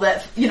we're not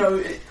that,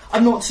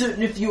 I'm not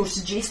certain if you're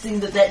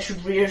suggesting that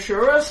should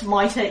reassure us.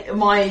 My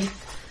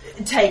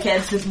take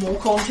adds with more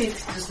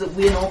context is that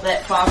we're not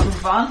that far from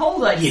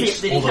Varnhold,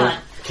 except that he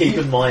can't. Keep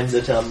in mind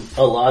that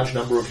a large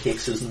number of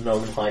hexes and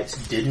known heights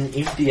didn't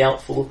empty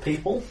out full of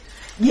people.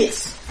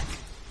 Yes.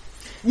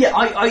 Yeah,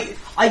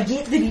 I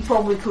get that he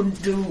probably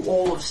couldn't do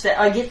all of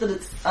I get that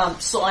it's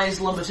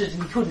size limited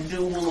and he couldn't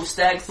do all of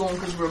Stagthorn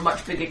because we're a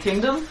much bigger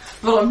kingdom,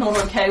 but I'm not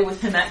okay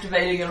with him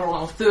activating it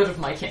on a third of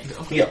my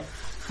kingdom. Yeah.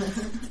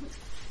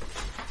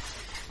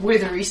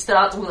 Whether he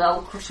starts with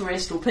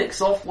Alcrest or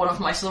picks off one of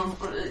my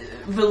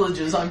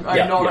villages, I'm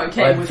not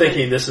okay with it. I'm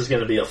thinking this is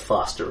going to be a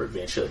faster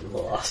adventure than the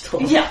last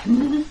one. Yeah.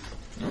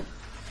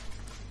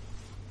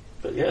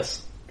 But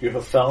yes. You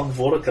have found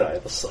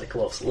Vorkai, the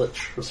Cyclops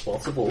Lich,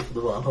 responsible for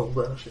the Varnhold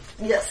banishing.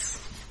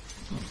 Yes.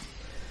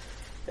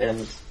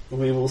 And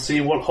we will see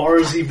what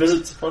horrors he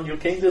visits upon your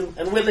kingdom,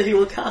 and whether he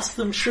will cast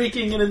them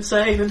shrieking and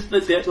insane into the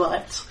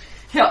deadlights.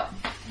 Yeah.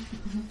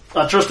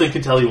 Tristan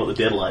can tell you what the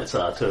deadlights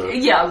are, too.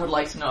 Yeah, I would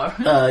like to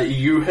know.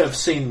 You have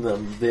seen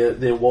them.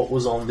 They're what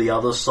was on the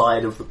other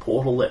side of the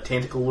portal that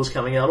tentacle was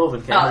coming out of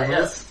in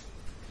Candlemas.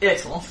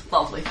 Yes. Excellent.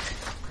 Lovely.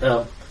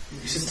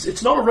 Since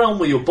it's not a realm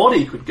where your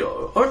body could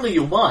go, only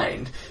your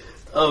mind,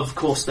 of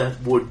course that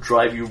would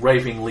drive you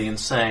ravingly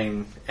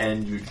insane,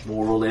 and you'd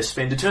more or less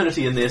spend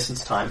eternity in there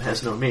since time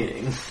has no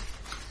meaning.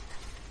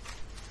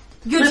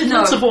 Good to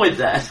know. Let's avoid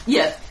that.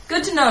 Yeah,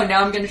 good to know.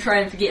 Now I'm going to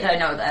try and forget I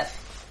know that.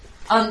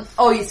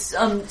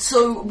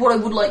 So what I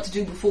would like to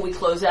do before we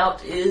close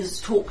out is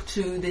talk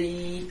to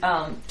the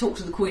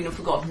Queen of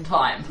Forgotten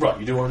Time. Right,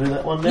 you do want to do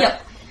that one now?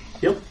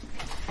 Yep.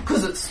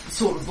 Because it's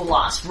sort of the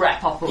last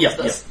wrap-up of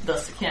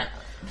this account.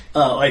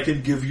 I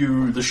can give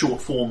you the short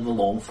form, the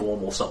long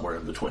form, or somewhere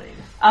in between.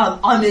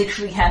 I'm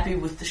actually happy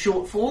with the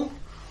short form.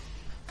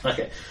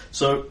 Okay,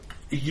 so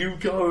you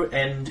go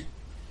and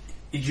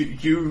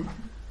you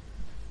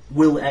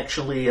will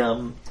actually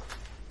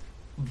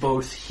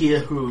both hear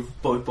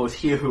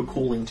her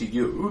calling to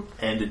you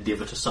and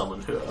endeavour to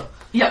summon her.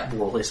 Yeah,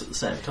 more or less at the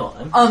same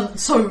time.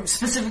 So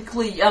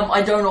specifically,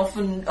 I don't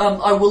often.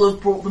 I will have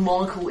brought the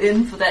monocle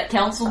in for that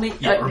council meeting.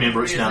 Yeah,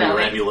 remember it's now your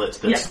amulet.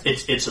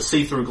 It's a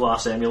see-through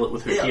glass amulet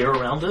with her hair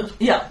around it.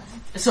 Yeah.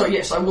 So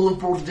yes, I will have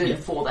brought it in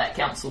for that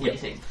council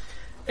meeting.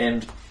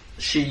 And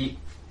she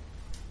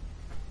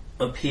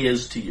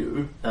appears to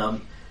you.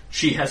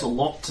 She has a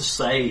lot to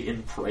say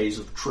in praise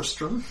of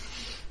Tristram.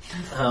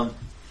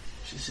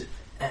 She said,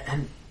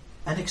 an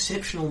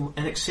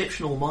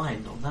exceptional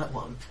mind on that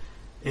one.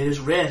 It is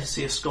rare to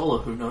see a scholar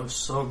who knows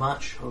so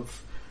much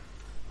of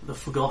the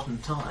forgotten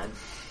time.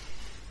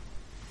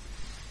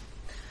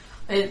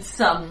 It's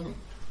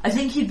I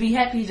think he'd be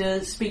happy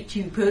to speak to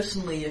you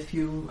personally if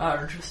you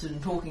are interested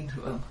in talking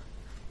to him.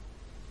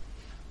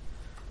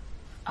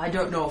 I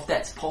don't know if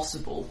that's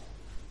possible.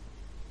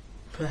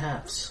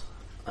 Perhaps.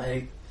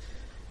 I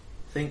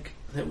think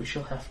that we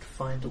shall have to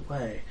find a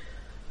way.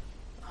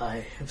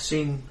 I have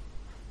seen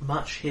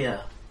much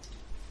here,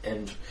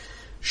 and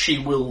she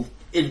will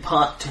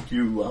impart to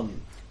you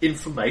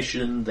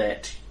information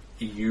that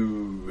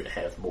you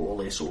have more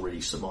or less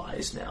already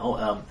surmised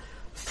now.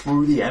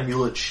 through the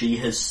amulet, she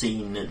has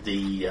seen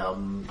the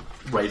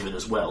raven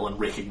as well and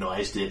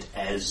recognised it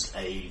as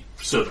a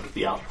servant of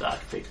the Outer Dark,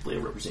 effectively a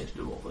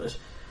representative of it.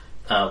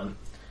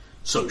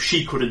 So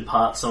she could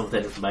impart some of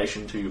that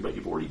information to you, but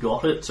you've already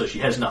got it, so she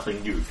has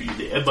nothing new for you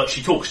there, but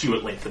she talks to you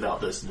at length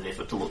about this in an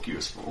effort to look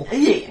useful.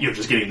 Yeah. You're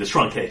just getting the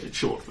truncated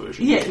short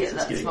version. Yeah, because it's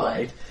that's getting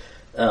fine.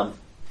 late.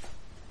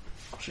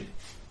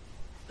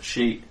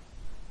 She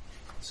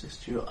says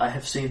to you, I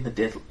have seen the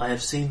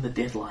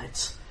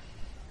deadlights,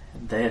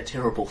 and they are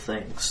terrible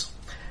things.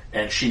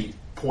 And she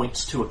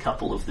points to a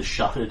couple of the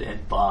shuttered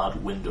and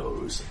barred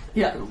windows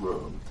in the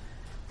room,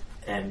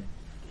 and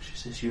she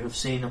says, you have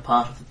seen a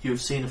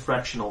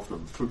fraction of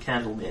them through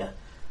Candlemere,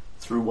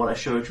 through what I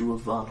showed you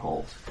of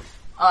Varnhold.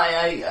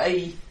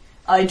 I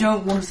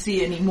don't want to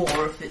see any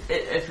more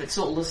if it's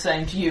all the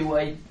same to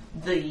you.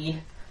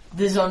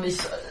 There's only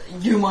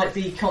you might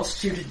be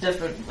constituted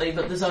differently,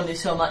 but there's only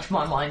so much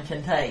my mind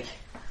can take.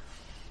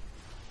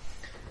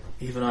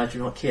 Even I do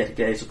not care to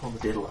gaze upon the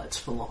deadlights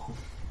for long.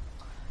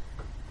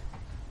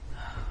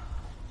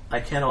 I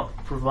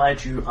cannot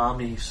provide you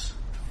armies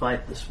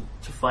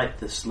to fight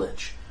this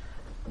lich,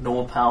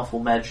 nor powerful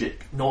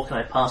magic, nor can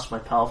I pass my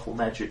powerful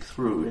magic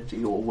through into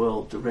your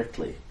world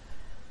directly.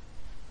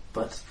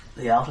 But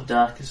the Outer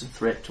Dark is a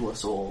threat to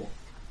us all,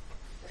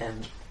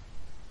 and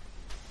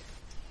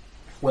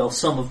well,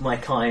 some of my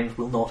kind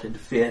will not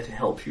interfere to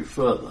help you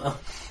further.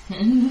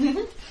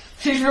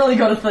 She's really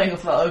got a thing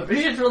for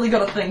She's really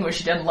got a thing where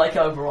she doesn't like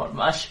Oberon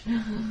much.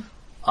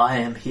 I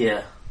am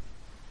here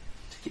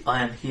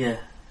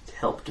to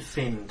help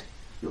defend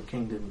your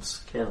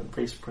kingdoms, Kaelin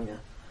Priestbringer.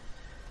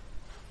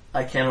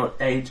 I cannot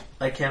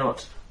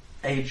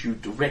aid you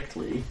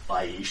directly,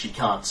 i.e. she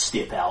can't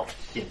step out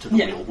into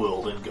the real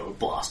world and go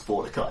blast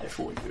Mordecai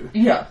for you.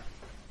 Yeah.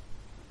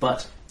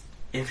 But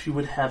if you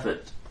would have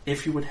it,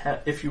 if you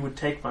would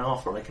take my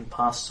offer, I can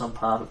pass some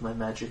part of my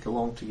magic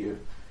along to you.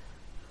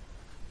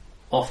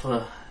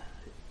 Offer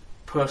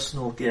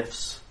personal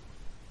gifts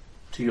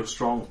to a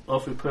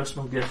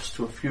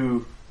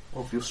few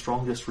of your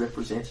strongest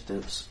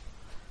representatives.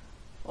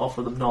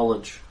 Offer them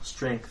knowledge,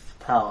 strength,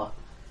 power,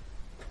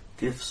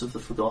 gifts of the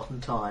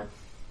forgotten time.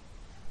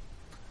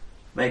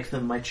 Make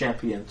them my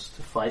champions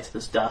to fight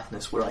this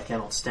darkness where I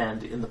cannot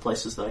stand, in the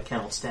places that I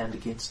cannot stand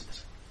against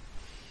it.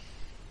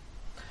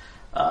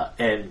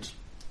 And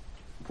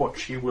what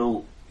she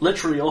will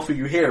literally offer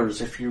you here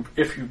is, if you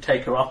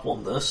take her up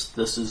on this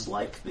is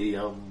like the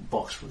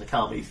box from the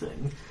Kami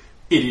thing.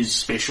 It is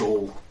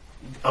special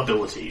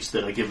abilities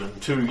that are given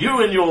to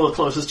you and your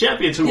closest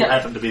champions, who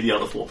happen to be the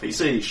other 4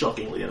 PCs,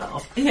 shockingly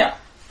enough. Yeah.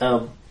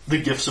 The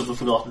Gifts of the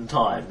Forgotten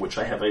Time, which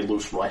I have a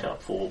loose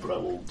write-up for, but I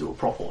will do a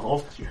proper one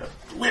of, because you have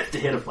leapt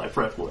ahead of my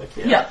prep work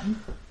here. Yeah.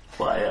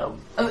 By,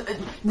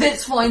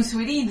 that's fine,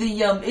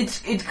 sweetie.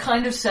 It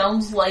kind of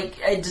sounds like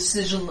a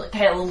decision that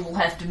Kaelin will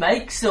have to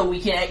make, so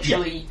we can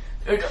actually...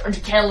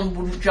 Kaelin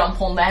wouldn't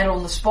jump on that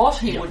on the spot.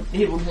 He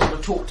would want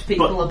to talk to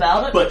people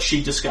about it. But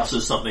she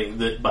discusses something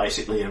that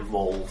basically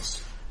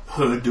involves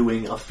her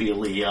doing a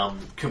fairly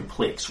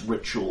complex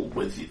ritual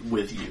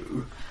with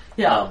you.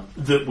 Yeah.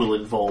 That will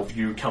involve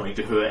you coming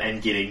to her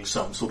and getting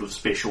some sort of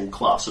special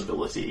class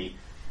ability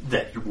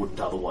that you wouldn't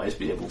otherwise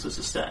be able to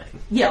sustain.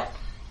 Yeah.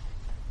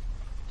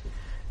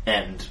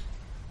 And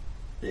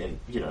then,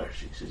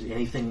 she says,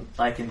 anything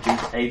I can do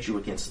to aid you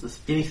against this,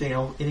 anything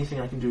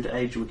I can do to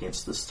aid you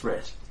against this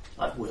threat,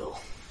 I will.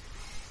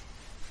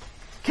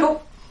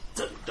 Cool.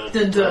 Dun, dun,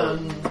 Dun,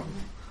 dun. dun.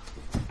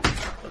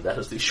 And that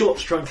is the short,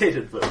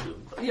 truncated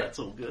version, but that's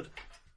all good.